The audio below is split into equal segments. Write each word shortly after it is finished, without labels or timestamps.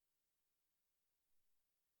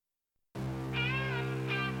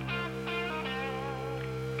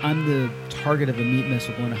I'm the target of a meat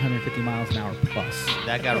missile going 150 miles an hour plus.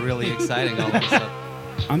 That got really exciting all of a sudden.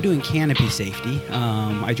 I'm doing canopy safety.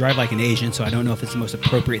 I drive like an Asian, so I don't know if it's the most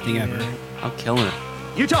appropriate thing ever. I'm killing it.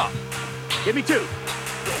 Utah, give me 2.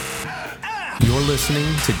 You're listening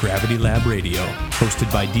to Gravity Lab Radio,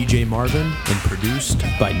 hosted by DJ Marvin and produced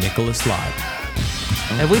by Nicholas Live.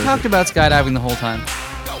 Have we talked about skydiving the whole time?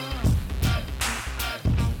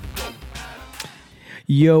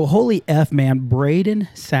 Yo, holy F, man. Braden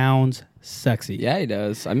sounds sexy. Yeah, he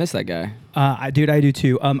does. I miss that guy. I do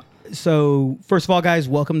too. So, first of all, guys,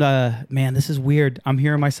 welcome to... Man, this is weird. I'm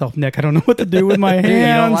hearing myself, Nick. I don't know what to do with my hands. You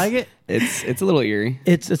don't like it? It's a little eerie.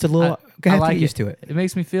 It's a little... I have to get used to it. It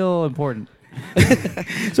makes me feel important.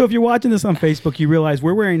 So if you're watching this on Facebook, you realize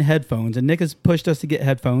we're wearing headphones, and Nick has pushed us to get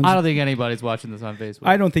headphones. I don't think anybody's watching this on Facebook.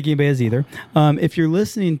 I don't think anybody is either. If you're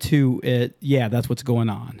listening to it, yeah, that's what's going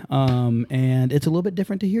on. And it's a little bit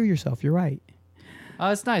different to hear yourself. You're right.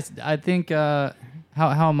 It's nice. I think... how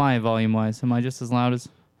am I volume-wise? Am I just as loud as...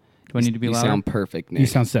 Do I need to be louder? You sound perfect, Nick. You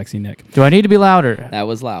sound sexy, Nick. Do I need to be louder? That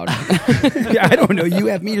was loud. Yeah, I don't know. You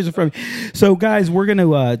have meters in front of me. So, guys, we're going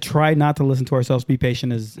to try not to listen to ourselves. Be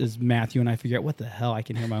patient as Matthew and I figure out what the hell. I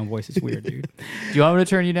can hear my own voice. It's weird, dude. Do you want me to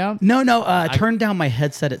turn you down? No. Turn down my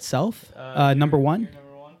headset itself. Number one.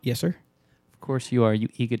 Yes, sir. Of course you are, you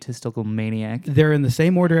egotistical maniac. They're in the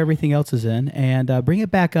same order everything else is in. And bring it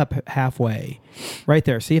back up halfway. Right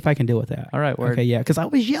there. See if I can deal with that. All right, word. Okay, yeah. Because I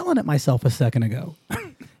was yelling at myself a second ago.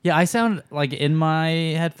 Yeah, I sound like in my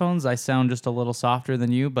headphones, I sound just a little softer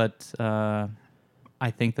than you, but I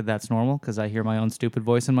think that's normal because I hear my own stupid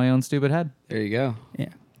voice in my own stupid head. There you go. Yeah.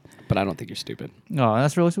 But I don't think you're stupid. Oh,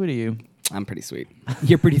 that's really sweet of you. I'm pretty sweet.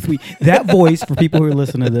 You're pretty sweet. That voice, for people who are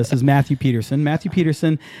listening to this, is Matthew Peterson. Matthew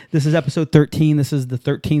Peterson, this is episode 13. This is the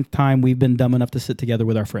 13th time we've been dumb enough to sit together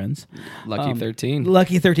with our friends. Lucky 13.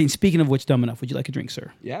 Lucky 13. Speaking of which, dumb enough, would you like a drink,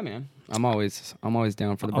 sir? Yeah, man. I'm always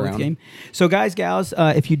down for the Always brown. game. So, guys, gals,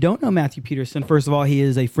 if you don't know Matthew Peterson, first of all, he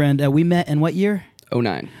is a friend. We met in what year?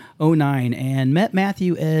 09. 09, and met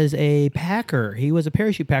Matthew as a packer. He was a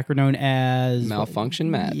parachute packer known as...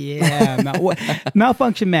 Malfunction Matt. Yeah,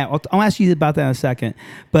 Malfunction Matt. I'll ask you about that in a second.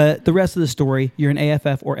 But the rest of the story, you're an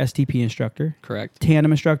AFF or STP instructor. Correct.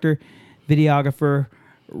 Tandem instructor, videographer,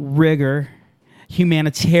 rigger,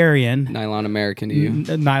 humanitarian. Nylon American to you.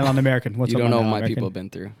 Nylon American. What's You up, don't know what Nylon my American? people have been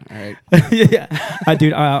through. All right. Yeah,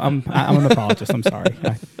 dude. I'm an apologist. I'm sorry.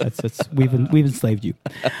 We've enslaved you.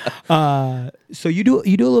 So you do a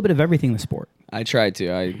little bit of everything in the sport. I try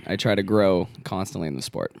to. I try to grow constantly in the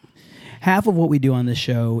sport. Half of what we do on this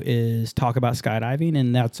show is talk about skydiving,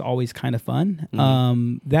 and that's always kind of fun.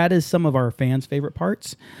 Mm-hmm. That is some of our fans' favorite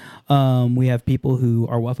parts. We have people who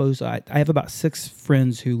are WUFOs. I have about 6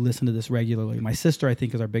 friends who listen to this regularly. My sister, I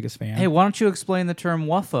think, is our biggest fan. Hey, why don't you explain the term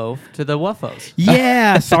WUFO to the WUFOs?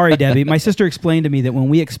 Yeah, sorry, Debbie. My sister explained to me that when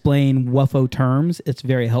we explain WUFO terms, it's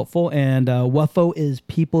very helpful. And WUFO is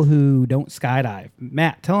people who don't skydive.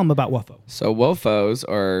 Matt, tell them about WUFO. So WOFOs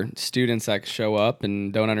are students that show up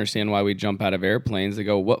and don't understand why we jump out of airplanes. They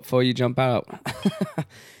go, "What for you jump out?"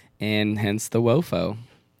 And hence the WOFO.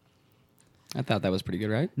 I thought that was pretty good,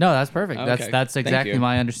 right? No, that's perfect. Okay, That's thank exactly you.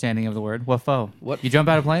 my understanding of the word. WUFO. What- You jump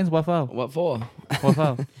out of planes? WUFO. What for?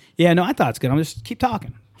 WUFO. Yeah, no, I thought it's good. I'm just keep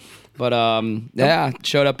talking. But yeah,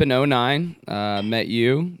 showed up in 09, met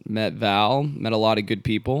you, met Val, met a lot of good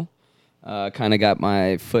people. Kind of got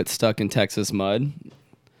my foot stuck in Texas mud.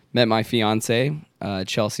 Met my fiance,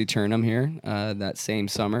 Chelsea Turnham here that same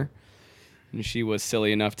summer. And she was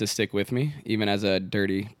silly enough to stick with me, even as a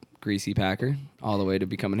dirty, greasy packer, all the way to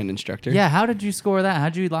becoming an instructor. Yeah, how did you score that? How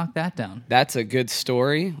did you lock that down? That's a good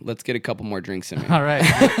story. Let's get a couple more drinks in me. All right.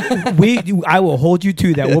 I will hold you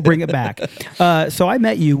to that. We'll bring it back. So I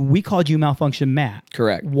met you. We called you Malfunction Matt.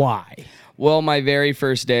 Correct. Why? Well, my very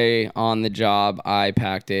first day on the job, I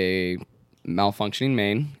packed a malfunctioning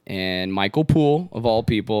main, and Michael Poole, of all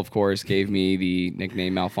people, of course, gave me the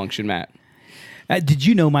nickname Malfunction Matt. Did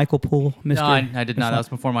you know Michael Poole, Mr.? No, I did not. That was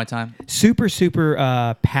before my time. Super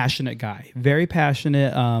passionate guy. Very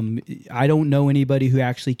passionate. I don't know anybody who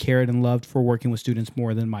actually cared and loved for working with students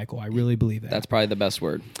more than Michael. I really believe that. That's probably the best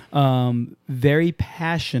word. Very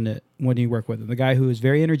passionate when you work with him. The guy who is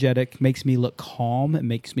very energetic, makes me look calm, and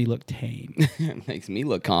makes me look tame. Makes me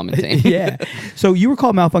look calm and tame. Yeah. So you were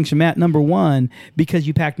called Malfunction Matt, number one, because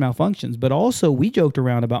you packed malfunctions, but also we joked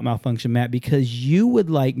around about Malfunction Matt because you would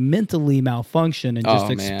like mentally malfunction and just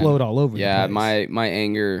explode all over the place. Yeah, my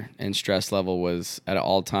anger and stress level was at an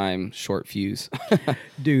all-time short fuse.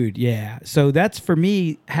 Dude, yeah. So that's, for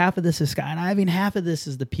me, half of this is skydiving, half of this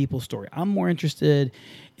is the people story. I'm more interested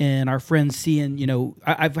and our friends seeing,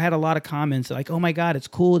 I've had a lot of comments like, oh my God, it's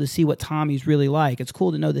cool to see what Tommy's really like. It's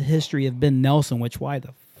cool to know the history of Ben Nelson, which why the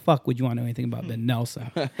fuck would you want to know anything about Ben Nelson?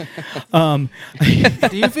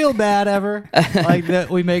 Do you feel bad ever? Like that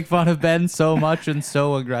we make fun of Ben so much and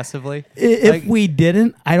so aggressively? If we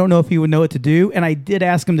didn't, I don't know if he would know what to do. And I did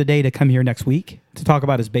ask him today to come here next week to talk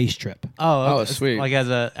about his bass trip. Oh, sweet. Like as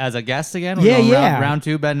a guest again? Yeah, yeah. Round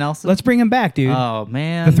 2, Ben Nelson? Let's bring him back, dude. Oh,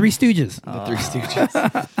 man. The Three Stooges. The Three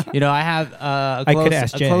Stooges. I have a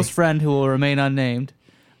close friend who will remain unnamed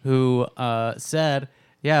who said,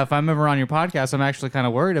 yeah, if I'm ever on your podcast, I'm actually kind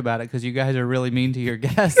of worried about it because you guys are really mean to your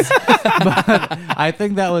guests. But I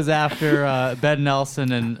think that was after Ben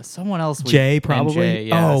Nelson and someone else. Jay, probably. Jay,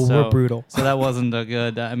 yeah. We're brutal. So that wasn't a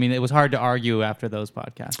good. It was hard to argue after those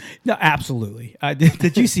podcasts. No, absolutely.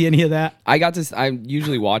 Did you see any of that? I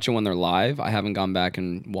usually watch them when they're live. I haven't gone back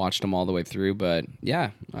and watched them all the way through, but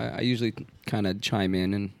yeah, I usually kind of chime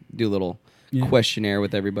in and do a little questionnaire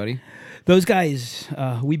with everybody. Those guys,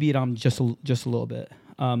 we beat them just a little bit.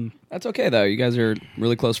 That's okay though. You guys are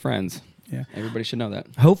really close friends. Yeah, everybody should know that.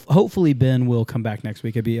 Hopefully Ben will come back next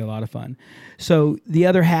week. It'd be a lot of fun. So the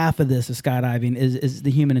other half of this is skydiving is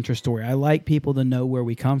the human interest story. I like people to know where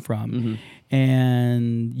we come from,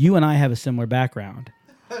 and you and I have a similar background.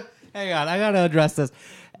 Hang on, I gotta address this.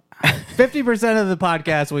 50% of the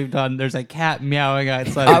podcast we've done, there's a cat meowing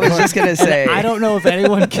outside. I was just gonna say, I don't know if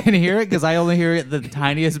anyone can hear it because I only hear it the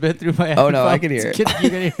tiniest bit through my headphones. Oh no, I can hear it. You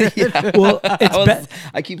can hear it? Yeah. Well,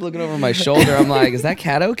 I keep looking over my shoulder. I'm like, is that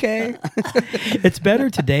cat okay? It's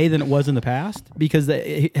better today than it was in the past because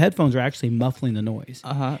the headphones are actually muffling the noise.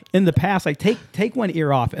 In the past, like take one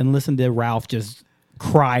ear off and listen to Ralph just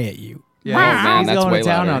cry at you. Yeah, man, he's that's going way to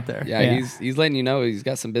town louder. out there. Yeah, he's letting you know he's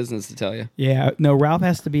got some business to tell you. Yeah, no, Ralph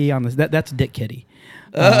has to be on this. That's Dick Kitty.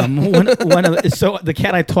 So the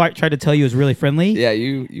cat I tried to tell you is really friendly. Yeah,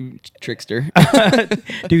 you trickster.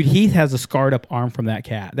 Dude, Heath has a scarred up arm from that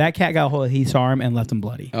cat. That cat got a hold of Heath's arm and left him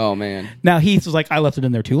bloody. Oh man. Now Heath was like, I left it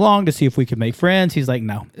in there too long to see if we could make friends. He's like,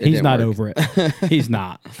 no, he's not over it. He's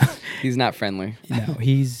not. He's not friendly. No,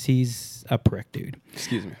 he's a prick, dude.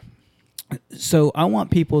 Excuse me. So I want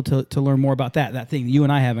people to learn more about that thing you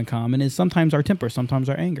and I have in common is sometimes our temper, sometimes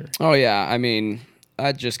our anger. Oh yeah, I mean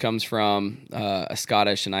that just comes from a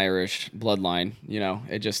Scottish and Irish bloodline.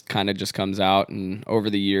 It just kind of just comes out, and over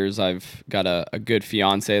the years I've got a good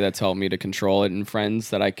fiance that's helped me to control it, and friends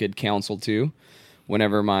that I could counsel to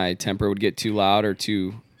whenever my temper would get too loud or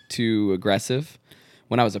too aggressive.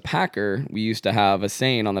 When I was a packer, we used to have a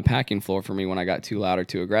saying on the packing floor for me when I got too loud or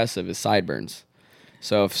too aggressive is sideburns.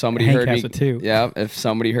 So if somebody Hank heard has me, it too. if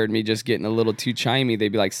somebody heard me just getting a little too chimey, they'd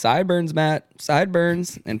be like, "Sideburns, Matt,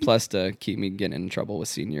 sideburns," and plus to keep me getting in trouble with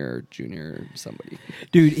senior or junior or somebody.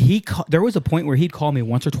 Dude, there was a point where he'd call me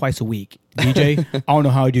once or twice a week. DJ, I don't know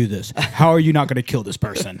how I do this. How are you not going to kill this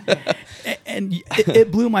person? And it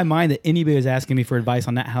blew my mind that anybody was asking me for advice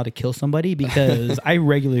on how to kill somebody because I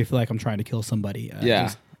regularly feel like I'm trying to kill somebody.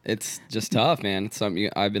 It's just tough, man. It's something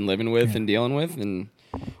I've been living with and dealing with, and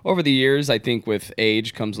over the years, I think with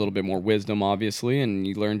age comes a little bit more wisdom, obviously, and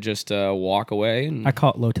you learn just to walk away. And I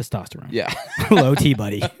call it low testosterone. Yeah. Low T,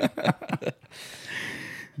 buddy.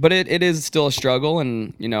 But it is still a struggle,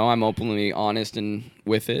 and, I'm openly honest and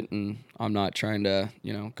with it, and I'm not trying to,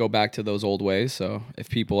 go back to those old ways. So if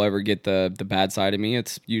people ever get the bad side of me,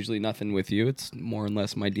 it's usually nothing with you. It's more or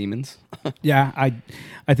less my demons. Yeah,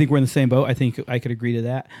 I think we're in the same boat. I think I could agree to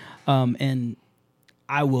that. And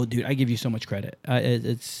I will, dude. I give you so much credit.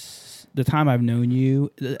 It's the time I've known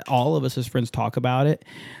you. All of us as friends talk about it.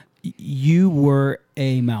 You were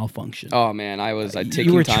a malfunction. Oh man, I was a You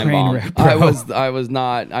ticking were time train bomb. wreck, bro. I was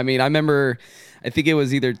not. I mean, I remember. I think it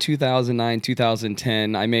was either 2009,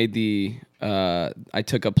 2010. I made I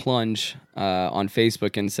took a plunge on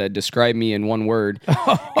Facebook and said, "Describe me in one word."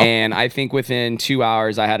 And I think within 2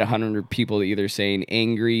 hours, I had 100 people either saying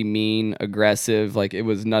angry, mean, aggressive. Like it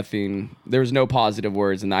was nothing. There was no positive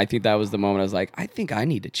words, and I think that was the moment I was like, I think I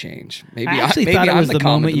need to change. Maybe I actually maybe thought it I'm was the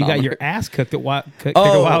moment you got denominator. your ass cooked at Wild Goose.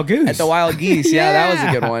 At the Wild Geese. Yeah, that was a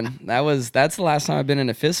Yeah. good one. That's the last time I've been in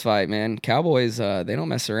a fist fight, man. Cowboys, they don't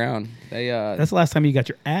mess around. That's the last time you got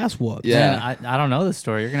your ass whooped. Yeah. Man, I don't know this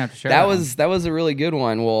story. You're gonna have to share That one. was a really good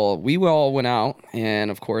one. Well, we all went out,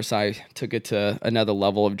 and of course I took it to another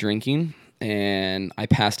level of drinking, and I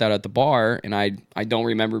passed out at the bar, and I don't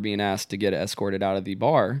remember being asked to get escorted out of the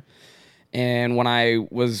bar. And when I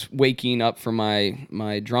was waking up from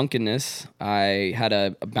my drunkenness, I had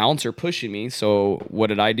a bouncer pushing me. So what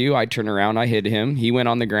did I do? I turned around, I hit him. He went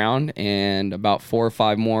on the ground, and about 4 or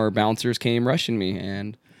 5 more bouncers came rushing me,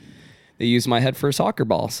 and they used my head for a soccer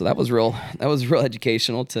ball. So that was real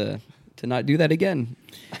educational to not do that again.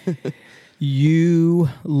 You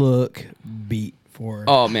look beat for.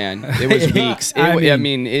 Oh man, it was weeks. I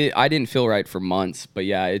mean, I didn't feel right for months, but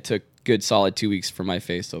yeah, it took good solid 2 weeks for my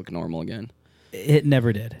face to look normal again. It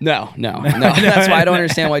never did. No. That's why I don't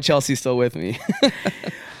understand why Chelsea's still with me.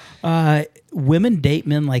 Women date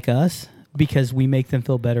men like us because we make them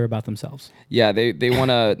feel better about themselves. Yeah, they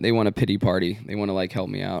want a pity party. They want to like help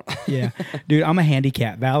me out. Yeah, dude, I'm a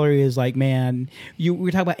handicap. Valerie is like, man, we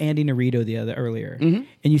were talking about Andy Narito earlier, and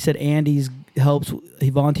you said Andy's he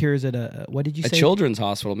volunteers at what did you say? A children's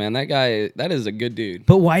hospital, man. That guy, that is a good dude.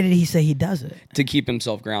 But why did he say he does it? To keep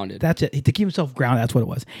himself grounded. That's it. To keep himself grounded. That's what it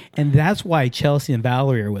was, and that's why Chelsea and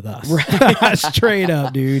Valerie are with us. Right. Straight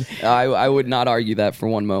up, dude. I would not argue that for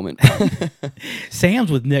one moment.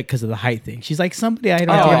 Sam's with Nick because of the height thing. She's like, somebody I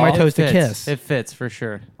don't have to get my toes to kiss. It fits for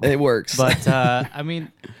sure. It works. But I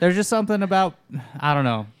mean, there's just something about, I don't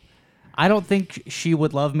know. I don't think she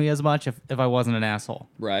would love me as much if I wasn't an asshole.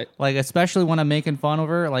 Right. Like, especially when I'm making fun of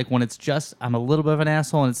her, like when it's just, I'm a little bit of an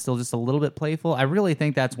asshole and it's still just a little bit playful. I really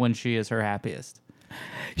think that's when she is her happiest.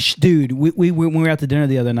 Dude, when we were out to dinner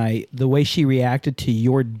the other night, the way she reacted to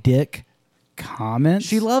your dick comments.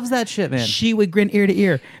 She loves that shit, man. She would grin ear to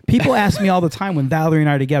ear. People ask me all the time when Valerie and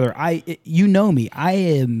I are together. You know me. I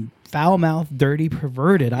am foul-mouthed, dirty,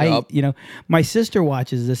 perverted. Yep. My sister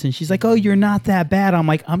watches this and she's like, "Oh, you're not that bad." I'm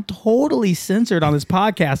like, I'm totally censored on this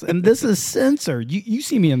podcast, and this is censored. You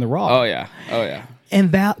see me in the raw. Oh yeah.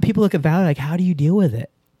 And people look at Valerie like, "How do you deal with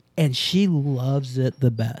it?" And she loves it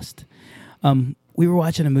the best. We were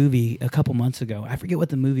watching a movie a couple months ago. I forget what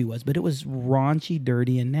the movie was, but it was raunchy,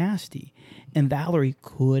 dirty, and nasty. And Valerie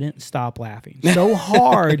couldn't stop laughing so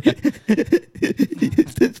hard.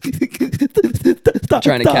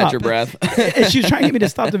 Trying to catch her breath. And she was trying to get me to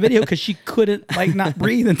stop the video because she couldn't not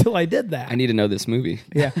breathe until I did that. I need to know this movie.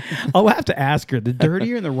 Yeah. I'll have to ask her. The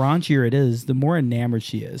dirtier and the raunchier it is, the more enamored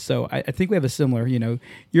she is. So I think we have a similar,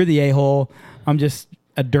 you're the a-hole. I'm just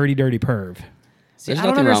a dirty, dirty perv. See, I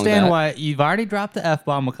don't understand why you've already dropped the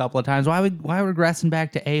F-bomb a couple of times. Why regressing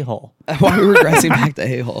back to a-hole? Why are we regressing back to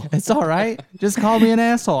a-hole? It's all right. Just call me an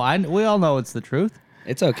asshole. We all know it's the truth.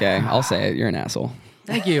 It's okay. I'll say it. You're an asshole.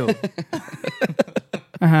 Thank you.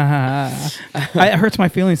 It hurts my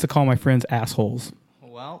feelings to call my friends assholes.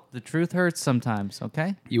 Well, the truth hurts sometimes,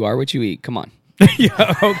 okay? You are what you eat. Come on.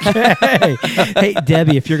 Yeah, okay. Hey,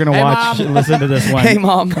 Debbie, if you're going to watch, listen to this one. Hey,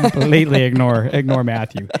 Mom. Completely ignore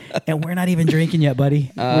Matthew. And we're not even drinking yet,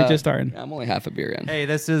 buddy. We're just starting. I'm only half a beer in. Hey,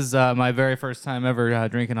 this is my very first time ever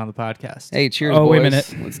drinking on the podcast. Hey, cheers, boys. Wait a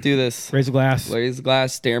minute. Let's do this. Raise a glass. Raise the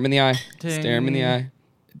glass. Stare him in the eye. Ting. Stare him in the eye.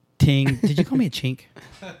 Ting. Did you call me a chink?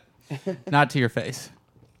 Not to your face.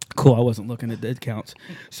 Cool. I wasn't looking. It counts.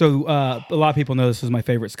 So a lot of people know this is my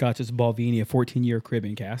favorite scotch. It's Balvenie, a 14-year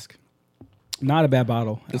Caribbean cask. Not a bad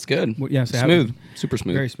bottle. It's good. Yeah, so smooth. Super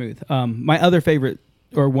smooth. Very smooth. My other favorite,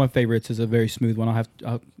 or one favorites, is a very smooth one.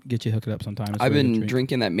 I'll get you hooked up sometime. I've been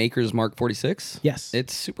drinking that Maker's Mark 46. Yes.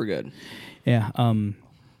 It's super good. Yeah.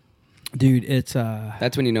 Dude, it's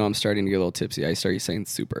That's when you know I'm starting to get a little tipsy. I start saying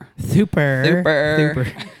super. Super.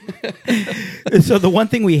 So the one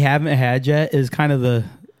thing we haven't had yet is kind of the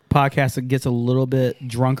podcast that gets a little bit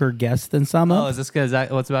drunker guests than some of. Oh, is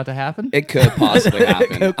that what's about to happen? It could possibly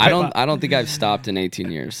happen. I don't think I've stopped in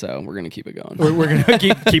 18 years, so we're gonna keep it going. We're gonna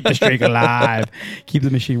keep the streak alive, keep the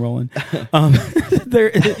machine rolling. I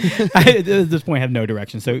at this point have no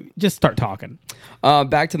direction, so just start talking.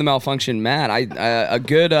 Back to the malfunction, Matt. A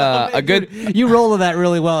good. You roll that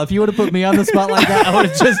really well. If you would have put me on the spot like that, I would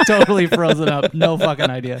have just totally frozen up. No fucking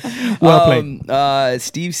idea. Well played.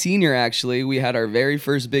 Steve Senior, actually, we had our very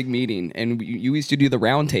first big meeting, and you used to do the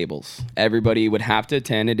round tables. Everybody would have to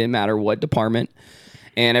attend. It didn't matter what department,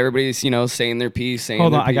 and everybody's saying their piece.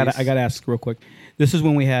 Hold on, I gotta ask real quick. This is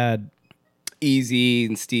when we had Easy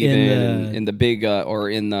and Steven in the big or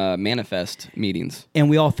in the manifest meetings, and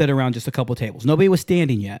we all fit around just a couple tables. Nobody was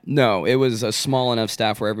standing yet. No, it was a small enough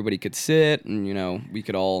staff where everybody could sit, and we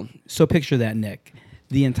could all. So picture that, Nick.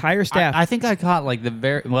 The entire staff. I think I caught like not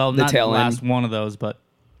the last one of those, but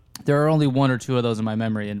there are only one or two of those in my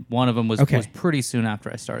memory, and one of them was pretty soon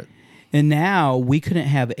after I started. And now we couldn't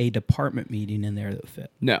have a department meeting in there that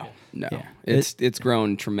fit. No. Yeah. It's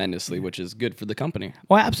grown tremendously, which is good for the company.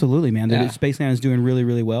 Well, absolutely, man. Yeah. Spaceland is doing really,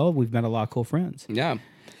 really well. We've met a lot of cool friends. Yeah.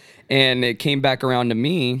 And it came back around to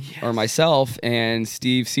me or myself, and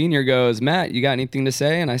Steve Senior goes, "Matt, you got anything to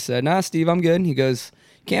say?" And I said, "Nah, Steve, I'm good." And he goes,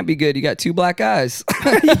 "Can't be good. You got two black eyes."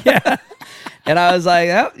 Yeah. And I was like,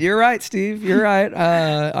 "Yep, you're right, Steve. You're right.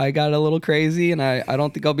 I got a little crazy, and I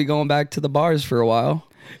don't think I'll be going back to the bars for a while."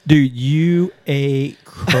 Dude, you a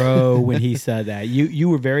crow when he said that. You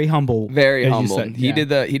were very humble. Very humble. Said, he did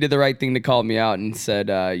the right thing to call me out and said,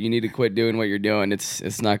 "You need to quit doing what you're doing.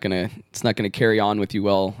 It's not gonna carry on with you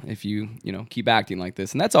well if you keep acting like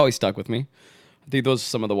this." And that's always stuck with me. I think those are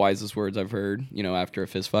some of the wisest words I've heard. After a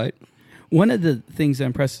fist fight. One of the things that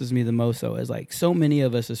impresses me the most, though, is like so many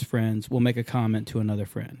of us as friends will make a comment to another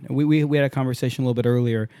friend. We had a conversation a little bit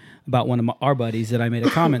earlier about one of our buddies that I made a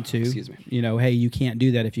comment to. Excuse me. Hey, you can't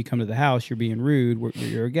do that if you come to the house. You're being rude.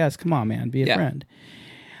 You're a guest. Come on, man, be a friend.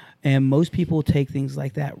 And most people take things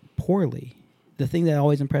like that poorly. The thing that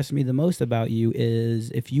always impresses me the most about you is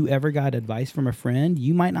if you ever got advice from a friend,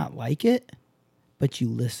 you might not like it, but you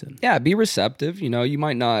listen. Yeah, be receptive. You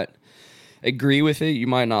might not agree with it. You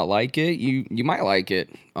might not like it. You might like it.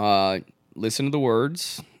 Listen to the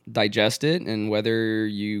words, digest it, and whether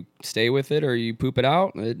you stay with it or you poop it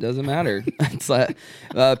out, it doesn't matter. It's like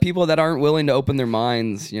people that aren't willing to open their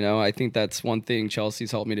minds. I think that's one thing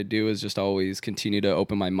Chelsea's helped me to do is just always continue to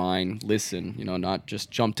open my mind, listen. Not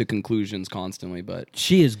just jump to conclusions constantly. But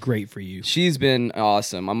she is great for you. She's been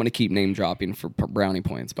awesome. I'm gonna keep name dropping for brownie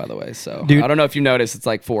points, by the way. So Dude, I don't know if you noticed, it's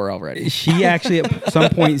like 4 already. She actually at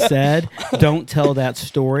some point said, "Don't tell that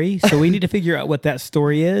story." So we need to figure out what that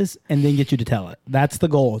story is and then get you to tell it. That's the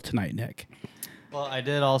goal tonight, Nick. Well, I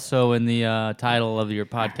did also in the title of your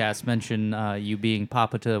podcast mention you being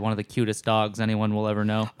papa to one of the cutest dogs anyone will ever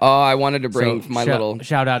know. Oh, I wanted to bring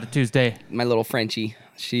shout out to Tuesday. My little Frenchie.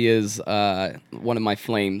 She is one of my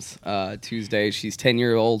flames. Tuesday, she's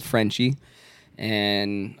 10-year-old Frenchie.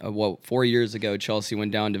 And 4 years ago, Chelsea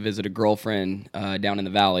went down to visit a girlfriend down in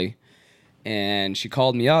the valley. And she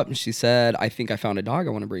called me up and she said, "I think I found a dog I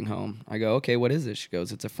want to bring home." I go, "Okay, what is it?" She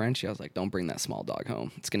goes, "It's a Frenchie." I was like, "Don't bring that small dog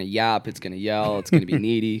home. It's going to yap. It's going to yell. It's going to be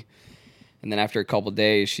needy." And then after a couple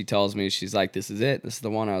days, she tells me, she's like, "This is it. This is the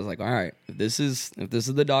one." I was like, "All right, if this is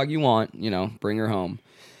the dog you want, bring her home."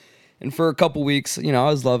 And for a couple weeks, I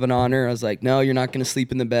was loving on her. I was like, "No, you're not going to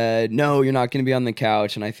sleep in the bed. No, you're not going to be on the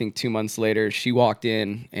couch." And I think 2 months later, she walked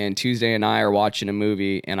in, and Tuesday and I are watching a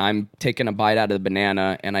movie, and I'm taking a bite out of the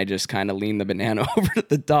banana, and I just kind of lean the banana over to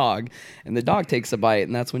the dog, and the dog takes a bite,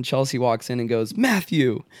 and that's when Chelsea walks in and goes,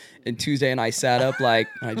 "Matthew." And Tuesday and I sat up and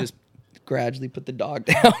I just gradually put the dog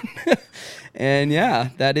down. And yeah,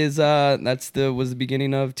 that is was the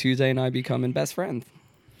beginning of Tuesday and I becoming best friends.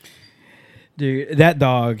 Dude, that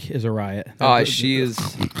dog is a riot. She is.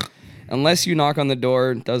 Unless you knock on the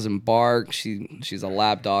door, doesn't bark. She's a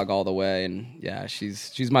lap dog all the way, and yeah,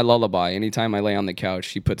 she's my lullaby. Anytime I lay on the couch,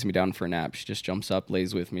 she puts me down for a nap. She just jumps up,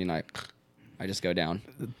 lays with me, and I just go down.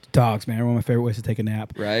 Dogs, man, are one of my favorite ways to take a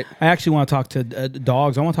nap. Right. I actually want to talk to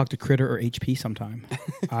dogs. I want to talk to Critter or HP sometime.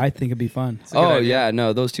 I think it'd be fun. Oh yeah,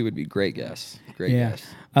 no, those two would be great guests. Great guests.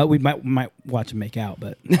 We might watch them make out,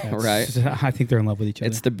 but right. I think they're in love with each other.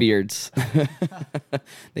 It's the beards.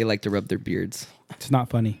 They like to rub their beards. It's not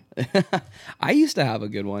funny. I used to have a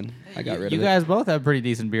good one. I got rid of it. You guys both have pretty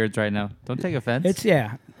decent beards right now. Don't take offense.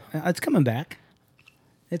 It's coming back.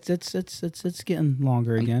 It's getting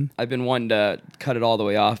longer again. I've been wanting to cut it all the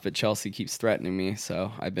way off, but Chelsea keeps threatening me,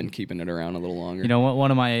 so I've been keeping it around a little longer.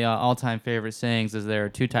 One of my all-time favorite sayings is there are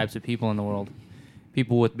two types of people in the world: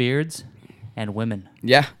 people with beards and women.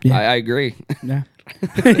 Yeah. I agree. Yeah.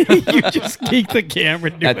 You just geeked the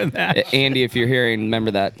camera doing that. Andy, if you're hearing,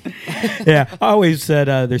 remember that. Yeah. I always said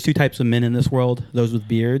there's two types of men in this world: those with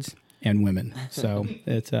beards and women. So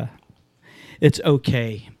it's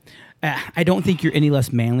okay. I don't think you're any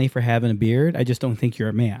less manly for having a beard. I just don't think you're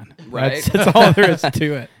a man. Right. That's all there is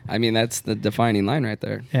to it. I mean, that's the defining line right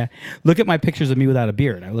there. Yeah. Look at my pictures of me without a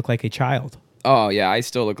beard. I look like a child. Oh, yeah. I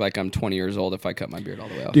still look like I'm 20 years old if I cut my beard all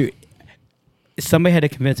the way off. Dude, somebody had to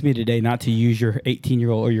convince me today not to use your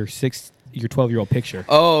 18-year-old or your 12-year-old picture.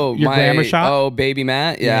 Oh, your glamour shot? Oh, baby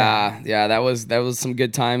Matt. Yeah. That was some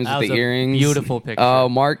good times with the earrings. Beautiful picture. Oh,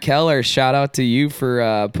 Mark Keller, shout out to you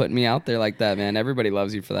for putting me out there like that, man. Everybody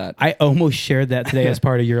loves you for that. I almost shared that today as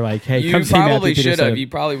part of your hey, you come see Matthew. You probably should have. You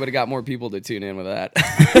probably would have got more people to tune in with that.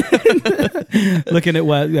 Looking at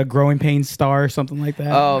what, a Growing Pains star or something like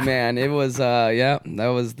that. Oh man, it was that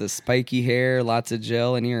was the spiky hair, lots of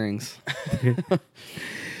gel and earrings.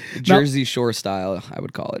 Jersey Shore style, I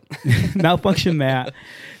would call it. Malfunction Matt,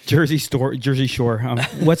 Jersey Shore.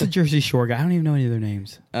 What's a Jersey Shore guy? I don't even know any of their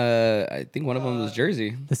names. I think one of them was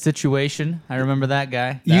Jersey. The Situation. I remember that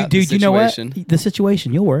guy. Dude, you know what? The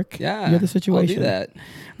Situation. You'll work. Yeah, you're the Situation. I'll do that.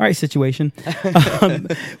 All right, Situation.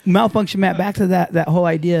 Malfunction Matt. Back to that whole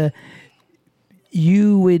idea.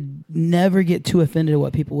 You would never get too offended at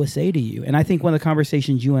what people would say to you. And I think one of the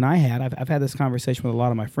conversations you and I had, I've had this conversation with a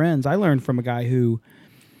lot of my friends. I learned from a guy who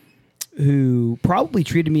who probably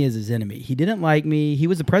treated me as his enemy. He didn't like me. He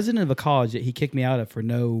was the president of a college that he kicked me out of for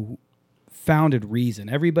no founded reason.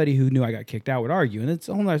 Everybody who knew I got kicked out would argue. And it's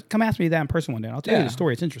come ask me that in person one day. And I'll tell you the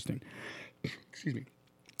story. It's interesting. Excuse me.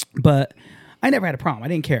 But I never had a problem. I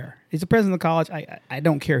didn't care. He's the president of the college. I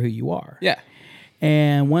don't care who you are. Yeah.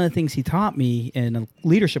 And one of the things he taught me in a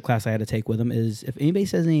leadership class I had to take with him is if anybody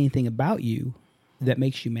says anything about you that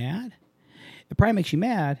makes you mad, it probably makes you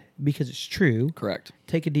mad because it's true. Correct.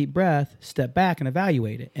 Take a deep breath, step back and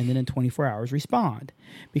evaluate it. And then in 24 hours, respond.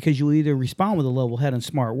 Because you'll either respond with a level head and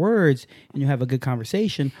smart words and you'll have a good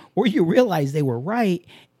conversation, or you realize they were right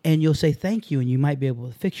and you'll say thank you and you might be able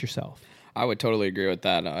to fix yourself. I would totally agree with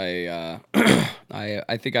that. I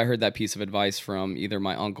think I heard that piece of advice from either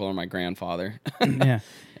my uncle or my grandfather. Yeah.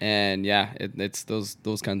 And it's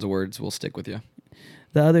those kinds of words will stick with you.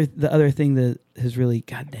 The other thing that has really,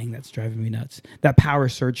 god dang, that's driving me nuts. That power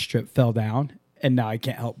surge strip fell down, and now I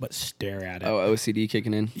can't help but stare at it. Oh, OCD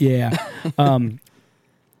kicking in. Yeah.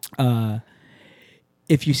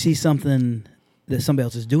 If you see something that somebody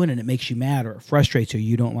else is doing and it makes you mad or it frustrates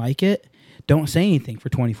you don't like it, don't say anything for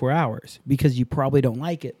 24 hours because you probably don't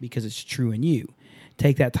like it because it's true in you.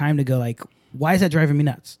 Take that time to go like, why is that driving me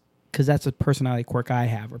nuts? Because that's a personality quirk I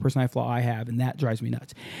have or personality flaw I have, and that drives me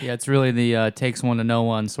nuts. Yeah, it's really the takes one to know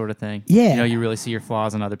one sort of thing. Yeah. You know, you really see your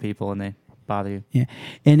flaws in other people and they bother you. Yeah.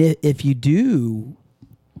 And if you do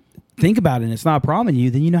think about it and it's not a problem in you,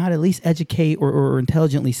 then you know how to at least educate or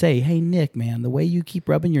intelligently say, hey, Nick, man, the way you keep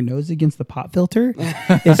rubbing your nose against the pop filter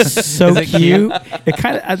is so cute. It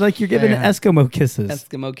kind of like you're giving Eskimo kisses.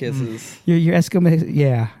 Eskimo kisses. Your Eskimo,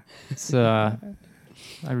 yeah. It's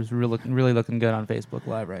I was really looking good on Facebook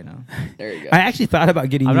Live right now. There you go. I actually thought about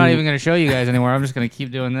getting I'm not even going to show you guys anymore. I'm just going to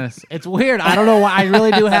keep doing this. It's weird. I don't know why. I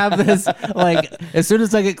really do have this. Like, as soon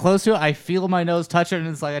as I get close to it, I feel my nose touch it, and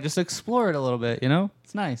it's like I just explore it a little bit, you know?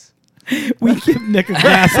 It's nice. We give Nick a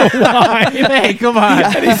glass of wine. Hey, come on.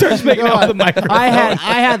 And he starts making off the microphone. I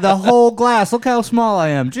had the whole glass. Look how small I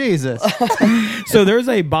am. Jesus. So there's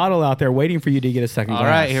a bottle out there waiting for you to get a second glass. All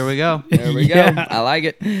right, here we go. There we go. I like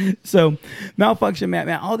it. So malfunction, man,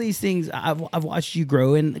 all these things I've watched you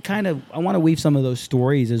grow, and kind of I want to weave some of those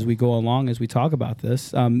stories as we go along as we talk about this.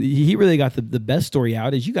 He really got the best story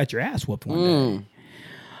out is you got your ass whooped one day.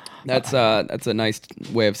 That's a nice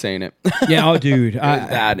way of saying it. Yeah, oh, dude,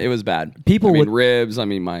 It was bad. Ribs. I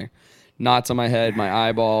mean, my knots on my head, my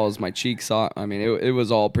eyeballs, my cheeks. I mean, it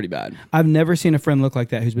was all pretty bad. I've never seen a friend look like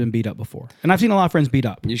that who's been beat up before, and I've seen a lot of friends beat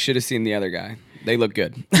up. You should have seen the other guy. They look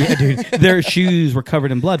good. Yeah, dude, their shoes were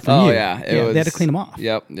covered in blood from you. Oh yeah, they had to clean them off.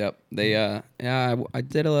 Yep. They I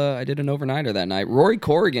did an overnighter that night. Rory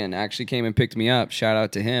Corrigan actually came and picked me up. Shout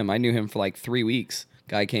out to him. I knew him for like 3 weeks.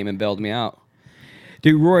 Guy came and bailed me out.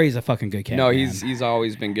 Dude, Rory's a fucking good cat. No, man. he's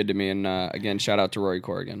always been good to me. And again, shout out to Rory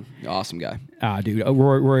Corrigan, awesome guy. Dude,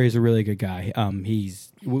 Rory's a really good guy.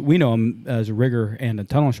 We know him as a rigger and a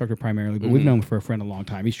tunnel instructor primarily, but we've known him for a friend a long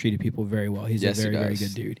time. He's treated people very well. He's a very, very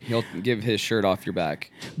good dude. He'll give his shirt off your back.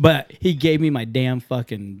 But he gave me my damn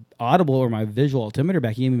fucking Audible or my visual altimeter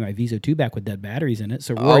back. He gave me my VISO 2 back with dead batteries in it.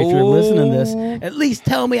 So Rory, if you're listening to this, at least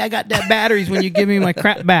tell me I got dead batteries when you give me my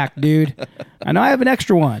crap back, dude. I know I have an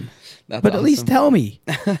extra one. That's but awesome. At least tell me.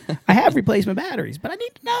 I have replacement batteries, but I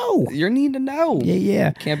need to know. You need to know.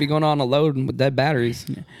 Yeah. Can't be going on a load with dead batteries.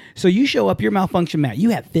 Yeah. So you show up, your malfunction, Matt. You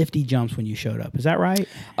had 50 jumps when you showed up. Is that right?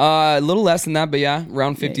 A little less than that, but yeah,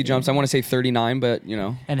 around 50 jumps. I want to say 39, but you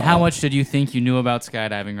know. And how much did you think you knew about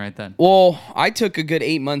skydiving right then? Well, I took a good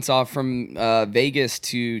 8 months off from Vegas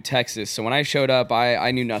to Texas. So when I showed up,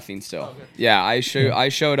 I knew nothing still. Oh, yeah, I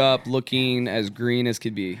showed up looking as green as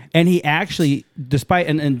could be. And he actually, despite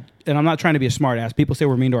and I'm not trying to be a smart ass. People say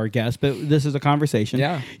we're mean to our guests, but this is a conversation.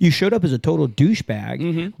 Yeah. You showed up as a total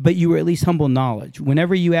douchebag, but you were at least humble knowledge.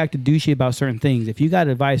 Whenever you acted douchey about certain things, if you got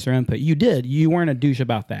advice or input, you did. You weren't a douche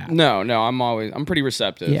about that. No, I'm pretty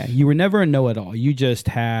receptive. Yeah, you were never a know-it-all. You just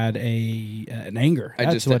had an anger.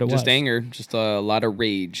 That's what it was. Just anger, just a lot of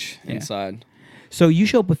rage inside. So you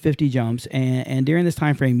show up with 50 jumps, and during this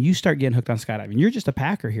time frame, you start getting hooked on skydiving. You're just a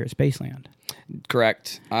packer here at Spaceland.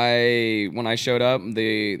 Correct. When I showed up,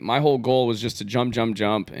 my whole goal was just to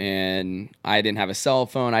jump, and I didn't have a cell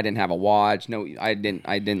phone. I didn't have a watch. No, I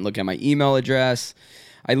didn't look at my email address.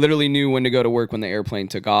 I literally knew when to go to work when the airplane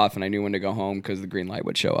took off, and I knew when to go home because the green light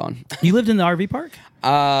would show on. You lived in the RV park?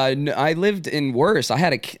 No, I lived in worse. I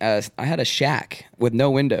had a shack with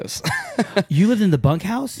no windows. You lived in the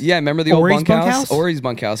bunkhouse? Yeah, remember the old bunkhouse? Ori's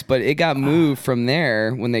bunkhouse. But it got moved from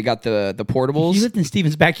there when they got the portables. You lived in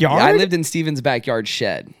Steven's backyard? Yeah, I lived in Steven's backyard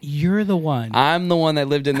shed. You're the one. I'm the one that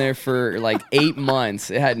lived in there for like 8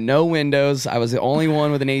 months. It had no windows. I was the only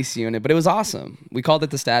one with an AC unit, but it was awesome. We called it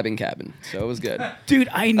the stabbing cabin, so it was good. Dude,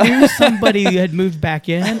 I knew somebody had moved back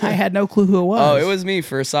in. I had no clue who it was. Oh, it was me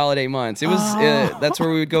for a solid 8 months. It was that's where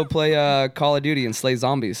we would go play Call of Duty and slay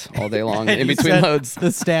zombies all day long in between loads.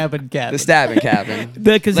 The stabbing cabin. The stabbing cabin.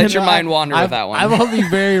 Because Let your mind wander with that one. I've only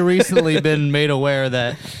very recently been made aware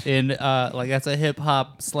that in like that's a hip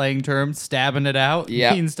hop slang term. Stabbing it out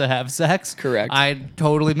means to have sex. Correct. I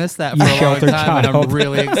totally missed that for a long time, and I'm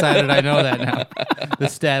really excited. I know that now. The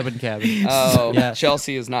stabbing cabin. Oh, yeah.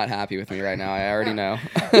 Chelsea is not happy with me right now. I already know.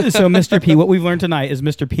 So, Mr. P, what we've learned tonight is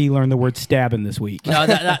Mr. P learned the word stabbing this week. No,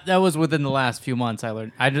 that was within the last few months. I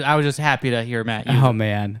learned. I was just happy to hear Matt use it.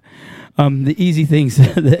 Man, the easy things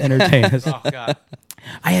that entertain us. Oh God.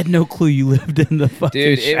 I had no clue you lived in the fucking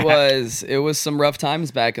Dude, shack. it was some rough times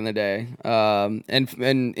back in the day.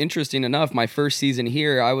 And interesting enough, my first season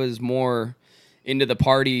here, I was more into the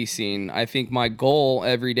party scene. I think my goal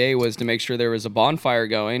every day was to make sure there was a bonfire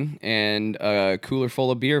going and a cooler full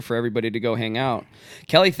of beer for everybody to go hang out.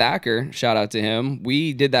 Kelly Thacker, shout out to him.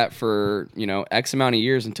 We did that for, X amount of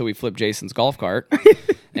years until we flipped Jason's golf cart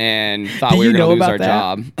and thought we were going to lose our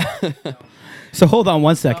job. So hold on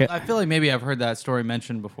one second. I feel like maybe I've heard that story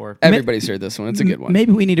mentioned before. Everybody's heard this one. It's a good one.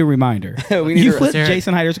 Maybe we need a reminder. You flipped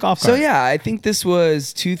Jason Hyder's golf cart. So yeah, I think this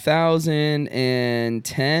was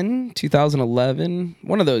 2010, 2011,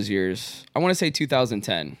 one of those years. I want to say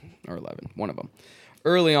 2010 or 11, one of them.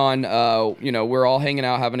 Early on, we're all hanging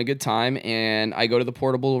out, having a good time, and I go to the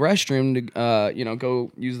portable restroom to, go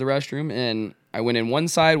use the restroom, and I went in one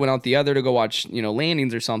side, went out the other to go watch,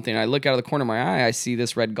 landings or something. I look out of the corner of my eye, I see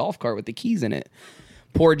this red golf cart with the keys in it.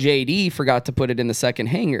 Poor JD forgot to put it in the second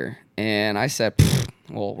hanger, and I said,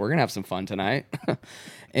 well, we're gonna have some fun tonight.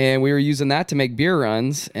 And we were using that to make beer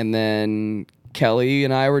runs, and then Kelly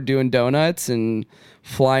and I were doing donuts and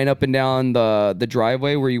flying up and down the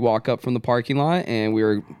driveway where you walk up from the parking lot, and we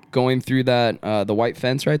were going through that the white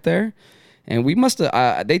fence right there. And we must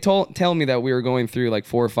have, they tell me that we were going through like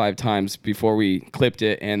 4 or 5 times before we clipped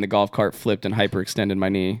it and the golf cart flipped and hyperextended my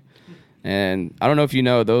knee. And I don't know if you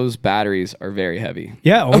know, those batteries are very heavy.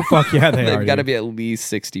 Yeah, oh fuck yeah, they are. They've got to be at least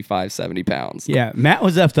 65, 70 pounds. Yeah, Matt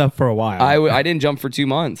was effed up for a while. I didn't jump for 2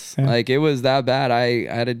 months. Yeah. Like, it was that bad. I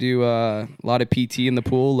had to do a lot of PT in the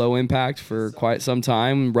pool, low impact for quite some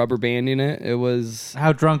time, rubber banding it. It was...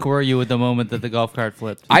 How drunk were you at the moment that the golf cart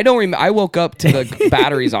flipped? I don't remember. I woke up to the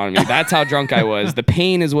batteries on me. That's how drunk I was. The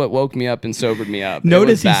pain is what woke me up and sobered me up.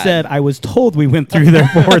 Notice he said, I was told we went through there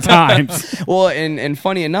 4 times. Well, and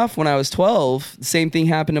funny enough, when I was 12, the same thing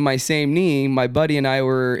happened to my same knee. My buddy and I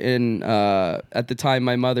were in, at the time,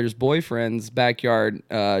 my mother's boyfriend's backyard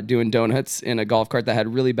doing donuts in a golf cart that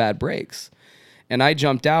had really bad brakes. And I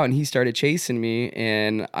jumped out, and he started chasing me,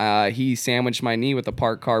 and he sandwiched my knee with a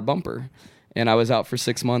parked car bumper. And I was out for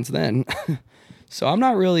 6 months then. So I'm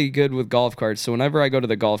not really good with golf carts. So whenever I go to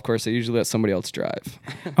the golf course, I usually let somebody else drive.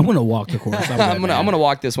 I'm gonna walk the course. I'm gonna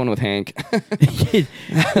walk this one with Hank.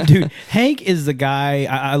 Dude, Hank is the guy.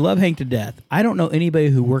 I love Hank to death. I don't know anybody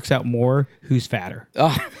who works out more who's fatter.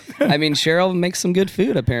 Oh, I mean, Cheryl makes some good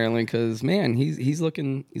food apparently, because man, he's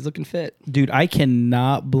looking fit. Dude, I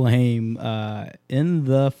cannot blame In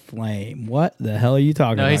the Flame. What the hell are you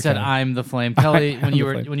talking about? No, he said I'm the flame. Kelly, when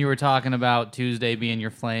you were talking about Tuesday being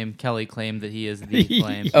your flame, Kelly claimed that he is the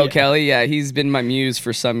flame. Oh, Kelly, yeah, he's been my muse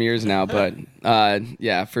for some years now, but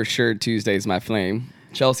yeah, for sure Tuesday's my flame.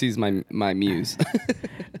 Chelsea's my muse.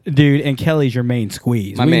 Dude, and Kelly's your main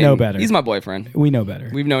squeeze. We know better. He's my boyfriend. We know better.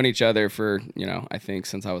 We've known each other for, I think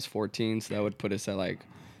since I was 14, so that would put us at like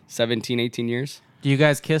 17, 18 years. Do you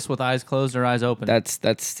guys kiss with eyes closed or eyes open?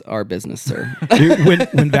 That's our business, sir. Dude,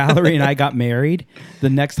 when Valerie and I got married, the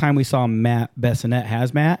next time we saw Matt Bessonette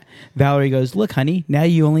Hazmat, Valerie goes, "Look, honey, now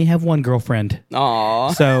you only have one girlfriend."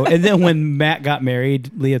 Aww. So, and then when Matt got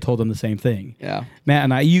married, Leah told him the same thing. Yeah. Matt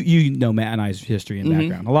and I, you know Matt and I's history and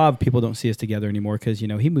background. A lot of people don't see us together anymore because,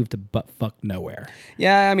 he moved to butt-fuck nowhere.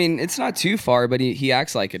 Yeah, I mean, it's not too far, but he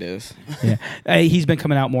acts like it is. Yeah. He's been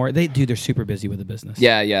coming out more. They're super busy with the business.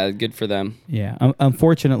 Yeah, good for them. Yeah.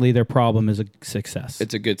 Unfortunately, their problem is a success.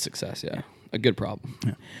 It's a good success, yeah. A good problem.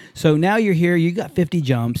 Yeah. So now you're here, you got 50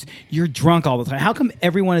 jumps, you're drunk all the time. How come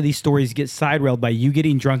every one of these stories gets side-railed by you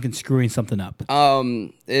getting drunk and screwing something up?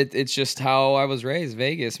 It's just how I was raised,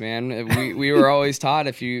 Vegas, man. We were always taught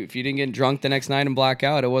if you didn't get drunk the next night and black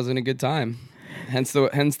out, it wasn't a good time. hence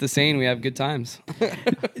the saying, we have good times.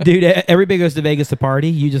 Dude, everybody goes to Vegas to party.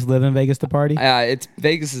 You just live in Vegas to party?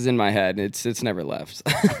 Vegas is in my head. It's never left.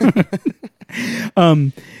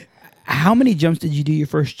 How many jumps did you do your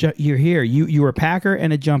first year here? You were a packer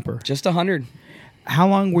and a jumper. Just 100. How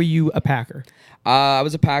long were you a packer? I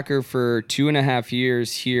was a packer for 2.5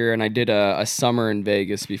 years here, and I did a summer in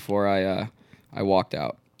Vegas before I walked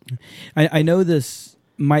out. I know this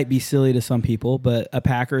might be silly to some people, but a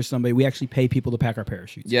packer is somebody, we actually pay people to pack our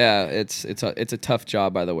parachutes. Yeah, it's a tough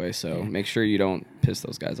job, by the way, so make sure you don't piss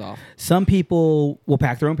those guys off. Some people will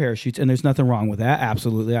pack their own parachutes, and there's nothing wrong with that.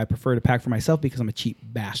 Absolutely. I prefer to pack for myself because I'm a cheap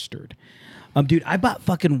bastard. Dude, I bought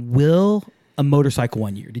fucking Will a motorcycle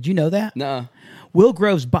one year. Did you know that? No. Will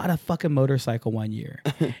Groves bought a fucking motorcycle one year.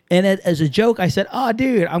 And as a joke, I said, "Oh,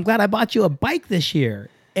 dude, I'm glad I bought you a bike this year."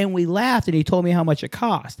 And we laughed, and he told me how much it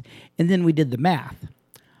cost. And then we did the math.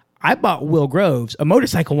 I bought Will Groves a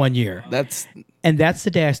motorcycle one year. That's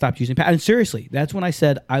the day I stopped using packer. And seriously, that's when I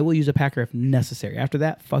said I will use a packer if necessary. After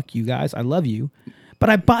that, fuck you guys. I love you. But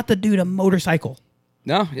I bought the dude a motorcycle.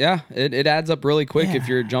 No, yeah. It adds up really quick if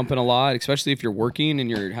you're jumping a lot, especially if you're working and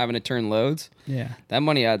you're having to turn loads. Yeah. That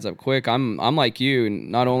money adds up quick. I'm like you.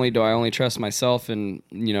 Not only do I only trust myself and,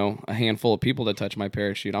 a handful of people to touch my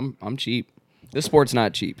parachute, I'm cheap. This sport's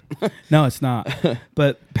not cheap. No, it's not.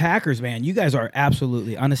 But Packers, man, you guys are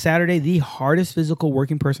absolutely, on a Saturday, the hardest physical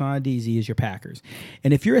working person on a DZ is your Packers.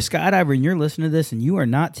 And if you're a skydiver and you're listening to this and you are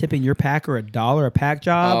not tipping your Packer $1 a pack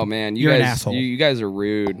job, oh man, you're guys, an asshole. You guys are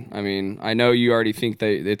rude. I mean, I know you already think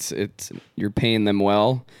that it's you're paying them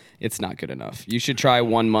well. It's not good enough. You should try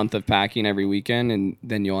 1 month of packing every weekend, and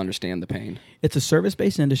then you'll understand the pain. It's a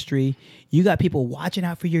service-based industry. You got people watching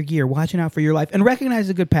out for your gear, watching out for your life, and recognize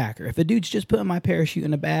a good packer. If a dude's just putting my parachute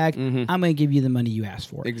in a bag, I'm going to give you the money you asked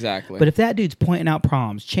for. Exactly. But if that dude's pointing out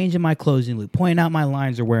problems, changing my closing loop, pointing out my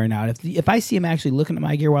lines are wearing out, if I see him actually looking at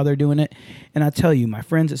my gear while they're doing it, and I tell you, my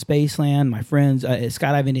friends at Spaceland, my friends at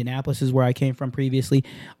Skydive Indianapolis is where I came from previously,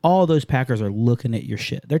 all those packers are looking at your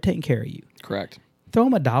shit. They're taking care of you. Correct. Throw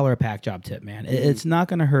them $1 a pack job tip, man. It's not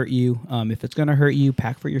going to hurt you. If it's going to hurt you,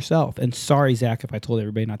 pack for yourself. And sorry, Zach, if I told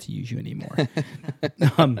everybody not to use you anymore.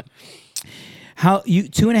 How you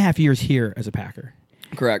 2.5 years here as a packer?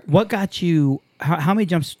 Correct. What got you? How many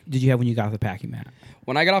jumps did you have when you got off the packing mat?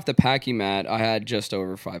 When I got off the packing mat, I had just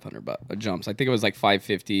over 500 jumps. I think it was like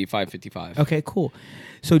 550, 555. Okay, cool.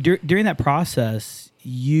 So during that process,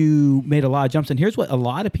 you made a lot of jumps. And here's what a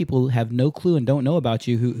lot of people have no clue and don't know about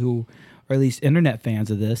you who or at least internet fans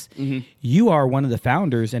of this. Mm-hmm. You are one of the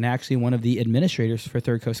founders and actually one of the administrators for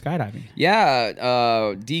Third Coast Skydiving. Yeah,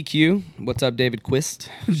 DQ. What's up, David Quist?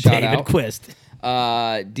 Shout out. David Quist.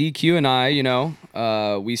 DQ and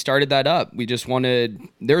I, we started that up. We just wanted.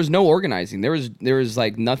 There was no organizing. There was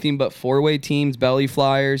like nothing but 4-way teams, belly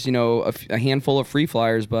flyers. A handful of free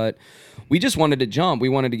flyers, but we just wanted to jump. We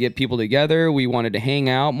wanted to get people together. We wanted to hang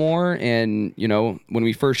out more. And, when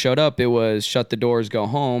we first showed up, it was shut the doors, go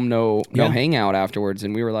home, no hangout afterwards.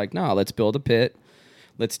 And we were like, no, let's build a pit.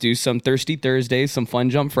 Let's do some Thirsty Thursdays, some Fun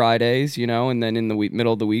Jump Fridays, and then in the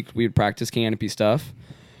middle of the week, we would practice canopy stuff.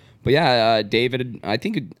 But yeah, David, I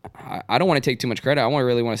think, I don't want to take too much credit. I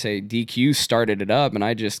really want to say DQ started it up, and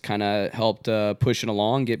I just kind of helped push it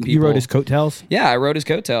along, get people. You rode his coattails? Yeah, I rode his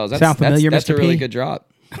coattails. Sound familiar, that's Mr. a really P? good drop.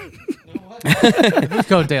 Whose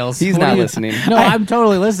coattails? He's not listening. No, I'm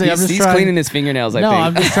totally listening. He's cleaning his fingernails, I think. No,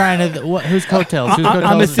 I'm just trying to... whose coattails?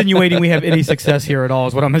 I'm insinuating we have any success here at all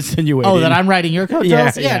is what I'm insinuating. Oh, that I'm riding your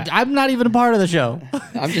coattails? Yeah. I'm not even a part of the show.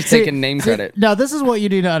 I'm just taking name credit. No, this is what you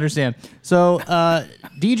need to understand. So,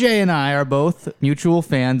 DJ and I are both mutual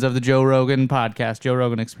fans of the Joe Rogan podcast, Joe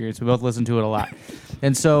Rogan Experience. We both listen to it a lot.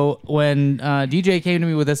 And so when DJ came to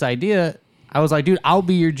me with this idea, I was like, dude, I'll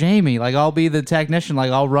be your Jamie. Like, I'll be the technician.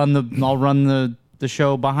 Like, I'll run the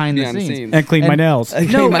show behind the scenes. And clean my nails.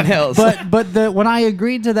 Clean my nails. But when I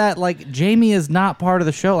agreed to that, like, Jamie is not part of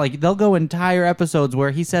the show. Like, they'll go entire episodes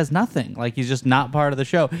where he says nothing. Like, he's just not part of the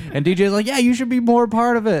show. And DJ's like, yeah, you should be more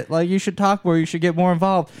part of it. Like, you should talk more. You should get more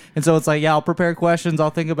involved. And so it's like, yeah, I'll prepare questions. I'll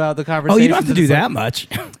think about the conversation. Oh, you don't have to do that much.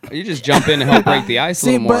 You just jump in and help break the ice a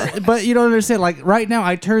little more. But you don't understand. Like, right now,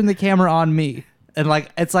 I turn the camera on me. And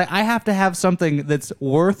it's like I have to have something that's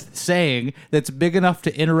worth saying, that's big enough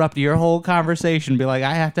to interrupt your whole conversation. Be like,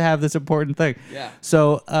 I have to have this important thing. Yeah.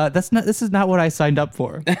 So this is not what I signed up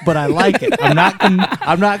for, but I like it.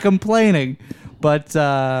 I'm not complaining, but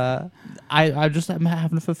I'm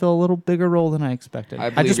having to fulfill a little bigger role than I expected. I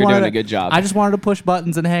believe you're doing a good job. I just wanted to push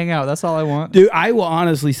buttons and hang out. That's all I want. Dude, I will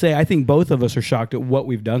honestly say I think both of us are shocked at what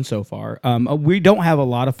we've done so far. We don't have a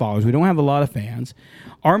lot of followers. We don't have a lot of fans.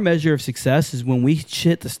 Our measure of success is when we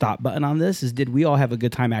hit the stop button on this is did we all have a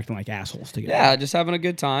good time acting like assholes together? Yeah, just having a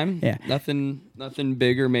good time. Yeah. Nothing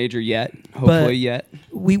big or major yet. Hopefully yet.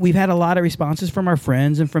 We've had a lot of responses from our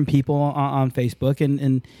friends and from people on Facebook,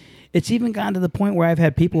 and it's even gotten to the point where I've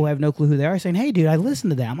had people who have no clue who they are saying, "Hey, dude, I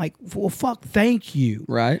listened to that." I'm like, "Well, fuck, thank you."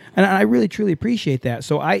 Right. And I really, truly appreciate that.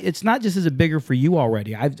 So it's not just as a bigger for you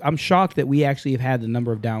already. I'm shocked that we actually have had the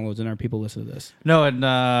number of downloads and our people listen to this. No, and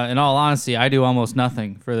in all honesty, I do almost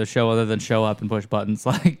nothing for the show other than show up and push buttons.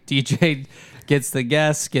 Like DJ gets the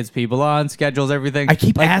guests, gets people on, schedules everything. I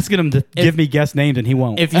keep asking him to give me guest names, and he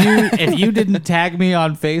won't. If you didn't tag me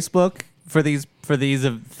on Facebook for these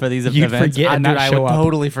events, I would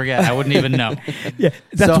totally forget. I wouldn't even know. Yeah,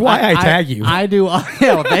 that's why I tag you. I do.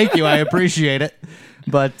 Yeah, well, thank you. I appreciate it.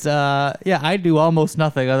 But I do almost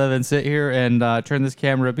nothing other than sit here and turn this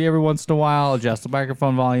camera up every once in a while, adjust the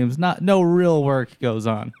microphone volumes. No real work goes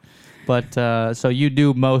on. But so you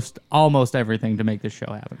do almost everything to make this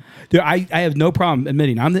show happen. Dude, I have no problem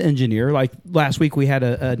admitting I'm the engineer. Like last week we had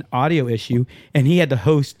an audio issue, and he had to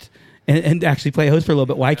host and actually play host for a little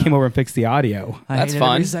bit while I came over and fixed the audio. That's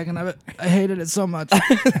fun. Every second of it. I hated it so much.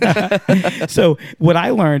 So what I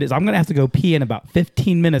learned is I'm going to have to go pee in about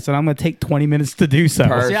 15 minutes, and I'm going to take 20 minutes to do so.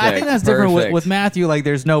 Perfect. See, I think that's different with Matthew. Like,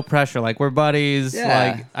 there's no pressure. Like, we're buddies.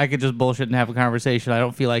 Yeah. Like, I could just bullshit and have a conversation. I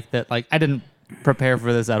don't feel like that. Like, I didn't prepare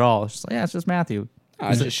for this at all. It's just like, it's just Matthew. I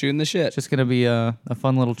was just shooting the shit. It's just going to be a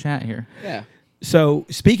fun little chat here. Yeah. So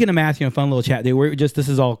speaking of Matthew and a fun little chat, dude, this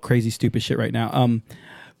is all crazy, stupid shit right now.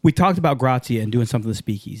 We talked about Grazia and doing something to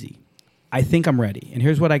Speakeasy. I think I'm ready. And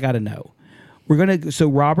here's what I got to know. So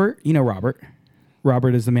Robert, you know Robert.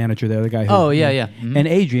 Robert is the manager there, the guy who... Oh, yeah. Mm-hmm. And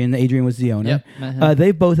Adrian was the owner. Yep. They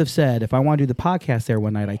both have said, if I want to do the podcast there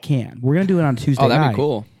one night, I can. We're going to do it on Tuesday night. Oh, that'd be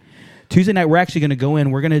cool. Tuesday night, we're actually going to go in.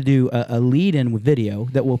 We're going to do a lead-in with video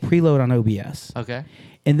that we'll preload on OBS. Okay.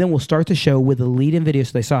 And then we'll start the show with a lead-in video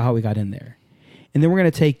so they saw how we got in there. And then we're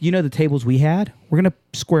going to take, the tables we had, we're going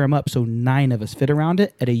to square them up so 9 of us fit around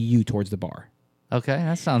it at a U towards the bar. Okay,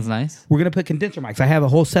 that sounds nice. We're going to put condenser mics. I have a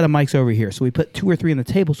whole set of mics over here. So we put 2 or 3 on the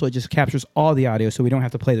table so it just captures all the audio so we don't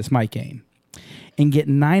have to play this mic game. And get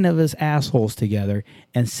 9 of us assholes together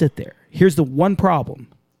and sit there. Here's the one problem.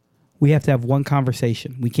 We have to have one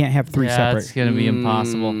conversation. We can't have 3 separate. It's going to be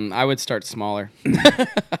impossible. I would start smaller.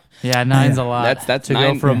 Yeah, 9's a lot. That's to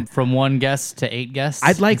 9, go from 1 guest to 8 guests.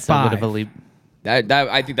 I'd like 5.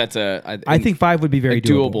 I think that's I think 5 would be very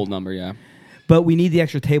doable number, yeah. But we need the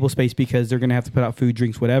extra table space because they're going to have to put out food,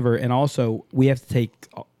 drinks, whatever. And also, we have to take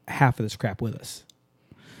half of this crap with us.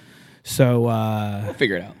 So... we'll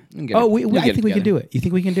figure it out. I think we can do it. You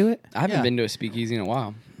think we can do it? I haven't been to a speakeasy in a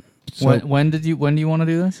while. So, when do you want to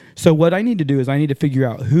do this? So what I need to do is I need to figure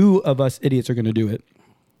out who of us idiots are going to do it.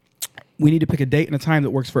 We need to pick a date and a time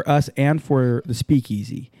that works for us and for the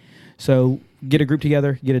speakeasy. So get a group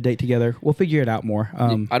together, get a date together. We'll figure it out more.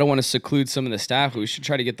 I don't want to seclude some of the staff. We should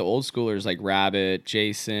try to get the old schoolers like Rabbit,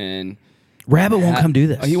 Jason. Rabbit won't come do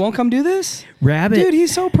this. Oh, he won't come do this? Rabbit. Dude,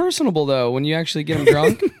 he's so personable, though, when you actually get him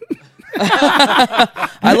drunk.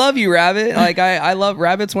 I love you, Rabbit. Like I love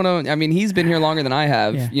Rabbit's he's been here longer than I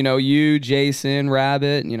have. Yeah. You, Jason,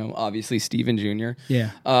 Rabbit, obviously Steven Jr.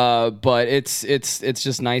 Yeah. But it's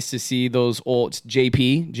just nice to see those old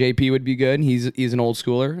JP would be good. He's an old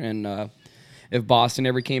schooler, and if Boston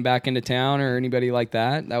ever came back into town or anybody like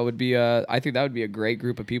that, that would be I think that would be a great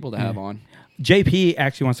group of people to have on. JP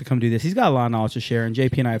actually wants to come do this. He's got a lot of knowledge to share, and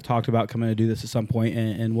JP and I have talked about coming to do this at some point,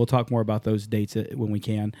 and we'll talk more about those dates when we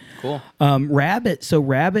can. Cool. Rabbit. So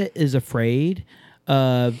Rabbit is afraid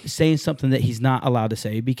of saying something that he's not allowed to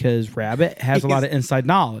say because Rabbit has a lot of inside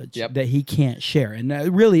knowledge that he can't share. And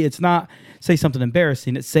really, it's not say something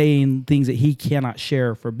embarrassing. It's saying things that he cannot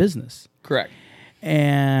share for business. Correct.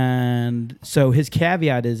 And so his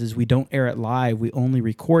caveat is we don't air it live. We only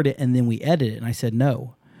record it, and then we edit it. And I said,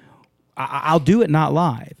 no. I'll do it not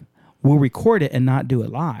live. We'll record it and not do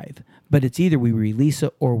it live. But it's either we release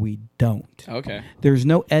it or we don't. Okay. There's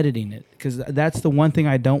no editing it because that's the one thing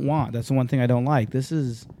I don't want. That's the one thing I don't like. This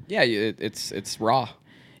is... Yeah, it's raw.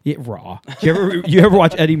 Yeah, raw. You ever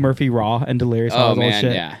watch Eddie Murphy Raw and Delirious? Oh, man,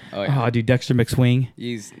 shit? yeah. Oh, yeah. Oh, dude, Dexter McSwing.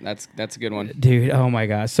 That's a good one. Dude, oh my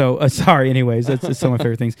God. So, sorry, anyways. That's some of my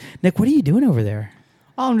favorite things. Nick, what are you doing over there?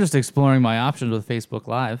 I'm just exploring my options with Facebook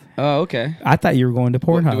Live. Oh, okay. I thought you were going to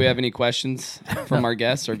Pornhub. Do we have any questions from our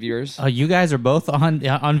guests or viewers? You guys are both on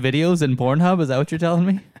videos in Pornhub? Is that what you're telling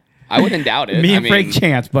me? I wouldn't doubt it. Me and Frank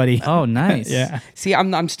Chance, buddy. Oh, nice. Yeah. See,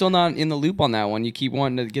 I'm still not in the loop on that one. You keep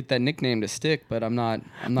wanting to get that nickname to stick, but I'm not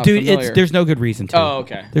Dude, familiar. there's no good reason to. Oh,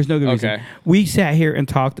 okay. There's no good reason. Okay. We sat here and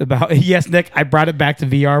talked about yes, Nick, I brought it back to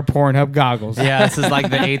VR Pornhub goggles. Yeah, this is like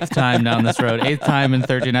the 8th time down this road. 8th time in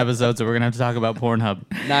 13 episodes that we're going to have to talk about Pornhub.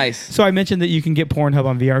 Nice. So I mentioned that you can get Pornhub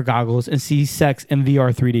on VR goggles and see sex in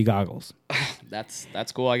VR 3D goggles.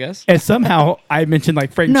 That's cool, I guess. And somehow I mentioned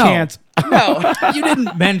like Frank No. Chance. No, you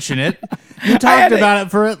didn't mention it. You talked about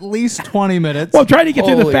it for at least 20 minutes. Well, I'm trying to get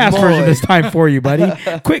through the Holy fast version moly. this time for you, buddy.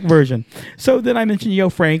 Quick version. So then I mentioned, yo,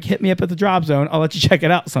 Frank, hit me up at the drop zone. I'll let you check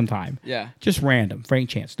it out sometime. Yeah. Just random. Frank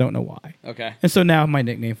Chance. Don't know why. Okay. And so now my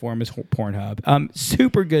nickname for him is Pornhub.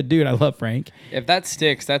 Super good dude. I love Frank. If that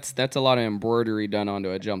sticks, that's a lot of embroidery done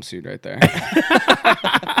onto a jumpsuit right there.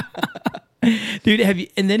 Dude, have you?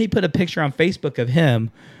 And then he put a picture on Facebook of him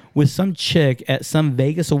with some chick at some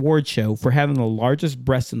Vegas award show for having the largest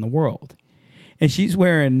breasts in the world. And she's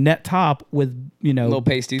wearing net top with, Little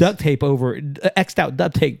pasties. duct tape over, X'd out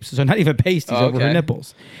duct tape, so not even pasties over her Okay.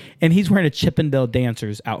 nipples. And he's wearing a Chippendale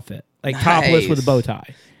dancer's outfit, like topless with a bow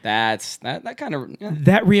tie. That kind of. Yeah.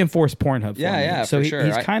 That reinforced Pornhub for me. Yeah, So for sure.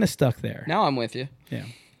 he's kind of stuck there. Now I'm with you. Yeah.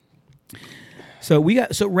 So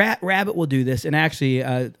Rabbit will do this, and actually,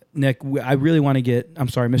 Nick, I really want to get. I'm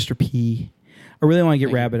sorry, Mr. P. I really want to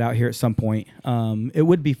get Rabbit out here at some point. It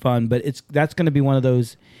would be fun, but that's going to be one of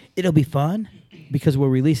those. It'll be fun because we'll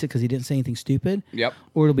release it because he didn't say anything stupid. Yep.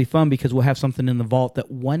 Or it'll be fun because we'll have something in the vault that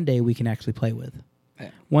one day we can actually play with. Yeah.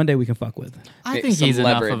 One day we can fuck with. I think some he's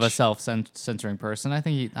enough leverage. of a self-censoring person. I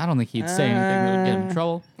don't think he'd say anything that would get him in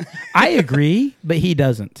trouble. I agree, but he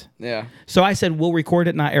doesn't. Yeah. So I said we'll record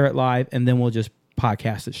it, not air it live, and then we'll just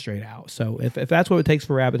podcast it straight out. So if that's what it takes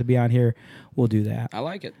for Rabbit to be on here, we'll do that. I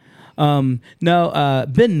like it. Ben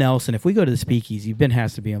Nelson. If we go to the speakeasy, Ben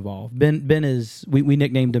has to be involved. Ben is we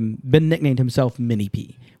nicknamed him. Ben nicknamed himself Mini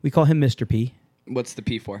P. We call him Mr. P. What's the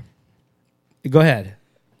P for? Go ahead.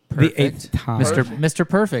 Perfect. The 8th time. Mr.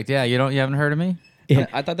 Perfect. Yeah, you haven't heard of me? Yeah.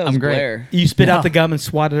 I thought that was I'm great. Blair. You spit No. out the gum and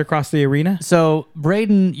swat it across the arena. So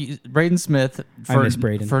Braden Smith, I miss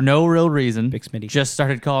Braden. for no real reason, Big Smitty. just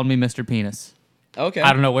started calling me Mr. Penis. Okay.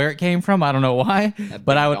 I don't know where it came from. I don't know why.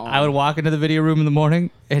 But I would walk into the video room in the morning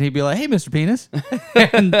and he'd be like, "Hey, Mr. Penis,"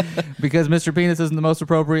 and because Mr. Penis isn't the most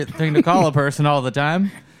appropriate thing to call a person all the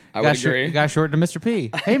time, I would agree. Got shortened to Mr.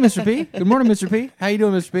 P. Hey, Mr. P. Good morning, Mr. P. How you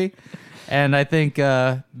doing, Mr. P? And I think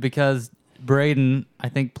because Braden, I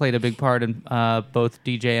think, played a big part in both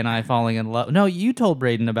DJ and I falling in love. No, you told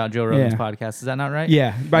Braden about Joe Rogan's Yeah. podcast. Is that not right?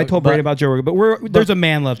 Yeah, but I told Braden about Joe Rogan. But there's a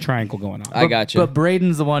man love triangle going on. I got you. But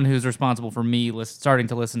Braden's the one who's responsible for me starting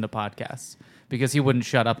to listen to podcasts because he wouldn't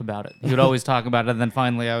shut up about it. He would always talk about it, and then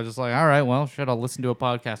finally I was just like, all right, well, shit, I'll listen to a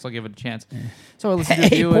podcast. I'll give it a chance. So I listened to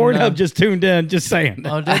Hey, you. Pornhub just tuned in. Just saying.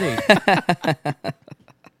 Oh, did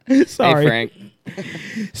he? Sorry. Hey, Frank.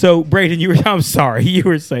 So Braden, I'm sorry. You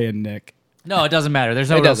were saying Nick. No, it doesn't matter. There's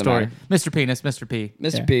no It real doesn't story. matter. Mr. Penis, Mr. P.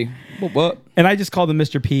 Mr. Yeah. P. What? And I just called him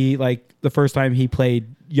Mr. P like the first time he played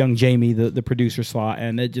Young Jamie, the producer slot,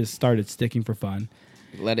 and it just started sticking for fun.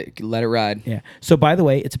 Let it ride. Yeah. So by the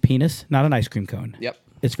way, it's a penis, not an ice cream cone. Yep.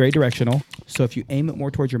 It's very directional. So if you aim it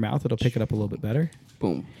more towards your mouth, it'll pick it up a little bit better.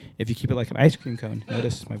 Boom. If you keep it like an ice cream cone,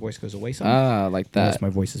 notice my voice goes away some. Like that. Notice my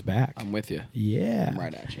voice is back. I'm with you. Yeah. I'm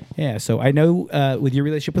right at you. Yeah. So I know with your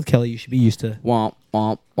relationship with Kelly, you should be used to Womp,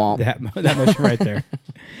 womp, womp. that motion right there.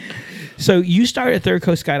 So you started Third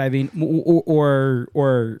Coast Skydiving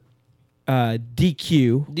or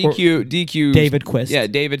DQ. David Quist. Yeah,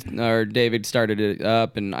 David started it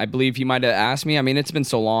up, and I believe he might have asked me. I mean, it's been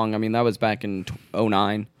so long. I mean, that was back in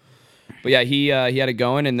 2009. But yeah, he had it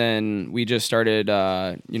going, and then we just started,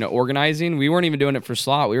 organizing. We weren't even doing it for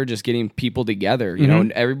slot. We were just getting people together. You know,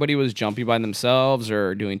 and everybody was jumping by themselves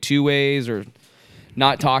or doing two ways or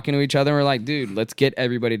not talking to each other. And we're like, dude, let's get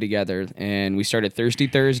everybody together. And we started Thirsty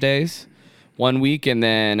Thursdays one week, and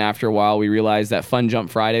then after a while, we realized that Fun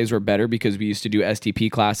Jump Fridays were better because we used to do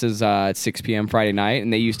STP classes at 6 p.m. Friday night,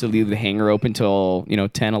 and they used to leave the hangar open till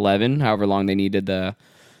 10, 11, however long they needed the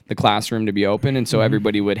classroom to be open, and so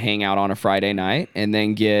everybody would hang out on a Friday night and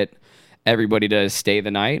then get everybody to stay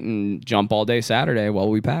the night and jump all day Saturday while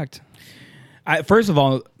we packed. First of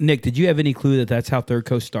all, Nick, did you have any clue that that's how Third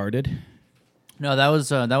Coast started? No, that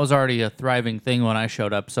was already a thriving thing when I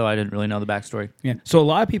showed up, so I didn't really know the backstory. Yeah. So a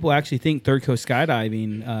lot of people actually think Third Coast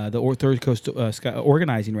Skydiving, Third Coast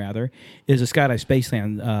Organizing rather, is a Skydive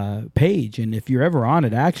Spaceland page, and if you're ever on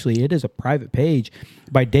it, actually, it is a private page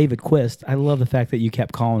by David Quist. I love the fact that you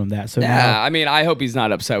kept calling him that. So Yeah, now, I mean, I hope he's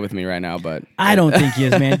not upset with me right now, but I don't think he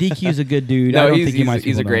is, man. DQ's a good dude. I no, don't he's think he might.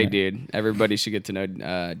 a great dude. Everybody should get to know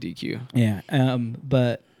DQ. Yeah.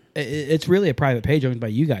 But it's really a private page owned by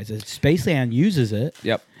you guys. Spaceland uses it.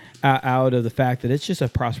 Yep. Out of the fact that it's just a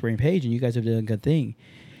prospering page, and you guys have done a good thing.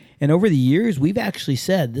 And over the years, we've actually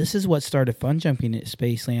said this is what started fun jumping at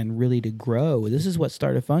Spaceland really to grow. This is what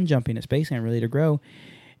started fun jumping at Spaceland really to grow.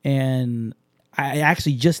 And I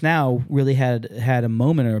actually just now really had a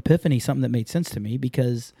moment or epiphany, something that made sense to me,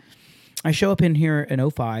 because I show up in here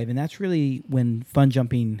in 05, and that's really when fun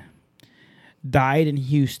jumping died in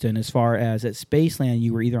Houston. As far as at Spaceland,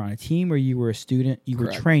 you were either on a team or you were a student. You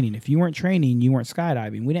were training. If you weren't training, you weren't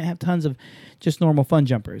skydiving. We didn't have tons of just normal fun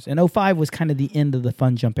jumpers. And 05 was kind of the end of the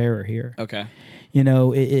fun jump era here. Okay. You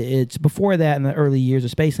know, it's before that, in the early years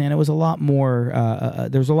of Spaceland, it was a lot more,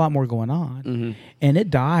 there was a lot more going on. Mm-hmm. And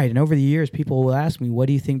it died. And over the years, people will ask me, what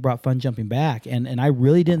do you think brought fun jumping back? And I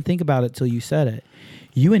really didn't think about it till you said it.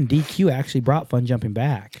 You and DQ actually brought fun jumping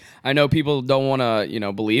back. I know people don't want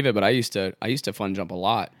to, believe it, but I used to fun jump a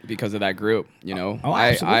lot because of that group.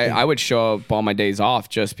 I would show up on my days off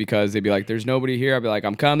just because they'd be like, "There's nobody here." I'd be like,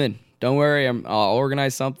 "I'm coming. Don't worry. I'll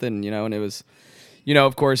organize something." And it was,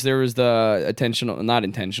 of course, there was the not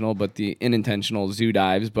intentional, but the unintentional zoo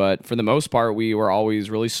dives. But for the most part, we were always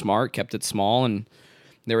really smart, kept it small, and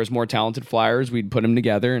there was more talented flyers. We'd put them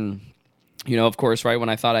together and. Of course, right when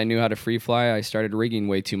I thought I knew how to free fly, I started rigging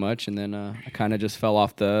way too much, and then I kind of just fell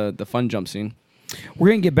off the fun jump scene. We're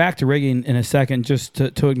going to get back to rigging in a second, just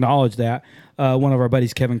to acknowledge that. One of our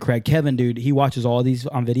buddies, Kevin Craig. Kevin, dude, he watches all these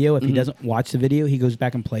on video. If he doesn't watch the video, he goes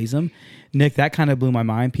back and plays them. Nick, that kind of blew my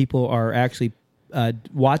mind. People are actually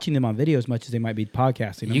watching them on video as much as they might be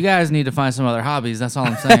podcasting them. You guys need to find some other hobbies. That's all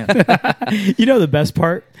I'm saying. The best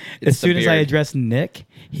part? As soon as I addressed Nick,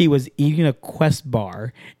 he was eating a Quest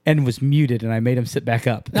bar and was muted, and I made him sit back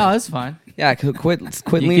up. No, that's fine. Yeah, quit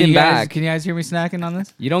leaning back. Can you guys hear me snacking on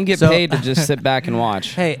this? You don't get paid to just sit back and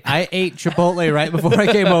watch. Hey, I ate Chipotle right before I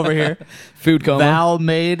came over here. Food coma. Val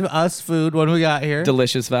made us food when we got here.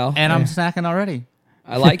 Delicious, Val. And I'm snacking already.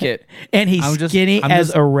 I like it. And he's skinny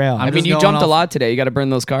as a rail. You jumped a lot today. You got to burn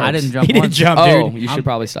those carbs. I didn't jump. He didn't jump, dude. You should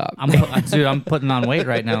probably stop. I'm putting on weight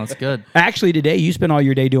right now. It's good. Actually, today you spent all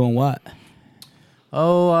your day doing what?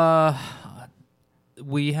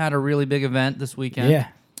 We had a really big event this weekend. Yeah.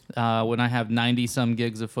 When I have 90-some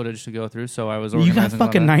gigs of footage to go through, so I was organizing. You got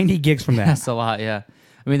fucking 90 gigs from that. That's a lot, yeah.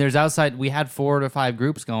 I mean, there's outside. We had 4 to 5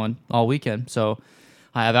 groups going all weekend, so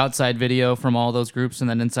I have outside video from all those groups and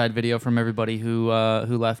then inside video from everybody who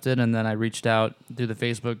left it, and then I reached out through the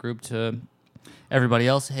Facebook group to everybody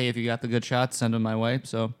else. Hey, if you got the good shots, send them my way.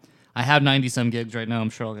 So I have 90-some gigs right now. I'm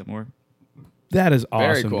sure I'll get more. That is awesome,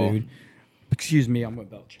 Very cool. Dude. Excuse me, I'm going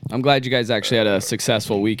to belch. I'm glad you guys actually had a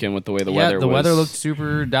successful weekend with the way the weather was. The weather looked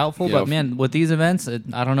super doubtful, but man, with these events,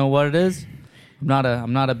 I don't know what it is.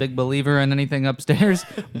 I'm not a big believer in anything upstairs,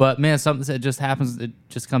 but man, something that just happens. It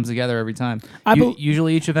just comes together every time.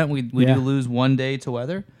 Usually, each event we do lose one day to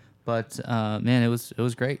weather, but man, it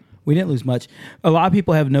was great. We didn't lose much. A lot of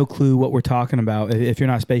people have no clue what we're talking about. If you're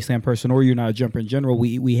not a Spaceland person or you're not a jumper in general,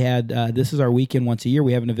 we had this is our weekend once a year.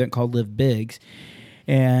 We have an event called Live Bigs.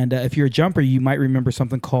 And if you're a jumper, you might remember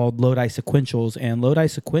something called Lodi Sequentials. And Lodi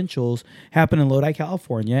Sequentials happened in Lodi,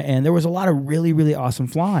 California. And there was a lot of really, really awesome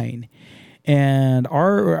flying. And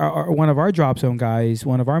our one of our drop zone guys,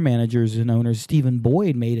 one of our managers and owners, Stephen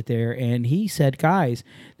Boyd, made it there. And he said, guys,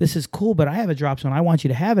 this is cool, but I have a drop zone I want you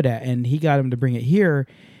to have it at. And he got him to bring it here.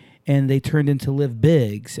 And they turned into Live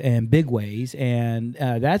Bigs and Big Ways. And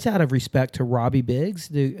that's out of respect to Robbie Biggs.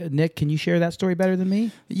 Nick, can you share that story better than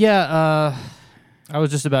me? Yeah, I was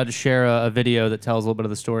just about to share a video that tells a little bit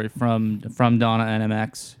of the story from Donna and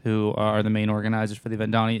MX, who are the main organizers for the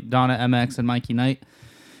event. Donna, MX, and Mikey Knight.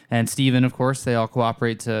 And Steven, of course, they all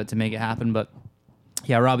cooperate to make it happen. But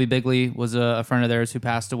yeah, Robbie Bigley was a friend of theirs who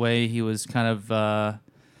passed away. He was kind of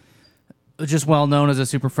just well known as a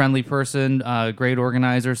super friendly person, great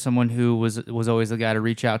organizer, someone who was always the guy to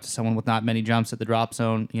reach out to someone with not many jumps at the drop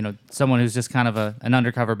zone. Someone who's just kind of an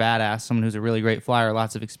undercover badass, someone who's a really great flyer,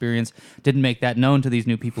 lots of experience. Didn't make that known to these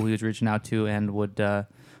new people he was reaching out to, and would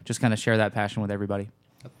just kind of share that passion with everybody.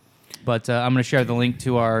 But I'm going to share the link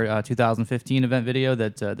to our 2015 event video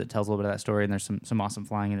that tells a little bit of that story, and there's some awesome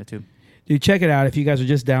flying in it too. Dude, check it out. If you guys are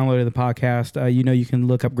just downloading the podcast, you can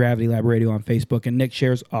look up Gravity Lab Radio on Facebook, and Nick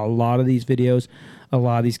shares a lot of these videos, a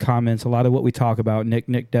lot of these comments, a lot of what we talk about.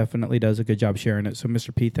 Nick definitely does a good job sharing it. So,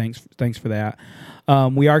 Mr. P, thanks for that.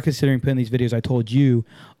 We are considering putting these videos, I told you,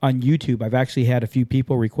 on YouTube. I've actually had a few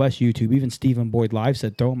people request YouTube. Even Stephen Boyd Live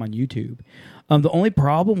said throw them on YouTube. The only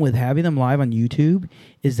problem with having them live on YouTube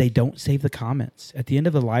is they don't save the comments. At the end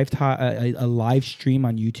of a live stream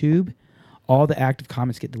on YouTube, all the active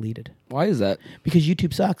comments get deleted. Why is that? Because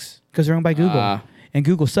YouTube sucks. Because they're owned by Google. And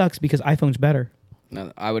Google sucks because iPhone's better.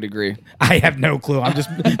 I would agree. I have no clue. I'm just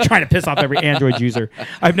trying to piss off every Android user.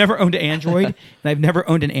 I've never owned an Android, and I've never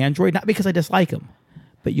owned an Android, not because I dislike them,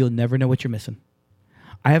 but you'll never know what you're missing.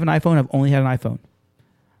 I have an iPhone. I've only had an iPhone.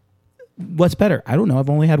 What's better? I don't know. I've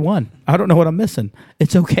only had one. I don't know what I'm missing.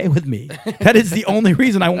 It's okay with me. That is the only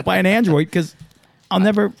reason I won't buy an Android, because I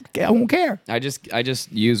won't care. I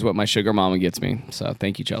just use what my sugar mama gets me. So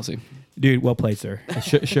thank you, Chelsea. Dude, well played, sir.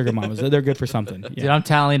 Sugar mamas, they're good for something. Yeah. Dude, I'm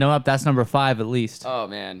tallying them up. That's number 5 at least. Oh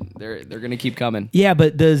man, they're gonna keep coming. Yeah,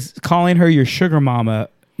 but does calling her your sugar mama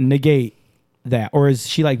negate that, or is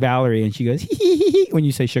she like Valerie and she goes hee hee hee when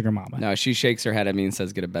you say sugar mama? No, she shakes her head at me and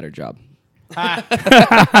says, "Get a better job."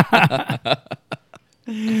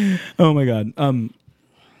 Oh my god.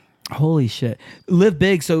 Holy shit. Live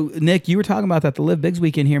Big. So Nick, you were talking about that the Live Bigs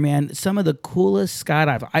weekend here, man. Some of the coolest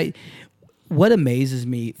skydive. What amazes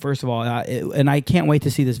me, first of all, and I can't wait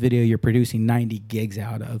to see this video you're producing 90 gigs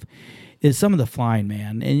out of, is some of the flying,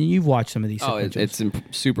 man. And you've watched some of these. Oh, it's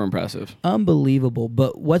super impressive. Unbelievable.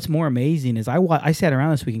 But what's more amazing is I sat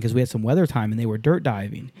around this weekend because we had some weather time and they were dirt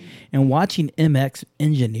diving. And watching MX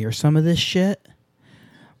engineer some of this shit,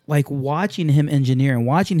 like watching him engineer and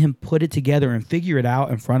watching him put it together and figure it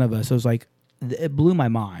out in front of us, it was like, it blew my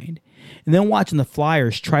mind. And then watching the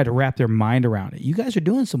flyers try to wrap their mind around it. You guys are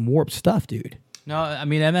doing some warped stuff, dude. No, I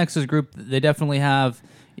mean, MX's group, they definitely have,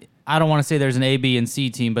 I don't want to say there's an A, B, and C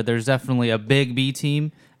team, but there's definitely a big B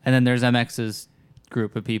team, and then there's MX's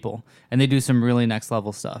group of people. And they do some really next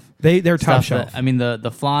level stuff. They're top shelf. I mean,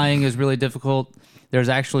 the flying is really difficult. There's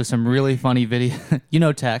actually some really funny video. You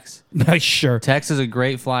know Tex. Sure. Tex is a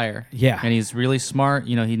great flyer. Yeah. And he's really smart.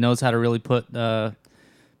 You know, he knows how to really put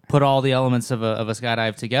all the elements of a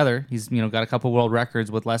skydive together. He's got a couple world records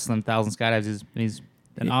with less than 1,000 skydives. He's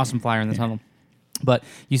an awesome flyer in the tunnel. But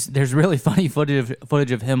there's really funny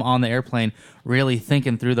footage of him on the airplane really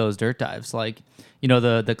thinking through those dirt dives. Like,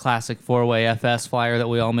 the classic 4-way FS flyer that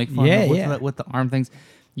we all make fun of with the arm things.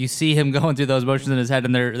 You see him going through those motions in his head,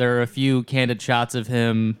 and there are a few candid shots of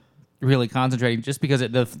him really concentrating, just because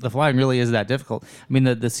the flying really is that difficult. I mean,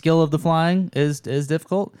 the skill of the flying is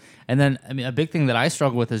difficult, and then a big thing that I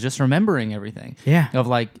struggle with is just remembering everything. Yeah. Of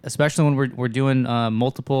like, especially when we're doing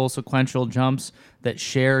multiple sequential jumps that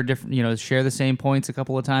share different, share the same points a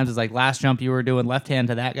couple of times. It's like last jump you were doing left hand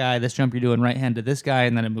to that guy, this jump you're doing right hand to this guy,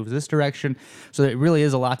 and then it moves this direction. So it really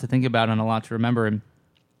is a lot to think about and a lot to remember. And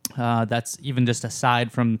that's even just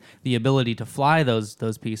aside from the ability to fly those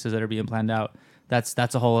pieces that are being planned out.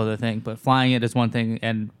 That's a whole other thing. But flying it is one thing,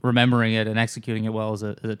 and remembering it and executing it well is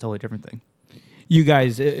a totally different thing. You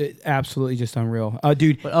guys, absolutely just unreal.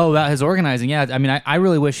 Dude. But, about his organizing, yeah. I mean, I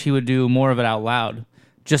really wish he would do more of it out loud,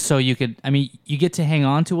 just so you could, you get to hang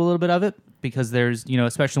on to a little bit of it, because there's,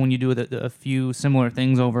 especially when you do a few similar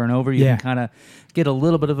things over and over, you can kind of get a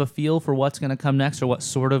little bit of a feel for what's going to come next or what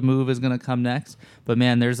sort of move is going to come next. But,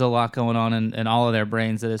 man, there's a lot going on in all of their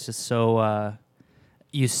brains that it's just so...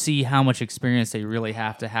 you see how much experience they really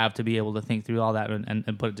have to be able to think through all that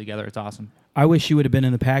and put it together. It's awesome. I wish you would have been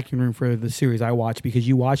in the packing room for the series I watched, because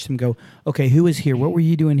you watched them go, okay, who was here? What were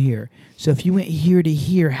you doing here? So if you went here to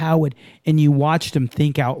here, how would... And you watched them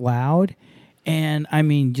think out loud. And,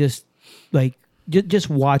 just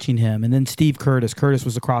watching him. And then Steve Curtis. Curtis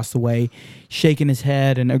was across the way, shaking his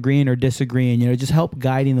head and agreeing or disagreeing. Just help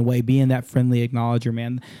guiding the way, being that friendly acknowledger,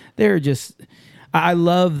 man. They're just... I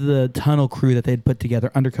love the tunnel crew that they'd put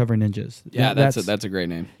together, Undercover Ninjas. Yeah, that's a great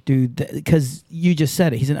name, dude. Because you just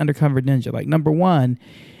said it, he's an undercover ninja. Like, number one,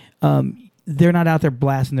 they're not out there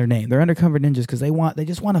blasting their name. They're undercover ninjas because they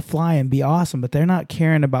just want to fly and be awesome, but they're not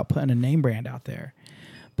caring about putting a name brand out there.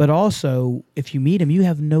 But also, if you meet them, you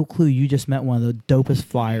have no clue. You just met one of the dopest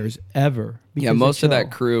flyers ever. Yeah, most of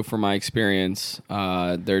that crew, from my experience,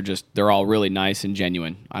 they're all really nice and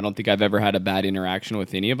genuine. I don't think I've ever had a bad interaction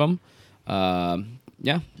with any of them.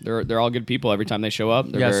 They're all good people every time they show up.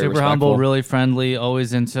 They're very super respectful. Humble, really friendly,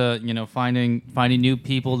 always into finding new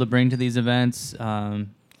people to bring to these events.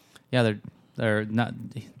 They're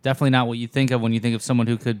definitely not what you think of when you think of someone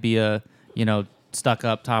who could be a stuck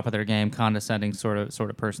up, top of their game, condescending sort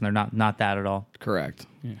of person. They're not that at all. Correct.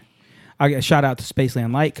 Yeah. I get a shout out to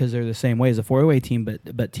Spaceland Light because they're the same way as a 4-way team,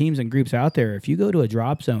 but teams and groups out there, if you go to a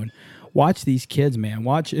drop zone, watch these kids, man.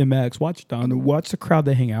 Watch MX, watch Don, watch the crowd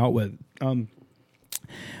they hang out with.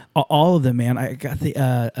 All of them, man. I got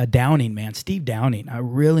the Downing, man. Steve Downing. I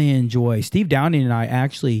really enjoy. Steve Downing and I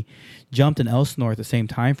actually jumped in Elsinore at the same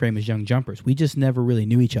time frame as young jumpers. We just never really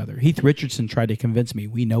knew each other. Heath Richardson tried to convince me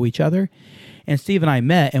we know each other. And Steve and I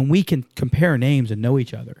met, and we can compare names and know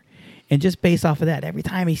each other. And just based off of that, every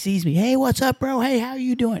time he sees me, hey, what's up, bro? Hey, how are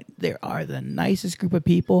you doing? They are the nicest group of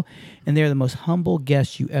people, and they're the most humble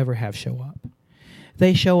guests you ever have show up.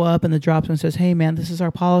 They show up in the drop zone and says, hey, man, this is our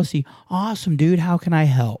policy. Awesome, dude. How can I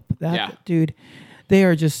help? Dude, they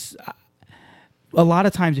are just... A lot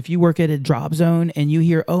of times if you work at a drop zone and you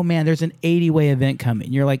hear, oh, man, there's an 80-way event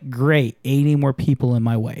coming, you're like, great, 80 more people in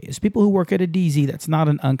my way. It's people who work at a DZ. That's not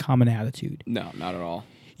an uncommon attitude. No, not at all.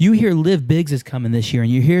 You hear Live Biggs is coming this year,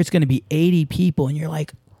 and you hear it's going to be 80 people, and you're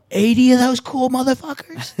like, 80 of those cool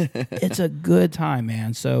motherfuckers? It's a good time,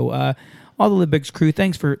 man. So all the Live Biggs crew,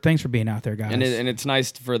 thanks for being out there, guys. And it's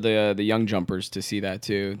nice for the young jumpers to see that,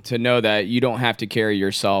 too, to know that you don't have to carry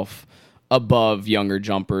yourself above younger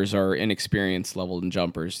jumpers or inexperienced level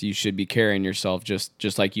jumpers. You should be carrying yourself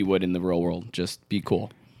just like you would in the real world. Just be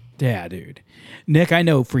cool. Yeah, dude. Nick, I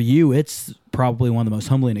know for you, it's probably one of the most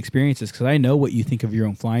humbling experiences because I know what you think of your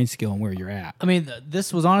own flying skill and where you're at. I mean,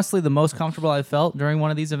 this was honestly the most comfortable I felt during one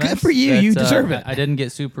of these events. Good for you. You deserve it. I didn't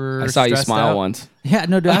get super I saw you smile out. once. Yeah,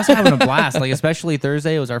 no, dude, I was having a blast. Like, especially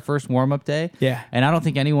Thursday, it was our first warm-up day. Yeah. And I don't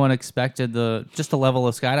think anyone expected the level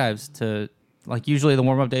of skydives to... Like, usually the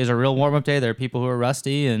warm-up days are a real warm-up day. There are people who are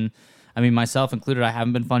rusty, and I mean, myself included, I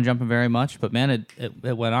haven't been fun jumping very much, but man,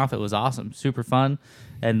 it went off. It was awesome. Super fun.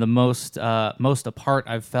 And the most apart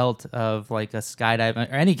I've felt of like a skydive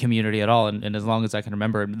or any community at all, and as long as I can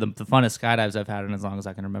remember, the funnest skydives I've had in as long as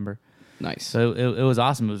I can remember. Nice. So it was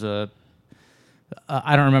awesome. It was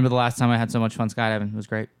I don't remember the last time I had so much fun skydiving. It was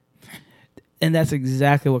great. And that's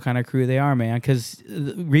exactly what kind of crew they are, man. Because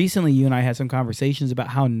recently you and I had some conversations about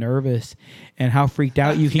how nervous and how freaked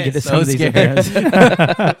out you can get to some of these events.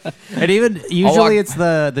 And even usually it's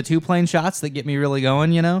the two plane shots that get me really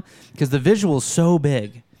going, you know, because the visual's so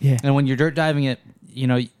big. Yeah. And when you're dirt diving it, you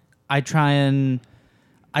know, I try and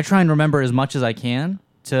remember as much as I can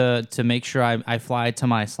to make sure I fly to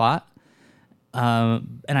my slot.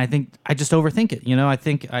 And I think I just overthink it. You know,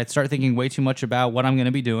 I start thinking way too much about what I'm going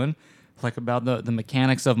to be doing. Like about the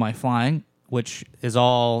mechanics of my flying, which is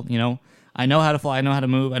all, you know, I know how to fly, I know how to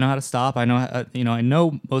move, I know how to stop, I know I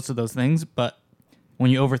know most of those things, but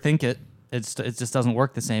when you overthink it, it just doesn't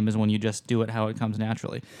work the same as when you just do it how it comes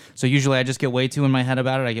naturally. So usually I just get way too in my head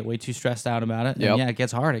about it, I get way too stressed out about it, and yeah, it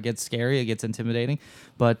gets hard, it gets scary, it gets intimidating,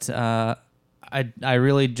 but I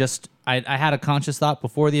really just, I had a conscious thought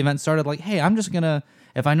before the event started, like, hey, I'm just gonna,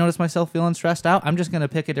 if I notice myself feeling stressed out, I'm just going to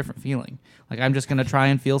pick a different feeling. Like, I'm just going to try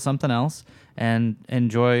and feel something else and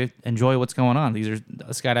enjoy what's going on. These are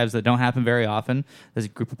skydives that don't happen very often. There's a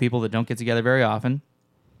group of people that don't get together very often.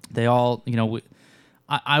 They all, you know,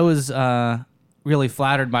 I was really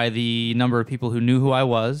flattered by the number of people who knew who I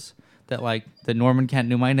was. That Norman Kent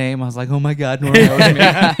knew my name. I was like, oh my God, Norman knows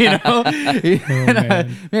me. You know,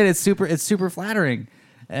 man, it's super flattering.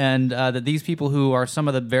 And that these people who are some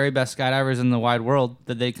of the very best skydivers in the wide world,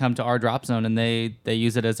 that they come to our drop zone and they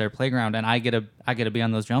use it as their playground, and I get to be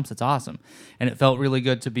on those jumps. It's awesome, and it felt really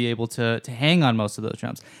good to be able to hang on most of those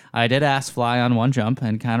jumps. I did ass fly on one jump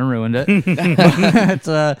and kind of ruined it.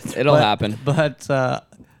 It'll happen. But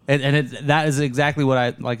that is exactly what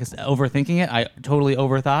I like. Overthinking it, I totally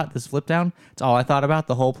overthought this flip down. It's all I thought about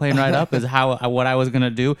the whole plane ride up is what I was gonna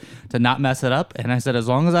do to not mess it up. And I said, as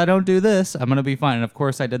long as I don't do this, I'm gonna be fine. And of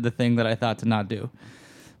course, I did the thing that I thought to not do.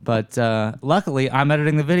 But luckily, I'm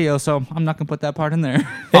editing the video, so I'm not gonna put that part in there.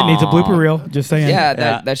 It needs a blooper reel. Just saying.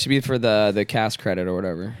 Yeah, that should be for the cast credit or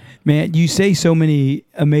whatever. Man, you say so many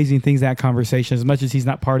amazing things in that conversation. As much as he's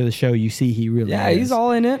not part of the show, you see he really is. He's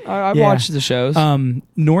all in it. I've watched the shows.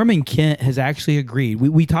 Norman Kent has actually agreed.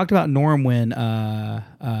 We talked about Norm when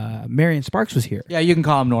Marion Sparks was here. Yeah, you can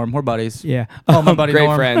call him Norm. We're buddies. Yeah. Oh, my buddy great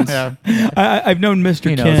Norm. friends. Yeah. I've known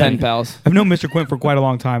Mr. Kent. 10 pals. I've known Mr. Quint for quite a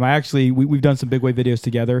long time. We've done some big wave videos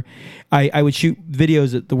together. I would shoot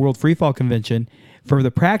videos at the World Freefall Convention for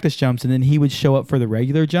the practice jumps, and then he would show up for the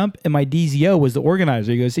regular jump, and my DZO was the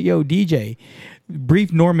organizer. He goes, yo, DJ,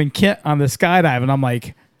 brief Norman Kent on the skydive, and I'm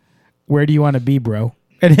like, where do you want to be, bro?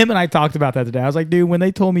 And him and I talked about that today. I was like, dude, when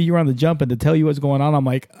they told me you were on the jump and to tell you what's going on, I'm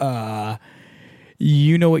like,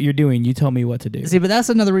 you know what you're doing. You tell me what to do. See, but that's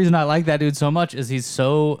another reason I like that dude so much is he's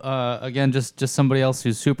so, again, just somebody else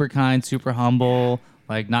who's super kind, super humble,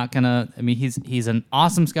 like not gonna, I mean, he's an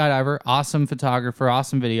awesome skydiver, awesome photographer,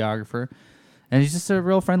 awesome videographer. And he's just a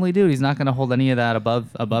real friendly dude. He's not going to hold any of that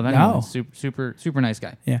above anyone. No. Super nice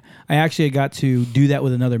guy. Yeah. I actually got to do that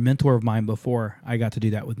with another mentor of mine before I got to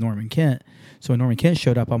do that with Norman Kent. So when Norman Kent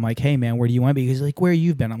showed up, I'm like, hey, man, where do you want to be? He's like, where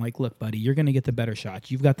you've been. I'm like, look, buddy, you're going to get the better shots.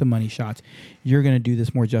 You've got the money shots. You're going to do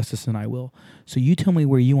this more justice than I will. So you tell me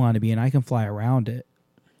where you want to be, and I can fly around it.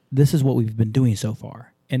 This is what we've been doing so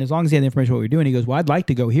far. And as long as he had the information of what we're doing, he goes, well, I'd like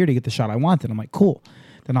to go here to get the shot I want. And I'm like, cool.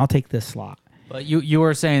 Then I'll take this slot. But you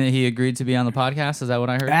were saying that he agreed to be on the podcast. Is that what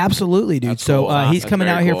I heard? Absolutely, dude. That's so cool. he's That's coming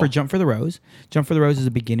very out here cool. for Jump for the Rose. Jump for the Rose is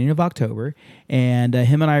the beginning of October, and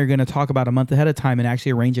him and I are going to talk about a month ahead of time and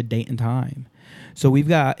actually arrange a date and time. So we've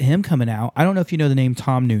got him coming out. I don't know if you know the name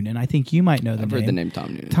Tom Noonan. I think you might know the name. I've heard the name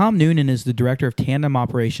Tom Noonan. Tom Noonan is the director of tandem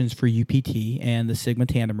operations for UPT and the Sigma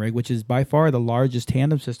Tandem Rig, which is by far the largest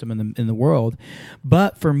tandem system in the world.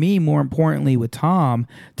 But for me, more importantly, with Tom,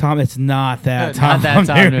 it's not that Tom, Not that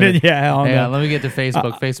Tom Noonan. Yeah, hell Hang no. on, let me get to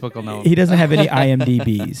Facebook. Facebook will know. He doesn't have any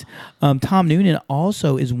IMDb's. Tom Noonan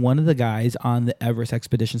also is one of the guys on the Everest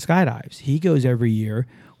Expedition Skydives. He goes every year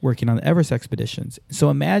working on the Everest expeditions. So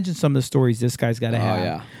imagine some of the stories this guy's got to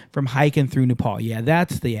have from hiking through Nepal. Yeah,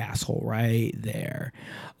 that's the asshole right there.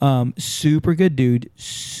 Super good dude,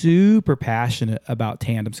 super passionate about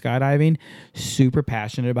tandem skydiving, super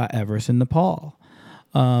passionate about Everest and Nepal.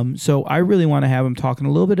 So I really want to have him talking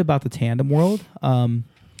a little bit about the tandem world. UPT,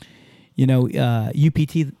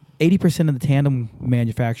 80% of the tandem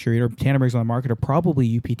manufacturer or tandem rigs on the market are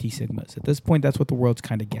probably UPT Sigmas. At this point, that's what the world's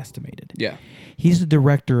kind of guesstimated. Yeah. He's the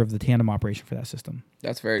director of the tandem operation for that system.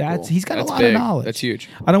 That's very cool. He's got That's a lot big. of knowledge. That's huge.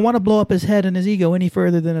 I don't want to blow up his head and his ego any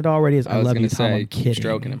further than it already is. I was love gonna you, Tom. say, I'm kidding.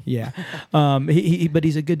 stroking him. Yeah. But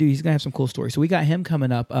he's a good dude. He's going to have some cool stories. So we got him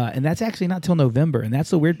coming up, and that's actually not till November. And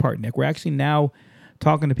that's the weird part, Nick. We're actually now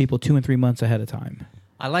talking to people 2 and 3 months ahead of time.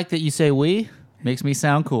 I like that you say we. Makes me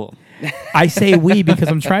sound cool. I say we because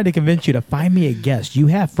I'm trying to convince you to find me a guest. You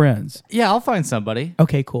have friends. Yeah, I'll find somebody.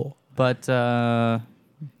 Okay, cool. But they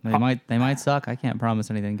might suck. I can't promise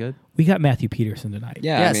anything good. We got Matthew Peterson tonight.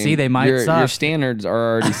 Yeah, see, they might your suck. standards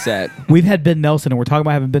are already set. We've had Ben Nelson, and we're talking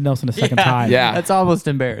about having Ben Nelson a second time. Yeah. That's almost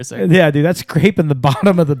embarrassing. Yeah, dude, that's scraping the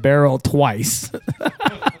bottom of the barrel twice.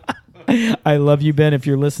 I love you, Ben. If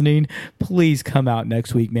you're listening, please come out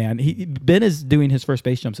next week, man. Ben is doing his first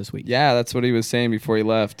base jumps this week. Yeah, that's what he was saying before he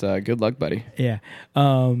left. Good luck, buddy. Yeah.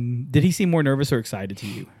 Did he seem more nervous or excited to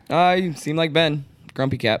you? You seem like Ben.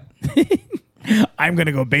 Grumpy cat. I'm going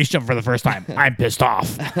to go base jump for the first time. I'm pissed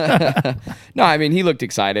off. No, I mean, he looked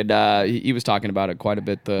excited. He was talking about it quite a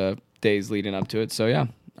bit the days leading up to it. So, yeah,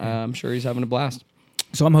 I'm sure he's having a blast.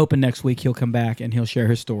 So I'm hoping next week he'll come back and he'll share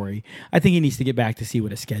his story. I think he needs to get back to see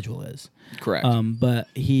what his schedule is. Correct. But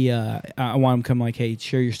I want him to come like, hey,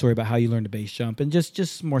 share your story about how you learned to base jump and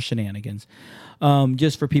just more shenanigans.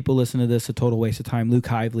 Just for people listening to this, a total waste of time. Luke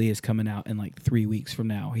Hively is coming out in like 3 weeks from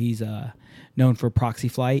now. He's known for proxy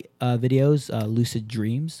flight videos, Lucid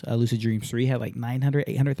Dreams. Lucid Dreams 3 had like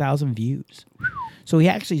 800,000 views. So he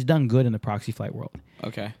actually has done good in the proxy flight world.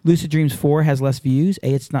 Okay. Lucid Dreams 4 has less views.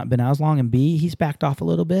 A, it's not been out as long, and B, he's backed off a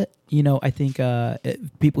little bit. I think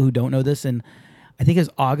people who don't know this, and I think it was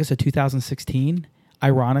August of 2016.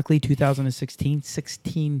 Ironically, 2016,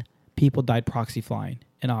 16 people died proxy flying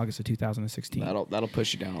in August of 2016. That'll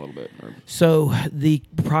push you down a little bit. So the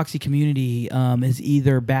proxy community is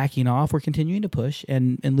either backing off or continuing to push,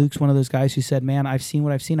 and Luke's one of those guys who said, man, I've seen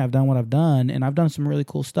what I've seen, I've done what I've done, and I've done some really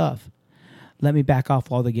cool stuff. Let me back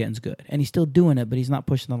off while the getting's good. And he's still doing it, but he's not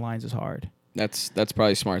pushing the lines as hard. That's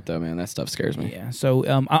probably smart, though, man. That stuff scares me. Yeah, so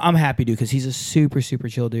I'm happy, dude, because he's a super, super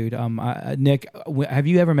chill dude. Nick, have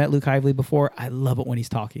you ever met Luke Hively before? I love it when he's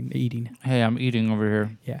talking, eating. Hey, I'm eating over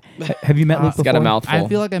here. Yeah. Have you met Luke before? He's got a mouthful. I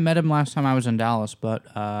feel like I met him last time I was in Dallas, but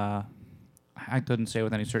I couldn't say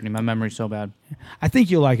with any certainty. My memory's so bad. I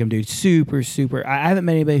think you'll like him, dude. Super, super. I haven't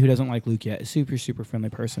met anybody who doesn't like Luke yet. Super, super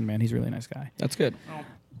friendly person, man. He's a really nice guy. That's good.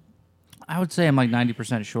 I would say I'm like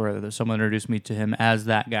 90% sure that someone introduced me to him as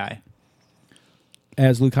that guy.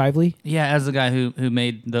 As Luke Hively? Yeah, as the guy who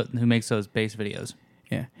makes those base videos.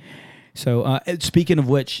 Yeah. So speaking of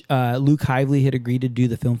which, Luke Hively had agreed to do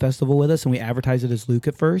the film festival with us, and we advertised it as Luke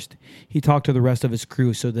at first. He talked to the rest of his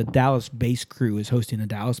crew, so the Dallas base crew is hosting the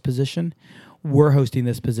Dallas position. We're hosting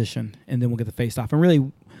this position, and then we'll get the face-off. And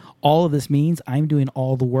really, all of this means I'm doing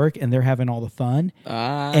all the work, and they're having all the fun.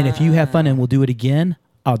 And if you have fun and we'll do it again,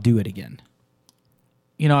 I'll do it again.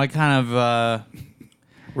 I kind of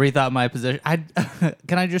rethought my position.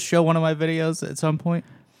 Can I just show one of my videos at some point?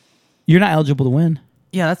 You're not eligible to win.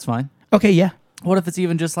 Yeah, that's fine. Okay, yeah. What if it's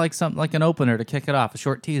even just like something like an opener to kick it off, a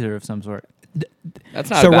short teaser of some sort?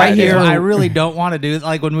 That's not So a bad right idea. here- I really don't want to do it.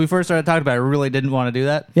 Like when we first started talking about it, I really didn't want to do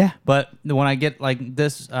that. Yeah. But when I get like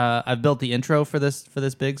this, I've built the intro for this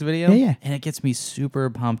Biggs video. Yeah. And it gets me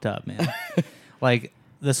super pumped up, man. Like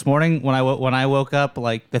this morning when I woke up,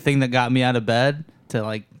 like the thing that got me out of bed to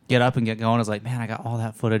like get up and get going is like, man, I got all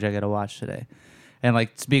that footage I got to watch today. And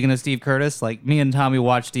like speaking of Steve Curtis, like me and Tommy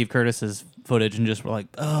watched Steve Curtis's footage and just were like,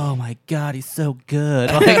 oh my God, he's so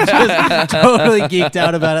good. Like just totally geeked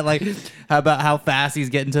out about it. Like about how fast he's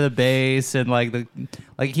getting to the base and like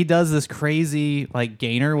he does this crazy like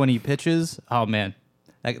gainer when he pitches. Oh man,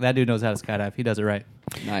 that dude knows how to skydive. He does it right.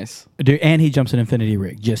 Nice. Dude, and he jumps an infinity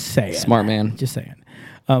rig. Just saying. Smart man. Just saying.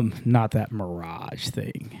 Not that Mirage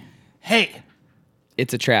thing. Hey,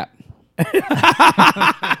 it's a trap.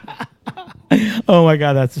 Oh my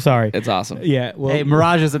God, that's sorry. It's awesome. Yeah. Well, hey,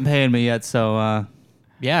 Mirage isn't paying me yet, so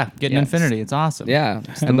getting Infinity. It's awesome. Yeah,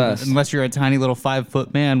 it's the best. Unless you're a tiny little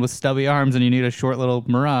 5-foot man with stubby arms and you need a short little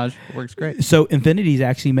Mirage, it works great. So Infinities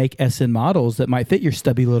actually make SN models that might fit your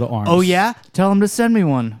stubby little arms. Oh yeah? Tell them to send me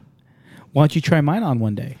one. Why don't you try mine on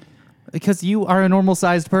one day? Because you are a normal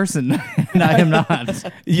sized person and I am not.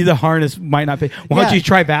 The harness might not fit. Why don't you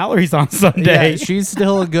try Valerie's on Sunday? Yeah, she's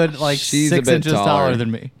still a good she's 6 inches taller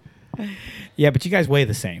than me. Yeah, but you guys weigh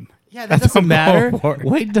the same. Yeah, that doesn't matter.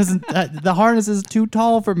 Weight doesn't. The harness is too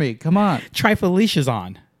tall for me. Come on. Try Felicia's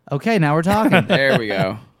on. Okay, now we're talking. There we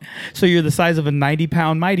go. So you're the size of a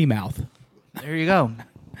 90-pound Mighty Mouth. There you go.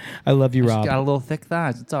 I love you, She's Rob. got a little thick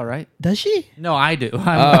thighs. It's all right. Does she? No, I do.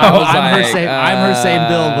 I'm her same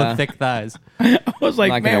build with thick thighs. I was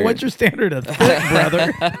like, man, what's your standard of thick,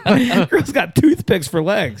 brother? Girl's got toothpicks for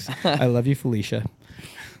legs. I love you, Felicia.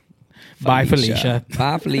 Bye, Felicia.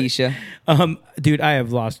 Bye, Felicia. Dude, I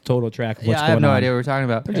have lost total track of what's going on. I have no idea what we're talking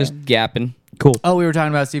about. Just gapping. Cool. Oh, we were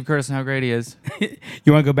talking about Steve Curtis and how great he is.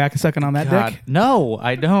 You want to go back a second on that, Dick? No,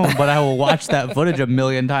 I don't, but I will watch that footage a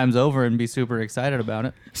million times over and be super excited about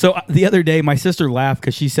it. So the other day, my sister laughed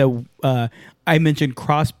because she said I mentioned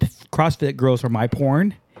CrossFit girls are my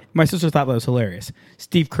porn. My sister thought that was hilarious.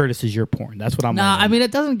 Steve Curtis is your porn. That's what I'm. Nah, learning. I mean,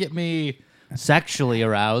 it doesn't get me sexually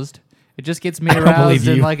aroused. It just gets me aroused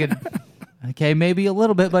in like a. Okay, maybe a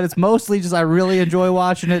little bit, but it's mostly just I really enjoy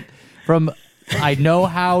watching it from. I know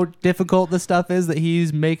how difficult the stuff is that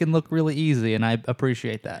he's making look really easy, and I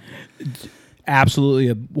appreciate that. Absolutely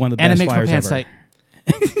one of the and best it makes flyers my pants ever.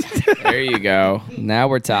 tight. There you go. Now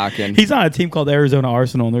we're talking. He's on a team called Arizona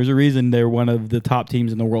Arsenal, and there's a reason they're one of the top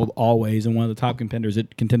teams in the world always, and one of the top contenders at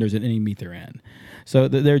any meet they're in. So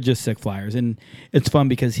they're just sick flyers, and it's fun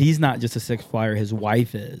because he's not just a sick flyer; his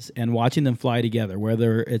wife is. And watching them fly together,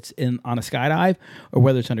 whether it's on a skydive or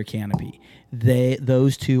whether it's under canopy,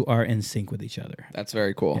 those two are in sync with each other. That's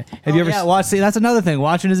very cool. Yeah. Have you ever? Yeah, see, that's another thing.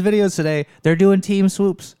 Watching his videos today, they're doing team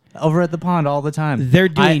swoops over at the pond all the time. They're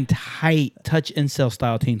doing tight touch incel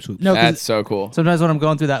style team swoops. No, That's so cool. Sometimes when I'm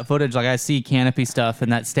going through that footage, like I see canopy stuff,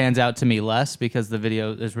 and that stands out to me less because the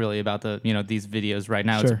video is really about these videos right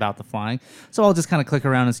now. Sure. It's about the flying. So I'll just kind of click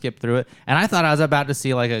around and skip through it. And I thought I was about to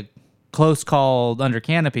see like a close call under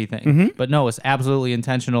canopy thing, but no, it's absolutely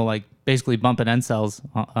intentional. Like basically bumping end cells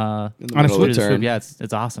on a swoop turn. Yeah,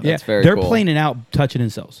 it's awesome. That's very they're cool. planing out touching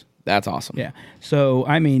incels. That's awesome. Yeah. So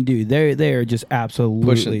I mean, dude, they are just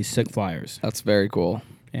absolutely sick flyers. That's very cool.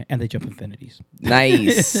 Yeah, and they jump infinities.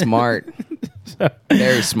 Nice. Smart.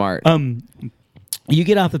 Very smart. You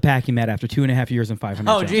get off the packing mat after 2.5 years and 500.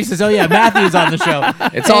 Oh jumps. Jesus! Oh yeah, Matthew's on the show.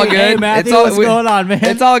 It's all good. Hey, Matthew, what's going on, man?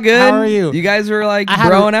 It's all good. How are you? You guys were like had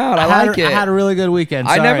growing out. I like it. I had a really good weekend.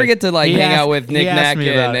 I Sorry. never get to He hang asked- out with he Nick asked Nack me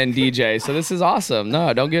about and it. DJ. So this is awesome.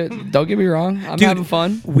 No, don't get me wrong. I'm Dude, having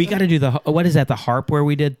fun. We got to do what is that? The harp where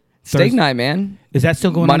we did Steak night, man. Is that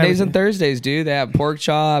still going Mondays on? and Thursdays, dude. They have pork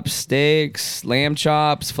chops, steaks, lamb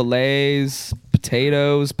chops, fillets,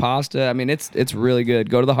 potatoes, pasta. I mean, it's really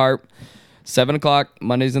good. Go to the Harp. 7:00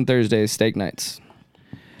 Mondays and Thursdays, steak nights.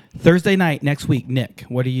 Thursday night next week. Nick,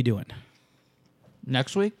 what are you doing?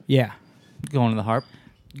 Next week, Yeah, going to the Harp.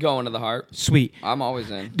 Going to the Harp. sweet. I'm always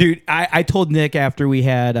in. Dude, I told Nick after we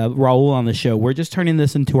had Raul on the show, we're just turning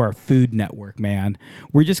this into our food network, man.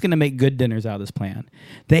 We're just going to make good dinners out of this plan.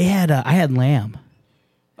 They had, I had lamb.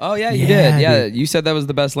 Oh, yeah, you Yeah, did. Yeah, dude. you said that was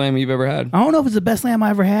the best lamb you've ever had. I don't know if it's the best lamb I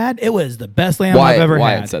ever had. It was the best lamb Wyatt- I've ever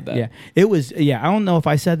Wyatt had. said that. Yeah, it was. Yeah, I don't know if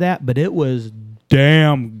I said that, but it was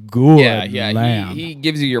damn good. Yeah, lamb. he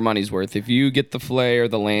gives you your money's worth. If you get the filet or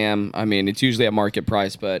the lamb, I mean, it's usually at market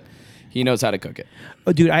price, but he knows how to cook it.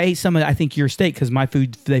 Oh, dude, I ate some of, I think, your steak because my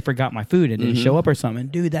food, they forgot my food and didn't show up or something.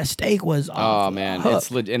 Dude, that steak was off Oh, the man. hook.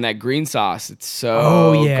 It's and that green sauce, it's so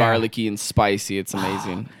Oh, yeah. garlicky and spicy. It's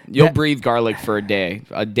amazing. You'll That- breathe garlic for a day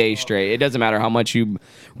straight. It doesn't matter how much you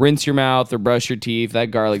rinse your mouth or brush your teeth. That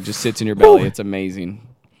garlic just sits in your belly. Woo. It's amazing.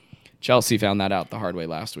 Chelsea found that out the hard way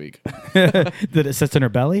last week. That it sits in her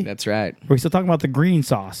belly? That's right. Are we still talking about the green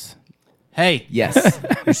sauce? Hey, Yes.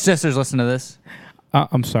 your sisters listen to this.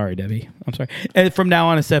 I'm sorry, Debbie. I'm sorry. And from now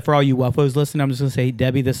on, instead for all you waffos listening, I'm just going to say,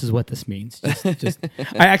 Debbie, this is what this means. Just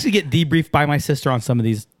I actually get debriefed by my sister on some of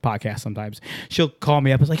these podcasts sometimes. She'll call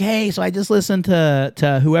me up and it's like, hey, so I just listened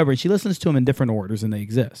to whoever. And she listens to them in different orders and they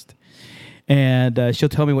exist. And she'll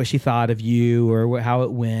tell me what she thought of you or how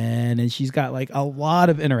it went. And she's got like a lot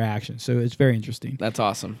of interaction. So it's very interesting. That's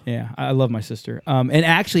awesome. Yeah, I love my sister. And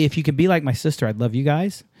actually, if you could be like my sister, I'd love you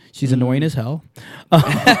guys. She's annoying as hell.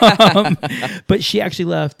 But she actually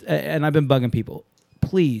left, and I've been bugging people.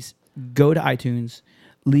 Please go to iTunes,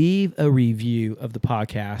 leave a review of the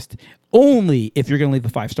podcast. Only if you're going to leave a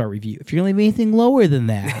 5-star review. If you're going to leave anything lower than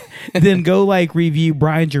that, then go review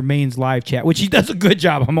Brian Germain's live chat, which he does a good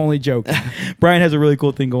job. I'm only joking. Brian has a really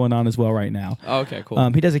cool thing going on as well right now. Oh, okay,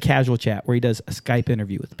 cool. He does a casual chat where he does a Skype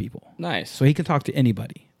interview with people. Nice. So he can talk to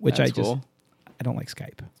anybody, which That's cool. I don't like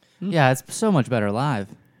Skype. Yeah, it's so much better live.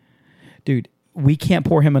 Dude, we can't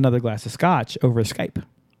pour him another glass of scotch over Skype.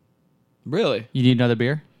 Really? You need another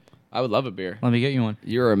beer? I would love a beer. Let me get you one.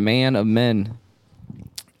 You're a man of men.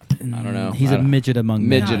 I don't know. He's a midget among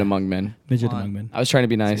men. Midget among men. Midget Come on. among men. I was trying to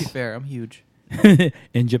be To be nice. fair, I'm huge.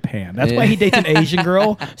 In Japan. That's why he dates an Asian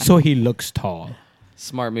girl, so he looks tall.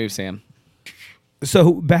 Smart move, Sam.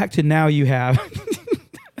 So back to now you have...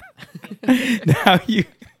 now you...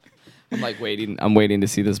 I'm waiting to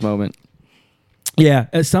see this moment. Yeah,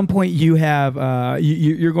 at some point you have...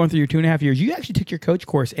 you're going through your 2.5 years. You actually took your coach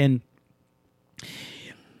course, and...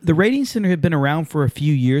 The Rating Center had been around for a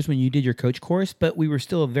few years when you did your coach course, but we were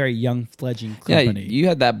still a very young, fledgling company. Yeah, you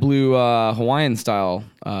had that blue Hawaiian style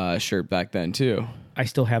shirt back then too. I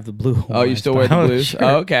still have the blue. Oh, you still wear the blues? Shirt.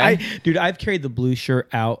 Oh, okay. Dude, I've carried the blue shirt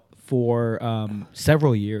out for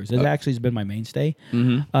several years. It actually has been my mainstay.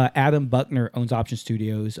 Mm-hmm. Adam Buckner owns Option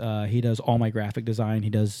Studios. He does all my graphic design. He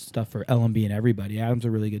does stuff for LMB and everybody. Adam's a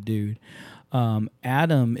really good dude.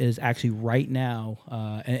 Adam is actually right now,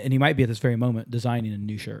 and he might be at this very moment, designing a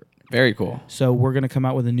new shirt. Very cool. So we're going to come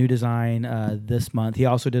out with a new design this month. He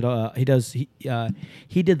also did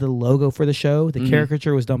he did the logo for the show. The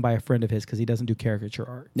caricature was done by a friend of his because he doesn't do caricature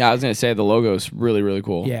art. Yeah, I was gonna say the logo's really, really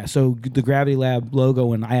cool. Yeah, so the Gravity Lab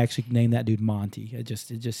logo, and I actually named that dude Monty. It just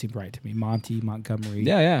seemed right to me. Monty Montgomery.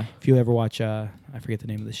 Yeah. If you ever watch, I forget the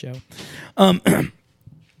name of the show.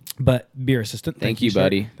 But beer assistant. Thank you, sir.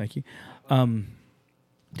 buddy. Thank you.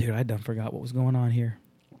 Dude, I done forgot what was going on here.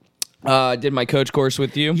 Did my coach course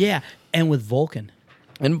with you. Yeah, and with Vulcan.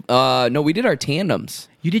 And no, we did our tandems.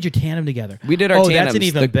 You did your tandem together. We did our tandems. That's an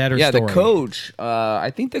even better story. Yeah, the coach.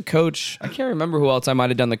 I think the coach. I can't remember who else I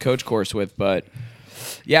might have done the coach course with, but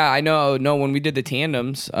yeah, I know. No, when we did the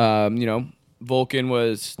tandems, Vulcan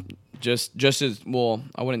was just as well.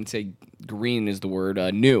 I wouldn't say green is the word.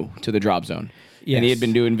 New to the drop zone, and he had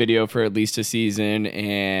been doing video for at least a season,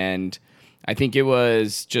 and I think it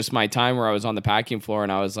was just my time where I was on the packing floor,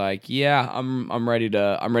 and I was like, "Yeah, I'm ready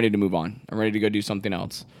to move on. I'm ready to go do something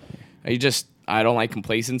else." I don't like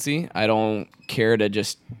complacency. I don't care to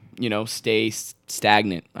just stay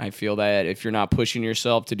stagnant. I feel that if you're not pushing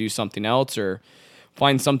yourself to do something else or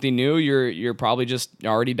find something new, you're probably just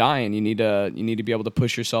already dying. You need to be able to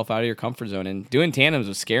push yourself out of your comfort zone. And doing tandems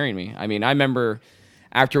was scaring me. I mean, I remember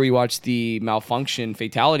after we watched the malfunction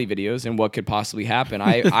fatality videos and what could possibly happen,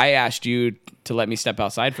 I asked you to let me step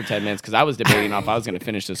outside for 10 minutes because I was debating if I was going to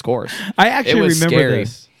finish this course. I actually remember scary.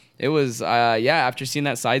 this. It was, after seeing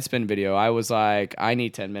that side spin video, I was like, I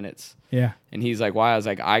need 10 minutes. Yeah. And he's like, why? I was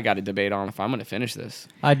like, I got to debate on if I'm going to finish this.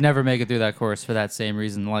 I'd never make it through that course for that same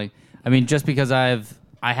reason. Just because I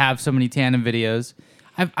have so many tandem videos,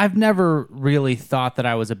 I've never really thought that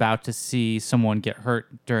I was about to see someone get hurt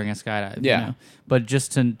during a skydive. Yeah. But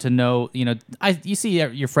just to know, you see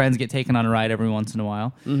your friends get taken on a ride every once in a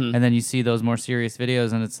while, and then you see those more serious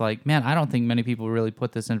videos, and it's like, man, I don't think many people really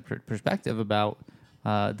put this in perspective about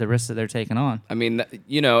the risks that they're taking on. I mean,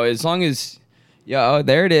 as long as... Yeah,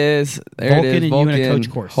 there it is. Vulcan and you in a coach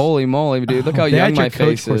course. Holy moly, dude! Look how young my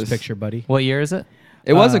face coach is. Picture, buddy. What year is it?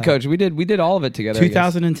 It was a coach. We did all of it together.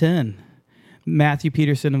 2010. Matthew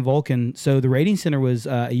Peterson and Vulcan. So the Rating Center was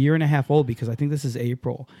a year and a half old because I think this is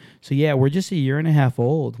April. So yeah, we're just a year and a half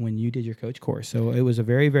old when you did your coach course. So it was a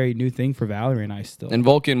very, very new thing for Valerie and I still. And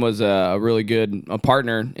Vulcan was a really good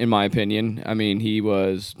partner, in my opinion. I mean, he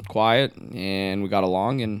was quiet and we got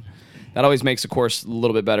along, and that always makes a course a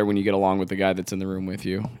little bit better when you get along with the guy that's in the room with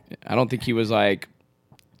you. I don't think he was like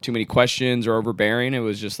too many questions or overbearing. It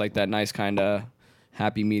was just like that nice kind of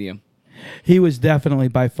happy medium. He was definitely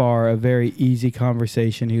by far a very easy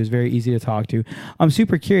conversation. He was very easy to talk to. I'm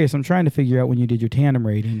super curious. I'm trying to figure out when you did your tandem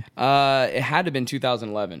rating. It had to have been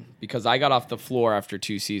 2011 because I got off the floor after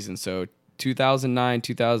 2 seasons. So 2009,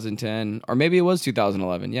 2010, or maybe it was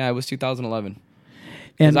 2011. Yeah, it was 2011.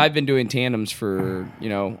 Because I've been doing tandems for,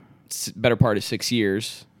 better part of 6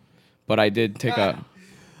 years. But I did take a...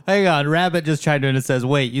 Hang on, Rabbit just chimed in and says,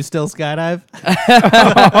 "Wait, you still skydive?"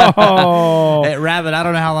 Hey, Rabbit, I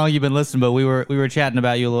don't know how long you've been listening, but we were chatting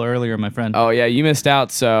about you a little earlier, my friend. Oh yeah, you missed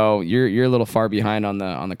out. So you're a little far behind on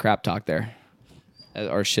the crap talk there,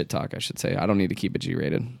 or shit talk, I should say. I don't need to keep it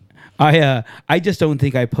G-rated. I just don't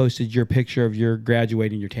think I posted your picture of your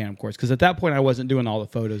graduating your tandem course because at that point I wasn't doing all the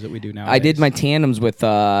photos that we do now. I did my tandems with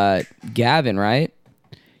Gavin, right?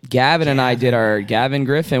 Gavin and I did our Gavin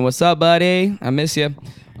Griffin. What's up, buddy? I miss you.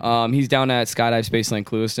 He's down at Skydive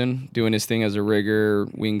Spaceland Lewiston doing his thing as a rigger,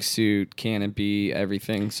 wingsuit, canopy,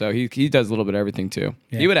 everything. So he does a little bit of everything too.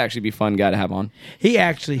 Yeah. He would actually be a fun guy to have on. He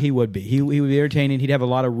would be. He would be entertaining. He'd have a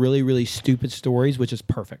lot of really, really stupid stories, which is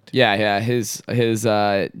perfect. Yeah. His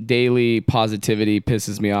daily positivity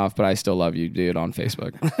pisses me off, but I still love you, dude, on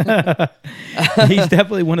Facebook. He's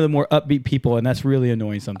definitely one of the more upbeat people, and that's really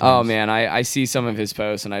annoying sometimes. Oh, man. I see some of his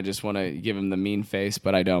posts, and I just want to give him the mean face,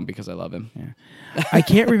 but I don't because I love him. Yeah. I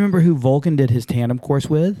can't remember who Vulcan did his tandem course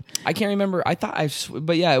with. I can't remember.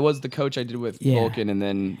 But yeah, it was the coach I did with Vulcan, and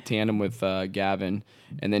then tandem with Gavin,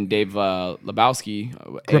 and then Dave Grabowski,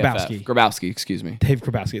 excuse me. Dave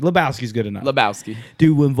Grabowski. Lebowski's good enough. Lebowski.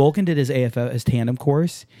 Dude, when Vulcan did his his tandem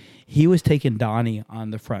course, he was taking Donnie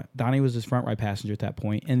on the front. Donnie was his front right passenger at that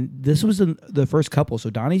point, and this was the first couple. So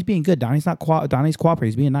Donnie's being good. Donnie's cooperating.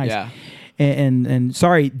 He's being nice. Yeah. And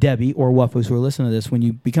sorry, Debbie or Wuffos who are listening to this, when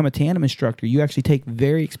you become a tandem instructor, you actually take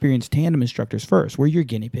very experienced tandem instructors first. We're your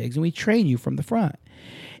guinea pigs, and we train you from the front.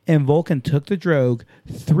 And Vulcan took the drogue,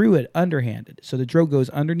 threw it underhanded. So the drogue goes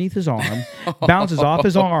underneath his arm, bounces off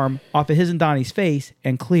his arm, off of his and Donnie's face,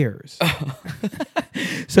 and clears.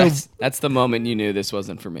 So that's the moment you knew this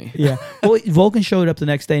wasn't for me. Yeah. Well, Vulcan showed up the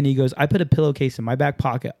next day, and he goes, "I put a pillowcase in my back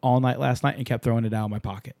pocket all night last night and kept throwing it out of my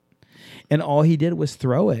pocket." And all he did was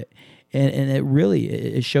throw it. And it really,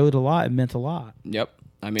 it showed a lot. It meant a lot. Yep.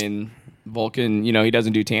 I mean, Vulcan, he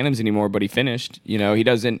doesn't do tandems anymore, but he finished. He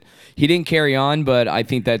didn't carry on, but I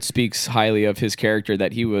think that speaks highly of his character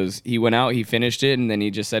that he went out, he finished it, and then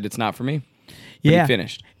he just said, "It's not for me." But he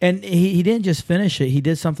finished. And he didn't just finish it. He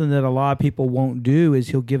did something that a lot of people won't do is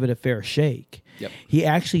he'll give it a fair shake. Yep. He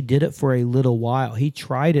actually did it for a little while. He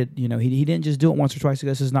tried it. He didn't just do it once or twice. He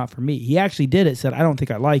goes, "This is not for me." He actually did it, said, "I don't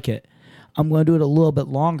think I like it. I'm going to do it a little bit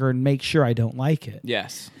longer and make sure I don't like it."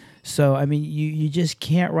 Yes. So, I mean, you just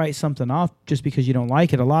can't write something off just because you don't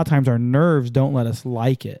like it. A lot of times our nerves don't let us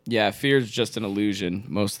like it. Yeah, fear is just an illusion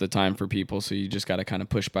most of the time for people, so you just got to kind of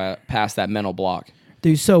push past that mental block.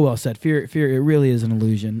 Dude, so well said. Fear, it really is an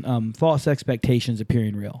illusion. False expectations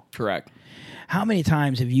appearing real. Correct. How many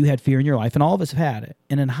times have you had fear in your life? And all of us have had it.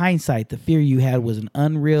 And in hindsight, the fear you had was an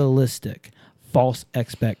unrealistic false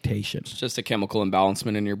expectation. It's just a chemical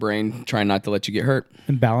imbalancement in your brain trying not to let you get hurt.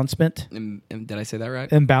 Imbalancement? Did I say that right?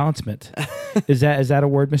 Imbalancement. Is that a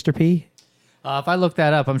word, Mr. P? If I look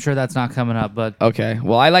that up, I'm sure that's not coming up. But okay.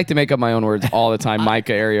 Well, I like to make up my own words all the time.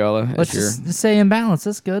 Micah Areola. Let's just say imbalance.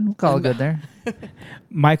 That's good. We'll call it good there.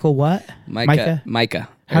 Michael what? Micah.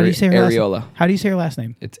 How do you say her Areola. Last name? How do you say her last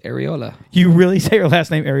name? It's Areola. You really say her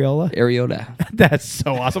last name Areola? Areola. That's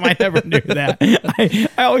so awesome. I never knew that.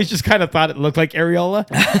 I always just kind of thought it looked like areola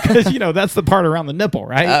because, that's the part around the nipple,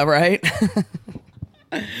 right? Right.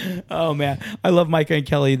 Oh, man. I love Micah and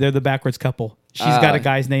Kelly. They're the backwards couple. She's got a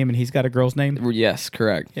guy's name and he's got a girl's name. Yes,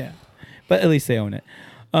 correct. Yeah. But at least they own it.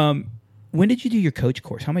 When did you do your coach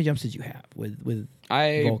course? How many jumps did you have with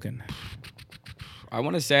Vulcan? I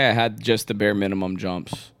want to say I had just the bare minimum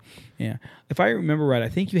jumps. Yeah. If I remember right, I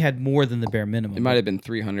think you had more than the bare minimum. It might have been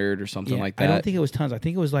 300 or something like that. I don't think it was tons. I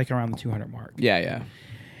think it was like around the 200 mark. Yeah.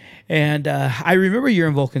 And I remember you're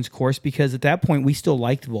in Vulcan's course because at that point we still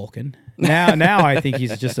liked Vulcan. Now I think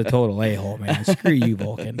he's just a total a-hole, man. Screw you,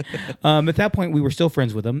 Vulcan. At that point we were still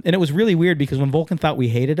friends with him, and it was really weird because when Vulcan thought we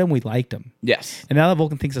hated him, we liked him. Yes. And now that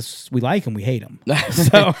Vulcan thinks we like him, we hate him.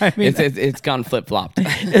 So I mean, it's gone flip flopped.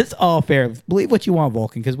 It's all fair. Believe what you want,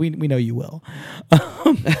 Vulcan, because we know you will.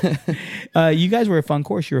 You guys were a fun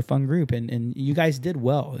course. You were a fun group, and you guys did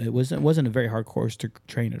well. It wasn't a very hard course to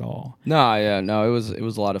train at all. No, it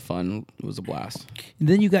was a lot of fun. It was a blast. And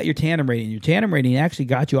then you got your tandem rating. Your tandem rating actually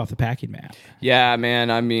got you off the packing map. Yeah,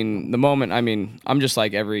 man. I mean, I'm just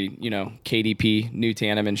like every, KDP, new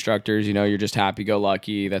tandem instructors, you're just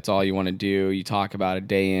happy-go-lucky. That's all you want to do. You talk about it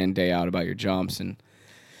day in, day out about your jumps. And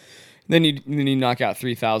then you knock out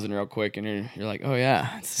 3,000 real quick, and you're like, oh,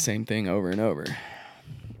 yeah, it's the same thing over and over.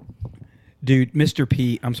 Dude, Mr.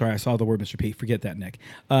 P, I'm sorry, I saw the word Mr. P. Forget that, Nick.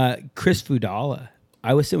 Chris Fudala.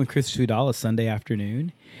 I was sitting with Chris Fudala Sunday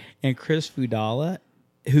afternoon, and Chris Fudala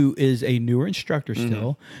who is a newer instructor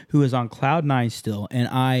still, who is on cloud 9 still,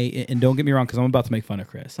 and don't get me wrong, because I'm about to make fun of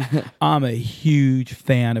Chris. I'm a huge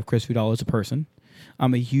fan of Chris Fudal as a person.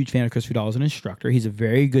 I'm a huge fan of Chris Fudal as an instructor. He's a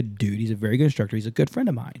very good dude. He's a very good instructor. He's a good friend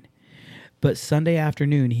of mine. But Sunday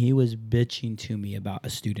afternoon, he was bitching to me about a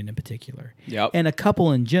student in particular. Yep. And a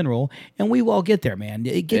couple in general. And we will all get there, man.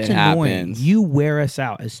 It gets annoying. Happens. You wear us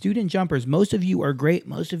out. As student jumpers, most of you are great.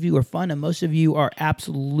 Most of you are fun. And most of you are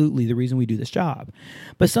absolutely the reason we do this job.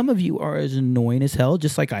 But some of you are as annoying as hell,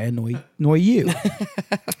 just like I annoy you.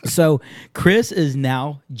 So Chris is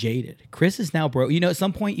now jaded. Chris is now broke. You know, at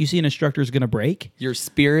some point, you see an instructor is going to break. Your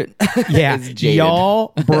spirit Yeah. is jaded.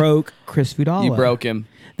 Y'all broke Chris Fudala. You broke him.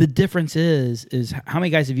 The difference is how many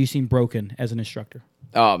guys have you seen broken as an instructor?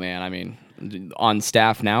 Oh, man. I mean, on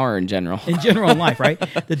staff now or in general? In general in life, right?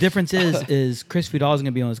 The difference is Chris Fudal is going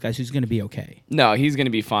to be one of those guys who's going to be okay. No, he's going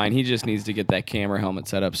to be fine. He just needs to get that camera helmet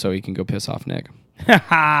set up so he can go piss off Nick.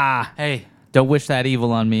 Hey, don't wish that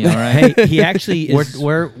evil on me, all right? Hey, he actually is...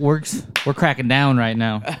 We're cracking down right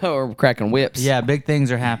now. Or cracking whips. Yeah, big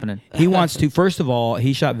things are happening. He wants to... First of all,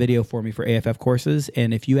 he shot video for me for AFF courses,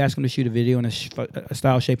 and if you ask him to shoot a video in a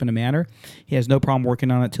style, shape, and a manner, he has no problem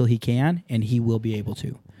working on it till he can, and he will be able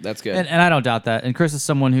to. That's good. And I don't doubt that. And Chris is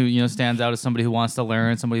someone who stands out as somebody who wants to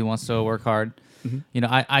learn, somebody who wants to work hard.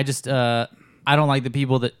 I just I don't like the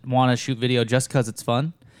people that want to shoot video just because it's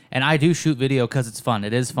fun. And I do shoot video because it's fun.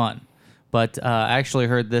 It is fun. But I actually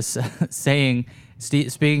heard this saying.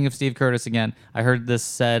 Speaking of Steve Curtis again, I heard this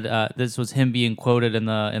said. This was him being quoted in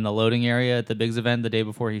the loading area at the Biggs event the day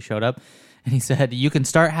before he showed up, and he said, "You can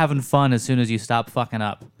start having fun as soon as you stop fucking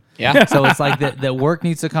up." Yeah. So it's like that work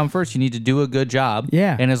needs to come first. You need to do a good job.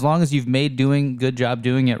 Yeah. And as long as you've made doing good job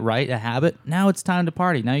doing it right a habit, now it's time to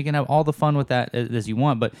party. Now you can have all the fun with that as you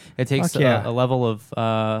want, but it takes a level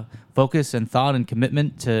of focus and thought and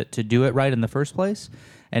commitment to do it right in the first place.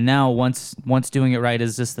 And now once doing it right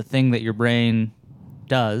is just the thing that your brain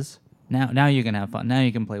does, now you can have fun. Now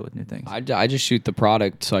you can play with new things. I just shoot the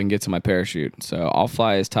product so I can get to my parachute. So I'll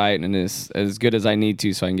fly as tight and as good as I need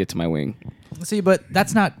to so I can get to my wing. See, but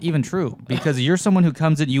that's not even true because you're someone who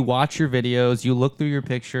comes in, you watch your videos, you look through your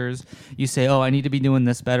pictures, you say, oh, I need to be doing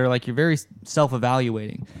this better. Like you're very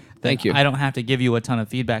self-evaluating. Thank you. I don't have to give you a ton of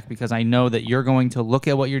feedback because I know that you're going to look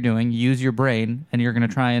at what you're doing, use your brain, and you're going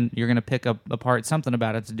to pick up apart something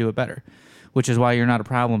about it to do it better, which is why you're not a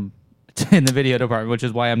problem in the video department, which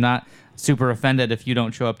is why I'm not super offended if you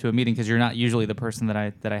don't show up to a meeting because you're not usually the person that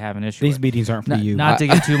I have an issue with. These meetings aren't for you. Not to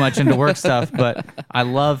get too much into work stuff, but I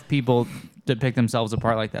love people to pick themselves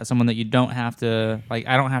apart like that. Someone that you don't have to, like,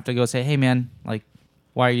 I don't have to go say, hey, man, like,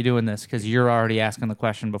 why are you doing this? Because you're already asking the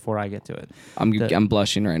question before I get to it. I'm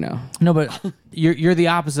blushing right now. No, but you're the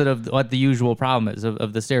opposite of what the usual problem is,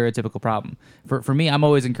 of the stereotypical problem. For me, I'm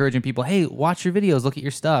always encouraging people, hey, watch your videos, look at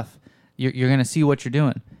your stuff. You're going to see what you're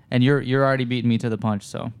doing. And you're already beating me to the punch,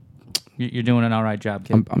 so you're doing an all right job,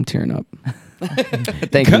 kid. I'm tearing up.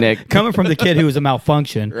 Thank you, Nick. Coming from the kid who was a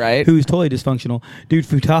malfunction, right? Who's totally dysfunctional. Dude,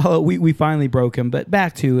 Fudala, we finally broke him. But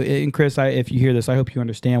back to, and Chris, if you hear this, I hope you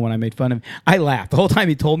understand when I made fun of him. I laughed. The whole time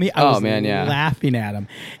he told me, I was laughing at him.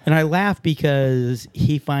 And I laughed because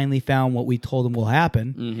he finally found what we told him will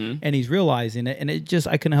happen. And he's realizing it. And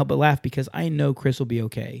I couldn't help but laugh because I know Chris will be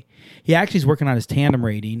okay. He actually is working on his tandem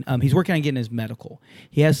rating. He's working on getting his medical.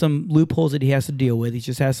 He has some loopholes that he has to deal with. He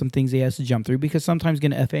just has some things he has to jump through because sometimes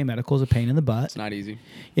getting an FAA medical is a pain in the butt. It's not easy.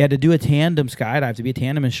 Yeah, to do a tandem skydive, to be a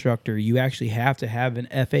tandem instructor, you actually have to have an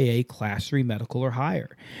FAA Class 3 medical or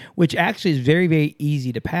higher, which actually is very, very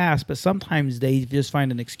easy to pass, but sometimes they just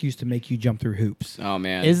find an excuse to make you jump through hoops. Oh,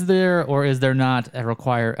 man. Is there or is there not a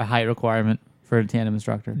height requirement for a tandem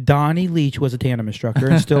instructor? Donnie Leach was a tandem instructor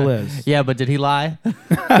and still is. Yeah, but did he lie?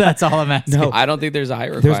 That's all I'm asking. No. I don't think there's a height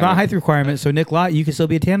requirement. There's not a height requirement, so Nick Lott, you can still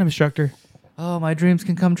be a tandem instructor. Oh, my dreams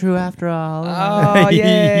can come true after all. Oh,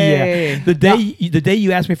 yay. Yeah. The day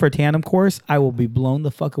you ask me for a tandem course, I will be blown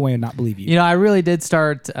the fuck away and not believe you. You know, I really did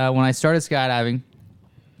start, when I started skydiving,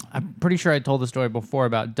 I'm pretty sure I told the story before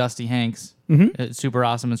about Dusty Hanks, a super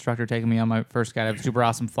awesome instructor taking me on my first skydive, super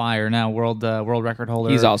awesome flyer, now world record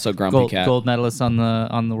holder. He's also Grumpy Cat. Gold medalist on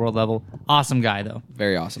the world level. Awesome guy, though.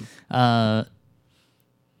 Very awesome.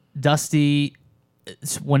 Dusty,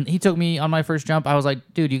 when he took me on my first jump, I was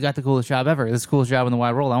like, dude, you got the coolest job ever. This is the coolest job in the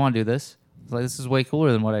wide world. I want to do this. I was like, this is way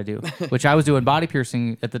cooler than what I do. Which I was doing body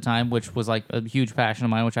piercing at the time, which was like a huge passion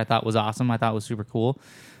of mine, which I thought was awesome. I thought was super cool.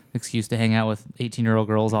 Excuse to hang out with 18-year-old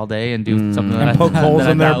girls all day and do something that and poke holes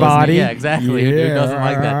in their body. Yeah, exactly. Who doesn't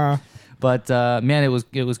like that? But man,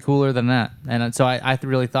 it was cooler than that. And so I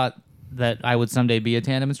really thought that I would someday be a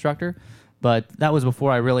tandem instructor. But that was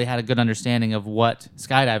before I really had a good understanding of what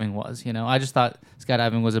skydiving was. You know, I just thought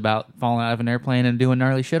skydiving was about falling out of an airplane and doing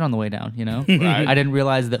gnarly shit on the way down, you know? Right. I didn't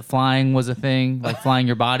realize that flying was a thing, like flying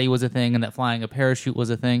your body was a thing, and that flying a parachute was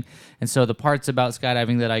a thing. And so the parts about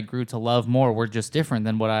skydiving that I grew to love more were just different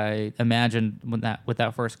than what I imagined with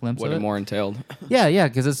that first glimpse What of it it. more entailed. Yeah,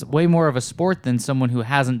 because it's way more of a sport than someone who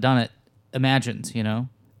hasn't done it imagines, you know?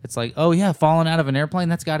 It's like, oh yeah, falling out of an airplane,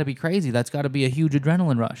 that's got to be crazy. That's got to be a huge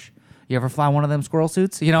adrenaline rush. You ever fly one of them squirrel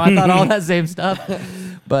suits? You know, I thought all that same stuff.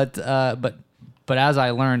 But as I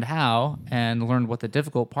learned how and learned what the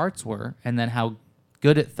difficult parts were, and then how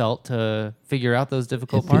good it felt to figure out those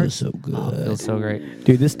difficult parts. so good. Oh, it feels so great.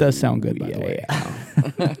 Dude, this does sound good, by the way.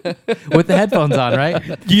 With the headphones on, right?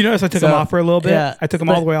 Do you notice I took them off for a little bit? Yeah, I took them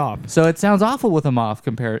all the way off. So it sounds awful with them off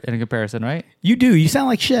in comparison, right? You do. You sound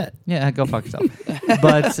like shit. Yeah, go fuck yourself.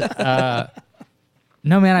 But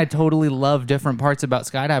no, man, I totally love different parts about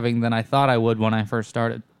skydiving than I thought I would when I first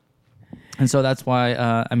started. And so that's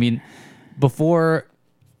why, before,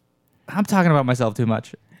 I'm talking about myself too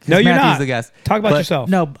much. No, you're Matthew's not. the guest. Talk about yourself.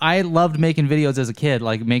 No, I loved making videos as a kid,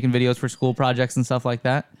 like making videos for school projects and stuff like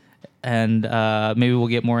that. And maybe we'll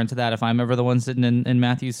get more into that if I'm ever the one sitting in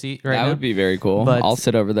Matthew's seat right now. That would be very cool. But- I'll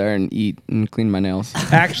sit over there and eat and clean my nails.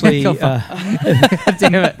 Actually, Damn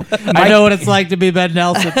it. I know what it's like to be Ben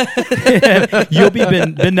Nelson. you'll be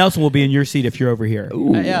Ben Nelson will be in your seat if you're over here.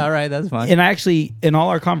 Yeah, all right, that's fine. And actually, in all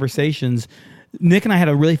our conversations, Nick and I had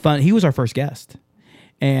a really fun. He was our first guest.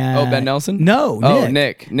 And Ben Nelson? No, Oh,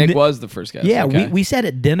 Nick. Nick was the first guest. Yeah, Okay. we sat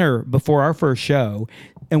at dinner before our first show,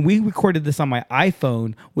 and we recorded this on my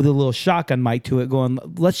iPhone with a little shotgun mic to it, going,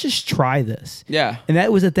 "Let's just try this." Yeah. And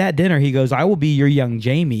that was at that dinner. He goes, "I will be your young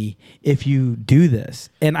Jamie if you do this."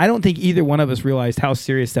 And I don't think either one of us realized how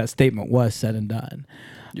serious that statement was, said and done.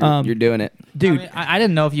 You're doing it. Dude, I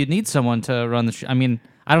didn't know if you'd need someone to run the show. I mean,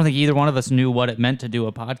 I don't think either one of us knew what it meant to do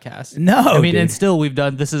a podcast. No, I mean, dude. and still,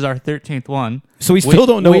 this is our 13th one. So we still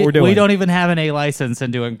don't know what we're doing. We don't even have an A license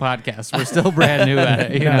in doing podcasts. We're still brand new at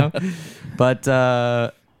it, you know? But,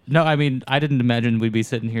 no, I mean, I didn't imagine we'd be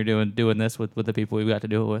sitting here doing this with the people we've got to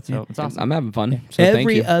do it with. So it's awesome. I'm having fun. So thank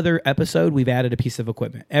every you. other episode, we've added a piece of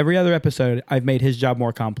equipment. Every other episode, I've made his job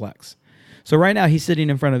more complex. So right now, he's sitting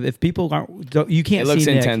in front of. If people you can't It looks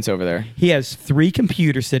see Nick, intense over there. He has 3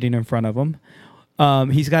 computers sitting in front of him.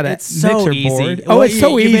 He's got a It's so mixer easy. board. Oh, it's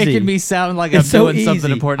so You're easy. making me sound like It's I'm so doing something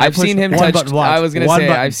easy. important. I've seen him touch. I was gonna say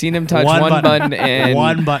I've seen him touch one button and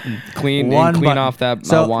one button, clean off that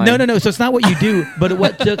So- wine. No. So it's not what you do, but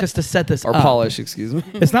what took us to set this or up. polish. Excuse me.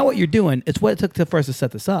 It's not what you're doing. It's what it took for us to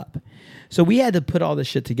set this up. So we had to put all this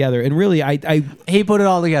shit together, and really, He put it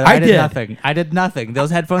all together. I I did did. nothing. I did nothing. Those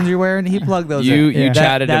headphones you're wearing, he plugged those You in. you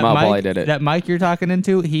chatted him up while I did it. That mic you're talking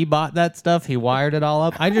into, he bought that stuff. He wired it all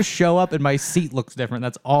up. I just show up and my seat looks different.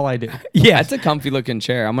 That's all I do. yeah, That's a comfy looking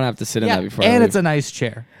chair. I'm gonna have to sit in Yeah, that before. and I it's a nice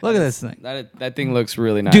chair. Look at this thing. that thing looks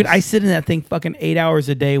really nice. dude, I sit in that thing fucking 8 hours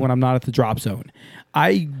a day when I'm not at the drop zone.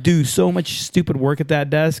 I do so much stupid work at that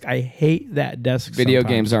desk. I hate that desk. Video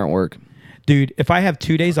sometimes. games aren't work. Dude, if I have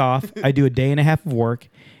 2 days off, I do a day and a half of work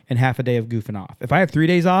and half a day of goofing off. If I have 3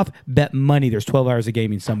 days off, bet money there's 12 hours of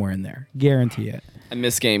gaming somewhere in there. Guarantee it. I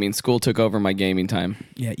miss gaming. School took over my gaming time.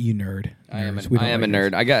 Yeah, you nerd. I am Nerds. We don't a like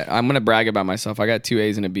nerd. nerds. I'm gonna brag about myself. I got 2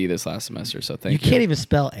 A's and a B this last semester. So thank You you. can't even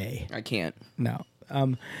spell A. I can't. No.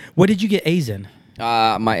 What did you get A's in?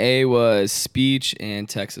 My A was speech and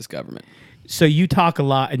Texas government. So you talk a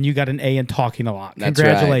lot and you got an A in talking a lot. That's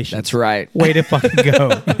Congratulations. Right. That's right. Way to fucking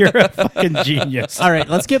go. You're a fucking genius. All right,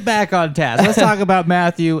 let's get back on task. Let's talk about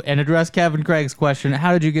Matthew and address Kevin Craig's question.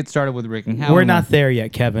 How did you get started with rigging? How We're and not when? there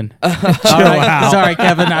yet, Kevin. All right. Sorry,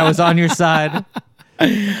 Kevin. I was on your side.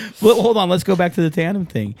 Well, hold on. Let's go back to the tandem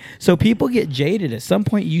thing. So people get jaded. At some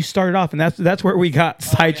point, you started off, and that's where we got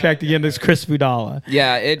sidetracked again. Is Chris Fudala.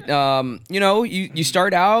 Yeah, you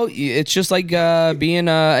start out. It's just like being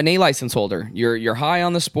an A license holder. You're high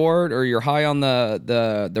on the sport, or you're high on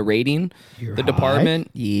the rating, You're the high? department.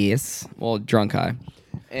 Yes, well, drunk high,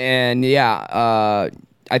 and yeah.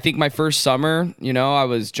 I think my first summer, I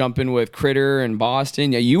was jumping with Critter and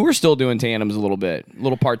Boston. Yeah, you were still doing tandems a little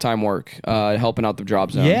part-time work, helping out the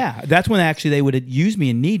drop zone. Yeah, that's when actually they would use me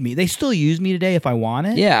and need me. They still use me today if I want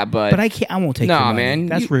it. Yeah, but I can't. I won't take. your Nah, money. man,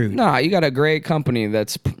 That's rude. Nah, you got a great company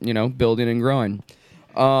that's building and growing.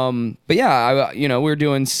 But yeah, we were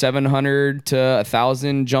doing 700 to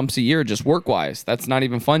 1,000 jumps a year just work wise. That's not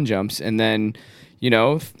even fun jumps. And then,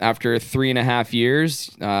 after 3.5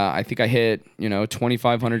 years, I think I hit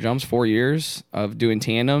 2,500 jumps, 4 years of doing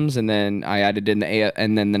tandems, and then I added in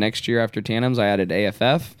and then the next year after tandems, I added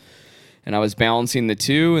AFF. And I was balancing the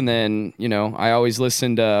two, and then, I always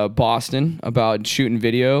listened to Boston about shooting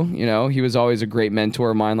video. He was always a great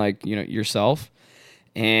mentor of mine, like, yourself.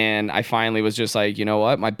 And I finally was just like, you know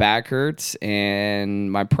what? My back hurts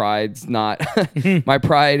and my pride's not, my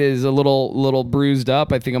pride is a little bruised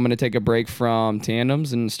up. I think I'm going to take a break from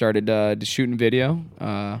tandems and started shooting video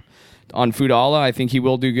on Foodala. I think he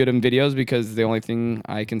will do good in videos because the only thing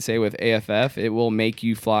I can say with AFF, it will make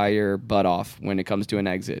you fly your butt off when it comes to an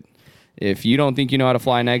exit. If you don't think you know how to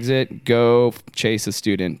fly an exit, go chase a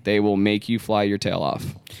student. They will make you fly your tail off.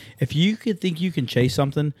 If you could think you can chase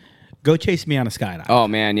something, go chase me on a skydive. Oh,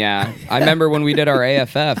 man, yeah. I remember when we did our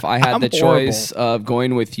AFF, I had the choice of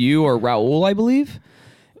going with you or Raul, I believe.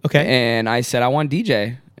 Okay. And I said, I want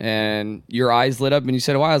DJ. And your eyes lit up and you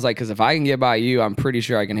said, why? I was like, because if I can get by you, I'm pretty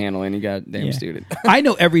sure I can handle any goddamn student. I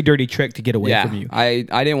know every dirty trick to get away from you. I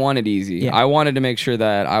didn't want it easy. Yeah. I wanted to make sure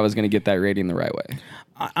that I was going to get that rating the right way.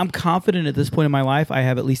 I'm confident at this point in my life, I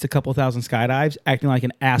have at least a couple thousand skydives acting like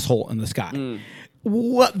an asshole in the sky.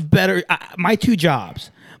 What better? My two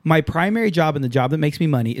jobs. My primary job and the job that makes me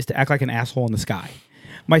money is to act like an asshole in the sky.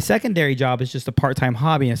 My secondary job is just a part-time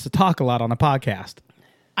hobby and it's to talk a lot on a podcast.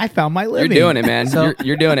 I found my living. You're doing it, man. So,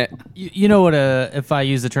 you're doing it. You know what? If I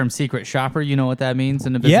use the term secret shopper, you know what that means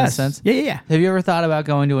in a business sense? Yeah. Have you ever thought about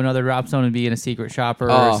going to another drop zone and being a secret shopper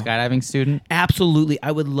or a skydiving student? Absolutely.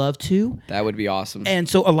 I would love to. That would be awesome. And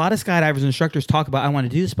so a lot of skydivers and instructors talk about, I want to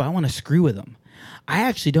do this, but I want to screw with them. I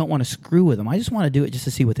actually don't want to screw with them. I just want to do it just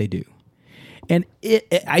to see what they do. And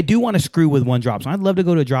I do want to screw with one drop zone. I'd love to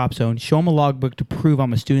go to a drop zone, show them a logbook to prove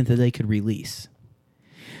I'm a student that they could release.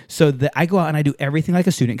 So that I go out and I do everything like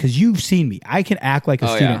a student because you've seen me. I can act like a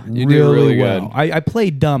student really well. I play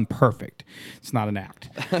dumb perfect. It's not an act.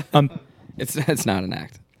 It's not an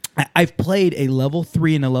act. I've played a level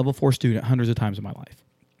 3 and a level 4 student hundreds of times in my life.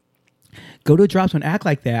 Go to a drop zone, act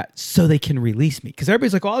like that so they can release me. Because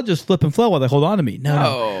everybody's like, oh, I'll just flip and flail while they hold on to me.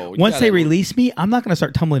 No. Once they release me, I'm not going to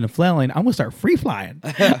start tumbling and flailing. I'm going to start free flying.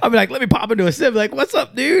 I'll be like, let me pop into a sim. Like, what's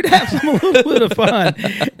up, dude? Have a little bit of fun.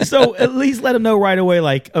 So at least let them know right away,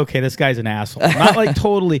 like, okay, this guy's an asshole. Not like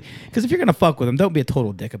totally. Because if you're going to fuck with them, don't be a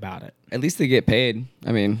total dick about it. At least they get paid.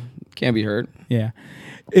 I mean, can't be hurt. Yeah.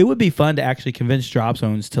 It would be fun to actually convince drop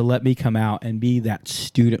zones to let me come out and be that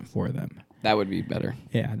student for them. That would be better.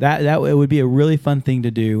 Yeah, that it would be a really fun thing to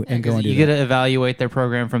do and go and do. You get to evaluate their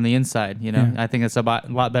program from the inside. You know, I think it's a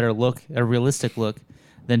lot better look, a realistic look,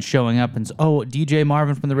 than showing up and DJ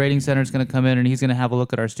Marvin from the Rating Center is going to come in and he's going to have a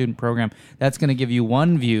look at our student program. That's going to give you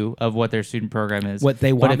one view of what their student program is, what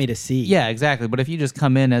they want me to see. Yeah, exactly. But if you just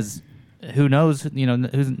come in as who knows,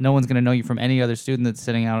 no one's going to know you from any other student that's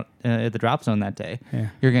sitting out at the drop zone that day. Yeah.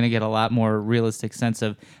 You're going to get a lot more realistic sense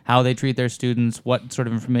of how they treat their students, what sort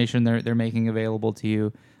of information they're making available to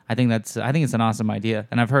you. I think it's an awesome idea,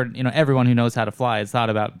 and I've heard everyone who knows how to fly has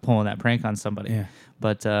thought about pulling that prank on somebody. Yeah.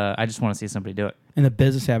 But I just want to see somebody do it. And the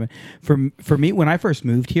business happened. For me, when I first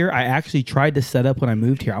moved here, I actually tried to set up when I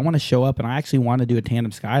moved here. I want to show up, and I actually want to do a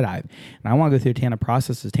tandem skydive. And I want to go through a tandem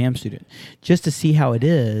process as a TAM student, just to see how it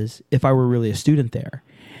is if I were really a student there.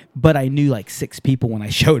 But I knew like 6 people when I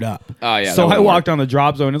showed up. Oh, yeah. So I walked on the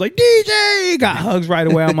drop zone, and it's like, DJ! Got hugs right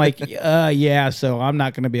away. I'm like, yeah, so I'm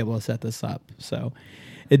not going to be able to set this up. So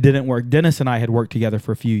it didn't work. Dennis and I had worked together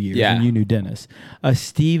for a few years, and you knew Dennis.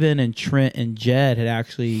 Steven and Trent and Jed had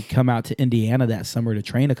actually come out to Indiana that summer to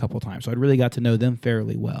train a couple times, so I really got to know them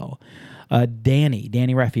fairly well. Danny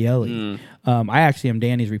Raffaelli. I actually am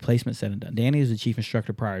Danny's replacement said and done. Danny was the chief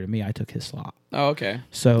instructor prior to me. I took his slot. Oh, okay.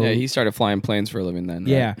 So he started flying planes for a living then.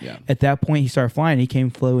 Yeah. Right? Yeah. At that point, he started flying. He came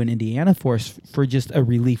flew in Indiana for us for just a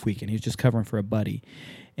relief weekend. He was just covering for a buddy.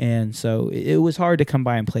 And so it was hard to come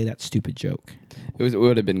by and play that stupid joke. It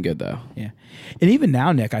would have been good, though. Yeah. And even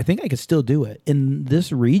now, Nick, I think I could still do it. In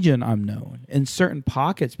this region, I'm known. In certain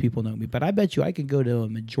pockets, people know me. But I bet you I could go to a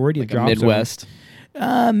majority of drop zones. Midwest?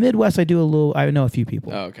 Midwest, I know a few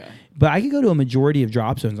people. Oh, okay. But I could go to a majority of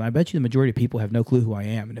drop zones, and I bet you the majority of people have no clue who I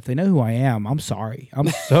am. And if they know who I am, I'm sorry. I'm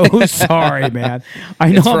so sorry, man.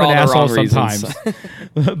 I know I'm an asshole sometimes.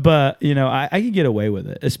 But, I can get away with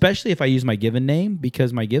it, especially if I use my given name,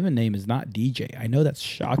 because my given name is not DJ. I know that's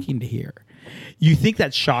shocking to hear. You think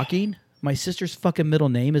that's shocking? My sister's fucking middle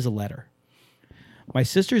name is a letter. My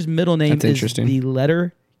sister's middle name is the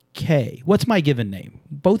letter K. What's my given name?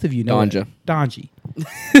 Both of you know Donja. Donji.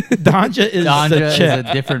 Donja is a chick. Is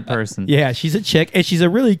a different person. Yeah, she's a chick, and she's a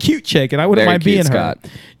really cute chick, and I wouldn't mind being Scott. her.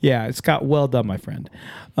 Yeah, Scott, well done, my friend.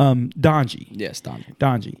 Donji. Yes, Donji.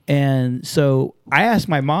 Donji. And so I asked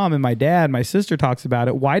my mom and my dad, my sister talks about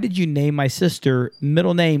it, why did you name my sister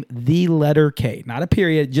middle name the letter K? Not a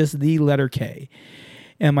period, just the letter K.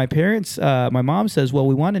 And my parents, my mom says, well,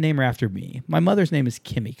 we want to name her after me. My mother's name is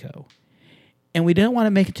Kimiko. And we didn't want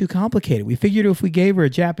to make it too complicated. We figured if we gave her a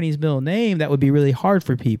Japanese middle name, that would be really hard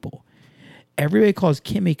for people. Everybody calls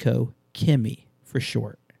Kimiko Kimmy for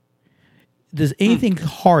short. Does anything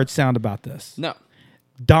hard sound about this? No.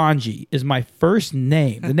 Donji is my first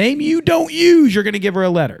name. The name you don't use, you're going to give her a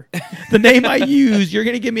letter. The name I use, you're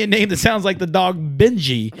going to give me a name that sounds like the dog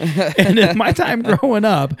Benji. And in my time growing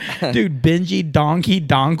up, dude, Benji, Donkey,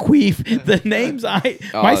 Donqueef, the names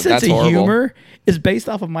my sense of humor is based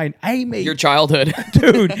off of your childhood.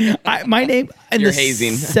 Dude, my name in You're the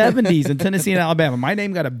hazing. 70s in Tennessee and Alabama, my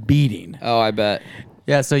name got a beating. Oh, I bet.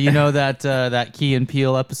 Yeah, so you know that Key and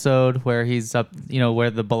Peele episode where he's up, where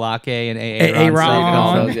the Balake and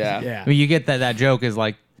Aaron. Yeah. I mean, you get that joke is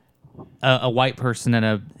like a white person in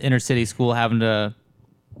a inner city school having to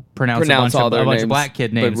pronounce a bunch of black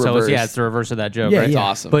kid names. So it's the reverse of that joke, right? It's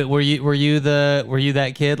awesome. But were you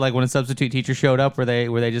that kid, like when a substitute teacher showed up, were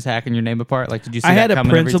they just hacking your name apart? Like, did you see I that had a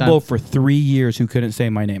coming every principal time? for 3 years who couldn't say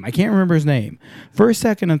my name. I can't remember his name. First,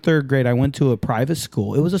 second, and third grade, I went to a private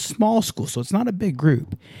school. It was a small school, so it's not a big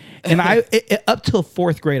group. And up till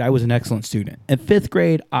fourth grade, I was an excellent student. In fifth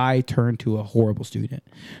grade, I turned to a horrible student.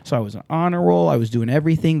 So I was an honor roll. I was doing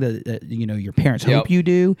everything that your parents hope you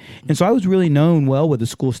do. And so I was really known well with the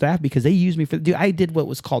school staff because they used me for. Dude, I did what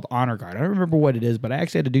was called honor guard. I don't remember what it is, but I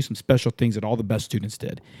actually had to do some special things that all the best students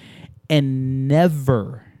did. And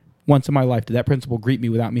never once in my life did that principal greet me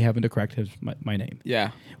without me having to correct my name.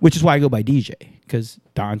 Yeah. Which is why I go by DJ, because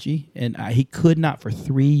Donji, and he could not for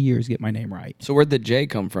 3 years get my name right. So where'd the J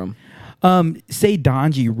come from? Say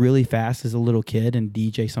Donji really fast as a little kid, and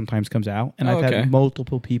DJ sometimes comes out. And I've had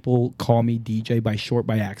multiple people call me DJ by short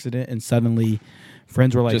by accident, and suddenly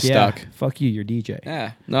friends were like, Just yeah, stuck. fuck you, you're DJ.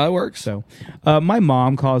 Yeah, no, it works. So my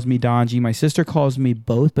mom calls me Donji. My sister calls me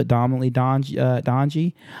both, but dominantly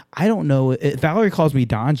Donji. I don't know. If Valerie calls me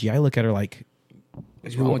Donji, I look at her like,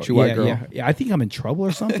 what's wrong with you, white girl? Yeah, I think I'm in trouble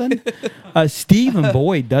or something. Stephen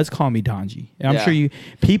Boyd does call me Donji. And I'm sure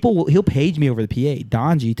he'll page me over the PA,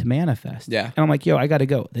 Donji to manifest. Yeah. And I'm like, yo, I got to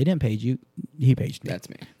go. They didn't page you. He paged me. That's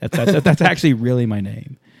me. That's actually really my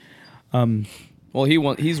name. Well,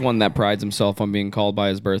 he's one that prides himself on being called by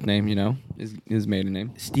his birth name, his maiden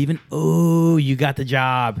name. Stephen, oh, you got the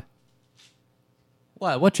job.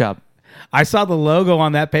 What job? I saw the logo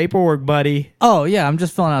on that paperwork, buddy. Oh, yeah, I'm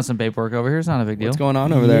just filling out some paperwork over here. It's not a big deal. What's going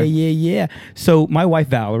on over there? Yeah. So my wife,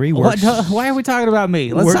 Valerie, works... Why are we talking about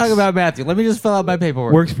me? Let's talk about Matthew. Let me just fill out my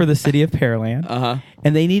paperwork. Works for the city of Pearland. Uh-huh.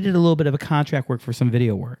 And they needed a little bit of a contract work for some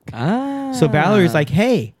video work. Ah. So Valerie's like,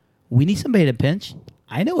 hey, we need somebody to pinch.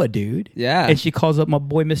 I know a dude. Yeah. And she calls up my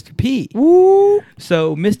boy, Mr. P. Woo.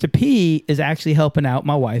 So Mr. P is actually helping out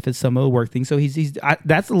my wife at some of the work things. So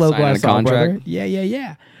that's the logo I saw, brother.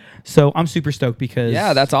 Yeah. So I'm super stoked because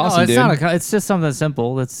that's awesome, it's dude. It's just something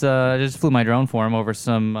simple. It's I just flew my drone for him over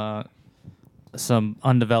some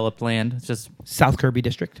undeveloped land. It's just South Kirby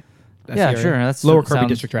District. That's sure. That's Lower Kirby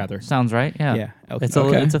District, rather. Sounds right. Yeah. Yeah. Okay.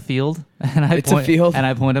 It's a field, and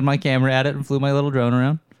I pointed my camera at it and flew my little drone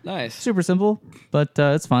around. Nice. Super simple, but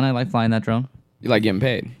it's fun. I like flying that drone. You like getting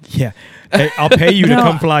paid? Yeah. Hey, I'll pay you to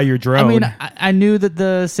come fly your drone. I mean, I knew that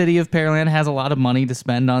the city of Pearland has a lot of money to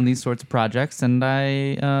spend on these sorts of projects, and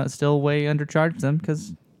I still way undercharge them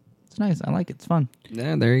because it's nice. I like it. It's fun.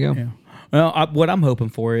 Yeah, there you go. Yeah. Well, what I'm hoping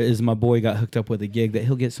for is my boy got hooked up with a gig that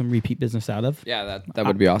he'll get some repeat business out of. Yeah, that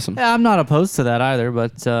would be awesome. Yeah, I'm not opposed to that either,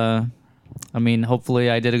 but I mean, hopefully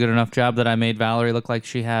I did a good enough job that I made Valerie look like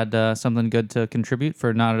she had something good to contribute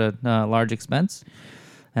for not a large expense.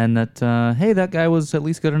 And that, hey, that guy was at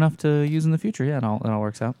least good enough to use in the future. Yeah, it all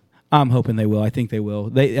works out. I'm hoping they will. I think they will.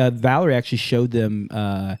 Valerie actually showed them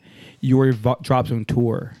your Drop Zone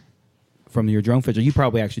tour from your drone footage. You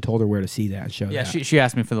probably actually told her where to see that and show that. Yeah, she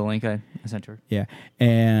asked me for the link. I sent her. Yeah,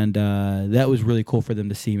 and that was really cool for them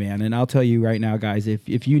to see, man. And I'll tell you right now, guys,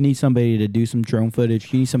 if you need somebody to do some drone footage,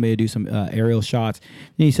 if you need somebody to do some aerial shots,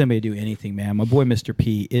 you need somebody to do anything, man. My boy Mr.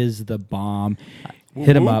 P is the bomb.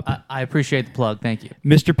 Hit him up. I appreciate the plug. Thank you.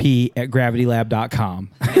 Mr. P at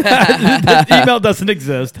gravitylab.com. The email doesn't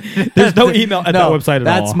exist. There's no email at that website at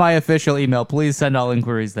all. That's my official email. Please send all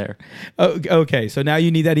inquiries there. Okay, so now you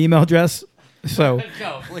need that email address? So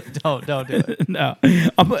No, please don't do it. no.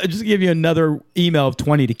 I'm going to just give you another email of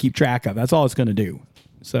 20 to keep track of. That's all it's going to do.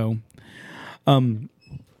 So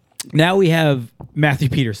now we have Matthew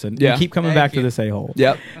Peterson. Yeah. You keep coming back to this a-hole.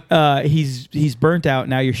 Yep. He's burnt out.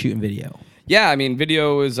 Now you're shooting video. Yeah, I mean,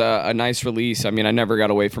 video is a nice release. I mean, I never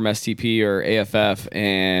got away from STP or AFF,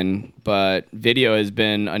 but video has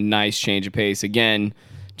been a nice change of pace. Again,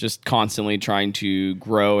 just constantly trying to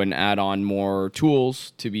grow and add on more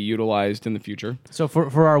tools to be utilized in the future. So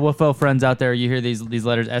for our WFO friends out there, you hear these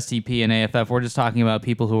letters STP and AFF. We're just talking about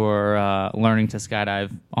people who are learning to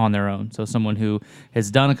skydive on their own. So someone who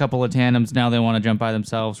has done a couple of tandems, now they want to jump by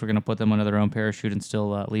themselves. We're going to put them under their own parachute and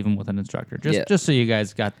still leave them with an instructor. Just so you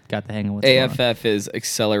guys got the hang of what's going on. AFF is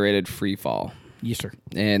accelerated free fall. Yes, sir.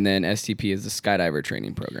 And then STP is the skydiver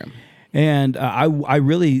training program. And I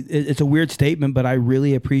really, it's a weird statement, but I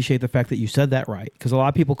really appreciate the fact that you said that right. Because a lot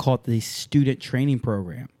of people call it the student training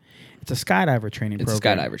program. It's a skydiver training program. It's a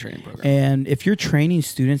skydiver training program. And if you're training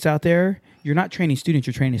students out there, you're not training students,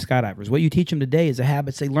 you're training skydivers. What you teach them today is the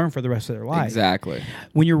habits they learn for the rest of their life. Exactly.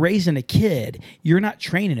 When you're raising a kid, you're not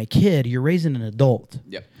training a kid, you're raising an adult.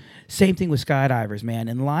 Yep. Same thing with skydivers, man.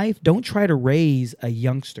 In life, don't try to raise a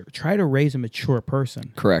youngster. Try to raise a mature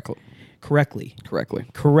person. Correctly.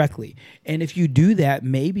 And if you do that,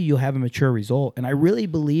 maybe you'll have a mature result. And I really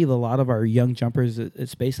believe a lot of our young jumpers at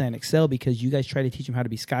Spaceland excel because you guys try to teach them how to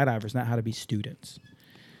be skydivers, not how to be students.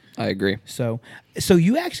 I agree. So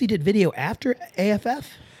you actually did video after AFF?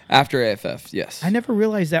 After AFF, yes. I never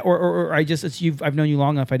realized that, or I've known you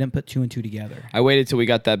long enough. I didn't put two and two together. I waited till we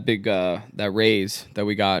got that big that raise that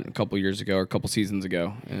we got a couple years ago or a couple seasons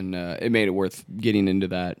ago, and it made it worth getting into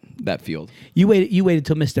that field. You waited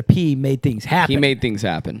till Mr. P made things happen. He made things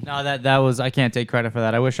happen. No, that was, I can't take credit for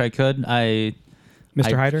that. I wish I could. Mr.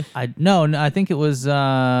 Hyder? No, I think it was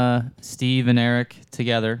Steve and Eric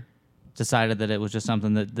together decided that it was just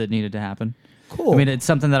something that needed to happen. Cool. I mean, it's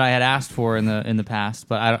something that I had asked for in the past,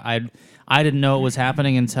 but I didn't know it was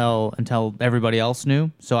happening until everybody else knew.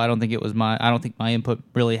 So I don't think my input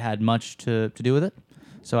really had much to do with it.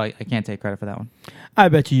 So I can't take credit for that one. I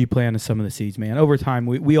bet you planted some of the seeds, man. Over time,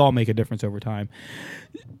 we all make a difference over time.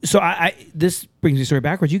 So this brings me sort of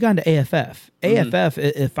backwards. You got into AFF. Mm-hmm. AFF,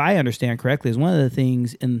 if I understand correctly, is one of the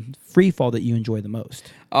things in free fall that you enjoy the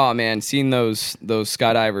most. Oh man, seeing those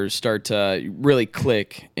skydivers start to really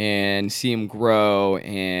click and see them grow,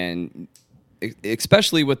 and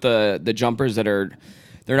especially with the jumpers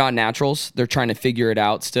they're not naturals. They're trying to figure it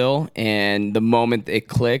out still, and the moment it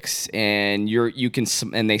clicks and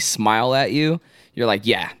and they smile at you, you're like,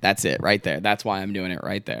 yeah, that's it right there. That's why I'm doing it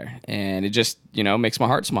right there. And it just, makes my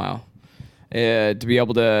heart smile. To be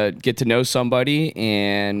able to get to know somebody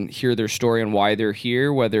and hear their story and why they're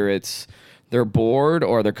here, whether it's they're bored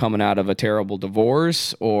or they're coming out of a terrible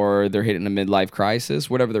divorce or they're hitting a midlife crisis,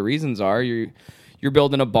 whatever the reasons are, you're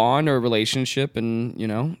building a bond or a relationship, and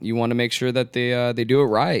you want to make sure that they do it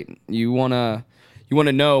right. You want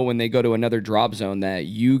to know when they go to another drop zone that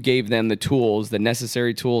you gave them the tools, the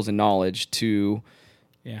necessary tools and knowledge to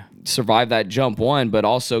survive that jump one, but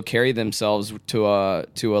also carry themselves to a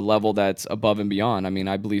level that's above and beyond. I mean,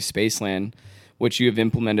 I believe Spaceland, which you have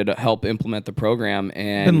implemented, help implement the program,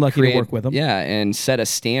 and been lucky to work with them. Yeah, and set a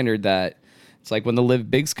standard that it's like when the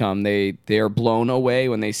Live Bigs come, they are blown away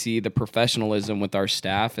when they see the professionalism with our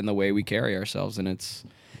staff and the way we carry ourselves, and it's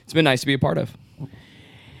been nice to be a part of.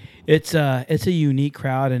 It's a unique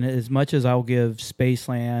crowd, and as much as I'll give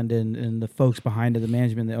Spaceland and the folks behind it, the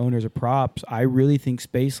management, the owners, of props, I really think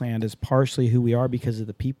Spaceland is partially who we are because of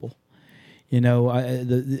the people.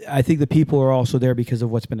 I think the people are also there because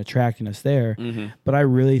of what's been attracting us there. Mm-hmm. But I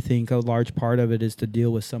really think a large part of it is to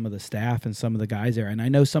deal with some of the staff and some of the guys there. And I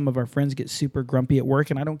know some of our friends get super grumpy at work,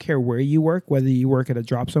 and I don't care where you work, whether you work at a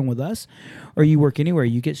drop zone with us or you work anywhere,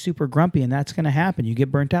 you get super grumpy, and that's going to happen. You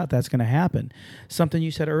get burnt out, that's going to happen. Something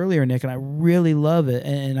you said earlier, Nick, and I really love it,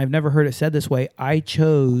 and I've never heard it said this way, I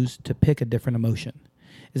chose to pick a different emotion.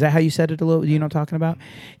 Is that how you said it a little? You know what I'm talking about?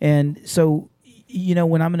 And so,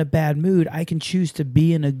 when I'm in a bad mood, I can choose to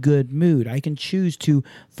be in a good mood. I can choose to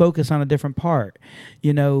focus on a different part.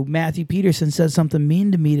 Matthew Peterson said something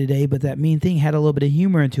mean to me today, but that mean thing had a little bit of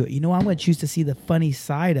humor into it. I'm going to choose to see the funny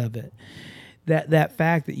side of it. That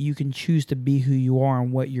fact that you can choose to be who you are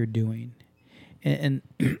and what you're doing. And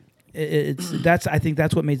I think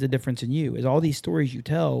that's what makes the difference in you, is all these stories you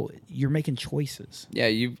tell, you're making choices. Yeah,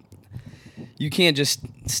 you can't just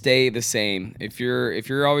stay the same. If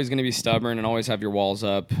you're always going to be stubborn and always have your walls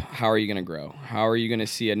up, how are you going to grow? How are you going to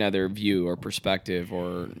see another view or perspective,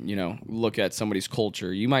 or look at somebody's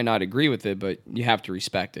culture? You might not agree with it, but you have to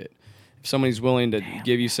respect it. If somebody's willing to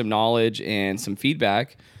give you some knowledge and some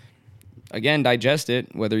feedback, again, digest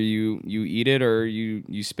it. Whether you eat it or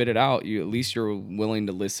you spit it out, at least you're willing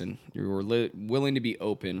to listen. You're willing to be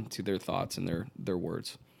open to their thoughts and their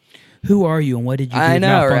words. Who are you and what did you do? I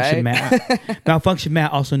know, Malfunction right? Matt. Malfunction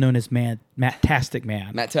Matt, also known as Mattastic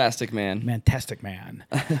Man. Mattastic Man. Fantastic Man.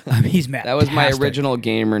 He's Matt. That was my original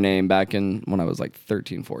gamer name back when I was like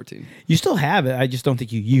 13, 14. You still have it. I just don't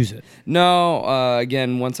think you use it. No.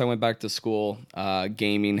 Again, once I went back to school,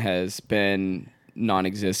 gaming has been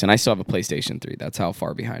non-existent. I still have a PlayStation 3. That's how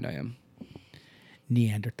far behind I am.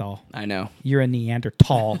 Neanderthal. I know. You're a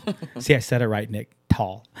Neanderthal. See, I said it right, Nick.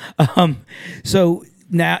 Tall. So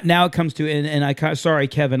now it comes to, and sorry,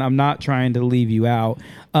 Kevin, I'm not trying to leave you out.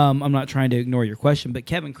 I'm not trying to ignore your question, but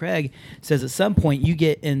Kevin Craig says at some point you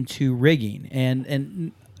get into rigging,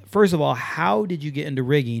 and first of all, how did you get into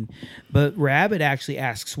rigging? But Rabbit actually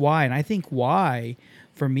asks why, and I think why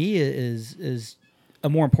for me is a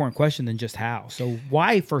more important question than just how. So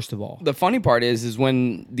why, first of all? The funny part is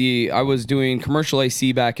when I was doing commercial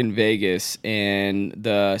AC back in Vegas, and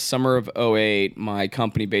the summer of 2008, my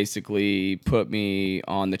company basically put me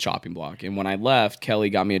on the chopping block. And when I left, Kelly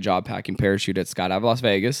got me a job packing parachute at Skydive Las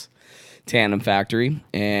Vegas, Tandem Factory.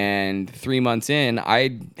 And 3 months in,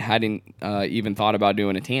 I hadn't even thought about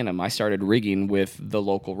doing a tandem. I started rigging with the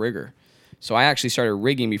local rigger. So I actually started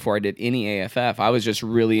rigging before I did any AFF. I was just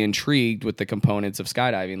really intrigued with the components of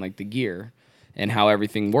skydiving, like the gear and how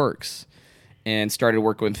everything works, and started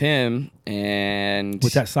working with him. And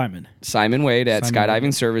what's that, Simon? Simon Wade at Simon Skydiving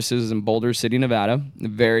Wade. Services in Boulder City, Nevada. A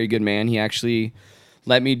very good man. He actually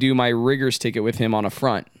let me do my rigger's ticket with him on a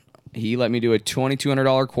front. He let me do a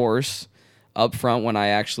 $2,200 course up front when I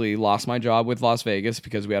actually lost my job with Las Vegas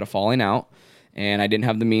because we had a falling out. And I didn't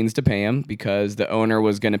have the means to pay him because the owner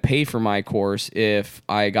was going to pay for my course if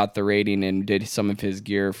I got the rating and did some of his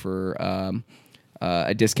gear for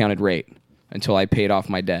a discounted rate until I paid off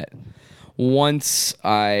my debt. Once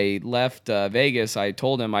I left Vegas, I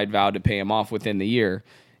told him I'd vowed to pay him off within the year.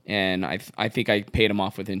 And I think I paid him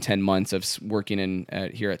off within 10 months of working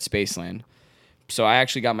here at Spaceland. So I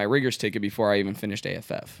actually got my rigger's ticket before I even finished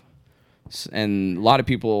AFF. And a lot of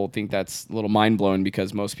people think that's a little mind-blowing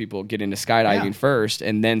because most people get into skydiving first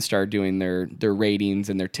and then start doing their ratings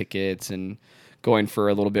and their tickets and going for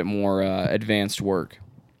a little bit more advanced work.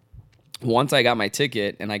 Once I got my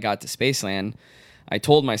ticket and I got to Spaceland, I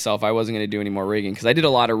told myself I wasn't going to do any more rigging because I did a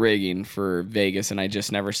lot of rigging for Vegas and I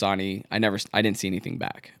just never saw any. I didn't see anything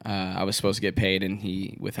back. I was supposed to get paid and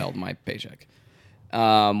he withheld my paycheck.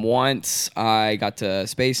 Once I got to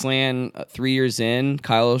Spaceland, 3 years in,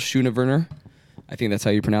 Kyle Schoonover, I think that's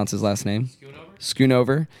how you pronounce his last name.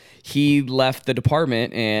 Schoonover. He left the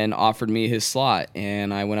department and offered me his slot,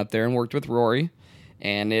 and I went up there and worked with Rory,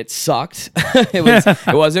 and it sucked.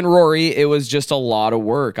 It wasn't Rory. It was just a lot of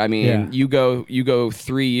work. I mean, you go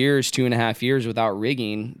 3 years, 2.5 years without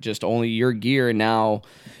rigging, just only your gear, and now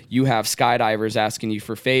you have skydivers asking you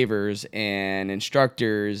for favors and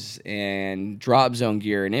instructors and drop zone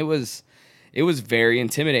gear. And it was very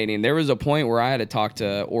intimidating. There was a point where I had to talk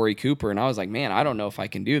to Ori Cooper and I was like, man, I don't know if I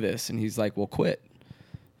can do this. And he's like, well, quit.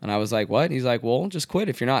 And I was like, what? And he's like, well, just quit.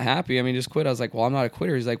 If you're not happy, I mean, just quit. I was like, well, I'm not a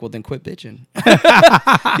quitter. He's like, well, then quit bitching.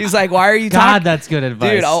 He's like, why are you talking? God, that's good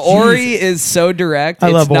advice. Dude, Ori is so direct.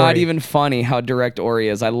 It's not Ori. Even funny how direct Ori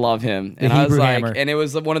is. I love him. The and I was Hebrew like, hammer. and it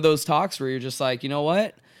was one of those talks where you're just like, you know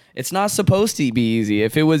what? It's not supposed to be easy.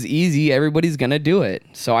 If it was easy, everybody's going to do it.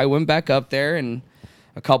 So I went back up there, and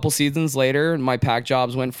a couple seasons later, my pack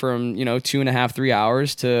jobs went from, 2.5, 3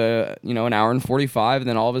 hours to, an hour and 45. And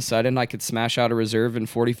then all of a sudden I could smash out a reserve in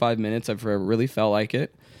 45 minutes. I've really felt like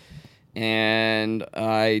it. And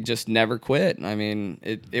I just never quit. I mean,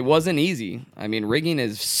 it wasn't easy. I mean, rigging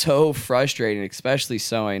is so frustrating, especially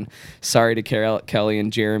sewing. Sorry to Kelly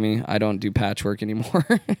and Jeremy. I don't do patchwork anymore.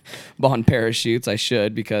 On parachutes, I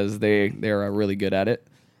should because they're really good at it.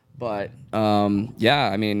 But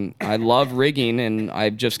I mean, I love rigging, and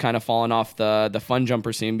I've just kind of fallen off the fun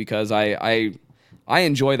jumper scene because I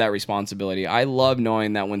enjoy that responsibility. I love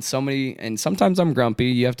knowing that when somebody, and sometimes I'm grumpy,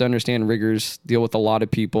 you have to understand riggers deal with a lot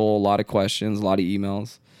of people, a lot of questions, a lot of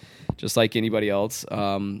emails, just like anybody else.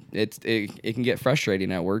 It can get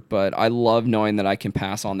frustrating at work, but I love knowing that I can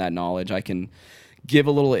pass on that knowledge. I can give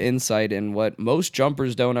a little insight in what most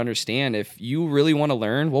jumpers don't understand. If you really want to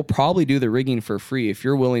learn, we'll probably do the rigging for free if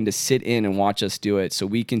you're willing to sit in and watch us do it so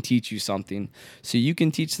we can teach you something so you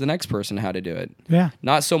can teach the next person how to do it. Yeah.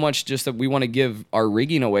 Not so much just that we want to give our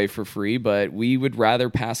rigging away for free, but we would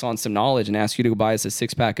rather pass on some knowledge and ask you to go buy us a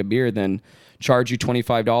 6-pack of beer than charge you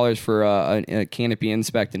 $25 for a canopy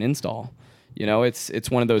inspect and install.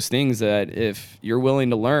 It's one of those things that if you're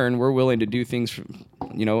willing to learn, we're willing to do things,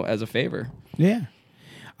 as a favor. Yeah.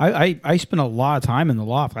 I spend a lot of time in the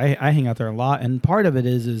loft. I hang out there a lot, and part of it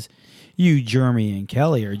is you, Jeremy, and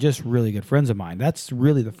Kelly are just really good friends of mine. That's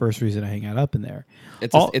really the first reason I hang out up in there.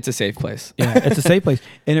 It's a safe place. Yeah, it's a safe place,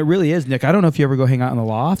 and it really is, Nick. I don't know if you ever go hang out in the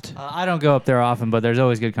loft. I don't go up there often, but there's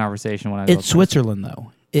always good conversation when I go. It's Switzerland,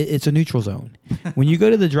 though. It's a neutral zone. When you go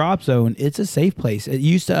to the drop zone, it's a safe place. It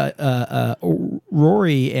used to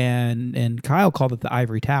Rory and Kyle called it the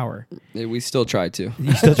Ivory Tower. Yeah, we still try to.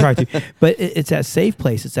 You still try to, but it's that safe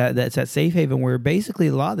place. It's that safe haven where basically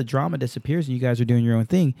a lot of the drama disappears and you guys are doing your own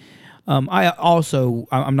thing. I'm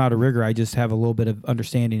not a rigger. I just have a little bit of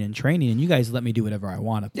understanding and training, and you guys let me do whatever I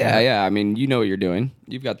want up there. Yeah. I mean, you know what you're doing.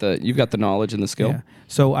 You've got the knowledge and the skill. Yeah.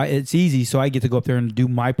 So it's easy. So I get to go up there and do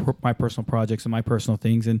my personal projects and my personal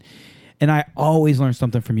things, and I always learn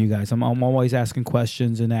something from you guys. I'm always asking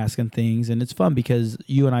questions and asking things, and it's fun because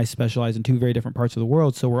you and I specialize in two very different parts of the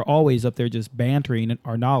world. So we're always up there just bantering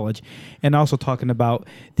our knowledge, and also talking about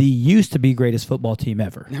the used to be greatest football team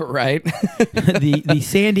ever. Right. the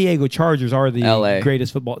San Diego Chargers are the LA.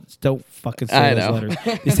 greatest football. Don't fucking say those letters.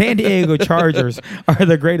 The San Diego Chargers are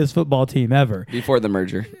the greatest football team ever. Before the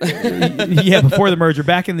merger. Yeah, before the merger,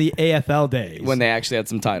 back in the AFL days when they actually had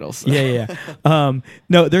some titles. Yeah.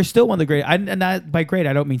 No, they're still one of the great. Not by great,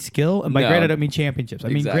 I don't mean skill, and by great, I don't mean championships. I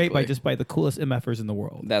mean great by the coolest MFers in the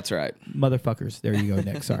world. That's right, motherfuckers. There you go,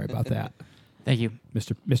 Nick. Sorry about that. Thank you,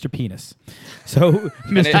 Mr. Penis. So,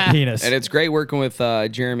 Mr. Penis, and it's great working with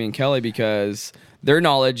Jeremy and Kelly because their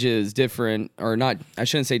knowledge is different, or not. I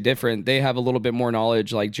shouldn't say different. They have a little bit more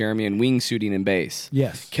knowledge, like Jeremy, in wingsuiting and base.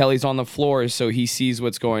 Yes. Kelly's on the floor, so he sees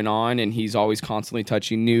what's going on, and he's always constantly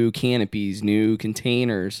touching new canopies, new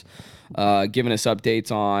containers. Giving us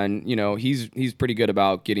updates on, he's pretty good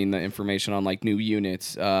about getting the information on like new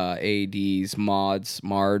units, ADs, mods,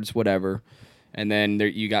 MARDs, whatever. And then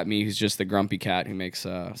you got me, who's just the grumpy cat who makes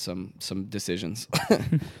some decisions.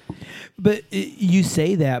 But you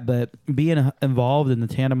say that, but being involved in the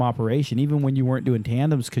tandem operation, even when you weren't doing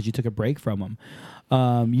tandems because you took a break from them,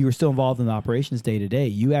 you were still involved in the operations day to day.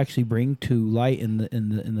 You actually bring to light in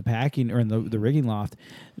the packing or in the rigging loft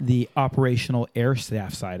the operational air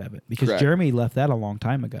staff side of it, because Correct. Jeremy left that a long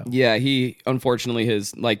time ago. Yeah, he unfortunately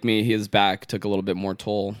his back took a little bit more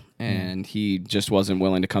toll, and he just wasn't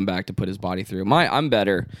willing to come back to put his body through. I'm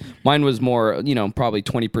better. Mine was more, probably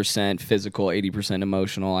 20% physical, 80%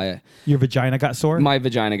 emotional. Your vagina got sore? My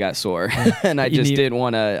vagina got sore, and I just didn't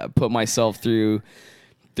want to put myself through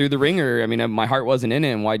the ringer. I mean, my heart wasn't in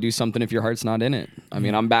it, and why do something if your heart's not in it? I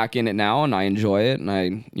mean, I'm back in it now, and I enjoy it, and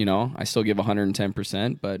I still give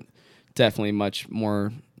 110%, but definitely much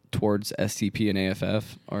more towards STP and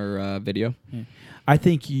AFF or video. Yeah. I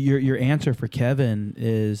think your answer for Kevin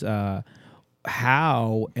is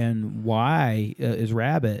how and why is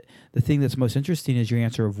rabbit. The thing that's most interesting is your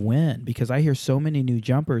answer of when, because I hear so many new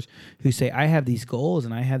jumpers who say, I have these goals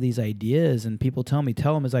and I have these ideas, and people tell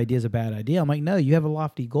him his idea is a bad idea. I'm like, no, you have a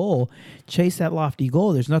lofty goal. Chase that lofty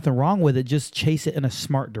goal. There's nothing wrong with it. Just chase it in a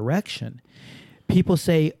smart direction. People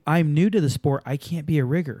say, I'm new to the sport. I can't be a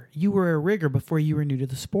rigger. You were a rigger before you were new to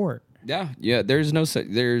the sport. Yeah. There's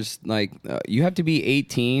you have to be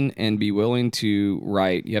 18 and be willing to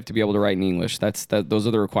write. You have to be able to write in English. Those are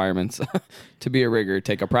the requirements to be a rigger.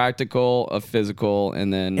 Take a practical, a physical,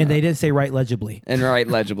 and then. And they didn't say write legibly. And write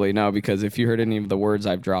legibly, no, because if you heard any of the words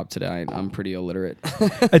I've dropped today, I'm pretty illiterate.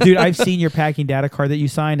 Dude, I've seen your packing data card that you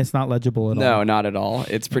signed. It's not legible at all. No, not at all.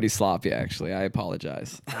 It's pretty sloppy, actually. I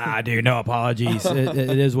apologize. Dude, no apologies.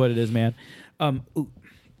 it is what it is, man.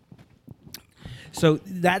 So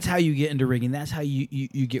that's how you get into rigging. That's how you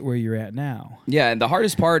get where you're at now. Yeah, and the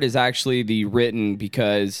hardest part is actually the written,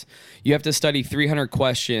 because you have to study 300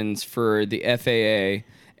 questions for the FAA,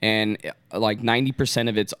 and like 90%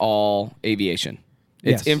 of it's all aviation.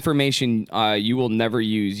 It's information you will never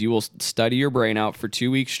use. You will study your brain out for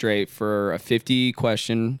 2 weeks straight for a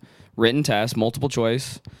 50-question written test, multiple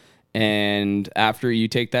choice. And after you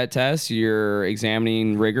take that test, your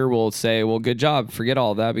examining rigger will say, well, good job. Forget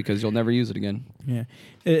all of that because you'll never use it again. Yeah.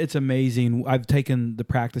 It's amazing. I've taken the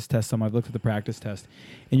practice test. I've looked at the practice test.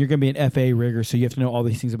 And you're going to be an FAA rigger, so you have to know all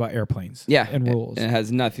these things about airplanes and rules. It has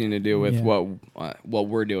nothing to do with what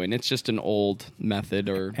we're doing. It's just an old method.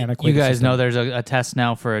 Or you guys know there's a test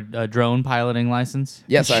now for a drone piloting license?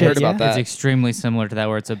 Yes, I heard about that. It's extremely similar to that,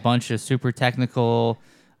 where it's a bunch of super technical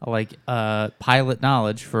pilot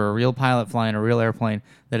knowledge for a real pilot flying a real airplane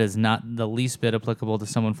that is not the least bit applicable to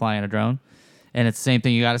someone flying a drone. And it's the same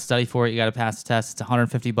thing. You got to study for it. You got to pass the test. It's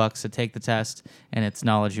 $150 to take the test, and it's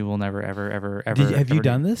knowledge you will never, ever. Have you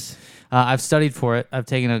done this? I've studied for it. I've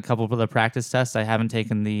taken a couple of the practice tests. I haven't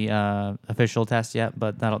taken the official test yet,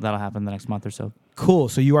 but that'll happen the next month or so. Cool.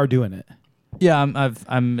 So you are doing it. Yeah,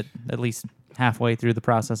 I'm at least halfway through the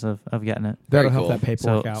process of getting it. That'll Very help cool. that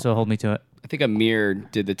paperwork out. So hold me to it. I think Amir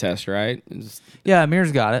did the test, right? Yeah,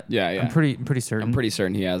 Amir's got it. Yeah, yeah. I'm pretty certain. I'm pretty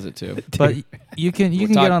certain he has it too. But you can get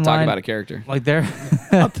online. Talk about a character. Like there,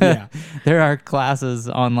 Yeah. there are classes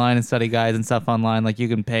online and study guides and stuff online. Like you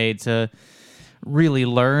can pay to really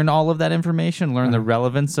learn all of that information, learn the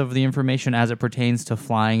relevance of the information as it pertains to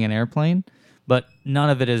flying an airplane. But none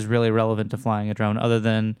of it is really relevant to flying a drone, other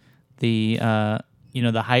than the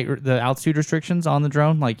the height, the altitude restrictions on the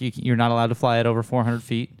drone. Like you're not allowed to fly at over 400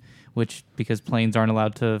 feet, which because planes aren't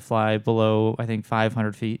allowed to fly below, I think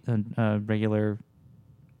 500 feet. Regular.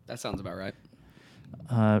 That sounds about right.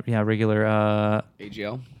 Regular.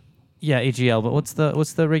 AGL. Yeah, AGL. But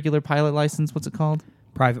what's the regular pilot license? What's it called?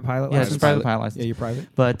 Private pilot Yeah, license. it's private pilot license. Yeah, you're private.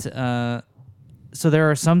 But so there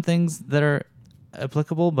are some things that are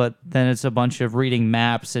applicable, but then it's a bunch of reading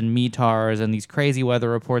maps and METARs and these crazy weather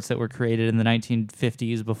reports that were created in the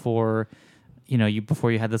 1950s before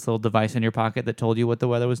you had this little device in your pocket that told you what the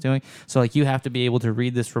weather was doing. So like you have to be able to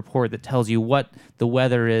read this report that tells you what the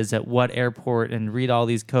weather is at what airport and read all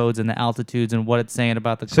these codes and the altitudes and what it's saying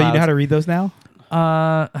about the clouds. So you know how to read those now?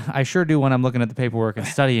 I sure do when I'm looking at the paperwork and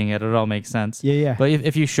studying it. It all makes sense. Yeah. But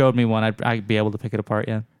if you showed me one, I'd be able to pick it apart.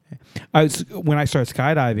 Yeah. When I started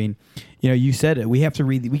skydiving, you said it. We get to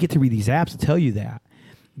read these apps to tell you that.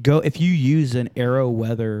 If you use an Aero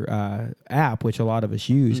Weather app, which a lot of us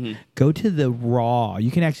use, go to the raw. You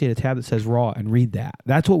can actually hit a tab that says raw and read that.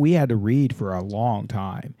 That's what we had to read for a long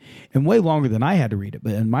time, and way longer than I had to read it.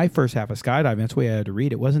 But in my first half of skydiving, that's the way I had to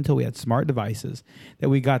read it. It wasn't until we had smart devices that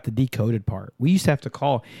we got the decoded part. We used to have to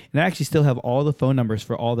call, and I actually still have all the phone numbers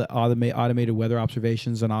for all the automated weather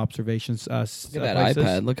observations and observations. Look at that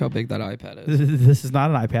iPad. Look how big that iPad is. This is not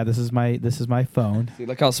an iPad. This is my phone. See,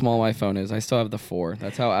 look how small my phone is. I still have the 4.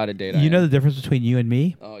 That's how out of date I am. You know the difference between you and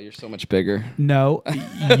me? Oh, you're so much bigger. No,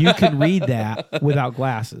 you can read that without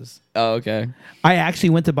glasses. Oh, okay. I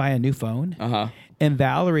actually went to buy a new phone, And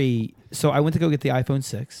Valerie. So I went to go get the iPhone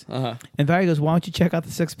 6, and Valerie goes, "Why don't you check out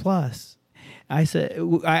the 6 Plus?" I said,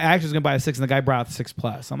 I actually was going to buy a 6, and the guy brought out the 6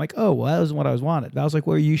 Plus. I'm like, oh, well, that wasn't what I wanted. I was like,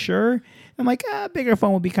 well, are you sure? I'm like, a bigger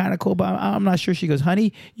phone would be kind of cool, but I'm not sure. She goes,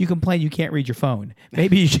 honey, you complain you can't read your phone.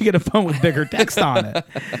 Maybe you should get a phone with bigger text on it.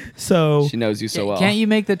 So she knows you so well. Can't you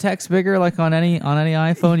make the text bigger, like on any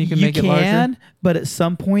iPhone? You can make it larger. But at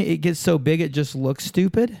some point it gets so big it just looks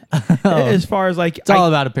stupid. As far as like, it's all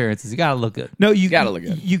about appearances. You gotta look good. No, you gotta look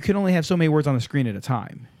good. You can only have so many words on the screen at a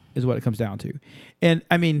time, is what it comes down to. And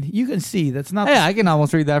I mean, you can see that's not. Yeah, I can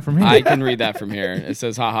almost read that from here. I can read that from here. It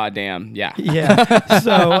says, haha, damn. Yeah. Yeah.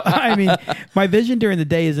 So, I mean, my vision during the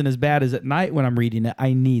day isn't as bad as at night when I'm reading it.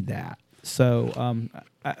 I need that. So,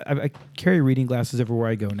 I carry reading glasses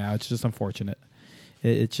everywhere I go now. It's just unfortunate.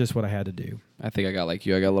 It's just what I had to do. I think I got like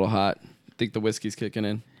you. I got a little hot. I think the whiskey's kicking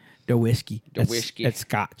in. The whiskey. Whiskey. It's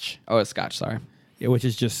Scotch. Oh, it's Scotch. Sorry. Yeah, which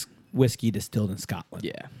is just whiskey distilled in Scotland.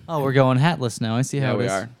 Yeah. Oh, we're going hatless now. I see how we it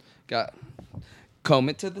is. are. Got comb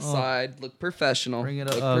it to the side. Look professional. Bring it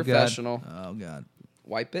up. Look professional. God. Oh God.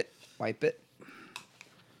 Wipe it. Wipe it.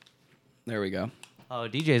 There we go. Oh,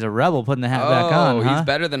 DJ's a rebel putting the hat back on. He's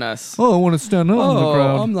better than us. Oh, I want to stand up in the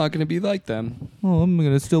crowd. I'm not gonna be like them. Oh, I'm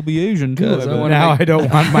gonna still be Asian too. Now I don't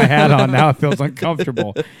want my hat on. Now it feels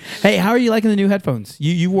uncomfortable. Hey, how are you liking the new headphones?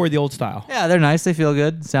 You wore the old style. Yeah, they're nice. They feel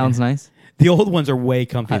good. Sounds nice. The old ones are way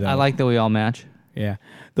comfy though. I like that we all match. Yeah.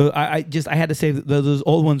 I had to say those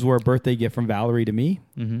old ones were a birthday gift from Valerie to me,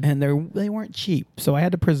 and they weren't cheap, so I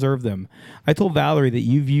had to preserve them. I told Valerie that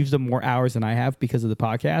you've used them more hours than I have because of the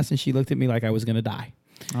podcast, and she looked at me like I was going to die.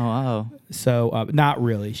 Oh. So not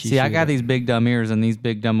really. See, I got these big dumb ears, and these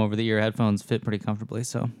big dumb over-the-ear headphones fit pretty comfortably,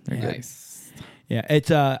 so they're good. Yeah,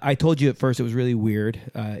 it's. I told you at first it was really weird.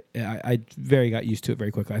 I got used to it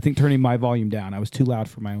very quickly. I think turning my volume down, I was too loud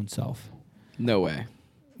for my own self. No way.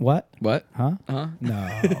 What? Huh?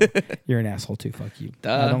 No. You're an asshole too. Fuck you.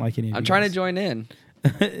 Duh. I don't like any of you I'm trying guys. to join in.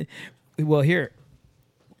 Well, here.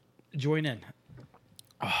 Join in.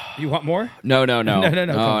 You want more? No. No.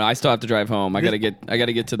 I still have to drive home. I gotta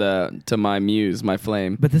get to my muse, my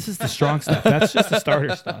flame. But this is the strong stuff. That's just the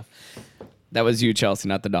starter stuff. That was you, Chelsea,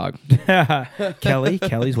 not the dog.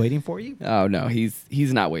 Kelly's waiting for you. Oh no, he's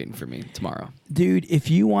not waiting for me tomorrow. Dude,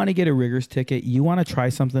 if you want to get a rigger's ticket, you want to try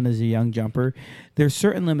something as a young jumper, there's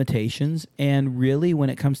certain limitations. And really, when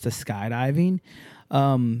it comes to skydiving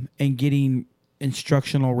and getting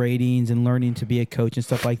instructional ratings and learning to be a coach and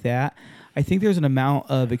stuff like that, I think there's an amount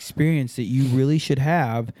of experience that you really should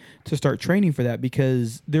have to start training for that,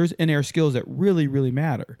 because there's in-air skills that really, really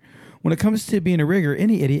matter. When it comes to being a rigger,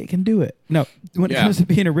 any idiot can do it. No, when it comes to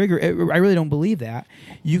being a rigger, I really don't believe that.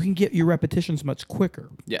 You can get your repetitions much quicker.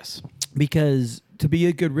 Yes. because to be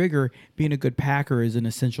a good rigger, being a good packer is an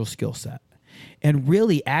essential skill set. And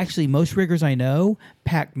really, actually, most riggers I know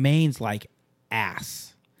pack mains like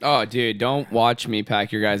ass. Oh, dude, don't watch me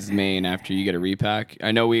pack your guys' main after you get a repack.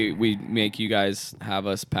 I know we make you guys have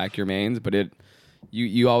us pack your mains, but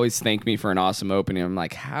you always thank me for an awesome opening. I'm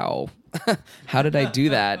like, how? How did I do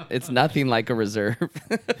that? It's nothing like a reserve.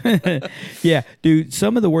 Yeah, dude,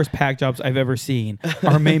 some of the worst pack jobs I've ever seen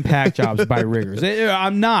are main pack jobs by riggers.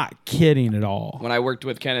 I'm not kidding at all. When I worked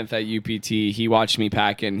with Kenneth at UPT, he watched me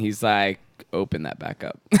pack and he's like, open that back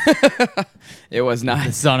up. It was not.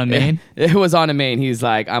 It's on a main? It was on a main. He's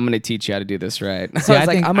like, I'm going to teach you how to do this right. So I was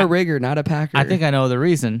like, I'm a rigger, not a packer. I think I know the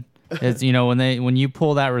reason. It's, when you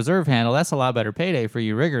pull that reserve handle, that's a lot better payday for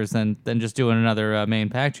you riggers than just doing another main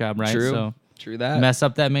pack job, right? True. So True that. mess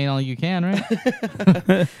up that main all you can,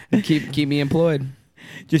 right? keep me employed.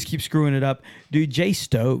 Just keep screwing it up. Dude, Jay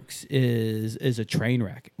Stokes is a train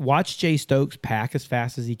wreck. Watch Jay Stokes pack as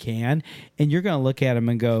fast as he can, and you're going to look at him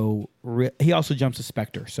and go, he also jumps a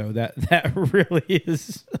Spectre, so that really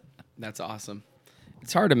is... That's awesome.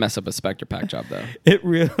 It's hard to mess up a Spectre pack job, though. It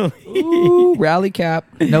really... Ooh, rally cap.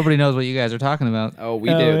 Nobody knows what you guys are talking about. Oh, we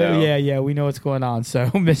do, though. Yeah, we know what's going on. So,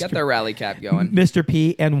 Get the rally cap going. Mr.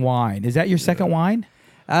 P and wine. Is that your second wine?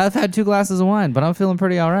 I've had 2 glasses of wine, but I'm feeling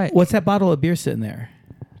pretty all right. What's that bottle of beer sitting there?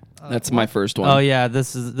 That's my first one. Oh yeah,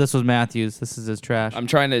 this was Matthew's. This is his trash. I'm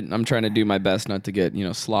trying to do my best not to get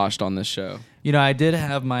sloshed on this show. I did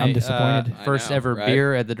have my I'm disappointed. first ever right?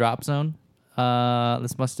 beer at the Drop Zone.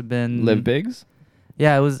 This must have been Live Bigs.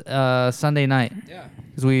 Yeah, it was Sunday night. Yeah.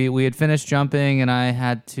 Because we had finished jumping and I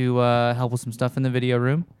had to help with some stuff in the video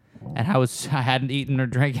room, and I hadn't eaten or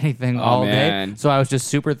drank anything all man. day, so I was just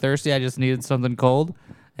super thirsty. I just needed something cold,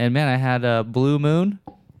 and man, I had a Blue Moon.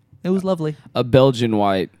 It was lovely. A Belgian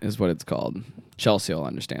white is what it's called. Chelsea will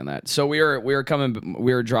understand that. So we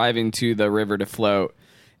were driving to the river to float,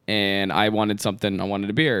 and I wanted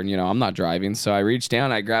a beer, and I'm not driving, so I reached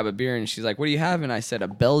down, I grab a beer, and she's like, "What do you have?" And I said, "A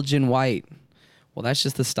Belgian white." Well, that's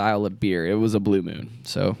just the style of beer. It was a Blue Moon,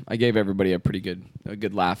 so I gave everybody a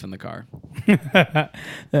good laugh in the car.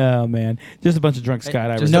 Oh man, just a bunch of drunk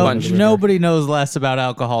skydivers. Just a bunch. Nobody knows less about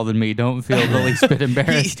alcohol than me. Don't feel the least bit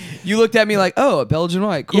embarrassed. You looked at me like, "Oh, a Belgian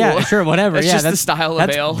white, cool." Yeah, sure, whatever. That's yeah, just the style of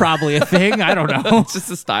ale. That's probably a thing. I don't know. It's just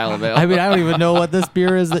the style of ale. I mean, I don't even know what this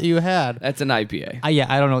beer is that you had. That's an IPA.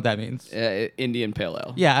 I don't know what that means. Indian Pale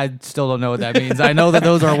Ale. Yeah, I still don't know what that means. I know that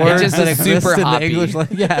those are words just that is exist super in the hoppy. English.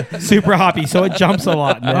 Yeah. super hoppy, so it jumps a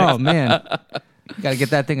lot. Nick. Oh man, got to get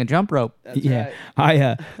that thing a jump rope. Yeah,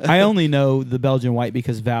 I only know the Belgian white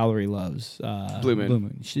because Valerie loves Blue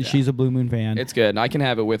Moon. She's a Blue Moon fan. It's good. I can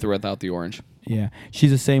have it with or without the orange. Yeah,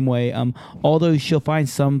 she's the same way. Although she'll find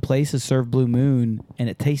some places serve Blue Moon and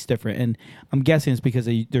it tastes different, and I'm guessing it's because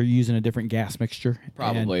they're using a different gas mixture.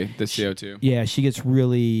 Probably And the CO2. Yeah, she gets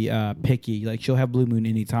really picky. Like she'll have Blue Moon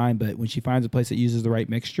anytime, but when she finds a place that uses the right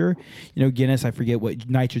mixture, Guinness, I forget what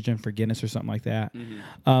nitrogen for Guinness or something like that.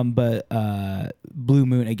 Mm-hmm. But Blue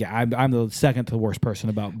Moon again. I'm the second to worst person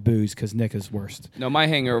about booze because Nick is worst. No, my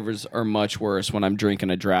hangovers are much worse when I'm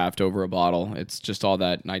drinking a draft over a bottle. It's just all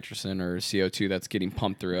that nitrogen or CO2 that's getting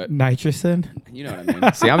pumped through it. Nitrogen? You know what I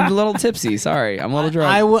mean? See, I'm a little tipsy. Sorry, I'm a little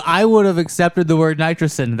drunk. I would have accepted the word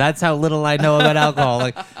nitrogen. That's how little I know about alcohol.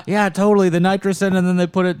 Like, yeah, totally, the nitrogen, and then they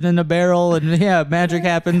put it in a barrel, and yeah, magic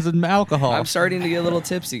happens in alcohol. I'm starting to get a little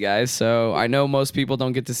tipsy, guys. So I know most people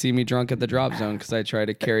don't get to see me drunk at the Drop Zone because I try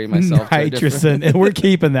to carry myself. Nitrogen, and we're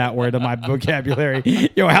keeping that word in my vocabulary.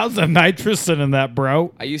 Yo, how's the nitrogen in that,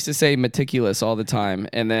 bro? I used to say meticulous all the time,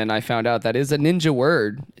 and then I found out that is a ninja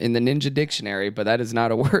word in the ninja dictionary, but that is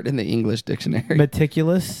not a word in the English dictionary.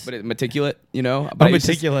 Meticulous? But meticulate, But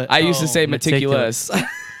meticulate. I used to say meticulous.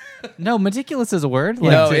 No, meticulous is a word.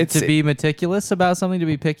 No, Like it's- to be meticulous about something, to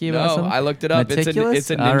be picky about No, something. I looked it up. Meticulous?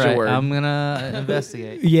 It's a All ninja right, word. I'm gonna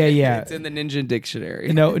investigate. Yeah. It's in the ninja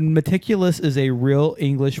dictionary. No, meticulous is a real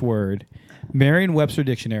English word. Merriam-Webster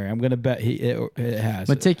dictionary. I'm going to bet it has.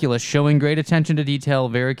 Meticulous, showing great attention to detail,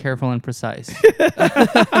 very careful and precise.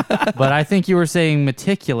 But I think you were saying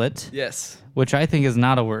meticulate, Yes. which I think is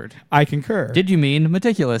not a word. I concur. Did you mean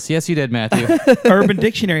meticulous? Yes, you did, Matthew. Urban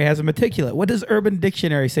Dictionary has a meticulate. What does Urban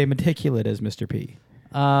Dictionary say meticulate is, Mr. P?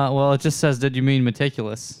 Well, it just says, did you mean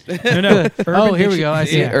meticulous? No. Oh, here we go. I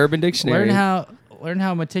see. Yeah, Urban Dictionary. Learn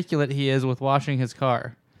how meticulate he is with washing his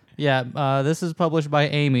car. Yeah, this is published by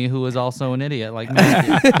Amy, who is also an idiot like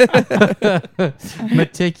Matthew.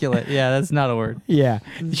 Meticulate. Yeah, that's not a word. Yeah.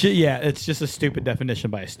 Yeah, it's just a stupid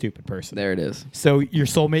definition by a stupid person. There it is. So your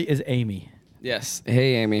soulmate is Amy. Yes.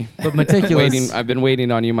 Hey, Amy. But meticulous, I've been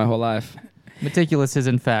waiting on you my whole life. meticulous is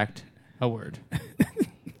in fact a word.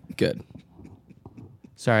 Good.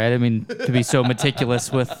 Sorry, I didn't mean to be so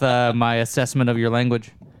meticulous with my assessment of your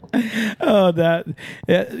language. Oh,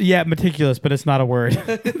 yeah, meticulous, but it's not a word.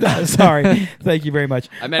 Sorry. Thank you very much.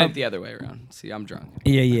 I meant it the other way around. See, I'm drunk.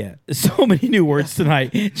 Yeah. So many new words tonight.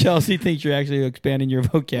 Chelsea thinks you're actually expanding your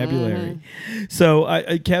vocabulary. So,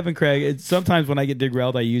 Kevin Craig, sometimes when I get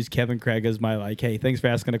derailed, I use Kevin Craig as my hey, thanks for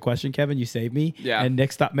asking a question, Kevin. You saved me. Yeah. And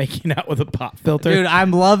Nick, stop making out with a pop filter. Dude,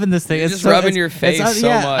 I'm loving this thing. You're just rubbing your face so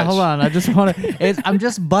much. Hold on. I just want to. I'm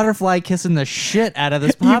just butterfly kissing the shit out of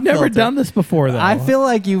this pop You've never filter. done this before, though. I feel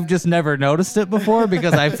like you've just never noticed it before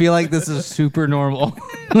because I feel like this is super normal.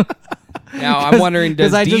 Now I'm wondering,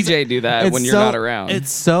 does I DJ do that when you're not around? It's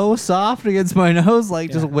so soft against my nose,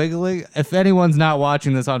 just wiggling. If anyone's not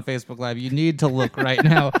watching this on Facebook Live, you need to look right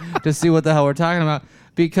now to see what the hell we're talking about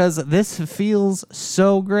because this feels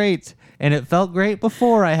so great. And it felt great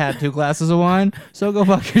before I had 2 glasses of wine, so go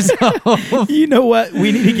fuck yourself. You know what?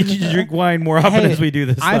 We need to get you to drink wine more often as we do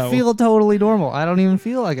this, I feel totally normal. I don't even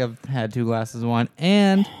feel like I've had 2 glasses of wine.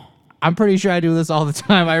 And I'm pretty sure I do this all the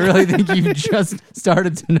time. I really think you've just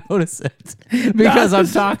started to notice it because I'm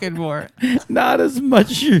talking more. Not as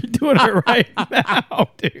much as you're doing it right now,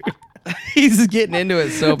 dude. He's getting into it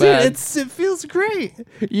so bad. Dude, it feels great.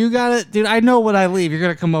 You got it, dude. I know when I leave, you're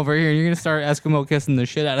gonna come over here and you're gonna start Eskimo kissing the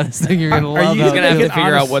shit out of this thing. You're gonna love it. He's gonna have to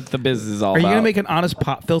figure out what the business is all about. Are you gonna make an honest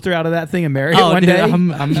pop filter out of that thing and marry it one day?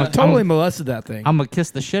 I'm totally molested that thing. I'm gonna kiss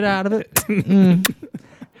the shit out of it.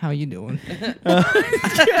 How you doing?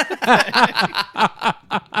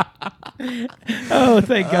 Oh,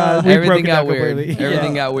 thank God. Everything got weird.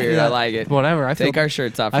 Everything got weird. Yeah. I like it. Whatever. Take our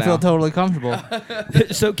shirts off. I feel totally comfortable.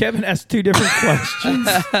 So Kevin asked 2 different questions.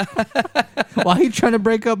 Why are you trying to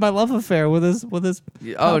break up my love affair with his?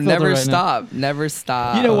 Oh, never stop. Never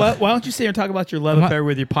stop. You know what? Why don't you sit here and talk about your love affair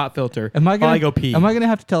with your pop filter? While I go pee? Am I gonna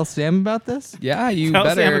have to tell Sam about this? Yeah, you Tell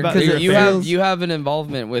Sam better. about Because you have an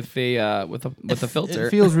involvement with the filter.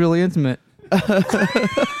 It feels really intimate.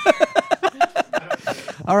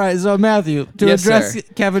 All right, so Matthew, to address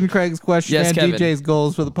Kevin Craig's question and Kevin. DJ's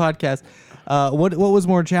goals for the podcast, what was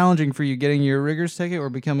more challenging for you, getting your riggers ticket or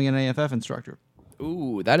becoming an AFF instructor?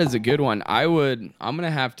 Ooh, that is a good one. I'm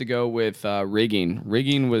gonna have to go with rigging.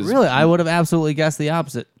 Rigging was really. I would have absolutely guessed the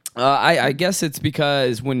opposite. I guess it's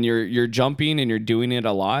because when you're jumping and you're doing it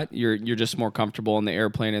a lot, you're just more comfortable in the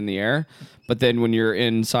airplane in the air. But then when you're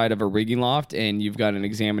inside of a rigging loft and you've got an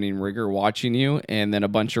examining rigger watching you, and then a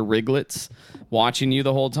bunch of riglets watching you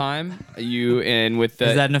the whole time, is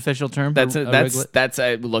that an official term? That's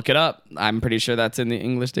look it up. I'm pretty sure that's in the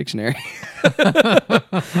English dictionary.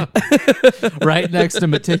 Right next to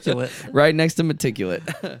meticulate. Right next to meticulate.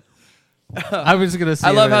 I was gonna say.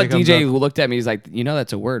 I love how DJ looked at me. He's like,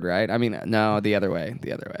 that's a word, right? I mean, no, the other way.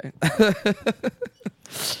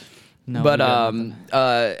 No, but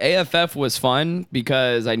AFF was fun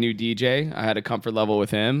because I knew DJ. I had a comfort level with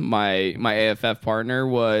him. My AFF partner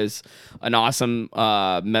was an awesome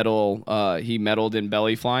medal. He medaled in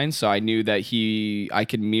belly flying, so I knew that I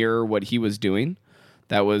could mirror what he was doing.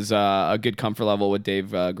 That was a good comfort level with Dave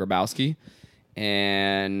Grabowski.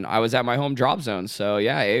 And I was at my home drop zone. So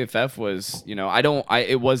yeah, AFF was,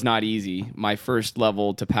 it was not easy. My first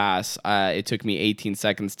level to pass, it took me 18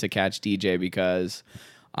 seconds to catch DJ because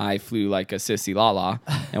I flew like a sissy lala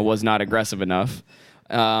and was not aggressive enough.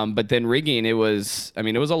 But then rigging, it was a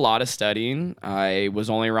lot of studying. I was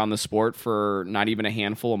only around the sport for not even a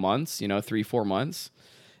handful of months, 3-4 months.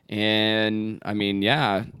 And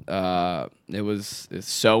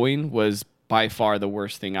sewing was by far the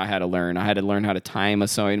worst thing I had to learn. I had to learn how to time a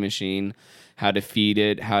sewing machine, how to feed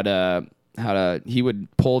it, he would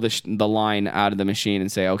pull the line out of the machine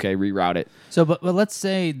and say, okay, reroute it. So, but let's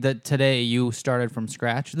say that today you started from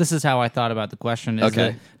scratch. This is how I thought about the question.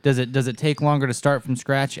 Does it take longer to start from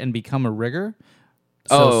scratch and become a rigger?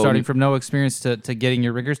 So starting from no experience to getting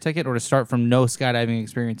your rigger's ticket, or to start from no skydiving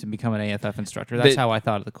experience and become an AFF instructor? That's how I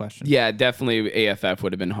thought of the question. Yeah, definitely AFF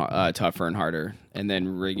would have been tougher and harder, and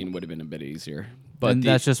then rigging would have been a bit easier. But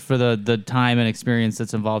that's just for the time and experience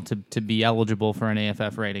that's involved to be eligible for an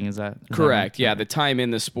AFF rating. Is that correct? That right? Yeah, the time in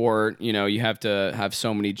the sport, you have to have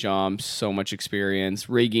so many jumps, so much experience.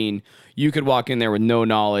 Rigging, you could walk in there with no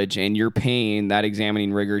knowledge, and you're paying that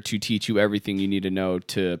examining rigger to teach you everything you need to know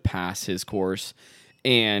to pass his course.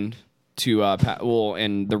 And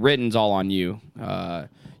and the written's all on you.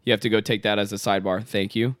 You have to go take that as a sidebar.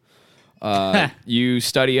 Thank you. You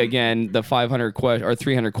study again the 500 or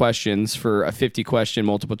 300 questions for a 50-question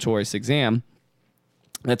multiple choice exam.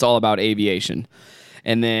 That's all about aviation.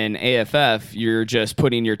 And then AFF, you're just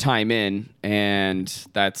putting your time in, and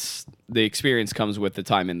that's the experience comes with the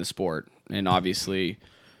time in the sport. And obviously,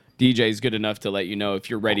 DJ's good enough to let you know if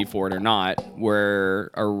you're ready for it or not.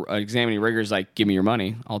 Where an examining rigger's like, give me your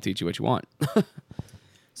money, I'll teach you what you want.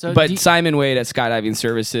 But Simon Wade at Skydiving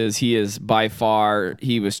Services, he is by far,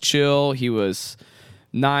 he was chill, he was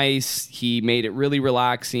nice, he made it really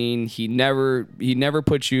relaxing. He never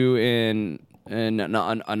put you in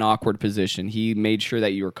an awkward position. He made sure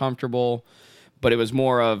that you were comfortable, but it was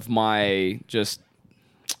more of my just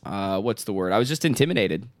what's the word? I was just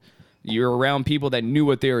intimidated. You're around people that knew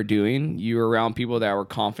what they were doing. You were around people that were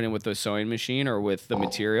confident with the sewing machine or with the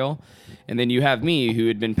material. And then you have me who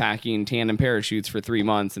had been packing tandem parachutes for 3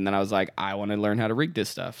 months. And then I was like, I want to learn how to rig this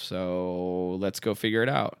stuff. So let's go figure it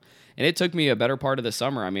out. And it took me a better part of the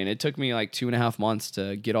summer. I mean, it took me like 2.5 months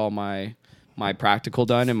to get all my practical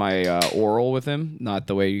done and my oral with him. Not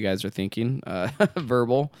the way you guys are thinking,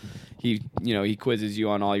 verbal. He quizzes you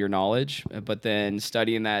on all your knowledge, but then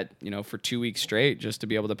studying that, for 2 weeks straight just to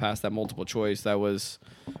be able to pass that multiple choice, that was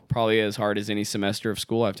probably as hard as any semester of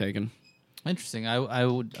school I've taken. Interesting. I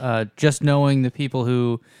would just knowing the people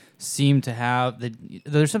who seem to have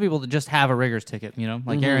there's some people that just have a rigger's ticket,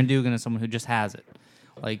 like Aaron Dugan is someone who just has it.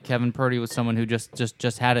 Like Kevin Purdy was someone who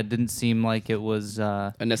just had it. Didn't seem like it was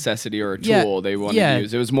a necessity or a tool they wanted to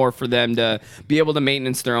use. It was more for them to be able to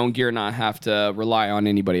maintenance their own gear, not have to rely on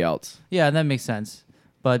anybody else. Yeah, that makes sense.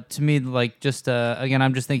 But to me, like just again,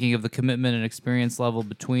 I'm just thinking of the commitment and experience level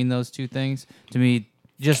between those two things. To me,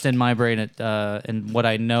 just in my brain, and what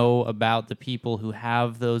I know about the people who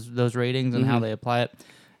have those ratings and how they apply it,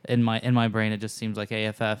 in my brain, it just seems like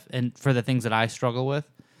AFF. And for the things that I struggle with.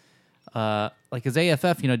 Like as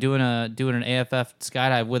AFF, doing an AFF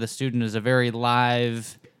skydive with a student is a very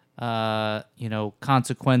live,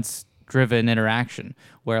 consequence-driven interaction.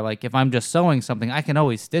 Where like if I'm just sewing something, I can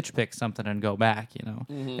always stitch pick something and go back.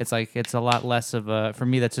 It's like it's a lot less of a. For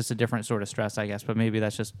me, that's just a different sort of stress, I guess. But maybe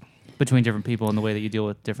that's just between different people and the way that you deal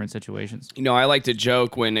with different situations. I like to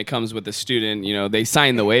joke when it comes with a student. They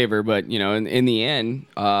sign the waiver, but in the end,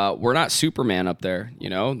 we're not Superman up there.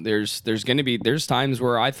 There's times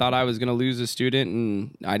where I thought I was going to lose a student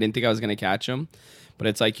and I didn't think I was going to catch him. But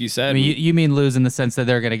it's like you said. I mean, you mean lose in the sense that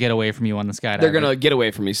they're going to get away from you on the skydive. They're going to get away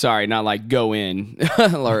from me. Sorry, not like go in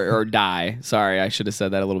or die. Sorry, I should have said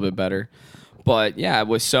that a little bit better. But yeah,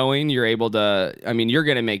 with sewing, you're able to. I mean, you're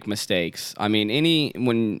going to make mistakes. I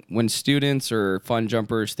mean, when students or fun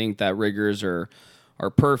jumpers think that riggers are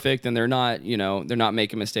perfect and they're not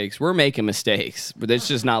making mistakes. We're making mistakes, but it's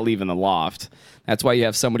just not leaving the loft. That's why you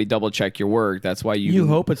have somebody double check your work. That's why you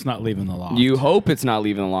hope it's not leaving the loft. You hope it's not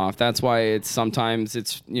leaving the loft. That's why it's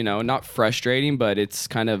sometimes not frustrating, but it's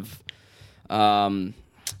kind of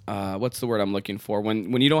what's the word I'm looking for?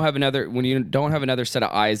 When you don't have another set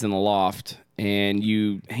of eyes in the loft and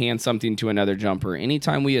you hand something to another jumper.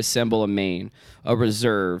 Anytime we assemble a main, a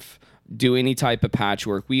reserve, do any type of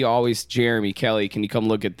patchwork, we always, Jeremy, Kelly, can you come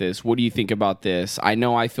look at this? What do you think about this? I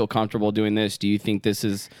know I feel comfortable doing this. Do you think this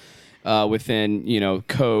is within,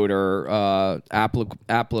 code or applicable?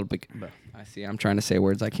 I see. I'm trying to say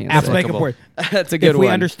words I can't say. Make a word. That's a good one. If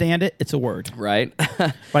we understand it, it's a word. Right?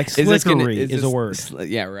 Like slickery is a word.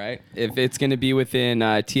 Yeah, right. If it's going to be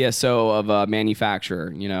within TSO of a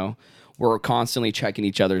manufacturer, we're constantly checking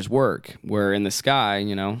each other's work. Where in the sky,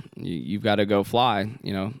 you've got to go fly.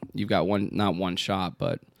 You've got not one shot,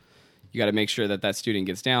 but you got to make sure that student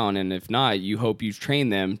gets down. And if not, you hope you've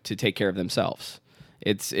trained them to take care of themselves.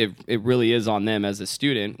 It really is on them as a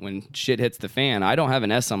student. When shit hits the fan, I don't have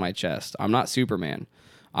an S on my chest. I'm not Superman.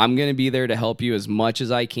 I'm going to be there to help you as much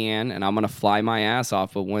as I can, and I'm going to fly my ass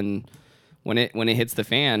off. But when it hits the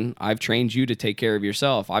fan, I've trained you to take care of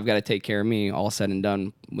yourself. I've got to take care of me. All said and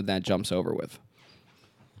done when that jump's over with.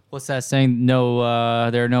 What's that saying? No,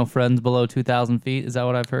 there are no friends below 2,000 feet. Is that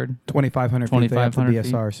what I've heard? 2,500 feet. 2,500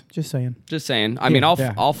 BSRs. Just saying. I mean,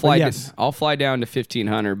 I'll fly down to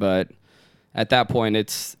 1,500, but at that point,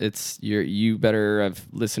 you better have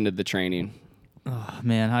listened to the training. Oh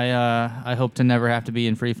man, I hope to never have to be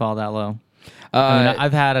in free fall that low.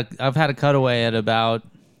 I've had a cutaway at about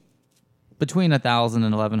between 1,000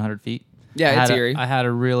 and 1,100 feet. Yeah, it's eerie. I had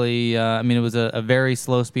a really, it was a very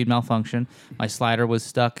slow speed malfunction. My slider was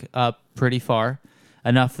stuck up pretty far,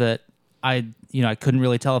 enough that I couldn't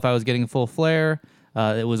really tell if I was getting a full flare.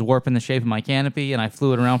 It was warping the shape of my canopy, and I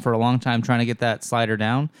flew it around for a long time trying to get that slider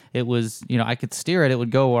down. It was, I could steer it; it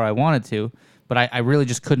would go where I wanted to, but I really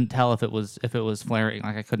just couldn't tell if it was flaring.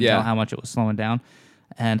 Like I couldn't tell how much it was slowing down,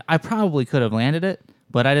 and I probably could have landed it,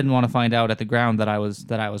 but I didn't want to find out at the ground that I was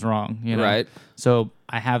wrong. Right. So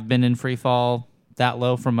I have been in free fall that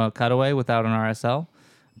low from a cutaway without an RSL,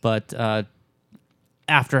 but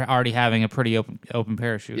after already having a pretty open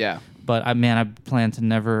parachute. Yeah. But I plan to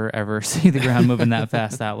never ever see the ground moving that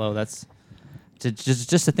fast, that low. That's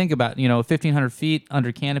just to think about, 1,500 feet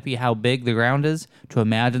under canopy, how big the ground is. To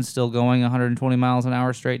imagine still going 120 miles an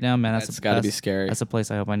hour straight down, man, that's got to be scary. That's a place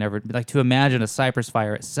I hope I never like to imagine a cypress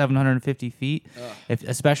fire at 750 feet,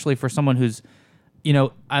 especially for someone who's,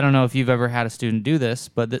 I don't know if you've ever had a student do this,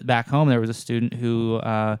 but back home there was a student who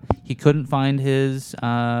he couldn't find his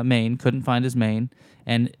main.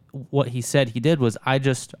 And what he said he did was, I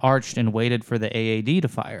just arched and waited for the AAD to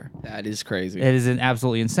fire. That is crazy. It is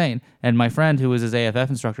absolutely insane. And my friend, who was his AFF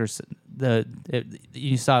instructor,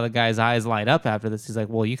 you saw the guy's eyes light up after this. He's like,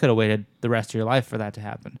 well, you could have waited the rest of your life for that to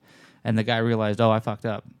happen. And the guy realized, I fucked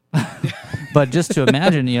up. But just to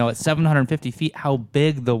imagine, at 750 feet, how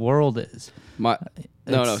big the world is.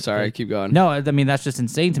 Sorry, keep going. No, I mean, that's just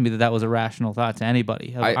insane to me that was a rational thought to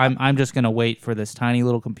anybody. I'm just going to wait for this tiny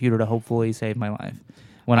little computer to hopefully save my life.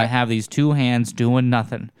 When I have these two hands doing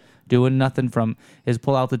nothing from, his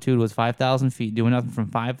pull altitude was 5,000 feet, doing nothing from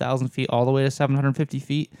 5,000 feet all the way to 750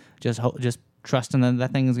 feet, just trusting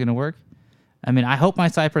that thing is going to work. I mean, I hope my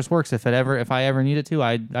Cypress works if I ever need it to.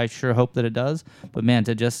 I sure hope that it does. But man,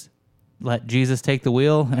 to just let Jesus take the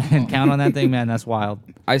wheel and count on that thing, man, that's wild.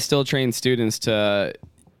 I still train students to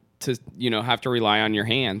have to rely on your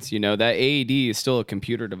hands. That AED is still a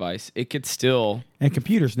computer device. It could still... And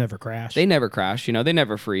computers never crash. They never crash. They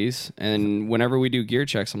never freeze. And whenever we do gear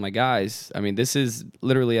checks, I'm like, guys, this is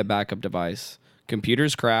literally a backup device.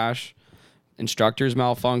 Computers crash. Instructors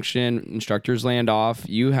malfunction. Instructors land off.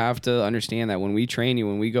 You have to understand that when we train you,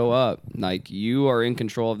 when we go up, like, you are in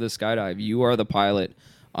control of this skydive. You are the pilot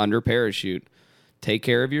under parachute. Take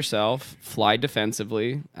care of yourself, fly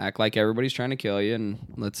defensively, act like everybody's trying to kill you, and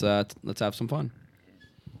let's have some fun.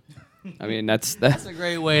 That's a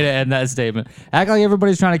great way to end that statement. Act like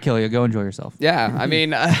everybody's trying to kill you. Go enjoy yourself. Yeah,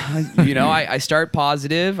 I start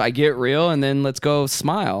positive, I get real, and then let's go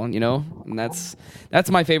smile. And that's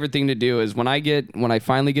my favorite thing to do is when I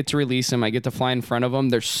finally get to release them, I get to fly in front of them.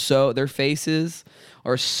 Their faces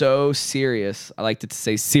are so serious. I like to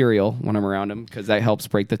say cereal when I'm around them because that helps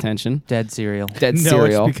break the tension. Dead cereal.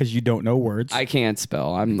 Cereal. It's because you don't know words. I can't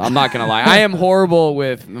spell. I'm not gonna lie. I am horrible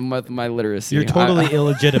with my literacy. You're totally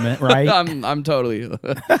illegitimate, right? I'm totally.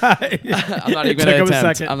 I'm not even gonna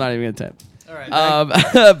attempt. I'm not even gonna attempt. All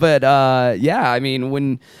right. But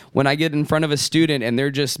when I get in front of a student and they're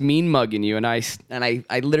just mean mugging you, and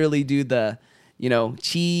I literally do the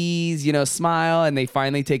cheese, smile, and they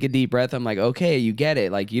finally take a deep breath. I'm like, okay, you get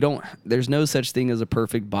it. Like, there's no such thing as a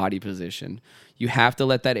perfect body position. You have to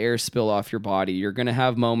let that air spill off your body. You're going to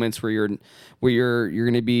have moments where you're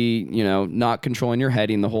going to be, not controlling your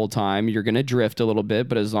heading the whole time. You're going to drift a little bit,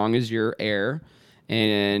 but as long as you're air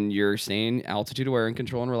and you're staying altitude aware and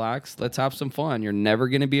control and relax, let's have some fun. You're never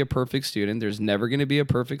going to be a perfect student. There's never going to be a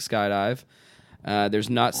perfect skydive. There's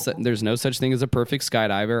no such thing as a perfect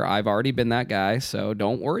skydiver. I've already been that guy, so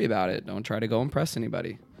don't worry about it. Don't try to go impress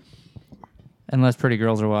anybody. Unless pretty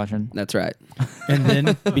girls are watching. That's right. And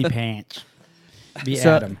then be pants. Be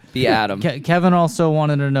Adam. Be Adam. Kevin also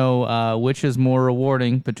wanted to know which is more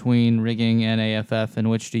rewarding between rigging and AFF, and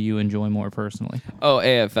which do you enjoy more personally? Oh,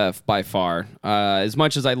 AFF by far. As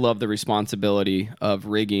much as I love the responsibility of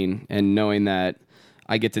rigging and knowing that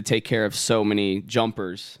I get to take care of so many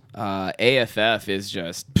jumpers, AFF is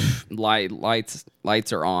just lights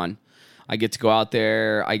are on. I get to go out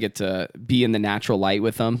there. I get to be in the natural light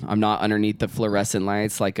with them. I'm not underneath the fluorescent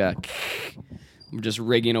lights I'm just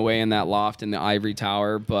rigging away in that loft in the ivory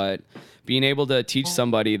tower. But being able to teach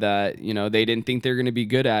somebody that, they didn't think they're going to be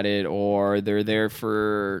good at it, or they're there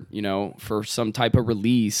for some type of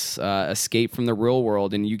release, escape from the real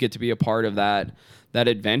world, and you get to be a part of that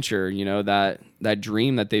adventure, that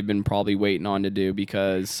dream that they've been probably waiting on to do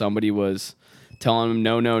because somebody was telling them,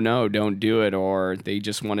 no, don't do it, or they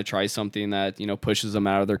just want to try something that, pushes them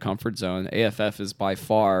out of their comfort zone. AFF is by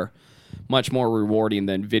far much more rewarding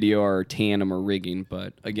than video or tandem or rigging.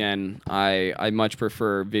 But again, I much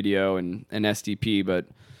prefer video and SDP, but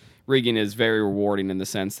rigging is very rewarding in the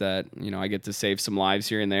sense that, I get to save some lives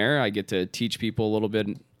here and there. I get to teach people a little bit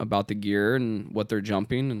about the gear and what they're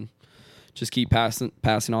jumping, and just keep passing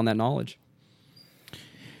on that knowledge.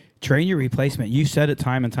 Train your replacement. You said it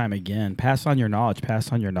time and time again. Pass on your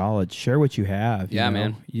knowledge. Share what you have. Yeah,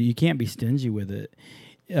 man. You can't be stingy with it.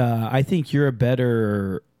 I think you're a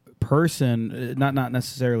better person, not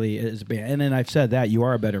necessarily as bad. And then I've said that you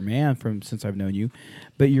are a better man since I've known you,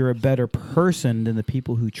 but you're a better person than the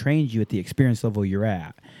people who trained you at the experience level you're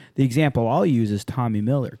at. the example I'll use is Tommy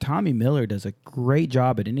Miller. Tommy Miller does a great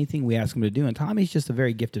job at anything we ask him to do, and Tommy's just a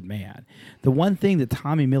very gifted man. The one thing that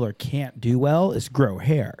Tommy Miller can't do well is grow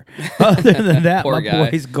hair. Other than that, my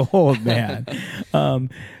boy's gold, man.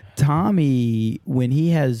 Tommy, when he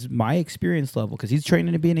has my experience level, because he's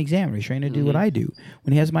training to be an examiner, he's training to do what I do.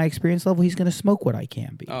 When he has my experience level, he's going to smoke what I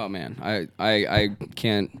can be. Oh, man. I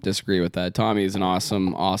can't disagree with that. Tommy is an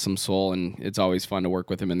awesome soul, and it's always fun to work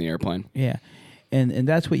with him in the airplane. Yeah. And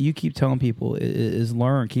that's what you keep telling people is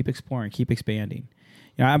learn, keep exploring, keep expanding.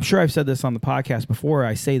 You know, I'm sure I've said this on the podcast before.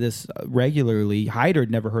 I say this regularly. Hyder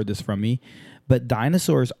had never heard this from me. But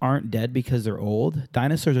dinosaurs aren't dead because they're old.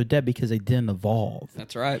 Dinosaurs are dead because they didn't evolve.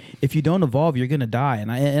 That's right. If you don't evolve, you're going to die. And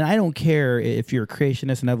I don't care if you're a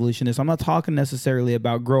creationist and evolutionist. I'm not talking necessarily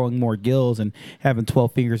about growing more gills and having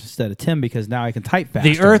 12 fingers instead of 10 because now I can type faster.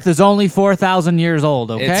 The Earth is only 4,000 years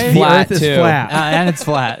old, okay? It's flat, the Earth is flat. And it's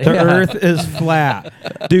flat. The Earth is flat.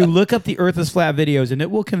 Dude, look up the Earth is flat videos, and it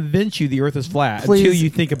will convince you the Earth is flat until you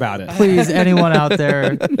think about it. Please, anyone out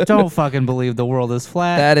there, don't fucking believe the world is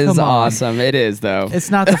flat. That is awesome. It is, though.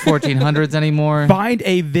 It's not the 1400s anymore. Find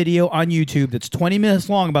a video on YouTube that's 20 minutes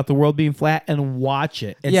long about the world being flat and watch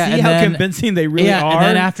it and see how convincing they really are. And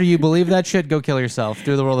then after you believe that shit, go kill yourself.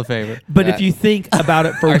 Do the world a favor. But if you think about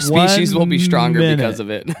it for our 1 species will be stronger minute, because of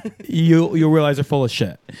it. you'll realize they're full of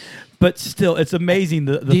shit. But still, it's amazing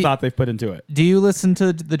the thought they've put into it. Do you listen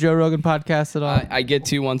to the Joe Rogan podcast at all? I get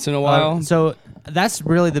to once in a while. So that's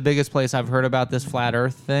really the biggest place I've heard about this flat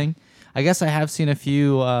Earth thing. I guess I have seen a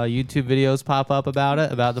few YouTube videos pop up about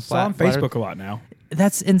it, about the flat. It's on Facebook a lot now.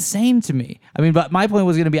 That's insane to me. I mean, but my point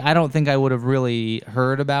was going to be, I don't think I would have really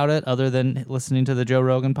heard about it other than listening to the Joe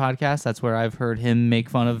Rogan podcast. That's where I've heard him make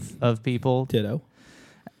fun of people. Ditto.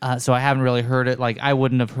 So I haven't really heard it. Like, I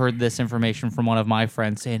wouldn't have heard this information from one of my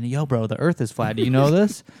friends saying, yo, bro, the Earth is flat. Do you know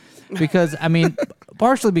this? Because, I mean,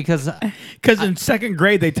 partially because in second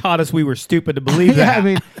grade they taught us we were stupid to believe that. I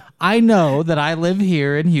mean, I know that I live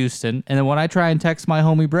here in Houston, and then when I try and text my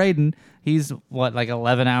homie Braden, he's, like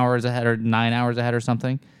 11 hours ahead or 9 hours ahead or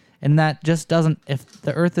something. And that just doesn't, if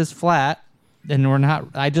the Earth is flat, then we're not,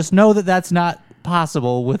 I just know that that's not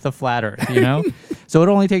possible with a flat Earth, you know? So it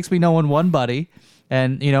only takes me knowing one buddy,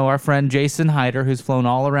 and, you know, our friend Jason Hyder, who's flown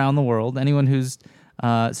all around the world, anyone who's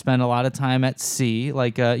spend a lot of time at sea,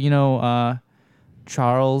 like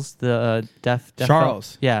Charles, the deaf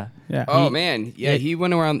Charles. Yeah. Oh, man. Yeah, he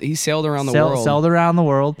went around. He sailed around the world. Sailed around the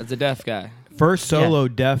world. As a deaf guy. First solo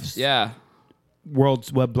deaf. Yeah.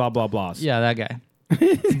 World's web blah blah blahs. Yeah, that guy.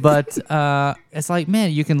 But it's like,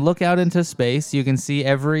 man, you can look out into space. You can see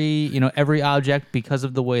every object because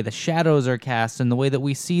of the way the shadows are cast and the way that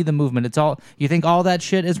we see the movement. It's all. You think all that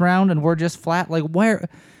shit is round and we're just flat? Like, where?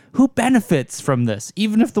 Who benefits from this?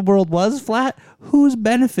 Even if the world was flat, who's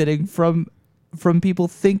benefiting from people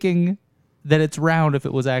thinking that it's round if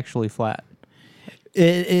it was actually flat?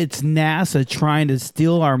 It's NASA trying to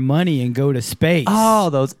steal our money and go to space. Oh,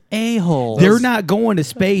 those a-holes. They're not going to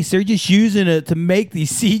space. They're just using it to make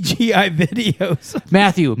these CGI videos.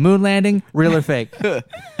 Matthew, moon landing, real or fake?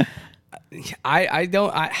 I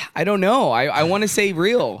don't know. I want to say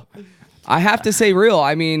real. I have to say real.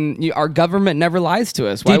 I mean, our government never lies to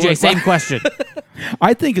us. DJ, same question.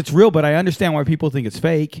 I think it's real, but I understand why people think it's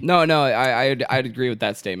fake. No, I'd agree with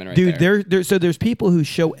that statement right there. Dude, there's people who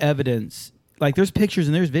show evidence. Like, there's pictures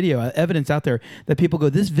and there's video evidence out there that people go,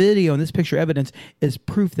 this video and this picture evidence is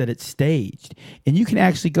proof that it's staged. And you can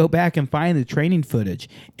actually go back and find the training footage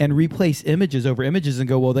and replace images over images and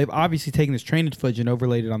go, well, they've obviously taken this training footage and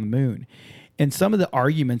overlaid it on the moon. And some of the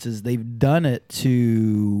arguments is they've done it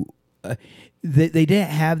to... They didn't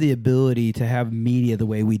have the ability to have media the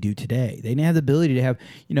way we do today. They didn't have the ability to have,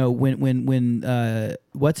 when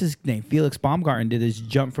what's his name? Felix Baumgarten did his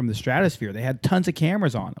jump from the stratosphere. They had tons of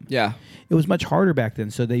cameras on him. Yeah. It was much harder back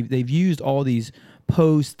then. So they've used all these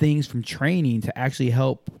posed things from training to actually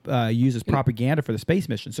help use as propaganda for the space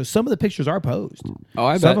mission. So some of the pictures are posed. Oh,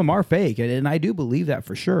 I bet. Some of them are fake, and I do believe that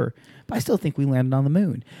for sure. But I still think we landed on the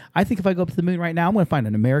moon. I think if I go up to the moon right now, I'm going to find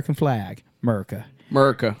an American flag, America.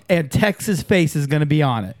 And Texas face is going to be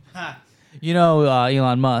on it. You know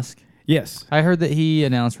Elon Musk? Yes. I heard that he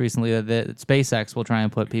announced recently that SpaceX will try and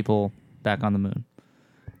put people back on the moon.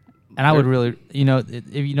 And I would really,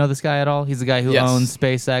 if you know this guy at all, he's the guy who owns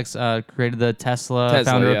SpaceX, created the Tesla,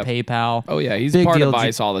 founder of PayPal. Oh, yeah. He's part of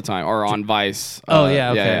Vice all the time, or on Vice. Okay.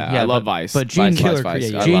 I love Vice. But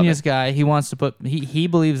genius guy. He wants to put, he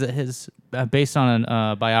believes that his, based on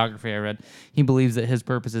a biography I read, he believes that his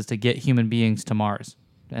purpose is to get human beings to Mars.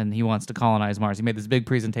 And he wants to colonize Mars. He made this big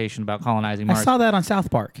presentation about colonizing Mars. I saw that on South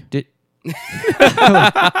Park. Did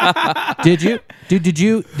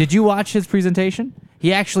you watch his presentation?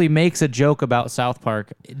 He actually makes a joke about South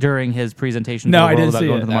Park during his presentation. No, to the I didn't world about see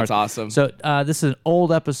going it. to the That's Mars. awesome. So this is an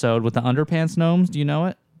old episode with the Underpants Gnomes. Do you know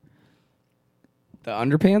it? The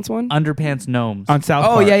Underpants one? Underpants Gnomes. On South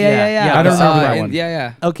Oh, Park. yeah. I don't remember that one.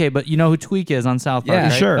 Yeah. Okay, but you know who Tweak is on South Park, Yeah.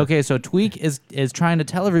 right? Sure. Okay, so Tweak is trying to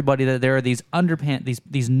tell everybody that there are these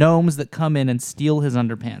these gnomes that come in and steal his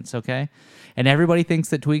underpants, okay? And everybody thinks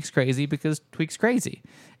that Tweak's crazy because Tweak's crazy.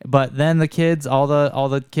 But then the kids, all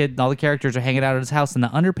the characters are hanging out at his house, and the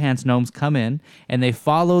underpants gnomes come in and they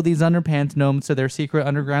follow these underpants gnomes to their secret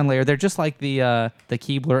underground lair. They're just like the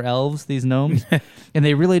Keebler elves, these gnomes, and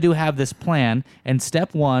they really do have this plan. And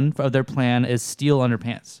step 1 of their plan is steal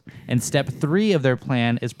underpants, and step 3 of their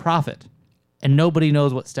plan is profit. And nobody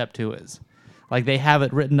knows what step 2 is. Like they have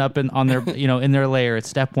it written up on their in their layer. It's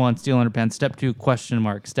step 1, steal underpants. Step 2, question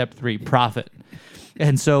mark. Step 3, profit.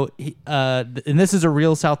 And so, and this is a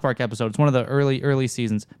real South Park episode. It's one of the early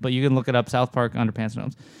seasons, but you can look it up, South Park Underpants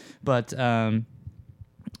Gnomes. But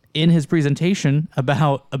in his presentation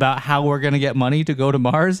about how we're going to get money to go to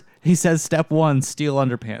Mars, he says step 1, steal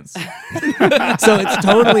underpants. So it's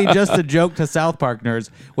totally just a joke to South Park nerds,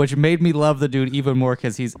 which made me love the dude even more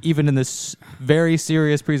because he's even in this very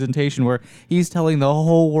serious presentation where he's telling the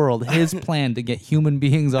whole world his plan to get human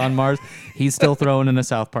beings on Mars. He's still throwing in a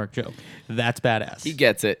South Park joke. That's badass. He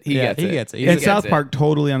gets it. He Yeah, gets he it. gets it. And He South Park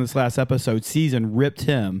totally on this last episode season ripped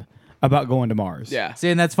him about going to Mars. Yeah. See,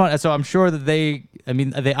 and that's fun. So I'm sure that they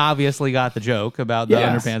obviously got the joke about the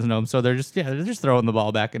Yes. underpants gnome. So they're just throwing the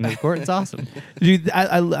ball back in his court. It's awesome. Dude,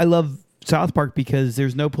 I love South Park because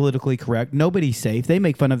there's no politically correct. Nobody's safe. They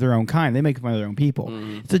make fun of their own kind. They make fun of their own people.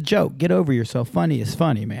 It's a joke. Get over yourself. Funny is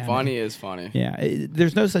funny, man. Funny is funny. Yeah.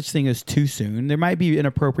 There's no such thing as too soon. There might be an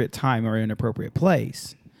appropriate time or an appropriate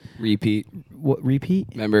place. Repeat. What, repeat?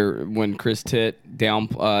 Remember when Chris Titt did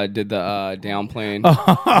the downplane,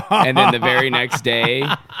 and then the very next day.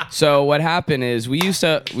 So what happened is we used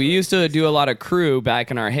to do a lot of crew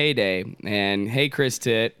back in our heyday, and hey Chris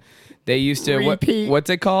Titt, they used to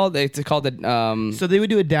what's it called? It's called the So they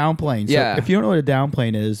would do a downplane. So Yeah. if you don't know what a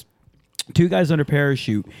downplane is, 2 guys under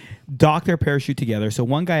parachute dock their parachute together. So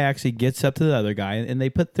one guy actually gets up to the other guy, and they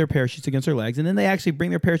put their parachutes against their legs, and then they actually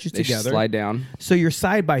bring their parachutes they together. slide down. So you're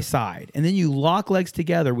side by side, and then you lock legs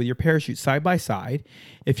together with your parachute side by side.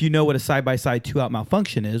 If you know what a side by side 2-out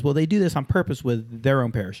malfunction is, well, they do this on purpose with their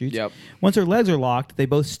own parachutes. Yep. Once their legs are locked, they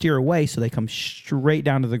both steer away, so they come straight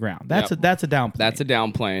down to the ground. That's Yep. that's a downplane. That's a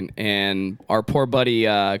downplane. And our poor buddy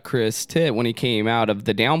Chris Titt, when he came out of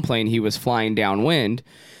the downplane, he was flying downwind.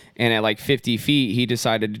 And at like 50 feet, he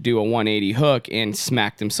decided to do a 180 hook and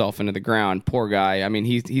smacked himself into the ground. Poor guy. I mean,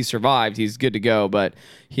 he survived. He's good to go, but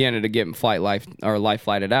he ended up getting life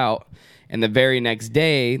flighted out. And the very next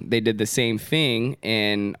day, they did the same thing,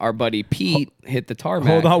 and our buddy Pete hit the tarmac.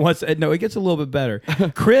 Hold on one second. No, it gets a little bit better.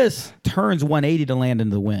 Chris turns 180 to land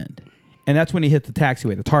into the wind. And that's when he hit the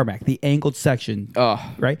taxiway, the tarmac, the angled section.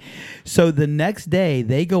 Oh. Right? So the next day,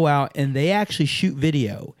 they go out and they actually shoot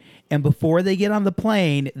video. And before they get on the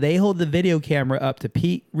plane, they hold the video camera up to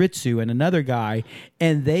Pete Ritsu and another guy,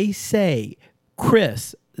 and they say,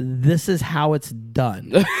 Chris, this is how it's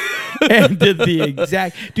done. And did the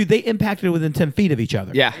exact... Dude, they impacted within 10 feet of each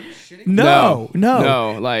other. Yeah. No.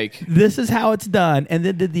 Like... This is how it's done, and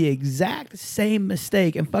then did the exact same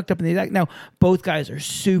mistake and fucked up in the exact. Now both guys are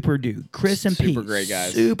super dude. Chris and Pete, Super great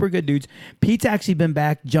guys. super good dudes. Pete's actually been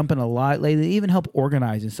back jumping a lot lately. They even helped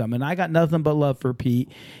organizing some, and I got nothing but love for Pete.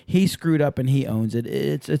 He screwed up and he owns it.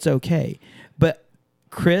 It's okay, but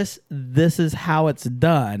Chris, this is how it's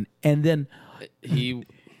done, and then He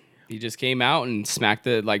just came out and smacked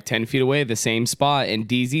it like 10 feet away, the same spot, and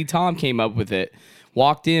DZ Tom came up with it.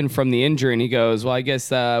 Walked in from the injury, and he goes, well, I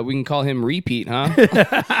guess we can call him Repeat, huh?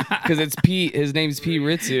 Because it's Pete. His name's Pete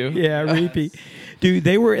Ritsu. Yeah, Repeat. Dude,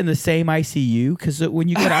 they were in the same ICU because when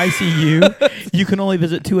you go to ICU, you can only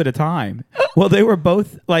visit 2 at a time. Well, they were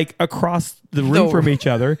both like across the room from each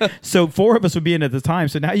other. So 4 of us would be in at the time.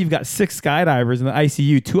 So now you've got 6 skydivers in the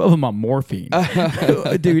ICU, 2 of them on morphine.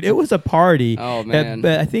 Dude, it was a party. Oh, man.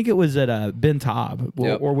 I think it was at Ben Taub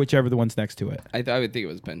Yep. or whichever the one's next to it. I would think it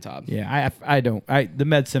was Ben Taub. Yeah, the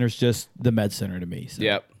med center's just the med center to me. So.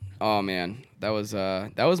 Yep. Oh man, that was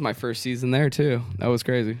my first season there too. That was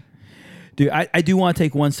crazy. Dude, I do want to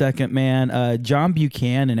take 1 second, man. John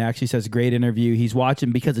Buchanan actually says great interview. He's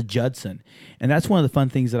watching because of Judson, and that's one of the fun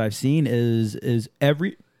things that I've seen is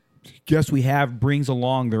every guest we have brings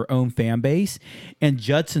along their own fan base, and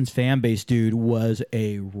Judson's fan base, dude, was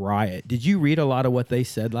a riot. Did you read a lot of what they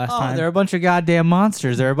said last time? They're a bunch of goddamn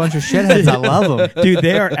monsters. They're a bunch of shitheads. I love them, dude.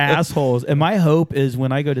 They are assholes. And my hope is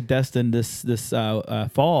when I go to Destin this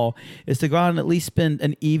fall is to go out and at least spend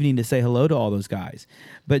an evening to say hello to all those guys.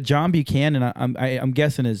 But John Buchanan, I'm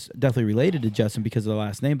guessing, is definitely related to Justin because of the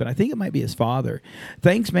last name, but I think it might be his father.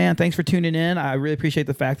 Thanks, man. Thanks for tuning in. I really appreciate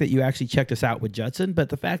the fact that you actually checked us out with Judson, but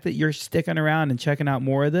the fact that you're sticking around and checking out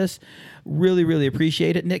more of this, really, really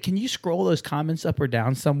appreciate it. Nick, can you scroll those comments up or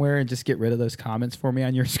down somewhere and just get rid of those comments for me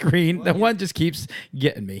on your screen? The one just keeps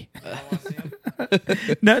getting me.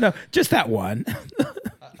 No, just that one.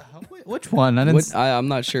 Which one? I'm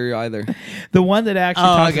not sure either. The one that actually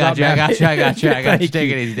talks about I got you.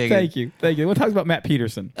 Take it easy. Thank you. What talks about Matt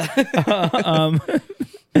Peterson?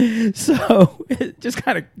 So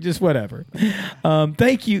just whatever.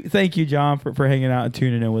 Thank you, John, for hanging out and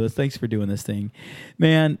tuning in with us. Thanks for doing this thing,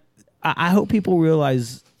 man. I hope people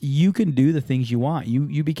realize you can do the things you want.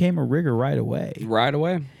 You became a rigger right away. Right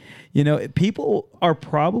away. You know, people are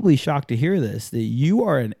probably shocked to hear this, that you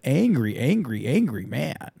are an angry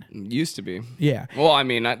man. Used to be. Yeah. Well, I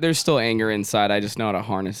mean, there's still anger inside. I just know how to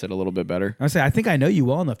harness it a little bit better. I think I know you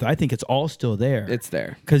well enough that I think it's all still there. It's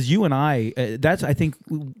there. Because you and I think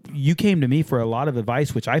you came to me for a lot of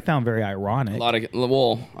advice, which I found very ironic.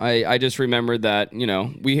 I just remembered that, you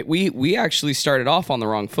know, we actually started off on the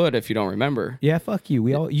wrong foot, if you don't remember. Yeah, fuck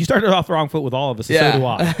you. You started off the wrong foot with all of us, and so do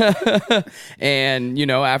I. And, you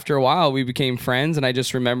know, after a while, we became friends, and I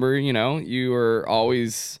just remember, you know, you were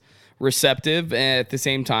always receptive, and at the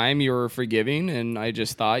same time, you were forgiving, and I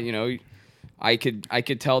just thought, you know, I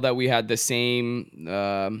could tell that we had the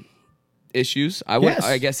same issues.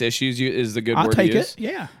 I guess issues is the good word to use. I'll take it,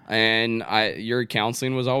 yeah. And your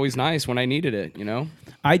counseling was always nice when I needed it, you know?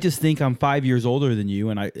 I just think I'm 5 years older than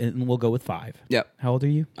you, and we'll go with 5. Yep. How old are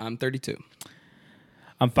you? I'm 32.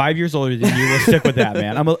 I'm 5 years older than you. We'll stick with that,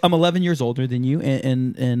 man. I'm 11 years older than you,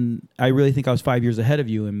 and I really think I was 5 years ahead of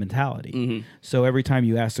you in mentality. Mm-hmm. So every time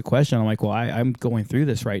you ask a question, I'm like, well, I'm going through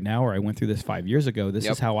this right now, or I went through this 5 years ago. This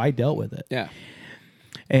is how I dealt with it. Yeah.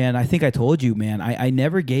 And I think I told you, man, I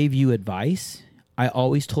never gave you advice. I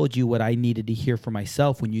always told you what I needed to hear for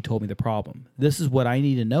myself when you told me the problem. This is what I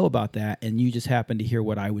need to know about that, and you just happened to hear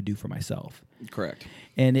what I would do for myself. Correct.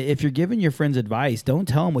 And if you're giving your friends advice, don't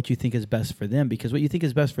tell them what you think is best for them, because what you think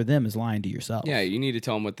is best for them is lying to yourself. Yeah, you need to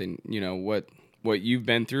tell them what you've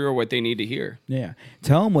been through or what they need to hear. Yeah.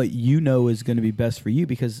 Tell them what you know is going to be best for you,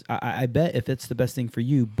 because I bet if it's the best thing for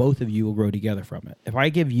you, both of you will grow together from it. If I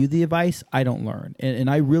give you the advice, I don't learn. And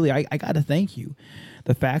I got to thank you.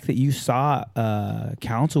 The fact that you saw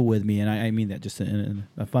counsel with me, and I mean that just in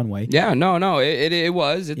a fun way. Yeah, no, it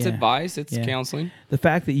was. It's advice. It's counseling. The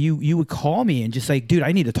fact that you would call me and just like, dude,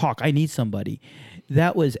 I need to talk. I need somebody.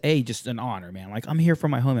 That was just an honor, man. Like, I'm here for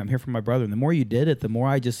my homie. I'm here for my brother. And the more you did it, the more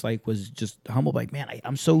I just was just humbled. Like, man,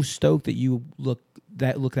 I'm so stoked that you look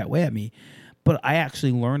that way at me. But I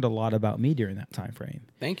actually learned a lot about me during that time frame.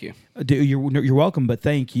 Thank you. You're welcome, but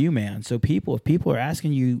thank you, man. So if people are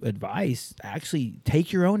asking you advice, actually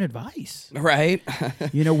take your own advice. Right.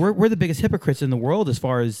 You know, we're the biggest hypocrites in the world as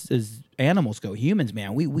far as animals go. Humans,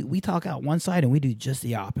 man, we talk out one side and we do just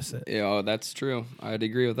the opposite. Yeah, that's true. I'd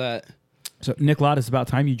agree with that. So, Nick Lott, it's about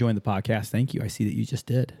time you joined the podcast. Thank you. I see that you just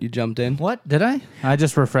did. You jumped in. What? Did I? I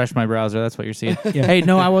just refreshed my browser. That's what you're seeing. Yeah. Hey,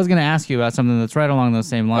 no, I was going to ask you about something that's right along those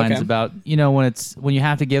same lines about, you know, when you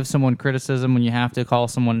have to give someone criticism, when you have to call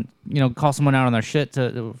someone out on their shit,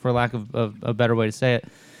 for lack of a better way to say it.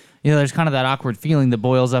 You know, there's kind of that awkward feeling that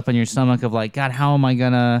boils up in your stomach of like, God, how am I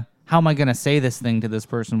gonna say this thing to this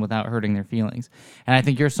person without hurting their feelings? And I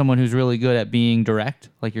think you're someone who's really good at being direct.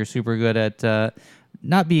 Like, you're super good at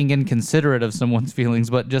not being inconsiderate of someone's feelings,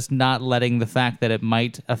 but just not letting the fact that it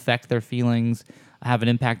might affect their feelings have an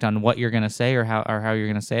impact on what you're going to say or how you're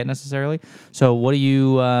going to say it necessarily. So what do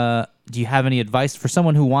you have any advice for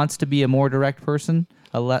someone who wants to be a more direct person,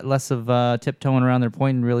 less of tiptoeing around their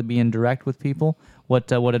point and really being direct with people?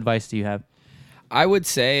 What advice do you have? I would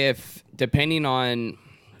say, if depending on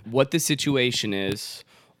what the situation is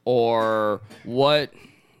or what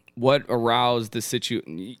aroused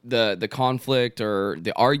the conflict or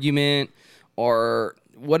the argument or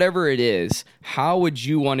whatever it is, how would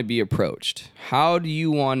you want to be approached? How would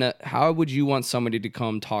you want somebody to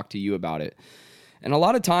come talk to you about it? And a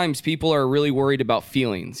lot of times people are really worried about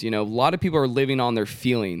feelings. You know, a lot of people are living on their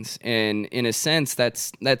feelings, and in a sense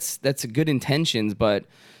that's a good intentions, but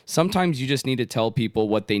sometimes you just need to tell people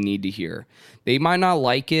what they need to hear. They might not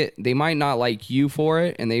like it, they might not like you for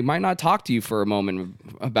it, and they might not talk to you for a moment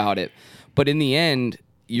about it. But in the end,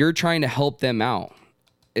 you're trying to help them out.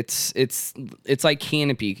 it's like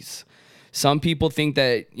canopies. Some people think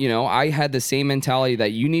that, I had the same mentality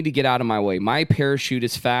that you need to get out of my way. My parachute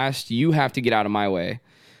is fast. You have to get out of my way.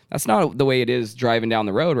 That's not the way it is driving down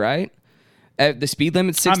the road, right? The speed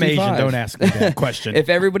limit's 65. I'm Asian. Don't ask me that question. If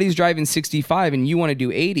everybody's driving 65 and you want to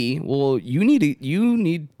do 80, well, you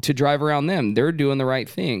need to drive around them. They're doing the right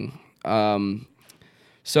thing.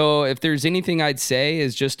 So if there's anything I'd say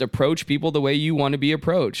is just approach people the way you want to be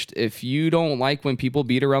approached. If you don't like when people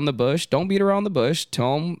beat around the bush, don't beat around the bush.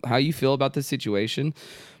 Tell them how you feel about the situation,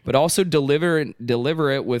 but also deliver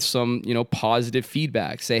it with some, positive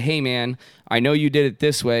feedback. Say, hey man, I know you did it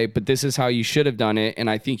this way, but this is how you should have done it. And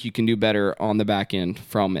I think you can do better on the back end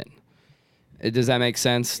from it. Does that make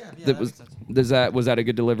sense? Yeah, was that a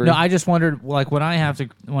good delivery? No, I just wondered, like, when I have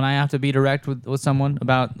to be direct with someone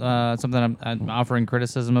about something I'm offering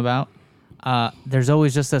criticism about, there's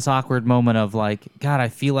always just this awkward moment of like, God, I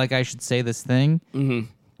feel like I should say this thing, and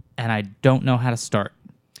I don't know how to start.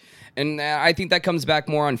 And I think that comes back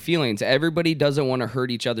more on feelings. Everybody doesn't want to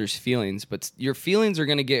hurt each other's feelings, but your feelings are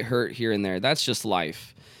going to get hurt here and there. That's just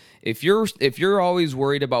life. If you're always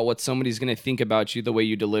worried about what somebody's going to think about you, the way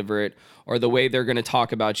you deliver it, or the way they're going to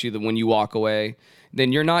talk about you when you walk away,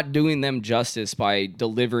 then you're not doing them justice by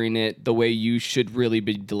delivering it the way you should really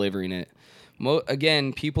be delivering it.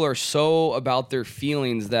 Again, people are so about their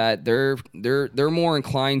feelings that they're more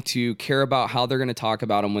inclined to care about how they're going to talk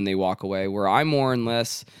about them when they walk away, where I'm more and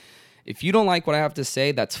less, if you don't like what I have to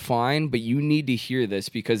say, that's fine, but you need to hear this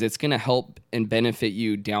because it's going to help and benefit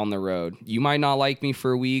you down the road. You might not like me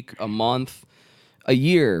for a week, a month, a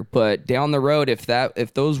year, but down the road,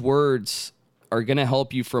 if those words are going to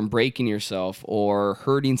help you from breaking yourself or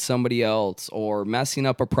hurting somebody else or messing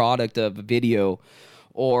up a product of a video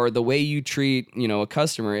or the way you treat, a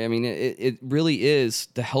customer, I mean, it really is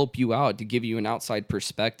to help you out, to give you an outside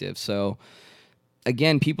perspective. So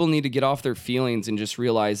again, people need to get off their feelings and just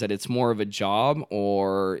realize that it's more of a job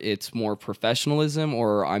or it's more professionalism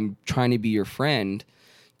or I'm trying to be your friend.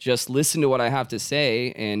 Just listen to what I have to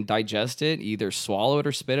say and digest it, either swallow it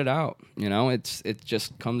or spit it out. It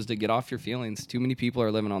just comes to get off your feelings. Too many people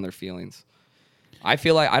are living on their feelings. I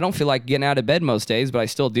don't feel like getting out of bed most days, but I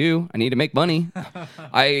still do. I need to make money.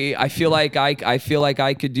 I feel like I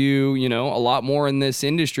could do, a lot more in this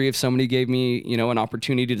industry if somebody gave me, an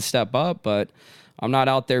opportunity to step up, but I'm not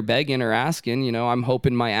out there begging or asking, I'm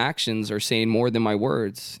hoping my actions are saying more than my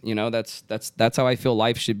words. That's how I feel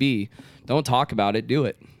life should be. Don't talk about it, do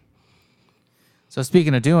it. So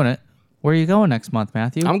speaking of doing it, where are you going next month,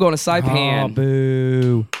 Matthew? I'm going to Saipan. Oh,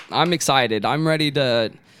 boo. I'm excited. I'm ready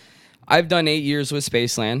to... I've done 8 years with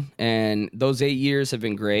Spaceland, and those 8 years have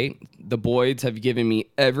been great. The Boyds have given me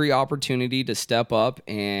every opportunity to step up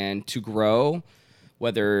and to grow,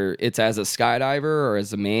 whether it's as a skydiver or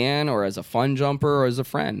as a man or as a fun jumper or as a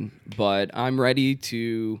friend. But I'm ready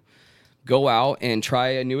to go out and try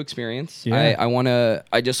a new experience. Yeah.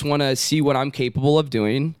 I just want to see what I'm capable of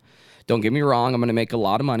doing. Don't get me wrong, I'm going to make a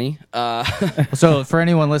lot of money. So for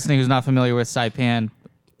anyone listening who's not familiar with Saipan,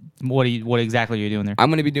 what exactly are you doing there? I'm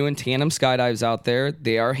going to be doing tandem skydives out there.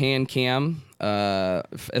 They are hand cam.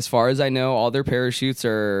 As far as I know, all their parachutes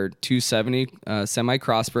are 270 semi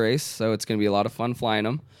cross brace, so it's going to be a lot of fun flying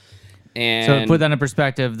them. And so to put that in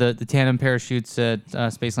perspective, the tandem parachutes at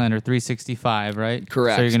Spaceland are 365, right?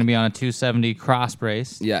 Correct. So you're going to be on a 270 cross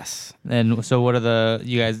brace. Yes. And so what are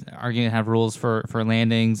you guys are going to have rules for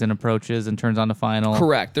landings and approaches and turns on to final?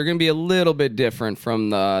 Correct. They're going to be a little bit different from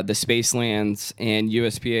the Spaceland's and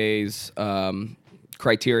USPA's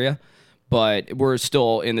criteria, but we're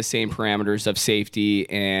still in the same parameters of safety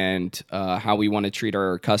and how we want to treat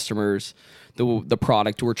our customers. The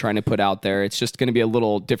product we're trying to put out there. It's just going to be a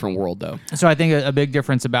little different world, though. So I think a big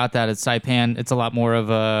difference about that is Saipan. It's a lot more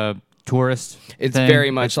of a tourist. It's thing.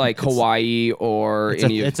 Very much like Hawaii or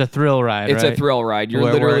it's a thrill ride. It's right? a thrill ride. You're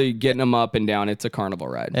literally getting them up and down. It's a carnival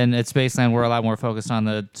ride. And at Spaceland, we're a lot more focused on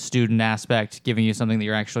the student aspect, giving you something that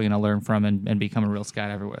you're actually going to learn from and become a real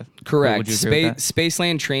skydiver with. Correct. Would you agree with that?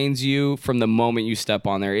 Spaceland trains you from the moment you step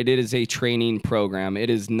on there. It is a training program.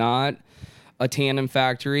 It is not a tandem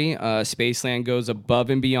factory. Spaceland goes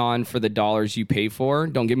above and beyond for the dollars you pay for.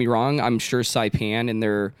 Don't get me wrong. I'm sure Saipan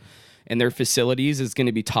and their facilities is going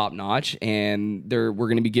to be top notch, and we're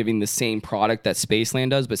going to be giving the same product that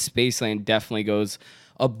Spaceland does. But Spaceland definitely goes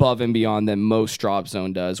above and beyond than most Drop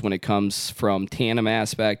Zone does when it comes from tandem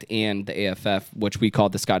aspect and the AFF, which we call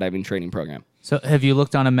the skydiving training program. So have you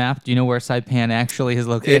looked on a map? Do you know where Saipan actually is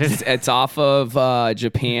located? It's off of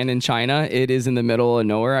Japan and China. It is in the middle of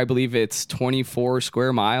nowhere. I believe it's 24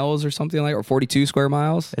 square miles or something like, or 42 square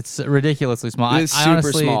miles. It's ridiculously small. It's super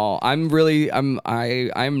honestly, small.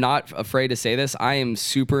 I'm not afraid to say this. I am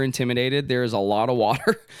super intimidated. There's a lot of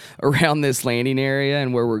water around this landing area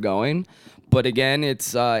and where we're going. But again,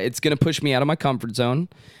 it's going to push me out of my comfort zone.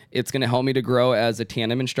 It's going to help me to grow as a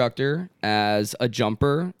tandem instructor, as a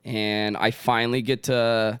jumper, and I finally get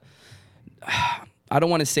to, I don't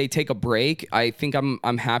want to say take a break. I think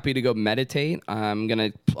I'm happy to go meditate. I'm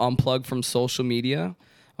going to unplug from social media.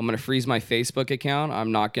 I'm going to freeze my Facebook account.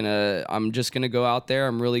 I'm just going to go out there.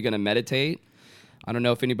 I'm really going to meditate. I don't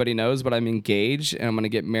know if anybody knows, but I'm engaged, and I'm going to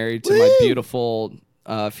get married to my beautiful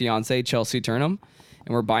fiance, Chelsea Turnham.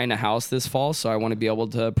 And we're buying a house this fall, so I want to be able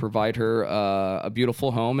to provide her a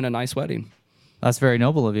beautiful home and a nice wedding. That's very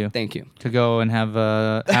noble of you. Thank you. To go and have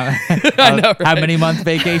I know, right? How many month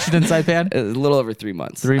vacation in Saipan? A little over 3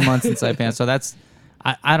 months. 3 months in Saipan. So that's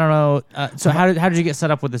I don't know. So how did you get set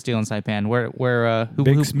up with this deal in Saipan?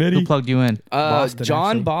 Who plugged you in? Boston, John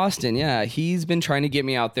actually. Boston. Yeah, he's been trying to get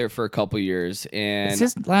me out there for a couple years, and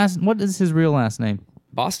What is his real last name?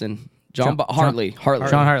 Boston. Hartley.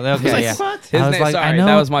 John Hartley. Okay, yeah. What? His name, sorry,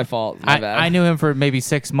 that was my fault. My bad. I knew him for maybe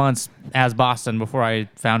 6 months as Boston before I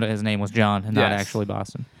found out his name was John and not Yes. actually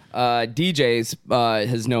Boston. DJ's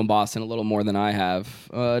has known Boston a little more than I have.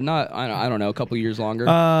 I don't know, a couple years longer.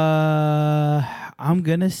 I'm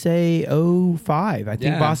gonna say 05. I think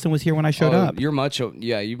Yeah. Boston was here when I showed up.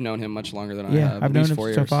 You've known him much longer than I Yeah, have. I've at known least him 4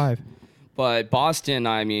 since years. 05. But Boston,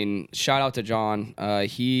 I mean, shout out to John.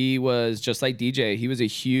 He was just like DJ. He was a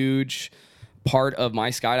huge part of my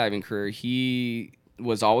skydiving career. He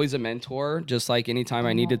was always a mentor. Just like anytime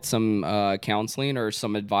I needed some counseling or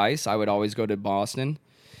some advice, I would always go to Boston.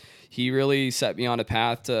 He really set me on a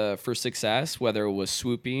path for success, whether it was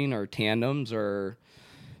swooping or tandems or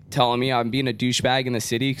telling me I'm being a douchebag in the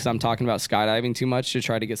city because I'm talking about skydiving too much to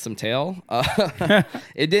try to get some tail.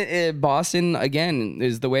 Boston, again,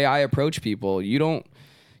 is the way I approach people. You don't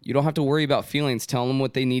have to worry about feelings. Tell them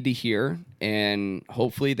what they need to hear, and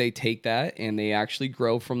hopefully they take that and they actually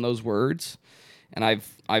grow from those words. And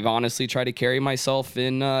I've honestly tried to carry myself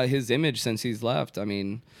in his image since he's left. I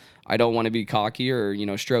mean, I don't want to be cocky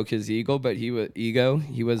or stroke his ego, but he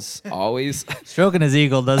was always Stroking his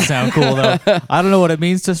eagle does sound cool though. I don't know what it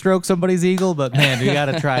means to stroke somebody's eagle, but man, we got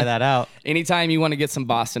to try that out. Anytime you want to get some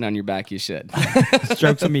Boston on your back, you should.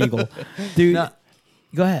 Stroke some eagle, dude. No.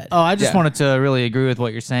 Go ahead. Oh, I just Yeah. wanted to really agree with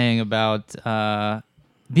what you're saying about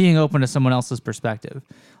being open to someone else's perspective.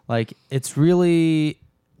 Like, it's really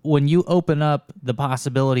when you open up the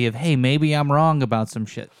possibility of, hey, maybe I'm wrong about some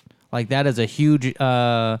shit. Like, that is a huge,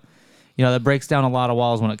 that breaks down a lot of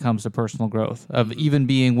walls when it comes to personal growth, of even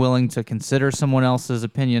being willing to consider someone else's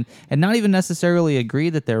opinion and not even necessarily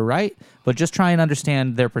agree that they're right, but just try and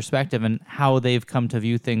understand their perspective and how they've come to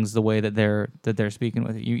view things the way that they're speaking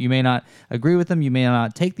with you. You may not agree with them, you may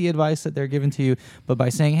not take the advice that they're giving to you, but by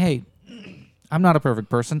saying, hey, I'm not a perfect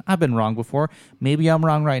person. I've been wrong before. Maybe I'm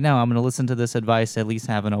wrong right now. I'm going to listen to this advice, at least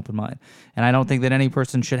have an open mind. And I don't think that any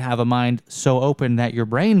person should have a mind so open that your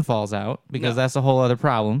brain falls out, because that's a whole other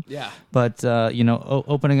problem. Yeah. But,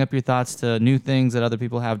 opening up your thoughts to new things that other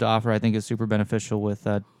people have to offer, I think is super beneficial with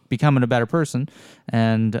becoming a better person.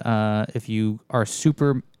 And if you are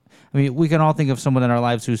we can all think of someone in our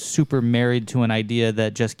lives who's super married to an idea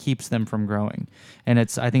that just keeps them from growing. And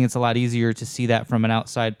I think it's a lot easier to see that from an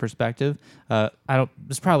outside perspective.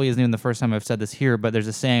 This probably isn't even the first time I've said this here, but there's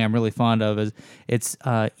a saying I'm really fond of, is it's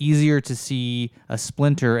easier to see a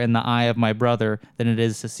splinter in the eye of my brother than it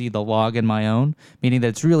is to see the log in my own, meaning that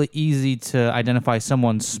it's really easy to identify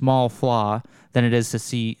someone's small flaw than it is to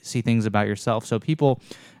see things about yourself. So people,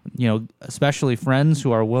 especially friends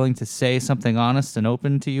who are willing to say something honest and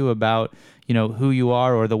open to you about, who you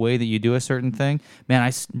are or the way that you do a certain thing, man,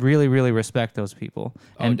 I really, really respect those people.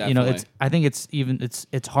 And, definitely. I think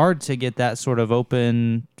it's hard to get that sort of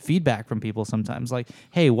open feedback from people sometimes. Like,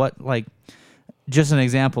 hey, just an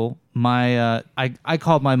example, I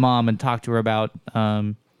called my mom and talked to her about,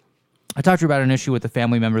 an issue with a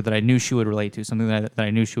family member that I knew she would relate to, something that I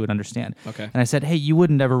knew she would understand. Okay. And I said, hey, you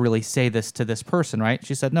wouldn't ever really say this to this person, right?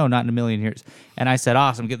 She said, no, not in a million years. And I said,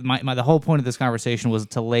 awesome. The whole point of this conversation was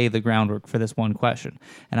to lay the groundwork for this one question.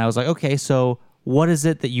 And I was like, okay, so what is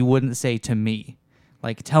it that you wouldn't say to me?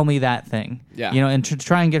 Like, tell me that thing. Yeah. And to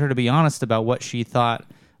try and get her to be honest about what she thought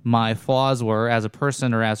my flaws were as a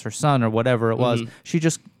person or as her son or whatever it was. She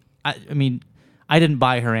just, I didn't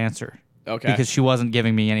buy her answer. Okay. Because she wasn't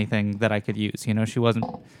giving me anything that I could use. You know,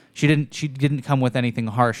 she didn't come with anything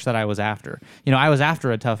harsh that I was after. You know, I was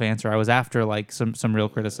after a tough answer. I was after like some real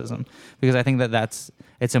criticism, because I think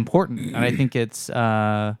it's important, and I think it's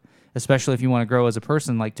especially if you want to grow as a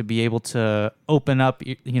person, like to be able to open up,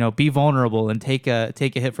 you know, be vulnerable and take a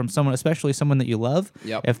hit from someone, especially someone that you love.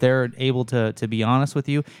 Yep. If they're able to be honest with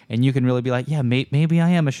you, and you can really be like, yeah, maybe I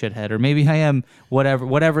am a shithead, or maybe I am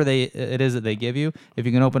whatever it is that they give you. If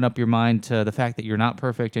you can open up your mind to the fact that you're not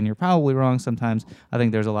perfect and you're probably wrong sometimes, I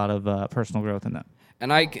think there's a lot of personal growth in that.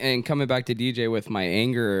 And coming back to DJ with my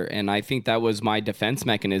anger, and I think that was my defense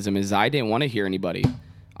mechanism, is I didn't want to hear anybody.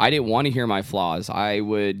 I didn't want to hear my flaws. I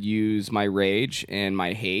would use my rage and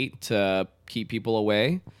my hate to keep people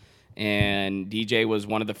away. And DJ was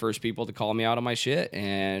one of the first people to call me out on my shit.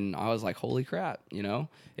 And I was like, holy crap, you know?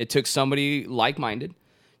 It took somebody like-minded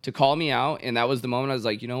to call me out. And that was the moment I was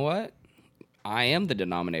like, you know what? I am the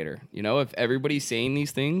denominator. You know, if everybody's saying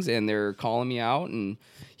these things and they're calling me out, and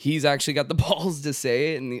he's actually got the balls to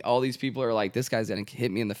say it, and all these people are like, this guy's going to hit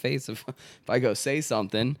me in the face if I go say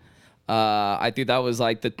something. I think that was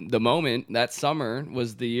like the moment. That summer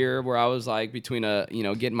was the year where I was like, between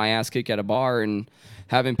getting my ass kicked at a bar and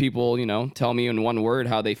having people, you know, tell me in one word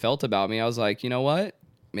how they felt about me. I was like, you know what?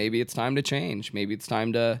 Maybe it's time to change. Maybe it's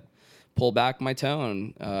time to pull back my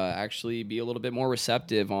tone, actually be a little bit more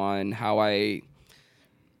receptive on how I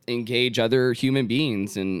engage other human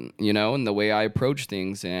beings, and, you know, and the way I approach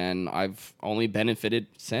things. And I've only benefited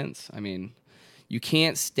since. I mean, you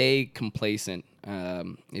can't stay complacent.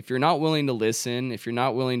 If you're not willing to listen, if you're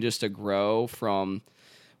not willing just to grow from,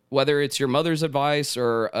 whether it's your mother's advice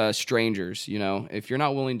or strangers, you know, if you're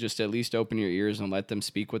not willing just to at least open your ears and let them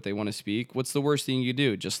speak what they want to speak, what's the worst thing you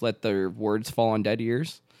do? Just let their words fall on dead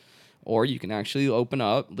ears? Or you can actually open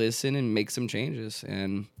up, listen, and make some changes.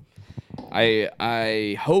 And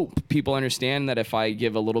I hope people understand that if I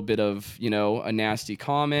give a little bit of, you know, a nasty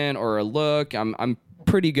comment or a look, I'm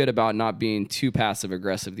pretty good about not being too passive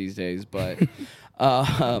aggressive these days, but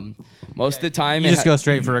most of the time you just go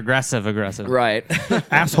straight for aggressive, right?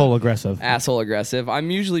 Asshole aggressive. I'm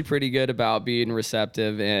usually pretty good about being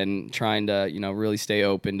receptive and trying to, you know, really stay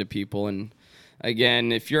open to people. And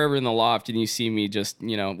again, if you're ever in the loft and you see me just,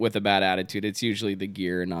 you know, with a bad attitude, it's usually the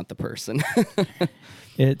gear, not the person.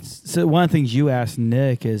 So one of the things you asked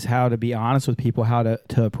Nick is how to be honest with people, how to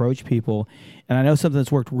approach people. And I know something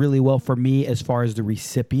that's worked really well for me as far as the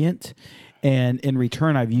recipient. And in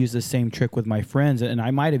return, I've used the same trick with my friends, and I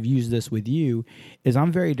might have used this with you, is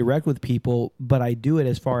I'm very direct with people, but I do it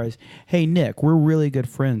as far as, hey, Nick, we're really good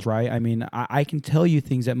friends, right? I mean, I can tell you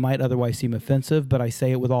things that might otherwise seem offensive, but I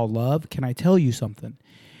say it with all love. Can I tell you something?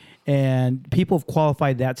 And people have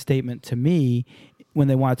qualified that statement to me when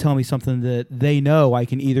they want to tell me something that they know I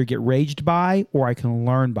can either get raged by or I can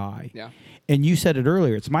learn by. Yeah. And you said it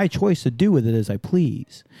earlier, it's my choice to do with it as I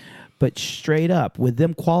please. But straight up, with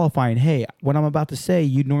them qualifying, hey, what I'm about to say,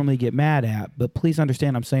 you'd normally get mad at, but please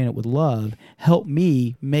understand I'm saying it with love. Help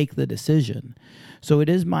me make the decision. So it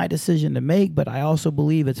is my decision to make, but I also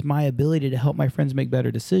believe it's my ability to help my friends make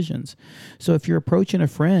better decisions. So if you're approaching a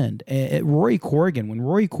friend, Rory Corrigan, when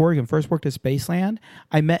Rory Corrigan first worked at Spaceland,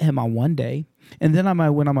 I met him on one day, and then I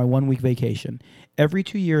went on my 1 week vacation. Every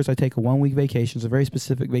 2 years, I take a 1 week vacation. It's a very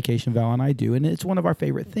specific vacation Val and I do, and it's one of our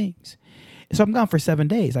favorite things. So I'm gone for 7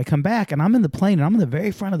 days. I come back, and I'm in the plane, and I'm in the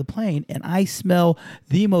very front of the plane, and I smell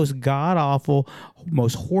the most god-awful,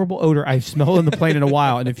 most horrible odor I've smelled in the plane in a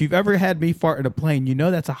while. And if you've ever had me fart in a plane, you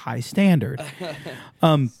know that's a high standard.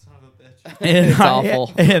 It's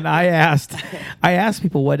awful. And I asked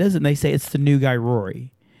people, what is it? And they say, it's the new guy,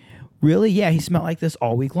 Rory. Really? Yeah, he smelled like this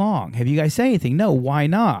all week long. Have you guys said anything? No, why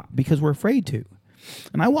not? Because we're afraid to.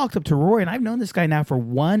 And I walked up to Rory, and I've known this guy now for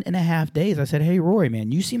 1.5 days. I said, hey, Rory,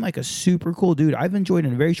 man, you seem like a super cool dude. I've enjoyed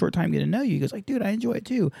in a very short time getting to know you. He goes like, dude, I enjoy it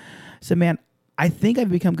too. I said, man, I think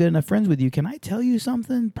I've become good enough friends with you. Can I tell you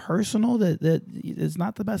something personal that is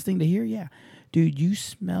not the best thing to hear? Yeah. Dude, you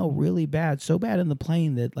smell really bad, so bad in the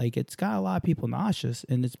plane that like it's got a lot of people nauseous,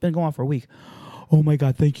 and it's been going on for a week. Oh, my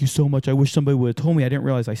God, thank you so much. I wish somebody would have told me. I didn't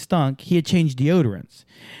realize I stunk. He had changed deodorants.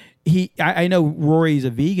 I know Rory's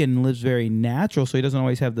a vegan and lives very natural, so he doesn't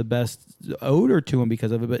always have the best odor to him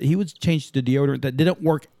because of it, but he would change the deodorant that didn't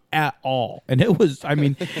work at all. And it was, I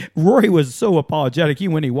mean, Rory was so apologetic.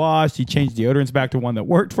 When he washed, he changed deodorants back to one that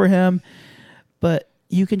worked for him. But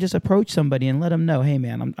you can just approach somebody and let them know, hey,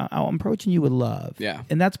 man, I'm approaching you with love. Yeah.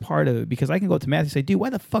 And that's part of it, because I can go up to Matthew and say, dude,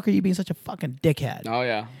 why the fuck are you being such a fucking dickhead? Oh,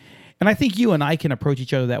 yeah. And I think you and I can approach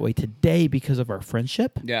each other that way today because of our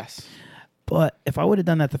friendship. Yes. But if I would have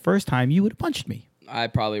done that the first time, you would have punched me. I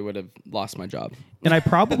probably would have lost my job. And I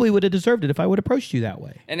probably would have deserved it if I would have approached you that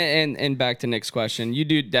way. And back to Nick's question, you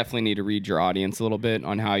do definitely need to read your audience a little bit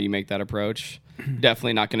on how you make that approach.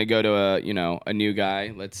 Definitely not going to go to a new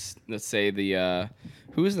guy. Let's say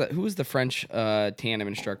who was the French tandem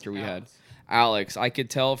instructor we had? Alex. I could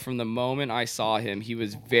tell from the moment I saw him,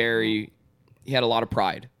 he had a lot of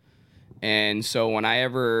pride. And so when I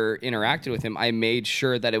ever interacted with him, I made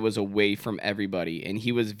sure that it was away from everybody. And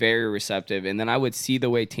he was very receptive. And then I would see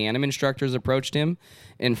the way tandem instructors approached him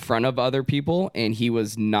in front of other people, and he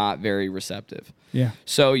was not very receptive. Yeah.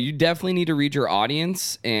 So you definitely need to read your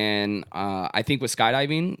audience. And I think with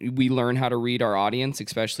skydiving, we learn how to read our audience,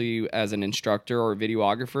 especially as an instructor or a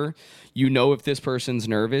videographer. You know if this person's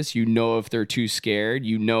nervous. You know if they're too scared.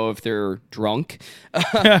 You know if they're drunk.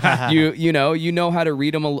 you know how to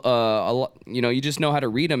read them. You just know how to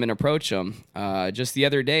read them and approach them. Just the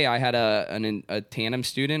other day, I had a tandem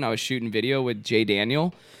student. I was shooting video with Jay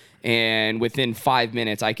Daniel, and within 5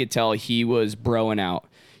 minutes, I could tell he was broing out.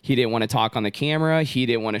 He didn't want to talk on the camera. He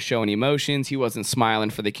didn't want to show any emotions. He wasn't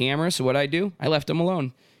smiling for the camera. So what I do? I left him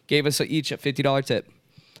alone. Gave us each a $50 tip.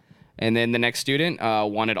 And then the next student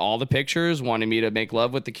wanted all the pictures, wanted me to make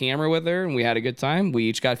love with the camera with her, and we had a good time. We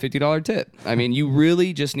each got $50 tip. I mean, you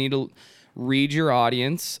really just need to read your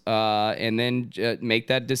audience and then make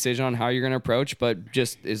that decision on how you're going to approach. But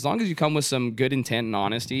just as long as you come with some good intent and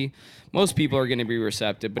honesty, most people are going to be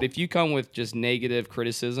receptive. But if you come with just negative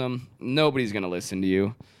criticism, nobody's going to listen to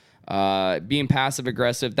you. Being passive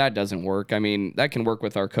aggressive, that doesn't work. I mean, that can work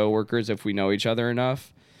with our coworkers if we know each other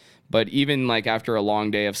enough. But even like after a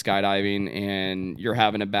long day of skydiving and you're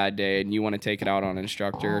having a bad day and you want to take it out on an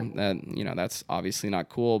instructor, that's obviously not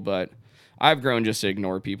cool. But I've grown just to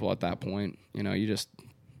ignore people at that point.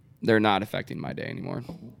 They're not affecting my day anymore.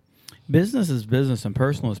 Business is business and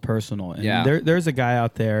personal is personal. And yeah. There's a guy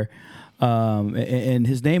out there, and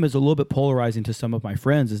his name is a little bit polarizing to some of my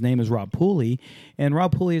friends. His name is Rob Pooley, and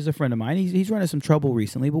Rob Pooley is a friend of mine. He's run into some trouble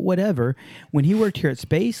recently, but whatever. When he worked here at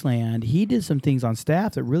Spaceland, he did some things on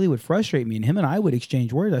staff that really would frustrate me, and him and I would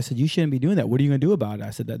exchange words. I said, you shouldn't be doing that. What are you going to do about it? I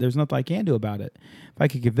said, there's nothing I can do about it. If I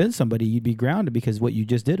could convince somebody, you'd be grounded because what you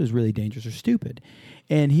just did was really dangerous or stupid.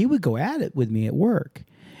 And he would go at it with me at work.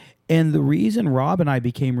 And the reason Rob and I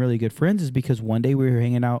became really good friends is because one day we were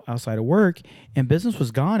hanging out outside of work and business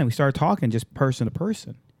was gone and we started talking just person to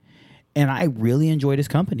person. And I really enjoyed his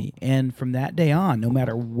company. And from that day on, no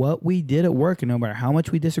matter what we did at work and no matter how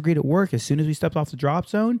much we disagreed at work, as soon as we stepped off the drop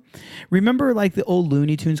zone, remember like the old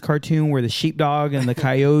Looney Tunes cartoon where the sheepdog and the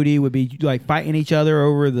coyote would be like fighting each other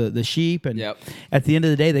over the sheep? And at the end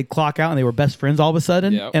of the day, they'd clock out and they were best friends all of a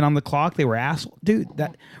sudden. Yep. And on the clock, they were assholes. Dude,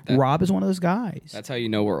 Rob is one of those guys. That's how you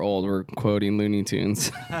know we're old. We're quoting Looney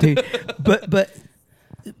Tunes. Dude, but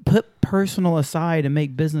put personal aside and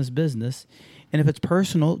make business business. And if it's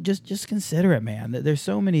personal, just consider it, man. There's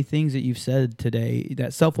so many things that you've said today,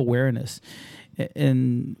 that self-awareness.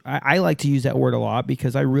 And I like to use that word a lot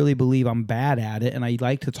because I really believe I'm bad at it. And I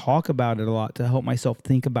like to talk about it a lot to help myself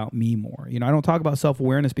think about me more. I don't talk about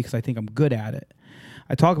self-awareness because I think I'm good at it.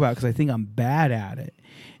 I talk about it because I think I'm bad at it.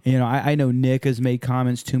 I know Nick has made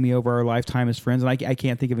comments to me over our lifetime as friends. And I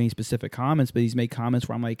can't think of any specific comments, but he's made comments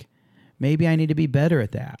where I'm like, maybe I need to be better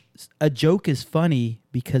at that. A joke is funny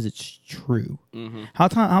because it's true. Mm-hmm.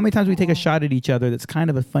 How many times we take a shot at each other that's kind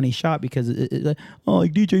of a funny shot because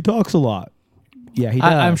like DJ talks a lot. Yeah, he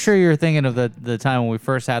does. I'm sure you're thinking of the time when we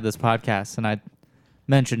first had this podcast, and I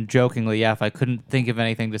mentioned jokingly, if I couldn't think of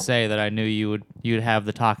anything to say, that I knew you'd have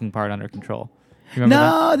the talking part under control.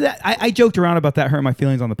 No, I joked around about that hurting my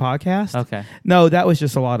feelings on the podcast. Okay. No, that was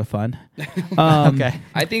just a lot of fun. Okay.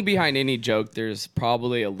 I think behind any joke, there's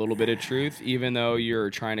probably a little bit of truth, even though you're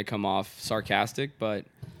trying to come off sarcastic. But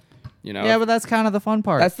yeah, but that's kind of the fun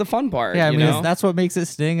part. That's the fun part. Yeah, I mean, that's what makes it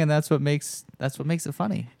sting, and that's what makes it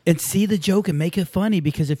funny. And see the joke and make it funny,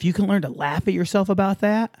 because if you can learn to laugh at yourself about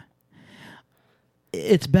that,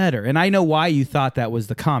 it's better. And I know why you thought that was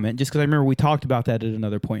the comment, just because I remember we talked about that at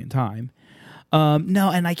another point in time. No,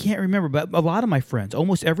 and I can't remember, but a lot of my friends,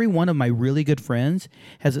 almost every one of my really good friends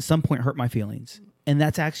has at some point hurt my feelings. And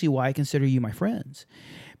that's actually why I consider you my friends,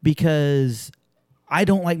 because I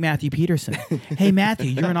don't like Matthew Peterson. Hey,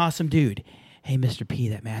 Matthew, you're an awesome dude. Hey, Mr. P,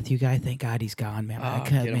 that Matthew guy, thank God he's gone, man.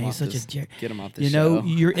 He's such a jerk. Get him off the show.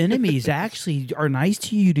 Your enemies actually are nice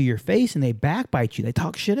to you to your face, and they backbite you. They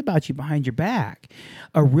talk shit about you behind your back.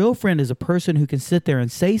 A real friend is a person who can sit there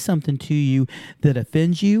and say something to you that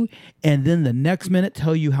offends you, and then the next minute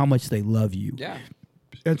tell you how much they love you. Yeah.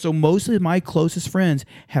 And so most of my closest friends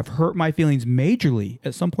have hurt my feelings majorly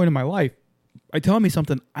at some point in my life by telling me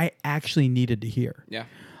something I actually needed to hear. Yeah.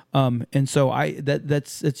 And so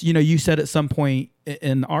that's you said at some point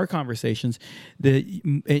in our conversations that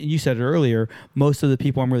you said it earlier, most of the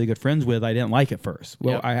people I'm really good friends with, I didn't like at first.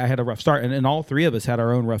 Well, I had a rough start, and all three of us had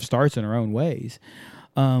our own rough starts in our own ways.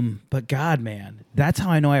 But God, man, that's how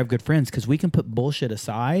I know I have good friends, because we can put bullshit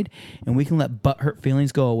aside and we can let butthurt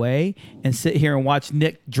feelings go away and sit here and watch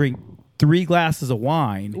Nick drink 3 glasses of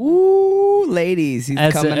wine. Ooh, ladies, he's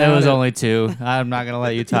coming out. It was only 2. I'm not gonna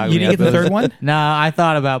let you talk. You didn't get the third one? No, I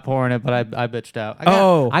thought about pouring it, but I bitched out.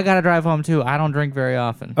 I gotta drive home too. I don't drink very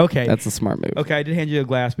often. Okay, that's a smart move. Okay, I did hand you a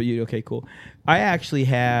glass, but okay, cool. I actually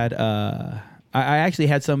had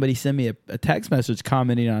somebody send me a text message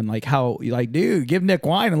commenting on how dude, give Nick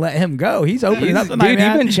wine and let him go. He's opening up the night. Dude,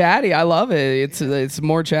 you've been chatty. I love it. It's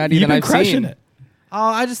more chatty than I've seen. It. Oh,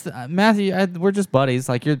 I just Matthew, we're just buddies.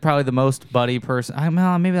 Like, you're probably the most buddy person.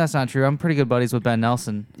 Maybe that's not true. I'm pretty good buddies with Ben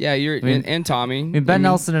Nelson. Yeah, and Tommy. Ben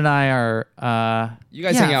Nelson and I are. You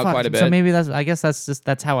guys hang out quite a bit. So maybe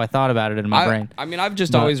that's how I thought about it in my brain. I mean, I've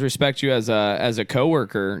just always respect you as a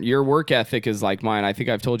coworker. Your work ethic is like mine. I think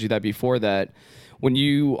I've told you that before. That when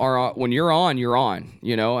you're on, you're on.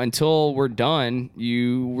 Until we're done,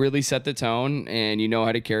 you really set the tone, and you know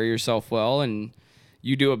how to carry yourself well, and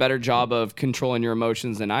you do a better job of controlling your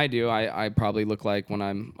emotions than I do. I probably look like, when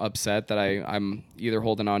I'm upset, that I'm either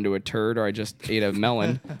holding on to a turd or I just ate a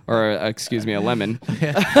melon or a lemon.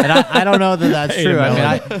 Yeah. And I don't know that that's true.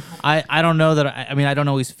 I don't know that. I don't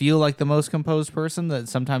always feel like the most composed person. That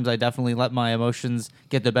sometimes I definitely let my emotions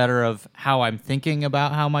get the better of how I'm thinking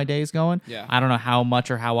about how my day's going. Yeah. I don't know how much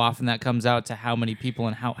or how often that comes out to how many people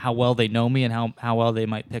and how well they know me and how well they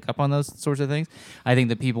might pick up on those sorts of things. I think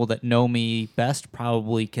the people that know me best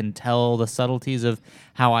probably can tell the subtleties of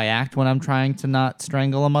how I act when I'm trying to not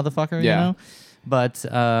strangle a motherfucker. Yeah. You know? But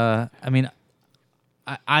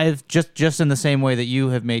I've just in the same way that you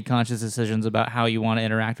have made conscious decisions about how you want to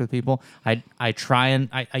interact with people. I try and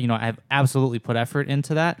I've absolutely put effort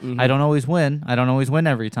into that. Mm-hmm. I don't always win. I don't always win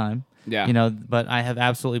every time. Yeah. But I have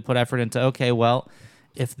absolutely put effort into, okay, well,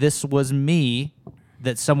 if this was me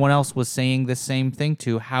that someone else was saying the same thing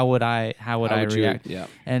to, how would I react? Yeah.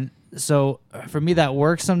 And so for me that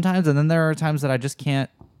works sometimes, and then there are times that I just can't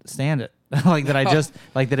stand it.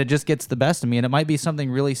 That it just gets the best of me, and it might be something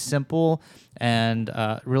really simple and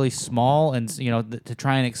really small, and to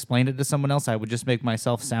try and explain it to someone else, I would just make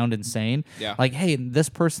myself sound insane. Yeah. Like, hey, this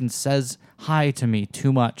person says hi to me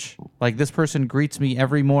too much. Like, this person greets me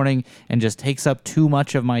every morning and just takes up too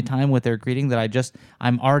much of my time with their greeting that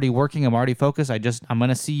I'm already working, I'm already focused. I'm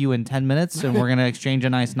gonna see you in 10 minutes and we're gonna exchange a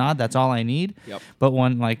nice nod. That's all I need. Yep. But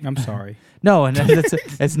I'm sorry. No, and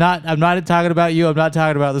it's not. I'm not talking about you. I'm not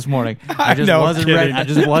talking about this morning. I just wasn't ready. I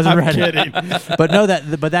just wasn't ready. Kidding. But no,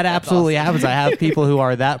 that absolutely happens. I have people who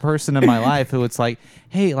are that person in my life who it's like,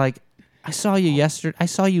 hey, like, I saw you yesterday. I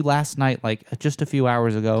saw you last night, like just a few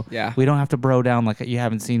hours ago. Yeah. We don't have to bro down like you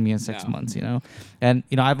haven't seen me in 6 months, And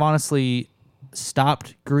I've honestly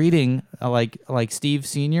stopped greeting like Steve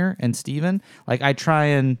Sr. and Steven. Like, I try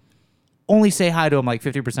and only say hi to him like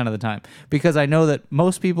 50% of the time, because I know that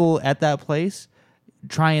most people at that place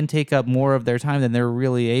try and take up more of their time than they're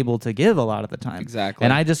really able to give a lot of the time. Exactly.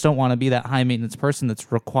 And I just don't want to be that high maintenance person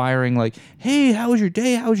that's requiring like, hey, how was your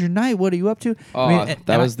day? How was your night? What are you up to?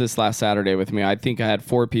 That was this last Saturday with me. I think I had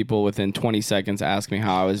 4 people within 20 seconds ask me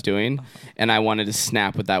how I was doing, and I wanted to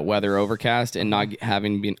snap with that weather overcast and not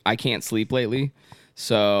having been. I can't sleep lately.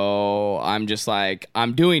 So I'm just like,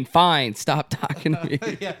 I'm doing fine. Stop talking to me.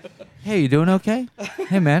 Yeah. Hey, you doing okay?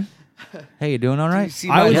 Hey, man. Hey, you doing all right?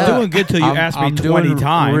 I was doing good till you asked me 20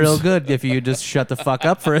 times. Real good if you just shut the fuck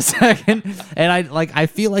up for a second. And I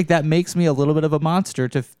feel like that makes me a little bit of a monster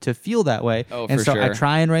to feel that way. Oh, and for so sure. I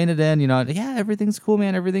try and rein it in. Yeah, everything's cool,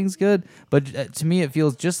 man. Everything's good. But to me, it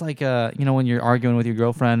feels just like when you're arguing with your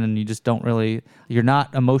girlfriend and you just you're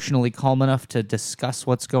not emotionally calm enough to discuss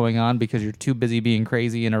what's going on because you're too busy being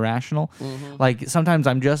crazy and irrational. Mm-hmm. Like, sometimes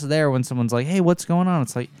I'm just there when someone's like, hey, what's going on?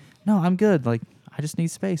 It's like, no, I'm good. Like, I just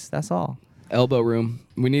need space. That's all. Elbow room.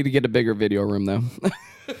 We need to get a bigger video room, though.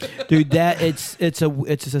 Dude, it's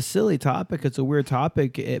a silly topic. It's a weird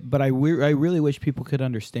topic, but I really wish people could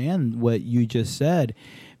understand what you just said,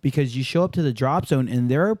 because you show up to the drop zone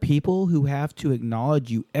and there are people who have to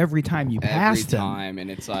acknowledge you every time you pass them. Every time,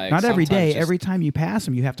 and it's like not every day. Every time you pass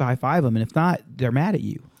them, you have to high five them, and if not, they're mad at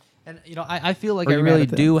you. And I feel like I really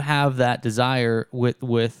do have that desire with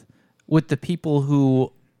the people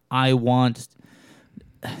who I want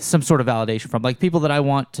some sort of validation from, like people that I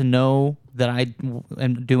want to know that I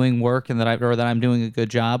am doing work and that I'm doing a good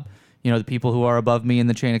job. the people who are above me in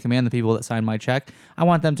the chain of command, the people that sign my check, I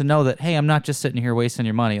want them to know that, hey, I'm not just sitting here wasting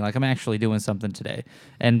your money. Like, I'm actually doing something today.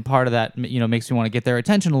 And part of that, makes me want to get their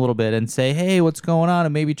attention a little bit and say, hey, what's going on?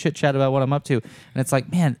 And maybe chit chat about what I'm up to. And it's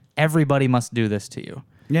like, man, everybody must do this to you.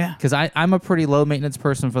 Yeah. Because I'm a pretty low maintenance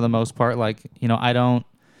person for the most part. Like,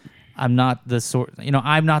 I'm not the sort,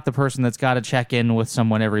 I'm not the person that's got to check in with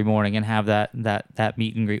someone every morning and have that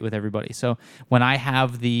meet and greet with everybody. So when I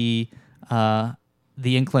have the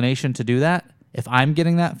inclination to do that, if I'm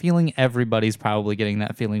getting that feeling, everybody's probably getting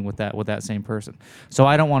that feeling with that same person. So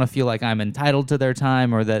I don't want to feel like I'm entitled to their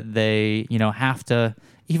time, or that they, have to,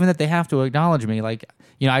 even that they have to acknowledge me. Like,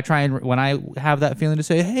 I try and, when I have that feeling, to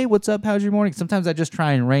say, hey, what's up? How's your morning? Sometimes I just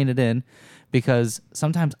try and rein it in, because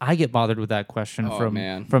sometimes I get bothered with that question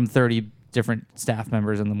from 30 different staff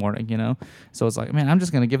members in the morning, So it's like, man, I'm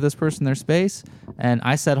just going to give this person their space. And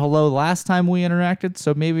I said hello last time we interacted,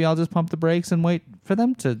 so maybe I'll just pump the brakes and wait for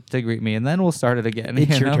them to greet me, and then we'll start it again.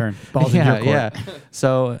 It's your turn. Ball's in your court. Yeah.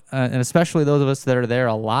 So, and especially those of us that are there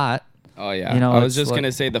a lot. Oh, yeah. I was just going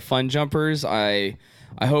to say, the fun jumpers, I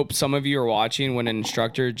hope some of you are watching when an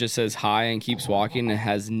instructor just says hi and keeps walking. It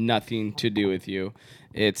has nothing to do with you.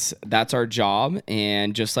 That's our job,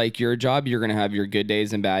 and just like your job, you're gonna have your good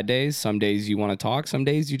days and bad days. Some days you want to talk, some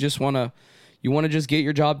days you just want to just get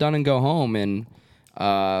your job done and go home. And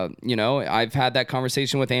I've had that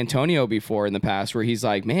conversation with Antonio before in the past, where he's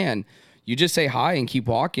like, man, you just say hi and keep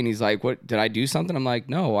walking. He's like, what, did I do something? I'm like,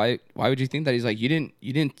 no, why would you think that? He's like, you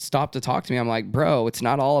didn't stop to talk to me. I'm like, bro, it's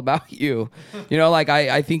not all about you. Like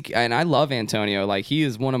I think, and I love Antonio. Like, he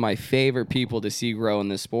is one of my favorite people to see grow in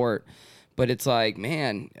this sport. But it's like,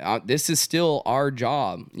 man, this is still our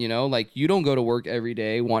job, Like, you don't go to work every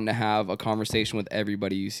day wanting to have a conversation with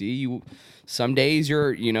everybody you see. Some days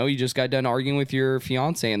you just got done arguing with your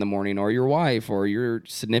fiance in the morning, or your wife, or your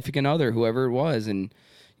significant other, whoever it was, and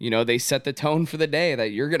they set the tone for the day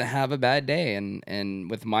that you're gonna have a bad day. And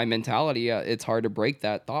with my mentality, it's hard to break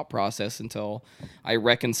that thought process until I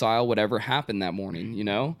reconcile whatever happened that morning,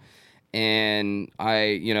 And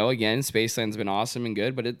I, again, Spaceland's been awesome and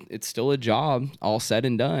good, but it's still a job, all said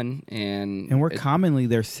and done. And we're commonly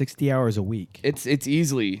there 60 hours a week. It's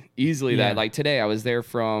easily that. Like, today I was there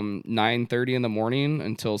from 9:30 in the morning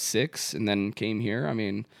until 6, and then came here. I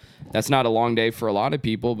mean, that's not a long day for a lot of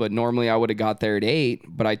people, but normally I would have got there at 8.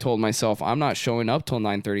 But I told myself, I'm not showing up till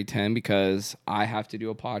 9:30, 10, because I have to do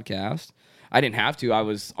a podcast. I didn't have to. I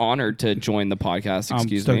was honored to join the podcast. I'm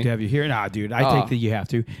stoked to have you here. Nah, dude, I think that you have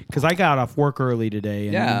to, because I got off work early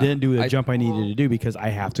today and didn't do the jump I needed to do because I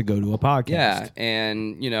have to go to a podcast. Yeah,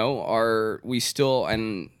 and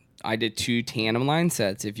I did 2 tandem line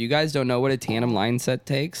sets. If you guys don't know what a tandem line set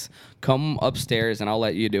takes, come upstairs and I'll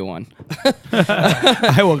let you do one.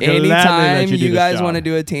 I will gladly Anytime let you guys want to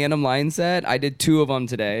do a tandem line set, I did 2 of them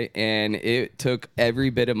today, and it took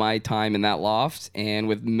every bit of my time in that loft, and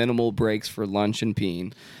with minimal breaks for lunch and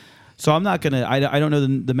peeing. So I'm not going to, I don't know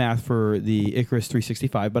the math for the Icarus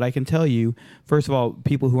 365, but I can tell you, first of all,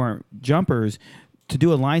 people who aren't jumpers, to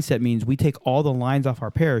do a line set means we take all the lines off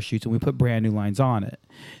our parachutes and we put brand new lines on it.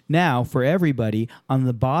 Now, for everybody, on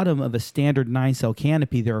the bottom of a standard 9-cell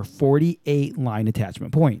canopy, there are 48 line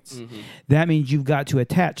attachment points. Mm-hmm. That means you've got to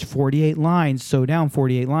attach 48 lines, sew down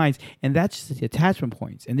 48 lines, and that's just the attachment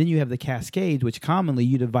points. And then you have the cascades, which commonly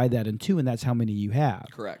you divide that in 2, and that's how many you have.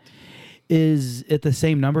 Correct. Is it the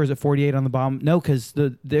same number? Is it 48 on the bottom? No, because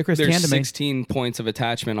the Icarus There's tandem... 16 points of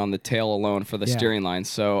attachment on the tail alone for the steering line.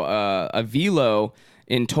 So a Velo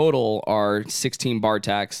in total are 16 bar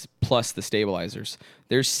tacks plus the stabilizers.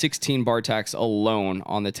 There's 16 bar tacks alone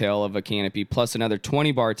on the tail of a canopy, plus another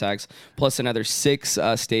 20 bar tacks, plus another 6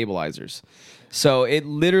 stabilizers. So it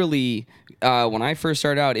literally, when I first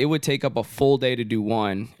started out, it would take up a full day to do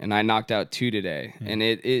one, and I knocked out 2 today. Yeah. And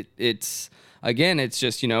it's... Again, it's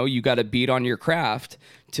just, you got to beat on your craft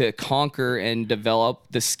to conquer and develop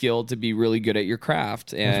the skill to be really good at your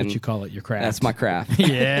craft. And that's what you call it, your craft. That's my craft.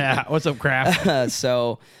 Yeah. What's up, craft?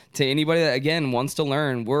 So to anybody that, again, wants to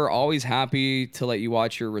learn, we're always happy to let you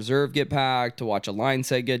watch your reserve get packed, to watch a line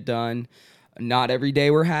set get done. Not every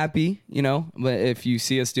day we're happy, but if you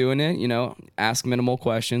see us doing it, ask minimal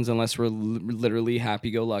questions unless we're literally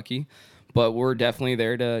happy-go-lucky. But we're definitely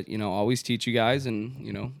there to, always teach you guys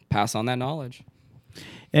and, pass on that knowledge.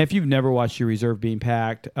 And if you've never watched your reserve being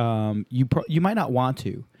packed, you might not want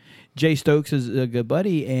to. Jay Stokes is a good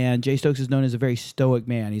buddy, and Jay Stokes is known as a very stoic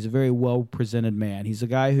man. He's a very well-presented man. He's a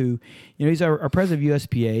guy who, he's our president of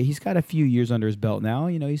USPA. He's got a few years under his belt now.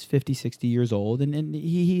 He's 50, 60 years old, and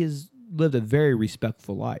he has lived a very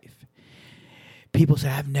respectful life. People say,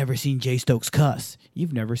 I've never seen Jay Stokes cuss.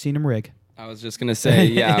 You've never seen him rig. I was just going to say,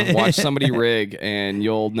 yeah, watch somebody rig and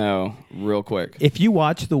you'll know real quick. If you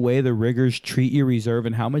watch the way the riggers treat your reserve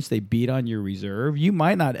and how much they beat on your reserve, you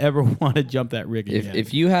might not ever want to jump that rig again.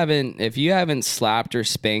 If you haven't slapped or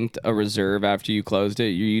spanked a reserve after you closed it,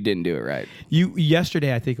 you didn't do it right.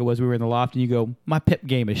 Yesterday, I think it was, we were in the loft and you go, my pip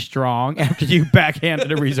game is strong after you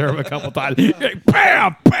backhanded a reserve a couple times.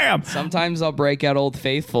 Bam, bam. Sometimes I'll break out Old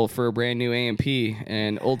Faithful for a brand new AMP,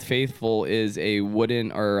 and Old Faithful is a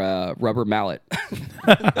wooden or rubber mallet.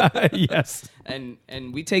 Yes.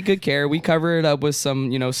 And we take good care. We cover it up with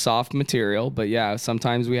some, soft material. But yeah,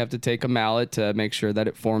 sometimes we have to take a mallet to make sure that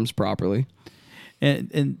it forms properly.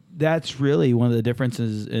 And that's really one of the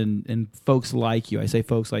differences in folks like you. I say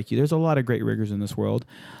folks like you. There's a lot of great riggers in this world.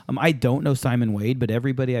 I don't know Simon Wade, but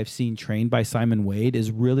everybody I've seen trained by Simon Wade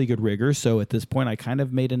is really good riggers. So at this point, I kind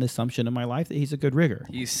of made an assumption in my life that he's a good rigger.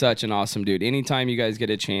 He's such an awesome dude. Anytime you guys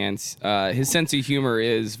get a chance, his sense of humor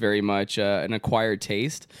is very much an acquired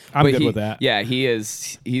taste. I'm good with that. Yeah, he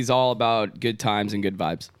is. He's all about good times and good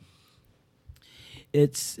vibes.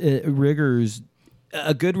 It's riggers.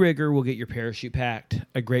 A good rigger will get your parachute packed.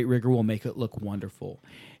 A great rigger will make it look wonderful.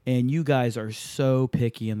 And you guys are so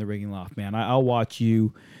picky in the rigging loft, man. I'll watch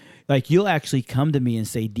you. Like, you'll actually come to me and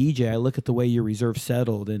say, DJ, I look at the way your reserve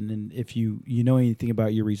settled. And if you know anything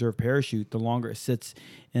about your reserve parachute, the longer it sits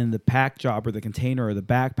in the pack job or the container or the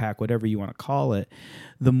backpack, whatever you want to call it,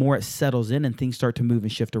 the more it settles in and things start to move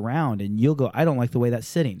and shift around. And you'll go, I don't like the way that's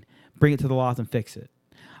sitting. Bring it to the loft and fix it.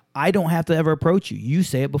 I don't have to ever approach you. You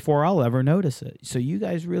say it before I'll ever notice it. So you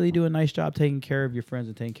guys really do a nice job taking care of your friends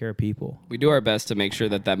and taking care of people. We do our best to make sure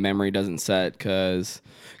that memory doesn't set, because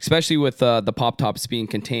especially with the pop tops being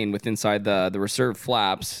contained within inside the reserve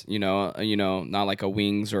flaps, not like a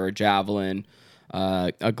Wings or a Javelin,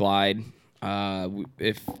 a Glide.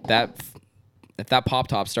 If that pop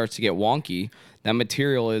top starts to get wonky, that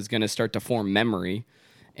material is going to start to form memory.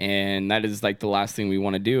 And that is like the last thing we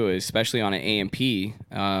want to do, especially on an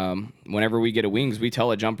AMP. Whenever we get a Wings, we tell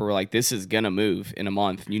a jumper, we're like, this is going to move in a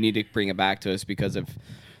month. You need to bring it back to us because of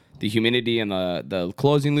the humidity and the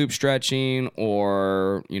closing loop stretching,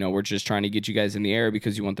 or, we're just trying to get you guys in the air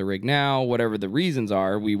because you want the rig now. Whatever the reasons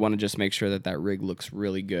are, we want to just make sure that rig looks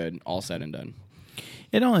really good, all said and done.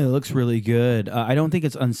 It only looks really good. I don't think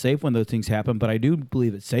it's unsafe when those things happen, but I do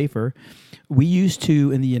believe it's safer. We used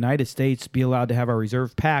to, in the United States, be allowed to have our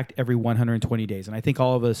reserve packed every 120 days. And I think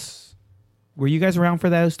all of us, were you guys around for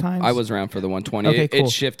those times? I was around for the 120. Okay, cool.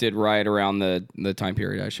 It shifted right around the time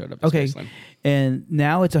period I showed up. Okay. And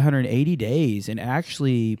now it's 180 days. And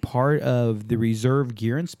actually, part of the reserve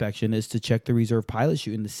gear inspection is to check the reserve pilot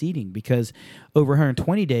chute and the seating, because over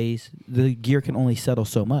 120 days, the gear can only settle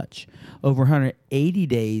so much. Over 180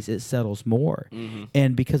 days, it settles more. Mm-hmm.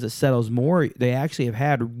 And because it settles more, they actually have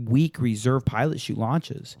had weak reserve pilot chute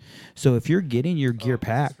launches. So if you're getting your gear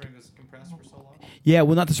packed... Yeah,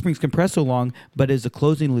 well, not the spring's compressed so long, but as a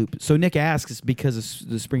closing loop. So Nick asks, it's because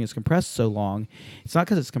the spring is compressed so long. It's not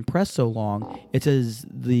because it's compressed so long. It's as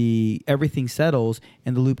everything settles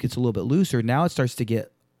and the loop gets a little bit looser. Now it starts to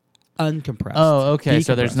get uncompressed. Oh, okay.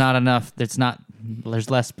 So there's not enough.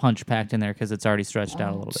 There's less punch packed in there because it's already stretched out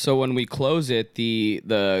a little bit. So when we close it,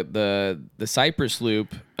 the Cypress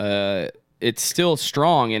loop, it's still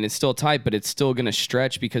strong and it's still tight, but it's still going to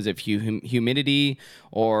stretch because of humidity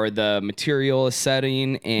or the material is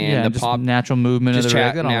setting and the pop natural movement of the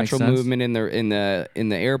rig. Natural movement in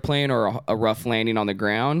the airplane or a rough landing on the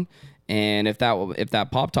ground. And if that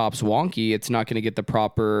pop top's wonky, it's not going to get the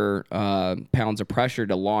proper pounds of pressure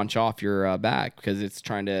to launch off your back, because it's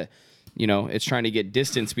trying to get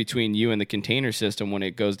distance between you and the container system when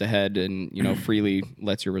it goes ahead and freely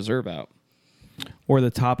lets your reserve out. Or the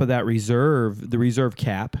top of that reserve, the reserve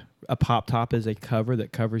cap. A pop top is a cover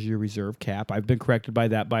that covers your reserve cap. I've been corrected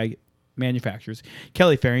by manufacturers.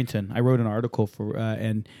 Kelly Farrington, I wrote an article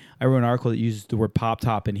that used the word pop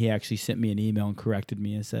top, and he actually sent me an email and corrected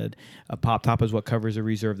me and said a pop top is what covers a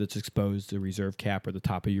reserve that's exposed. The reserve cap, or the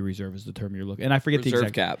top of your reserve, is the term you're looking. And I forget reserve the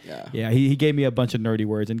exact cap. Yeah. He gave me a bunch of nerdy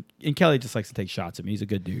words, and Kelly just likes to take shots at me. He's a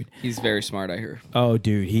good dude. He's very smart, I hear. Oh,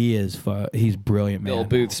 dude, he is. He's brilliant, man. Bill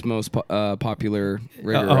Booth's most popular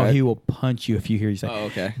rigger. Right? He will punch you if you hear you say. Oh,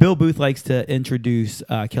 okay. Bill Booth likes to introduce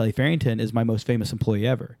Kelly Farrington as my most famous employee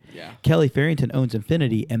ever. Yeah. Kelly Farrington owns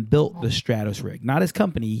Infinity and built the Stratos rig. Not his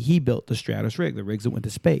company. He built the Stratos rig, the rigs that went to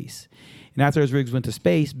space. And after those rigs went to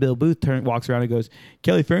space, Bill Booth walks around and goes,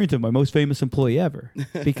 Kelly Farrington, my most famous employee ever.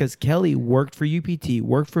 Because Kelly worked for UPT,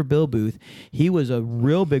 worked for Bill Booth. He was a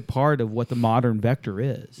real big part of what the modern Vector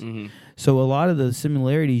is. Mm-hmm. So a lot of the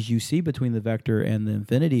similarities you see between the Vector and the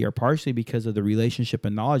Infinity are partially because of the relationship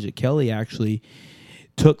and knowledge that Kelly actually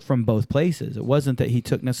took from both places. It wasn't that he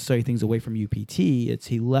took necessary things away from UPT. It's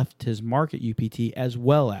he left his mark at UPT as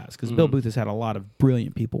well as, because Bill Booth has had a lot of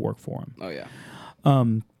brilliant people work for him. Oh, yeah.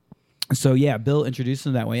 So, yeah, Bill introduced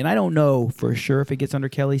him that way. And I don't know for sure if it gets under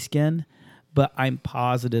Kelly's skin, but I'm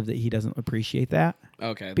positive that he doesn't appreciate that.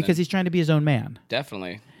 Okay. Because he's trying to be his own man.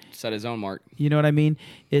 Definitely. Set his own mark. You know what I mean?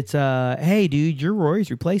 It's, hey, dude, you're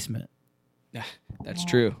Rory's replacement. That's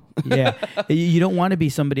true. Yeah. You don't want to be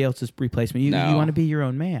somebody else's replacement. You want to be your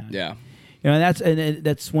own man. Yeah. You know, and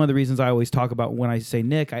that's one of the reasons I always talk about when I say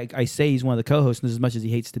Nick. I say he's one of the co-hosts, and as much as he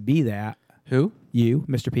hates to be that. Who? You,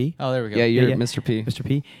 Mr. P. Oh, there we go. Yeah, you're Mr. P. Mr.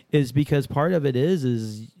 P. Is because part of it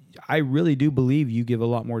is I really do believe you give a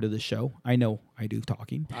lot more to the show. I know I do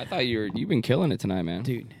talking. I thought you've been killing it tonight, man.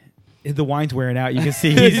 Dude, the wine's wearing out. You can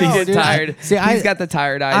see he's tired. He's got the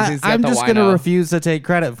tired eyes. I'm just going to refuse to take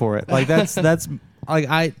credit for it. Like that's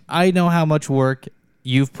like I know how much work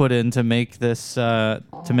you've put in to make this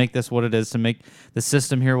what it is, to make the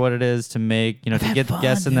system here what it is, to make, to get the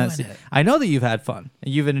guests in that. I know that you've had fun.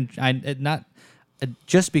 Not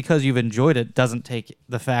just because you've enjoyed it doesn't take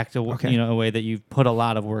the fact away that you've put a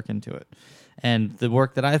lot of work into it, and the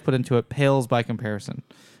work that I've put into it pales by comparison.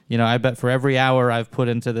 I bet for every hour I've put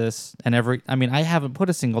into this, and I haven't put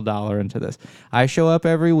a single dollar into this. I show up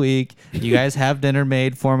every week. You guys have dinner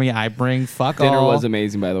made for me. I bring Dinner was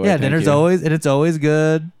amazing, by the way. Yeah, dinner's always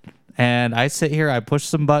good. And I sit here, I push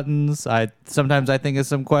some buttons. Sometimes I think of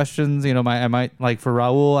some questions. I might, like for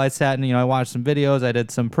Raul, I sat and I watched some videos. I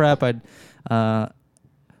did some prep. But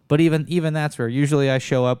even that's where usually I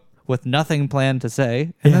show up with nothing planned to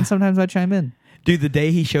say, and then sometimes I chime in. Dude, the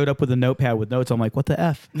day he showed up with a notepad with notes, I'm like, what the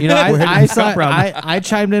F? I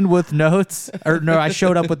chimed in with notes. Or no, I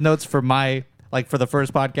showed up with notes for for the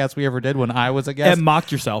first podcast we ever did when I was a guest. And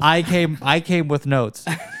mocked yourself. I came with notes.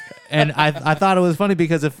 And I thought it was funny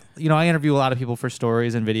because if, I interview a lot of people for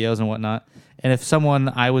stories and videos and whatnot. And if someone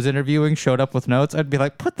I was interviewing showed up with notes, I'd be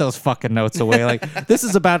like, put those fucking notes away. Like, this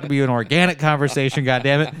is about to be an organic conversation,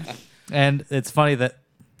 goddammit. And it's funny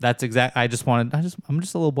that's exact. I'm just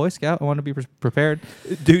a little Boy Scout. I want to be prepared.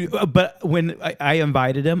 Dude, but when I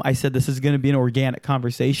invited him, I said this is going to be an organic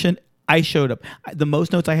conversation. I showed up. The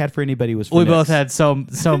most notes I had for anybody was for We Nick's. both had some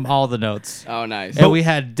all the notes. Oh, nice. And we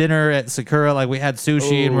had dinner at Sakura, like we had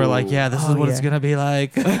sushi, and we're like, yeah, this is what it's going to be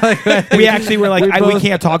like. We actually were like, we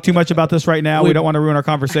can't talk too much about this right now. We don't want to ruin our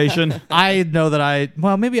conversation. I know that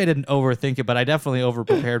maybe I didn't overthink it, but I definitely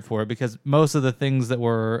over-prepared for it because most of the things that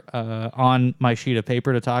were on my sheet of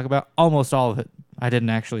paper to talk about, almost all of it, I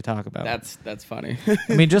didn't actually talk about. That's funny.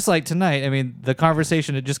 Just like tonight, the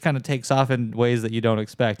conversation, it just kind of takes off in ways that you don't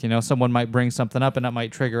expect. Someone might bring something up and that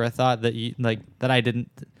might trigger a thought that that I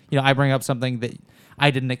didn't, I bring up something that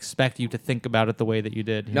I didn't expect you to think about it the way that you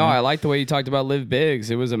did. I like the way you talked about Live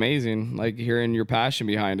Bigs. It was amazing, like hearing your passion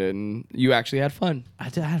behind it, and you actually had fun. I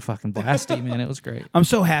had a fucking blasty, man. It was great. I'm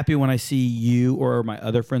so happy when I see you or my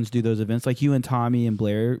other friends do those events, like you and Tommy and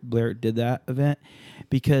Blair. Blair did that event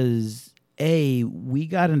because we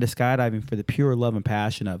got into skydiving for the pure love and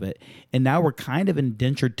passion of it, and now we're kind of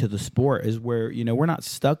indentured to the sport, is where we're not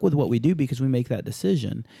stuck with what we do because we make that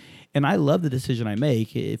decision. And I love the decision I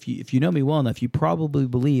make. If you know me well enough, you probably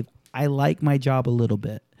believe I like my job a little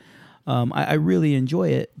bit. I really enjoy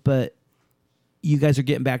it, but you guys are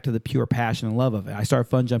getting back to the pure passion and love of it. I started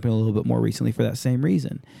fun jumping a little bit more recently for that same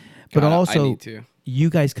reason. But also, I need to.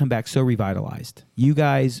 You guys come back so revitalized. You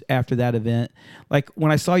guys, after that event, like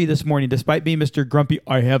when I saw you this morning, despite being Mr. Grumpy,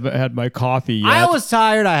 I haven't had my coffee yet. I was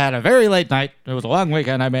tired. I had a very late night. It was a long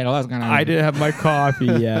weekend. I didn't have my coffee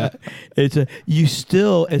yet. You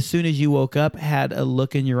still, as soon as you woke up, had a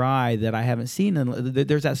look in your eye that I haven't seen. And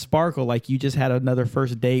there's that sparkle, like you just had another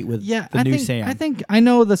first date with the new Sam. I think I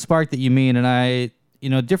know the spark that you mean, and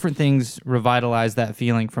different things revitalize that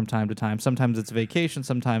feeling from time to time. Sometimes it's vacation.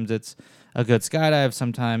 Sometimes it's a good skydive.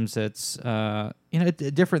 Sometimes it's,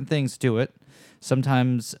 different things to it.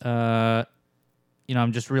 Sometimes, I'm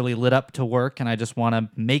just really lit up to work and I just want to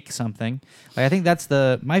make something. Like, I think that's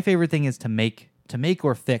my favorite thing is to make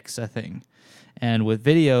or fix a thing. And with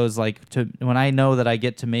videos, when I know that I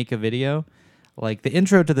get to make a video, like the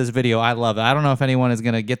intro to this video, I love it. I don't know if anyone is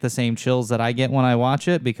going to get the same chills that I get when I watch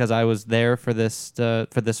it because I was there for this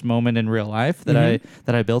moment in real life that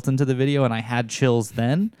I built into the video, and I had chills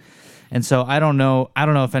then. And so I don't know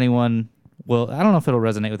if anyone will. I don't know if it'll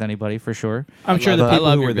resonate with anybody for sure. I'm sure the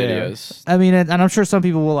people who were there. And I'm sure some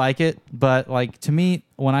people will like it. But to me,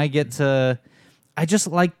 when I get to, I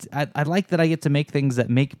like that I get to make things that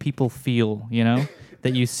make people feel.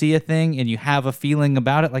 That you see a thing and you have a feeling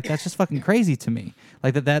about it, like that's just fucking crazy to me.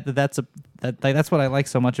 Like that's what I like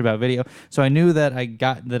so much about video. So I knew that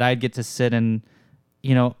I'd get to sit and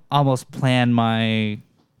almost plan my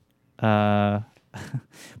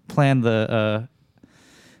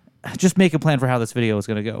just make a plan for how this video is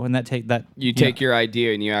going to go, and you take your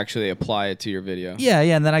idea and you actually apply it to your video. Yeah,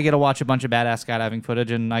 and then I get to watch a bunch of badass skydiving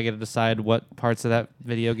footage, and I get to decide what parts of that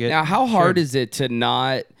video get. Now, how hard is it to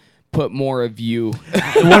not put more of you?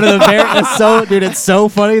 One of the it's so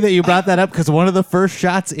funny that you brought that up, because one of the first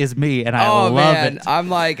shots is me, and I love it. I'm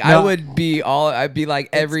like, no. I'd be like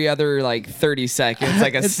every other like 30 seconds,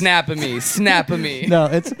 like a snap of me. No,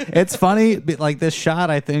 it's funny. Like, this shot,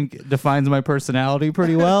 I think, defines my personality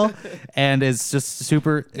pretty well, and it's just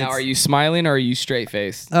super. Now, are you smiling or are you straight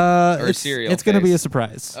faced? Or serial? It's going to be a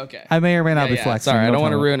surprise. Okay. I may or may not be flexing. Sorry, I don't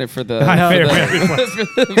want to ruin it for the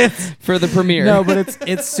for the premiere. No, but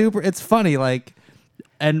it's super. It's funny, like,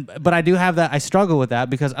 but I do have that. I struggle with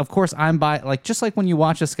that because, of course, just like when you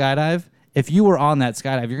watch a skydive, if you were on that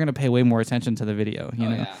skydive, you're going to pay way more attention to the video, you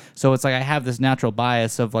know? Yeah. So it's like I have this natural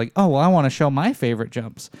bias of like, oh, well, I want to show my favorite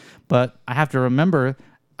jumps. But I have to remember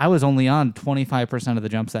I was only on 25% of the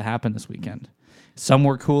jumps that happened this weekend. Some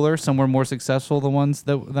were cooler, some were more successful, the ones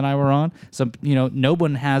that I were on. Some, no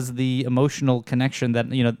one has the emotional connection that,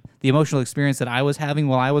 the emotional experience that I was having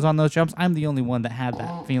while I was on those jumps. I'm the only one that had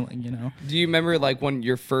that feeling, Do you remember like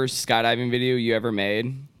your first skydiving video you ever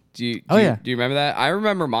made? Do you remember that? I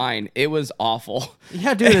remember mine. It was awful.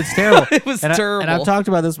 Yeah, dude, it's terrible. It was terrible. And I've talked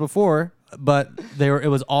about this before, but it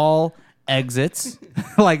was all exits,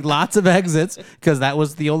 like lots of exits, because that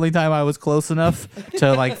was the only time I was close enough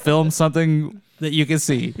to like film something that you can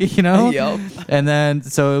see, Yep. And then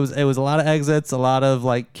so it was a lot of exits, a lot of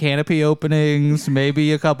like canopy openings,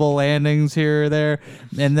 maybe a couple landings here or there,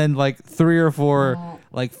 and then like 3 or 4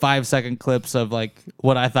 like 5-second clips of like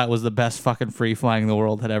what I thought was the best fucking free flying the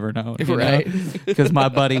world had ever known. Right. Because my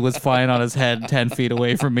buddy was flying on his head 10 feet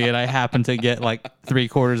away from me, and I happened to get like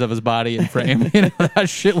 3/4 of his body in frame. That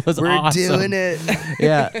shit was awesome. We're doing it.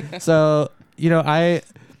 Yeah. So,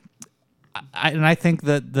 I think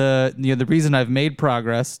that the reason I've made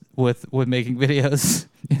progress with making videos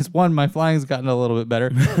is, 1, my flying's gotten a little bit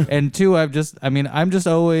better, and 2, I'm just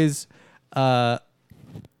always, I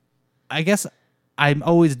guess I'm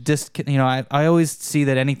always I always see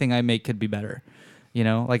that anything I make could be better,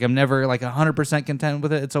 like I'm never like 100% content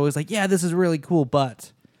with it. It's always like, yeah, this is really cool,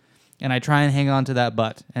 but. And I try and hang on to that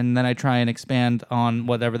but, and then I try and expand on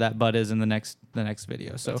whatever that but is in the next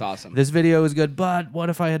video. So that's awesome. This video is good, but what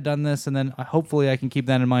if I had done this? And then hopefully I can keep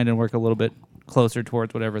that in mind and work a little bit closer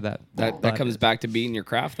towards whatever that comes back to beating your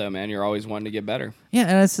craft, though, man. You're always wanting to get better. Yeah,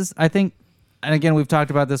 and it's just, I think, and again, we've talked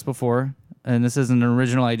about this before, and this isn't an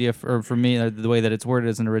original idea for me. The way that it's worded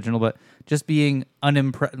isn't original, but just being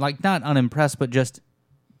unimpressed, like not unimpressed, but just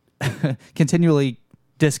continually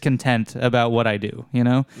discontent about what I do,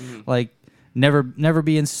 like never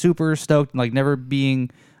being super stoked, like never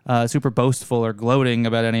being super boastful or gloating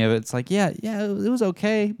about any of it. It's like, yeah, it was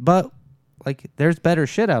okay, but like there's better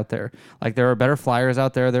shit out there. Like there are better flyers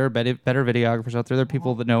out there. There are better videographers out there. There are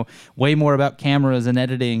people that know way more about cameras and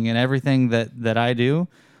editing and everything that I do.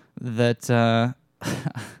 That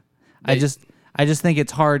I just think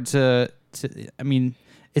it's hard to. I mean,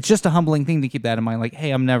 it's just a humbling thing to keep that in mind. Like,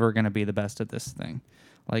 hey, I'm never gonna be the best at this thing.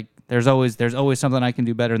 Like there's always something I can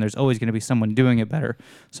do better, and there's always going to be someone doing it better.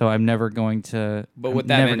 So I'm never going to. But with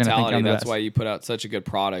that mentality, that's why you put out such a good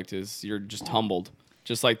product. Is you're just humbled,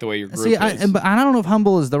 just like the way your group is. But I don't know if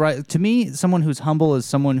humble is the right. To me, someone who's humble is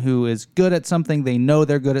someone who is good at something. They know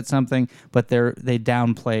they're good at something, but they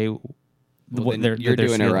downplay. You're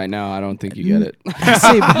doing it right now. I don't think you get it.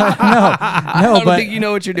 See, I don't think you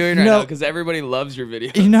know what you're doing right now, because everybody loves your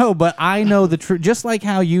video. But I know the truth. Just like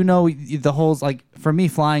how the holes. Like for me,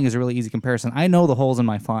 flying is a really easy comparison. I know the holes in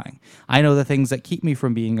my flying. I know the things that keep me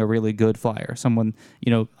from being a really good flyer. Someone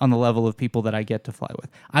on the level of people that I get to fly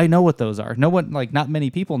with. I know what those are. No one, like not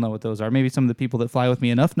many people know what those are. Maybe some of the people that fly with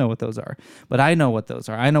me enough know what those are. But I know what those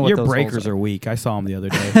are. I know what your those breakers are weak. I saw them the other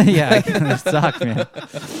day. Yeah, they suck, man.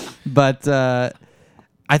 But.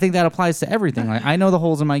 I think that applies to everything. Like I know the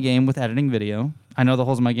holes in my game with editing video. I know the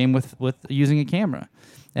holes in my game with using a camera.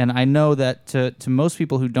 And I know that to most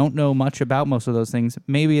people who don't know much about most of those things,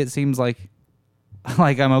 maybe it seems like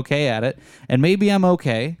I'm okay at it. And maybe I'm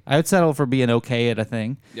okay. I would settle for being okay at a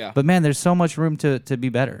thing. Yeah. But man, there's so much room to be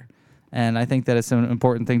better. And I think that it's an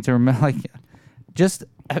important thing to remember.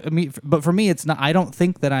 But for me, it's not. I don't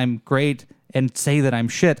think that I'm great and say that I'm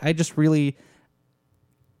shit. I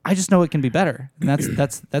just know it can be better, and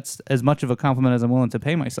that's as much of a compliment as I'm willing to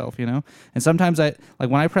pay myself, And sometimes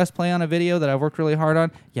when I press play on a video that I've worked really hard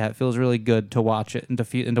on, yeah, it feels really good to watch it and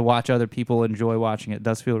to watch other people enjoy watching it. It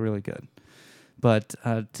does feel really good, but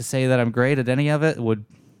to say that I'm great at any of it would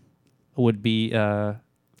would be an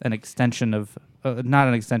extension of, not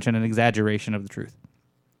an extension, an exaggeration of the truth.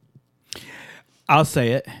 I'll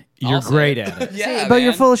say it. You're great at it. Yeah, but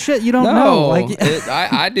you're full of shit. You don't know. Like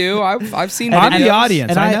I do. I've seen. I'm the videos. audience.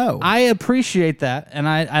 And I know. I appreciate that, and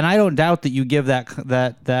I don't doubt that you give that.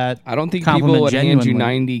 I don't think compliment people would hand you genuinely.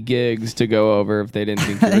 90 gigs to go over if they didn't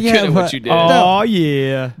think you were Yeah, good at what but- you did. Oh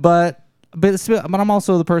yeah. But I'm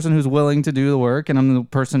also the person who's willing to do the work, and I'm the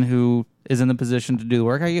person who is in the position to do the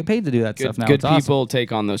work. I get paid to do that Good, stuff now. good It's awesome. people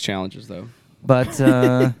take on those challenges, though. But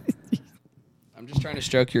I'm just trying to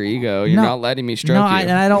stroke your ego. You're No. not letting me stroke no, you.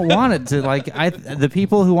 and I don't want it to. Like the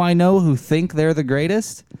people who I know who think they're the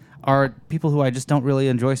greatest are people who I just don't really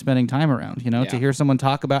enjoy spending time around. You know, to Yeah. hear someone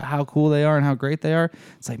talk about how cool they are and how great they are,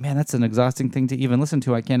 it's like, man, that's an exhausting thing to even listen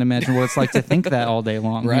to. I can't imagine what it's like to think that all day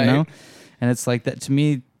long. Right. You know, and it's like that to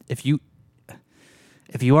me. If you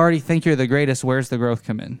already think you're the greatest, where's the growth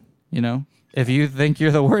come in? You know. If you think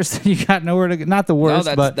you're the worst, then you got nowhere to go. Not the worst,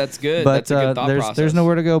 that's good. But That's a good thought there's process.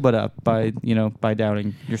 nowhere to go but up by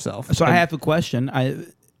doubting yourself. So I And have a question.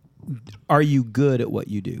 Are you good at what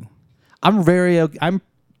you do? I'm very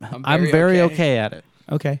very okay at it.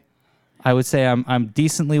 Okay. I would say I'm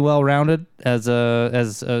decently well rounded as a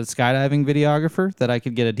skydiving videographer, that I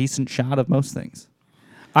could get a decent shot of most things.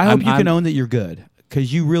 I hope I'm- you can I'm- own that you're good,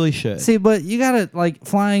 because you really should. See, but you gotta like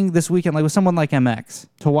flying this weekend, like with someone like MX,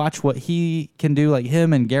 to watch what he can do, like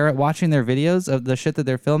him and Garrett watching their videos of the shit that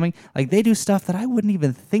they're filming. Like they do stuff that I wouldn't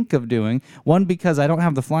even think of doing. One, because I don't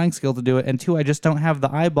have the flying skill to do it, and two, I just don't have the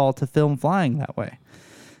eyeball to film flying that way.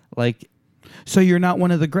 Like, So you're not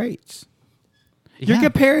one of the greats. You're yeah,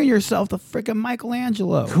 comparing yourself to freaking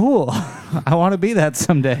Michelangelo. cool. I want to be that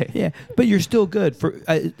someday. Yeah, but you're still good.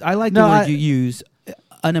 I like No, the word I- you use,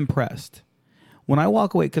 unimpressed. When I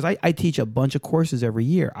walk away, because I teach a bunch of courses every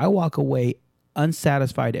year, I walk away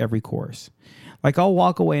unsatisfied every course. Like I'll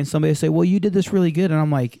walk away and somebody will say, well, you did this really good. And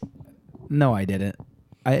I'm like, no, I didn't.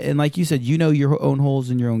 And like you said, you know your own holes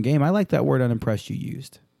in your own game. I like that word unimpressed you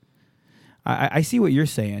used. I see what you're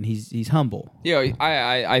saying. He's humble. Yeah,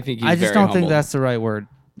 I think he's I just very don't humble. think that's the right word.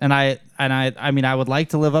 And I mean, I would like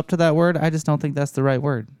to live up to that word. I just don't think that's the right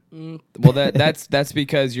word. Well, that's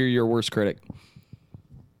because you're your worst critic.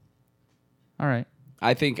 All right.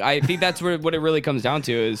 I think that's what it really comes down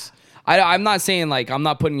to is I'm not saying like I'm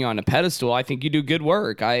not putting you on a pedestal. I think you do good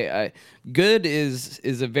work. Good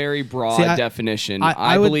is a very broad See, definition. I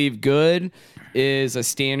I would- believe good is a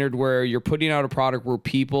standard where you're putting out a product where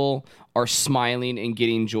people are smiling and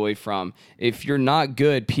getting joy from. If you're not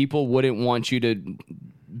good, people wouldn't want you to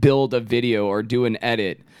build a video or do an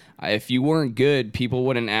edit. If you weren't good, people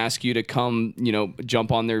wouldn't ask you to come,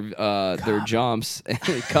 jump on their jumps,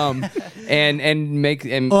 come and make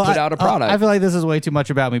and put out a product. I feel like this is way too much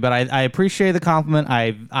about me, but I appreciate the compliment.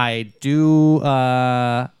 I do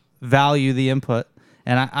value the input,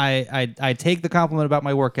 and I take the compliment about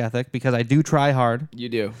my work ethic because I do try hard. You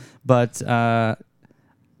do. But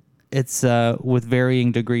it's with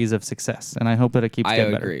varying degrees of success, and I hope that it keeps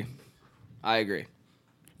getting better. I agree.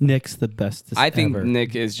 Nick's the bestest I think ever.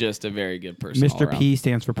 Nick is just a very good person. all Mr. around. P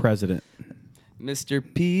stands for president. Mr.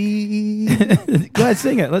 P. Go ahead,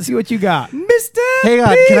 sing it. Let's see what you got. Mr. Hang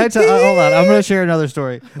on, can I tell? Hold on, I'm going to share another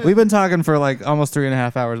story. We've been talking for like almost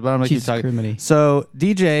 3.5 hours, but I'm going to keep Jesus talking. criminy. So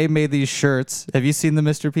DJ made these shirts. Have you seen the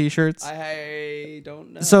Mr. P shirts? I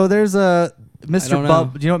don't know. So there's a Mr. don't know.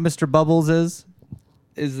 Do you know what Mr. Bubbles is?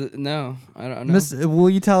 No, I don't know. Will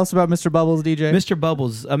you tell us about Mr. Bubbles, DJ? Mr.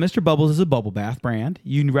 Bubbles. Mr. Bubbles is a bubble bath brand.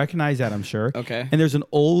 You recognize that, I'm sure. Okay. And there's an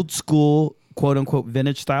old school, quote unquote,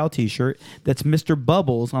 vintage style T-shirt that's Mr.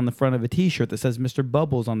 Bubbles on the front of a T-shirt that says Mr.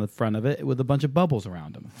 Bubbles on the front of it with a bunch of bubbles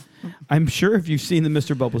around him. I'm sure if you've seen the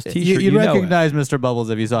Mr. Bubbles T-shirt, You'd you know recognize Mr. Bubbles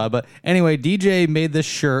if you saw it. But anyway, DJ made this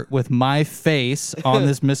shirt with my face on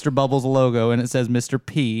this Mr. Bubbles logo, and it says Mr.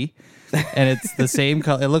 P. And it's the same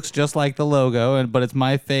color. It looks just like the logo, but it's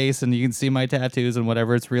my face, and you can see my tattoos and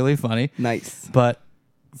whatever. It's really funny. Nice. But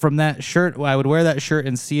from that shirt, I would wear that shirt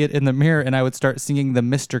and see it in the mirror, and I would start singing the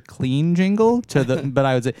Mr. Clean jingle to the. But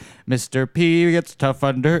I would say, Mr. P gets tough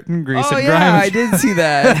on dirt and grease and grime. I did see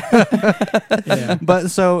that.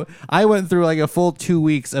 But so I went through like a full 2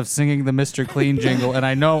 weeks of singing the Mr. Clean jingle, and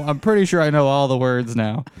I'm pretty sure I know all the words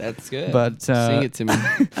now. That's good. But sing it to me.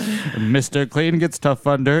 Mr. Clean gets tough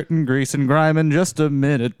on dirt and grease and grime in just a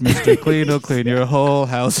minute. Mr. Clean will clean your whole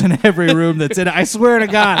house and every room that's in it. I swear to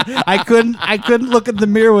God, I couldn't look at the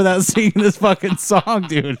mirror without singing this fucking song,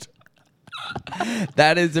 dude.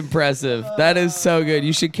 That is impressive. That is so good.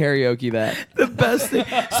 You should karaoke that. The best thing.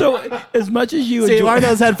 So as much as you See, enjoy, are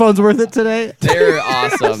those headphones worth it today? They're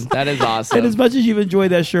awesome. That is awesome. and as much as you've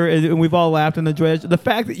enjoyed that shirt, and we've all laughed and enjoyed it, the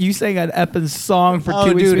fact that you sang an effing song for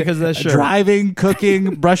 2 weeks because of that shirt. Driving,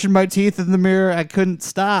 cooking, brushing my teeth in the mirror, I couldn't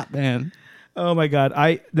stop, man. Oh my God!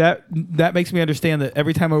 That makes me understand that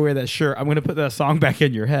every time I wear that shirt, I'm going to put that song back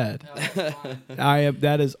in your head.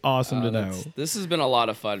 That is awesome to know. This has been a lot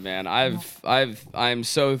of fun, man. I'm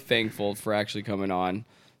so thankful for actually coming on.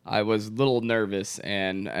 I was a little nervous,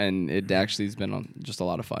 and it actually has been just a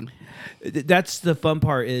lot of fun. That's the fun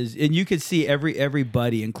part is, and you could see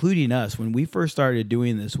everybody, including us, when we first started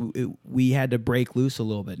doing this, we had to break loose a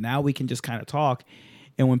little bit. Now we can just kind of talk,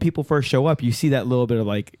 and when people first show up, you see that little bit of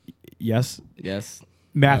like. Yes.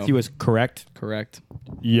 Matthew is correct.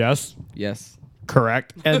 Yes.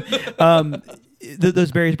 Correct. And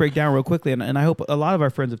those barriers break down real quickly. And I hope a lot of our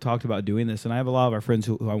friends have talked about doing this. And I have a lot of our friends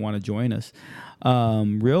who I want to join us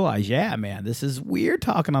realize, yeah, man, this is weird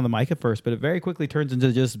talking on the mic at first, but it very quickly turns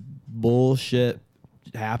into just bullshit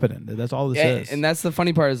happening. That's all this is. And that's the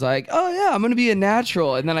funny part is like, oh yeah, I'm gonna be a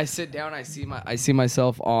natural, and then I sit down, I see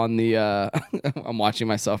myself on the I'm watching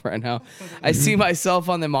myself right now. I see myself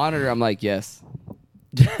on the monitor. I'm like, yes.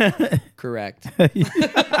 Correct.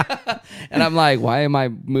 And I'm like, why am I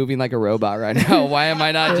moving like a robot right now? Why am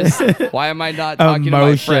I not talking to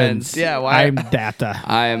my friends? Yeah, I'm data.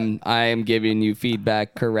 I am giving you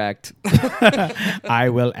feedback. Correct. I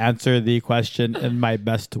will answer the question in my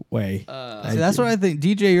best way. See, that's what I think.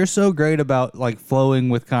 DJ, you're so great about like flowing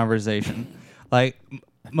with conversation. Like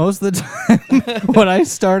most of the time when I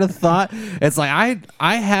start a thought, it's like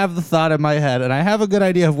I have the thought in my head and I have a good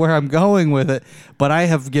idea of where I'm going with it, but I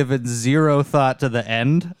have given zero thought to the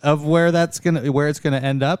end of where it's gonna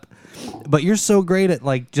end up. But you're so great at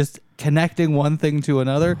like just connecting one thing to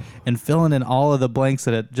another and filling in all of the blanks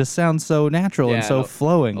that it just sounds so natural and so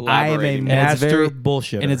flowing. I am a master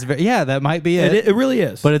bullshitter. And it's very, that might be it. It really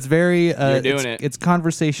is. But it's very You're doing it. It's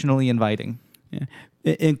conversationally inviting. Yeah.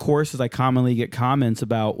 In courses, I commonly get comments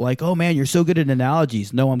about like, "Oh man, you're so good at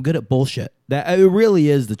analogies." No, I'm good at bullshit. That it really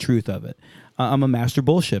is the truth of it. I'm a master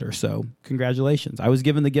bullshitter. So congratulations. I was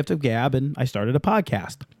given the gift of gab, and I started a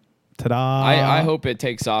podcast. Ta-da! I hope it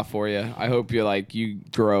takes off for you. I hope you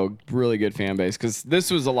grow a really good fan base because this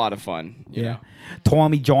was a lot of fun. You know?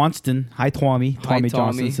 Tommy Johnston. Hi, Tommy. Hi, Tommy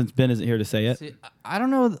Tommy. Johnston. Since Ben isn't here to say it. See, I don't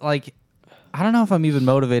know. Like, I don't know if I'm even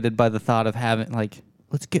motivated by the thought of having like.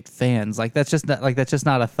 Let's get fans. Like that's just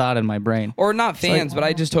not a thought in my brain. Or not fans, but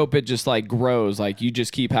I just hope it just like grows. Like you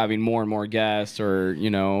just keep having more and more guests, or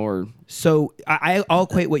or. So I'll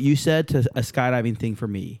equate what you said to a skydiving thing for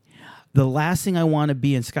me. The last thing I want to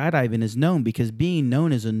be in skydiving is known, because being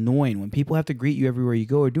known is annoying when people have to greet you everywhere you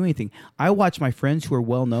go or do anything. I watch my friends who are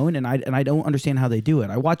well known, and I don't understand how they do it.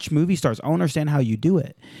 I watch movie stars. I don't understand how you do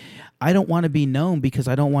it. I don't want to be known because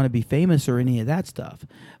I don't want to be famous or any of that stuff.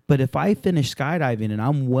 But if I finish skydiving and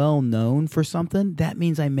I'm well known for something, that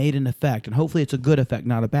means I made an effect. And hopefully it's a good effect,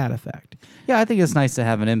 not a bad effect. Yeah, I think it's nice to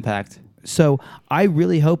have an impact. So I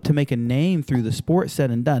really hope to make a name through the sport said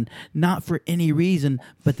and done, not for any reason,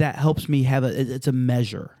 but that helps me have it's a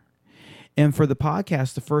measure. And for the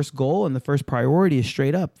podcast, the first goal and the first priority is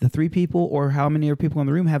straight up the 3 people or how many are people in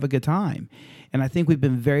the room have a good time. And I think we've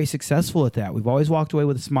been very successful at that. We've always walked away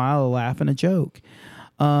with a smile, a laugh, and a joke.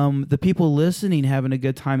 The people listening having a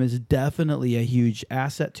good time is definitely a huge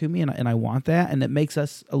asset to me, and I want that, and it makes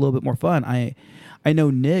us a little bit more fun. I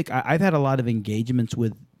know Nick, I've had a lot of engagements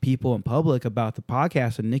with people in public about the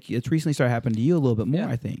podcast, and Nick, it's recently started happening to you a little bit more,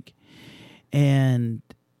 I think. And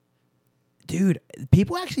dude,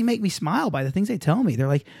 people actually make me smile by the things they tell me. They're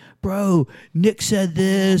like, bro, Nick said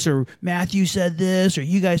this, or Matthew said this, or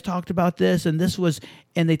you guys talked about this, and this was,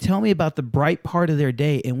 and they tell me about the bright part of their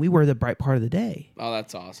day, and we were the bright part of the day. Oh,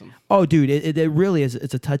 that's awesome. Oh, dude, it really is.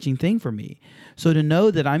 It's a touching thing for me. So to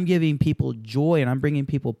know that I'm giving people joy and I'm bringing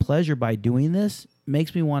people pleasure by doing this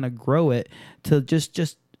makes me want to grow it to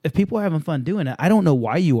just if people are having fun doing it. I don't know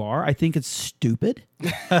why you are. I think it's stupid.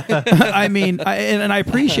 I mean, and I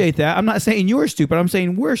appreciate that. I'm not saying you're stupid. I'm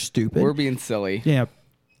saying we're stupid. We're being silly. Yeah.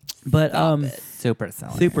 But super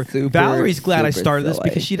silly. Super. Valerie's glad I started this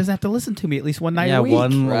because she doesn't have to listen to me at least one night a week.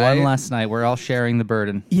 one last night. We're all sharing the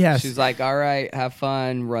burden. Yes. She's like, all right, have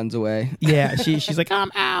fun, runs away. Yeah, she's like, I'm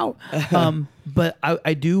out. But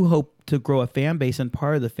I do hope to grow a fan base, and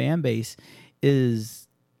part of the fan base is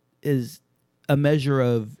a measure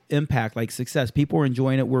of impact, like success. People are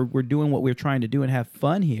enjoying it. We're doing what we're trying to do and have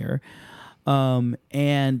fun here.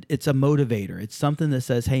 And it's a motivator. It's something that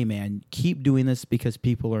says, hey, man, keep doing this because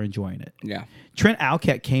people are enjoying it. Yeah. Trent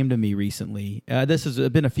Alcat came to me recently. This has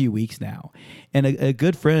been a few weeks now. And a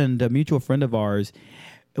good friend, a mutual friend of ours,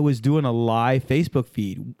 was doing a live Facebook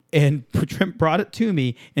feed. And Trent brought it to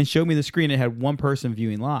me and showed me the screen. It had one person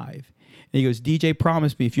viewing live. And he goes, DJ,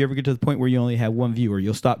 promise me if you ever get to the point where you only have one viewer,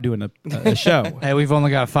 you'll stop doing a show. Hey, we've only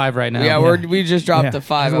got 5 right now. Yeah, we just dropped to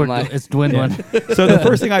 5. I'm like, it's dwindling. So the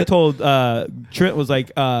first thing I told Trent was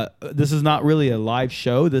like, this is not really a live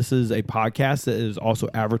show. This is a podcast that is also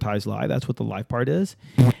advertised live. That's what the live part is.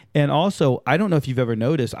 And also, I don't know if you've ever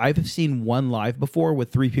noticed, I've seen one live before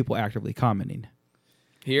with 3 people actively commenting.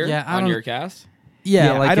 Here on your cast?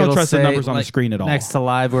 Yeah, like I don't trust the numbers on the screen at all. Next to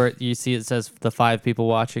live, where you see it says the 5 people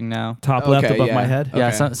watching now. Top left above my head. Yeah,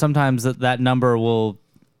 Okay. sometimes that number will,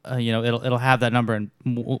 it'll have that number, and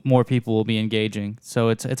more people will be engaging. So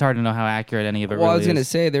it's hard to know how accurate any of it. Well, really I was gonna is.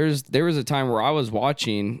 say there was a time where I was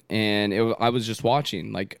watching and I was just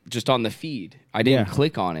watching, like just on the feed. I didn't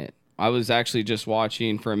click on it. I was actually just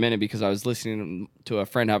watching for a minute because I was listening to a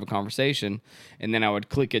friend have a conversation, and then I would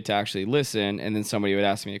click it to actually listen, and then somebody would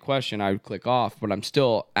ask me a question. I would click off, but I'm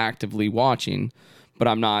still actively watching, but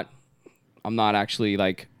I'm not actually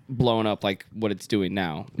like blowing up like what it's doing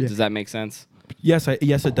now. Yeah. Does that make sense? Yes,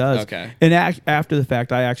 yes, it does. Okay. And after the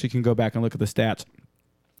fact, I actually can go back and look at the stats.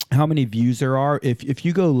 How many views there are. If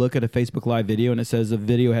you go look at a Facebook Live video and it says the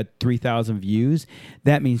video had 3,000 views,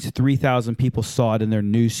 that means 3,000 people saw it in their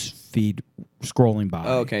news feed scrolling by.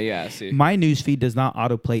 Okay, yeah, I see. My news feed does not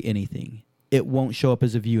autoplay anything. It won't show up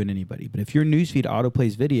as a view in anybody. But if your news feed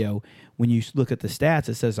autoplays video, when you look at the stats,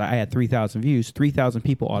 it says I had 3,000 views, 3,000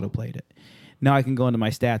 people autoplayed it. Now I can go into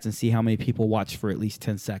my stats and see how many people watched for at least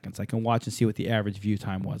 10 seconds. I can watch and see what the average view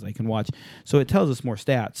time was. I can watch. So it tells us more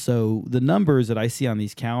stats. So the numbers that I see on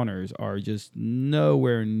these counters are just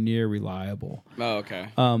nowhere near reliable. Oh, okay.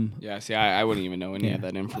 Yeah, see, I wouldn't even know any of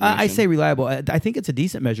that information. I say reliable. I think it's a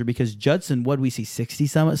decent measure because Judson, what did we see, 60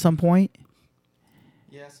 some at some point?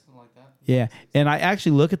 Yeah, something like that. Yeah, and I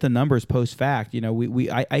actually look at the numbers post fact.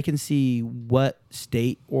 I can see what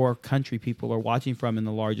state or country people are watching from in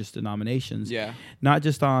the largest denominations. Yeah, not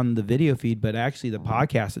just on the video feed, but actually the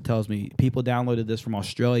podcast. It tells me people downloaded this from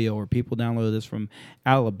Australia or people downloaded this from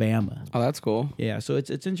Alabama. Oh, that's cool. Yeah, so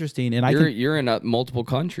it's interesting. And you're in multiple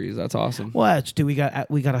countries. That's awesome. What? We got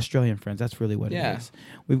Australian friends. That's really what it is.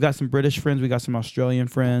 We've got some British friends. We got some Australian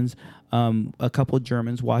friends. A couple of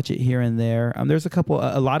Germans watch it here and there. There's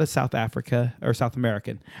a lot of South Africa or South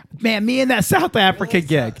American. Man, me and that South Africa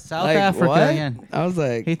gig. South Africa what? again. I was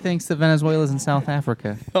like, he thinks that Venezuela's in South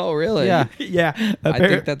Africa. Oh, really? Yeah. Yeah. I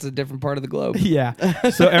think that's a different part of the globe. Yeah.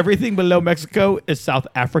 So everything below Mexico is South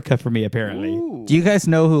Africa for me, apparently. Ooh. Do you guys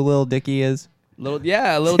know who Lil Dicky is? Lil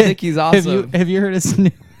Dicky's awesome. Have you heard his new?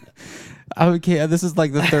 Okay, this is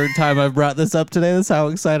like the 3rd time I've brought this up today. That's how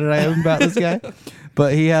excited I am about this guy.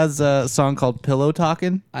 But he has a song called Pillow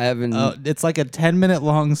Talkin'. I haven't. It's like a 10-minute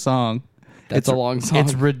long song. That's a long song.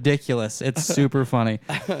 It's ridiculous. It's super funny.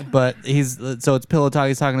 But it's Pillow Talk.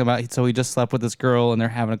 He's talking about, so he just slept with this girl and they're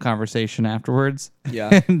having a conversation afterwards.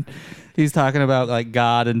 Yeah. And he's talking about like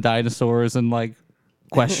God and dinosaurs and like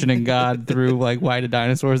questioning God through like why do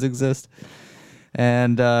dinosaurs exist.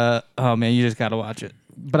 And oh man, you just got to watch it.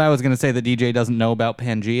 But I was going to say the DJ doesn't know about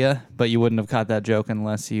Pangea, but you wouldn't have caught that joke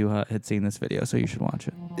unless you had seen this video, so you should watch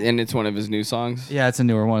it. And it's one of his new songs? Yeah, it's a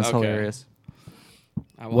newer one. It's Okay. hilarious.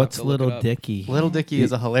 What's Little Dicky? Lil Dicky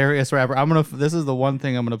is a hilarious rapper. This is the one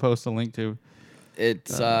thing I'm gonna post a link to.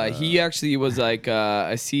 It's he actually was like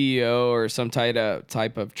a CEO or some type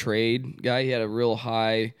of trade guy. He had a real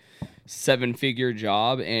high 7-figure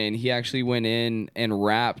job, and he actually went in and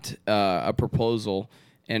rapped a proposal,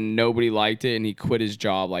 and nobody liked it, and he quit his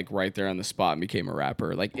job like right there on the spot and became a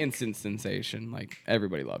rapper, like instant sensation. Like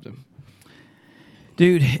everybody loved him.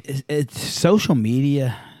 Dude, it's social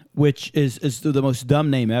media, which is the most dumb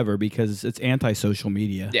name ever because it's anti-social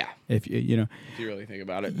media. Yeah. If you really think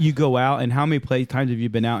about it. You go out, and how many times have you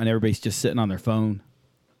been out and everybody's just sitting on their phone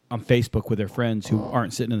on Facebook with their friends who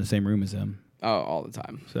aren't sitting in the same room as them? Oh, all the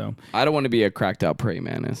time. So I don't want to be a cracked out praying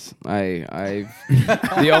mantis. The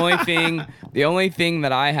only thing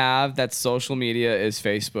that I have that's social media is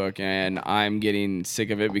Facebook, and I'm getting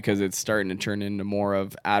sick of it because it's starting to turn into more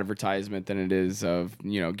of advertisement than it is of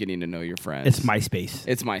getting to know your friends. it's MySpace.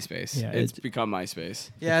 It's MySpace. Yeah, it's become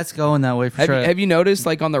MySpace. Yeah, it's going that way for sure. Have you noticed,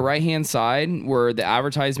 like on the right hand side, where the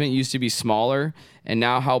advertisement used to be smaller, and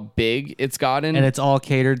now how big it's gotten? And it's all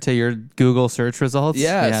catered to your Google search results.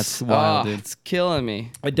 Yes. Yeah, it's wild, dude. It's killing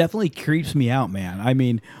me. It definitely creeps me out, man. I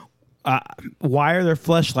mean, why are there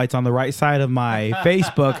fleshlights on the right side of my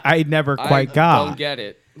Facebook? I never quite got. Don't get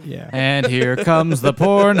it. Yeah. And here comes the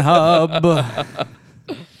Pornhub.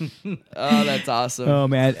 Oh, that's awesome. Oh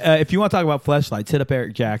man, if you want to talk about fleshlights, hit up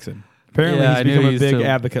Eric Jackson. Apparently, Yeah, he's I knew become he a used big to.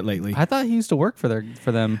 advocate lately. I thought he used to work for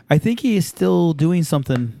them. I think he is still doing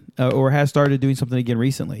something, or has started doing something again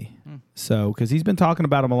recently. So, because he's been talking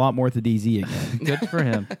about him a lot more at the DZ again. Good for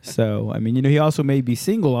him. So, I mean, he also may be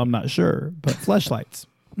single. I'm not sure, but fleshlights.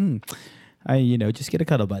 Just get a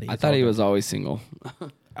cuddle buddy. I thought he was always single.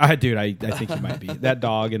 I think he might be. That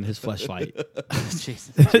dog and his fleshlight.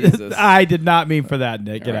 Jesus. I did not mean for that,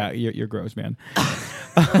 Nick. Get All out. right. You're gross, man.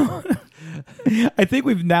 I think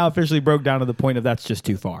we've now officially broke down to the point of that's just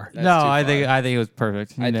too far. That's No, too I far. think it was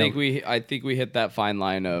perfect. I think we hit that fine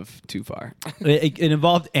line of too far. It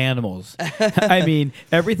involved animals. I mean,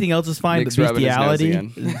 everything else is fine, Nick's but rubbing his nose bestiality,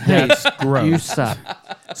 again. that's gross. You suck.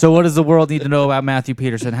 So what does the world need to know about Matthew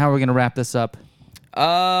Peterson? How are we going to wrap this up?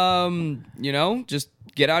 Just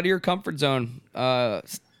get out of your comfort zone.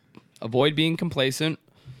 Avoid being complacent.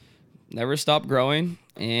 Never stop growing,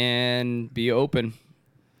 and be open.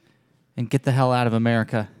 And get the hell out of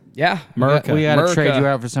America. Yeah, America. We got to trade America. you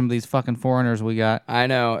out for some of these fucking foreigners we got. I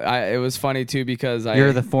know. It was funny too because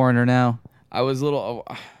You're the foreigner now. I was a little.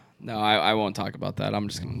 No, I won't talk about that. I'm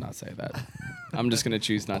just gonna not say that. I'm just gonna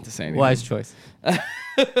choose not to say anything. Wise choice.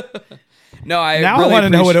 No, I Now I really wanna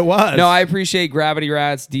know what it was. No, I appreciate Gravity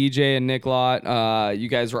Rats, DJ, and Nick Lott. You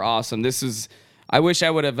guys were awesome. I wish I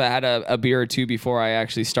would have had a beer or two before I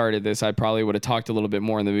actually started this. I probably would have talked a little bit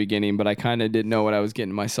more in the beginning, but I kind of didn't know what I was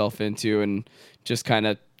getting myself into, and just kind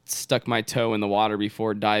of stuck my toe in the water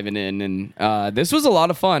before diving in. And this was a lot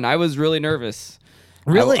of fun. I was really nervous.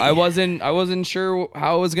 Really? I wasn't sure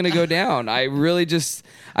how it was going to go down.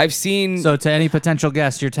 I've seen. So to any potential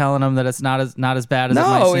guest, you're telling them that it's not as bad as it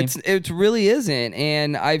might No, seem? it really isn't.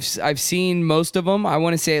 And I've seen most of them. I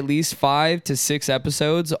want to say at least 5 to 6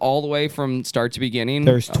 episodes, all the way from start to beginning.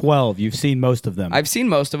 There's 12. You've seen most of them. I've seen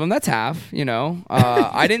most of them. That's half.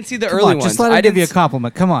 I didn't see the Come early on, ones. just let him give you a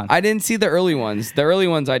compliment. Come on. I didn't see the early ones. The early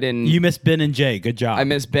ones I didn't. You missed Ben and Jay. Good job. I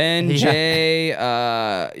miss Ben, Yeah. Jay.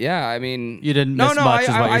 I mean, You didn't miss much, is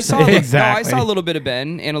what I you're saw. saying. No, I Exactly. saw a little bit of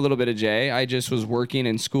Ben and a little bit of Jay. I just was working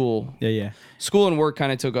in school. Yeah. School and work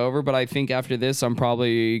kind of took over, but I think after this, I'm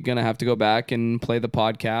probably gonna have to go back and play the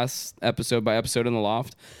podcast episode by episode in the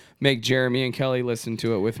loft. Make Jeremy and Kelly listen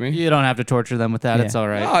to it with me. You don't have to torture them with that. Yeah. It's all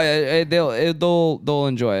right. No, they'll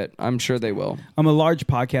enjoy it. I'm sure they will. I'm a large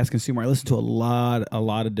podcast consumer. I listen to a lot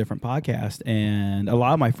of different podcasts, and a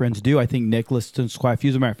lot of my friends do. I think Nick listens to quite a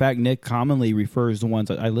few. As a matter of fact, Nick commonly refers the ones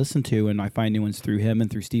that I listen to, and I find new ones through him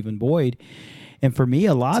and through Stephen Boyd. And for me,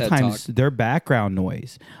 a lot of TED times Talk. they're background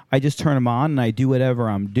noise. I just turn them on and I do whatever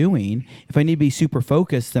I'm doing. If I need to be super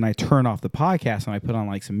focused, then I turn off the podcast and I put on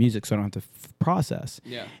like some music so I don't have to process.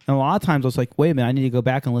 Yeah. And a lot of times I was like, wait a minute, I need to go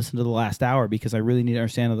back and listen to the last hour because I really need to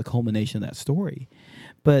understand the culmination of that story.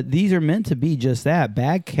 But these are meant to be just that,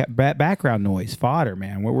 background noise, fodder,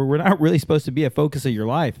 man. We're not really supposed to be a focus of your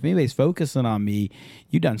life. If anybody's focusing on me,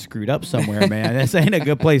 you done screwed up somewhere, man. This ain't a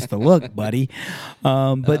good place to look, buddy.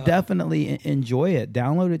 But definitely enjoy it.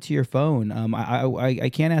 Download it to your phone. I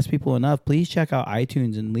can't ask people enough. Please check out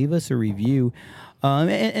iTunes and leave us a review.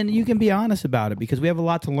 And you can be honest about it because we have a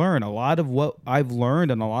lot to learn. A lot of what I've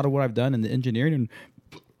learned and a lot of what I've done in the engineering and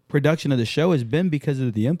production of the show has been because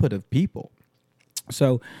of the input of people.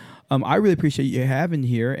 So I really appreciate you having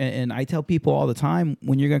here. And I tell people all the time,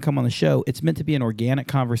 when you're going to come on the show, it's meant to be an organic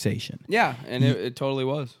conversation. Yeah, and it totally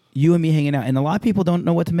was. You and me hanging out. And a lot of people don't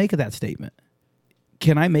know what to make of that statement.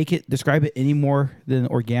 Can I describe it any more than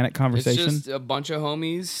organic conversation? It's just a bunch of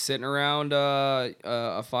homies sitting around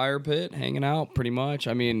a fire pit, hanging out, pretty much.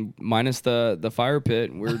 I mean, minus the fire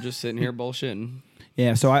pit, we're just sitting here bullshitting.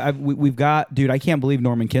 Yeah, so we've got, dude, I can't believe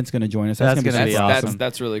Norman Kent's going to join us. That's gonna gonna be awesome.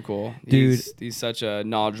 That's really cool. Dude. He's such a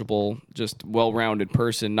knowledgeable, just well-rounded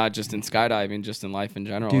person, not just in skydiving, just in life in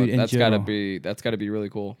general. Dude, in that's general. gotta be really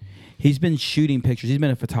cool. He's been shooting pictures. He's been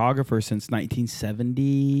a photographer since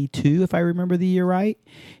 1972, if I remember the year right.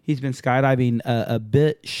 He's been skydiving a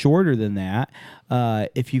bit shorter than that.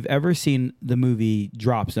 If you've ever seen the movie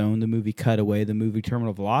Drop Zone, the movie Cutaway, the movie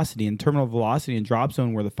Terminal Velocity, and Terminal Velocity and Drop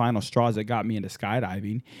Zone were the final straws that got me into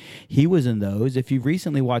skydiving. He was in those. If you've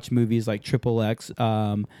recently watched movies like Triple X,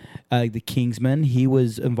 The Kingsman, he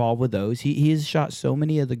was involved with those. He has shot so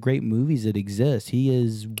many of the great movies that exist. He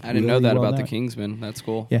is. I didn't know really that well about known. The Kingsman. That's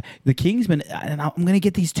cool. Yeah, The Kingsman, and I'm going to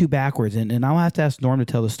get these two backwards, and I'll have to ask Norm to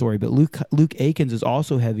tell the story, but Luke Akins is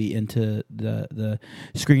also heavy into the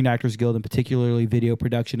Screen Actors Guild, and particularly video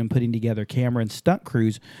production and putting together camera and stunt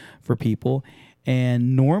crews for people.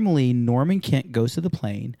 And normally, Norman Kent goes to the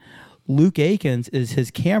plane, Luke Akins is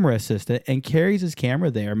his camera assistant and carries his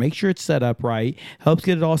camera there, makes sure it's set up right, helps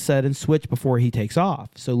get it all set and switch before he takes off.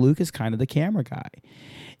 So Luke is kind of the camera guy.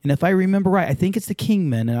 And if I remember right, I think it's The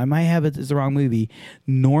Kingman, and I might have it as the wrong movie.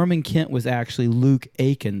 Norman Kent was actually Luke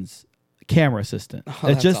Akins' camera assistant.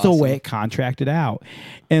 That's just awesome. The way it contracted out.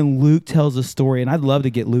 And Luke tells a story, and I'd love to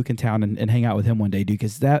get Luke in town and hang out with him one day, dude,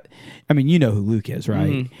 because you know who Luke is, right?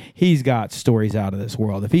 Mm-hmm. He's got stories out of this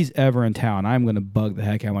world. If he's ever in town, I'm going to bug the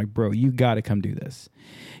heck out. I'm like, bro, you got to come do this.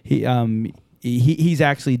 He's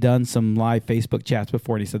actually done some live Facebook chats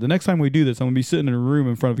before, and he said, the next time we do this, I'm going to be sitting in a room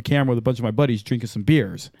in front of a camera with a bunch of my buddies drinking some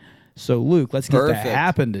beers. So, Luke, let's get that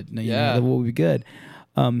happened. That will be good.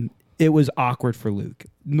 It was awkward for Luke.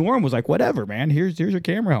 Norm was like, whatever, man. Here's your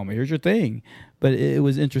camera helmet. Here's your thing. But it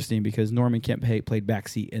was interesting because Norman Kent played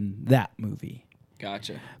backseat in that movie.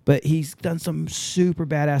 Gotcha. But he's done some super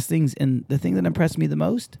badass things. And the thing that impressed me the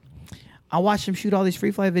most, I watched him shoot all these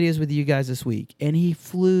free fly videos with you guys this week, and he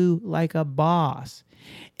flew like a boss.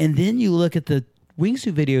 And then you look at the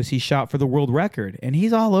wingsuit videos he shot for the world record, and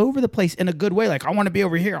he's all over the place in a good way. Like, I want to be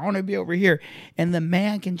over here. I want to be over here. And the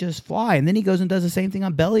man can just fly. And then he goes and does the same thing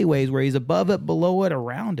on belly waves where he's above it, below it,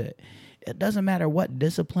 around it. It doesn't matter what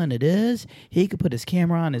discipline it is. He could put his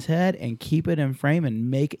camera on his head and keep it in frame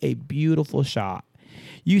and make a beautiful shot.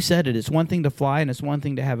 You said it. It's one thing to fly and it's one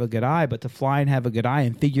thing to have a good eye, but to fly and have a good eye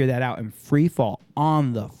and figure that out in free fall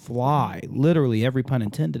on the fly, literally every pun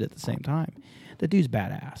intended at the same time. The dude's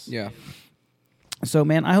badass. Yeah. So,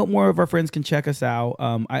 man, I hope more of our friends can check us out.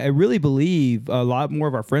 I really believe a lot more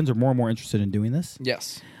of our friends are more and more interested in doing this.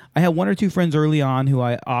 Yes. I had one or two friends early on who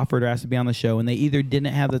I offered or asked to be on the show, and they either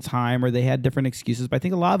didn't have the time or they had different excuses. But I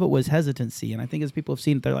think a lot of it was hesitancy. And I think as people have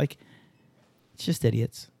seen it, they're like, it's just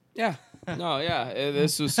idiots. Yeah. No, yeah.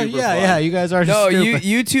 This was super fun. Yeah, you guys are just stupid.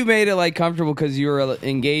 you two made it like comfortable because you were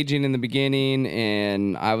engaging in the beginning,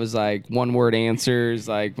 and I was like one-word answers.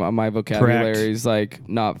 Like my vocabulary is like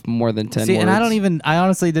not more than 10 words. And I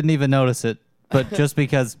honestly didn't even notice it. But just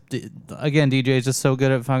because, again, DJ is just so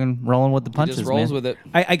good at fucking rolling with the punches, he just rolls man. with it.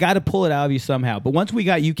 I got to pull it out of you somehow. But once we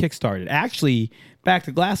got you kickstarted, actually, back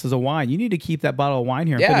to glasses of wine. You need to keep that bottle of wine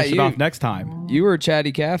here and finish it off next time. You were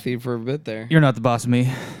Chatty Cathy for a bit there. You're not the boss of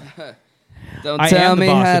me. Don't tell me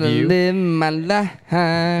how to live my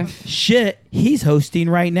life. Shit, he's hosting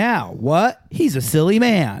right now. What? He's a silly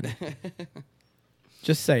man.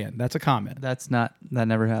 Just saying. That's a comment. That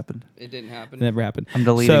never happened. It didn't happen. It never happened. I'm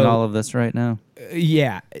deleting all of this right now.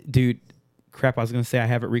 Yeah, dude. Crap, I was going to say I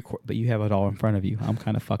have it recorded, but you have it all in front of you. I'm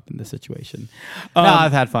kind of fucked in this situation. No,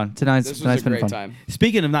 I've had fun. Tonight's been a great fun. Time.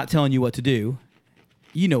 Speaking of not telling you what to do,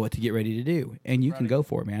 you know what to get ready to do, and you can go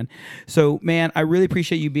for it, man. So, man, I really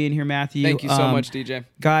appreciate you being here, Matthew. Thank you so much, DJ.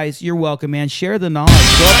 Guys, you're welcome, man. Share the knowledge.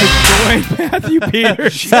 Go up and join Matthew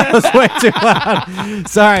Peters. That was way too loud.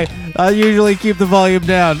 Sorry. I usually keep the volume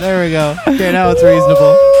down. There we go. Okay, now it's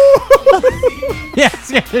reasonable. Yes,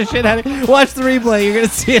 the shit out of it. Watch the replay. You're going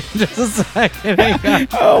to see it in just a second.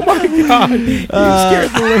 Oh, my God. You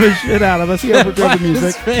scared the living shit out of us. You have to the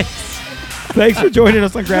music. Thanks for joining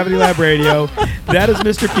us on Gravity Lab Radio. That is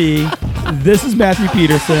Mr. P. This is Matthew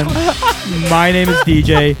Peterson. My name is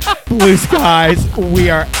DJ. Blue skies. We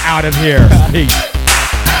are out of here. Peace.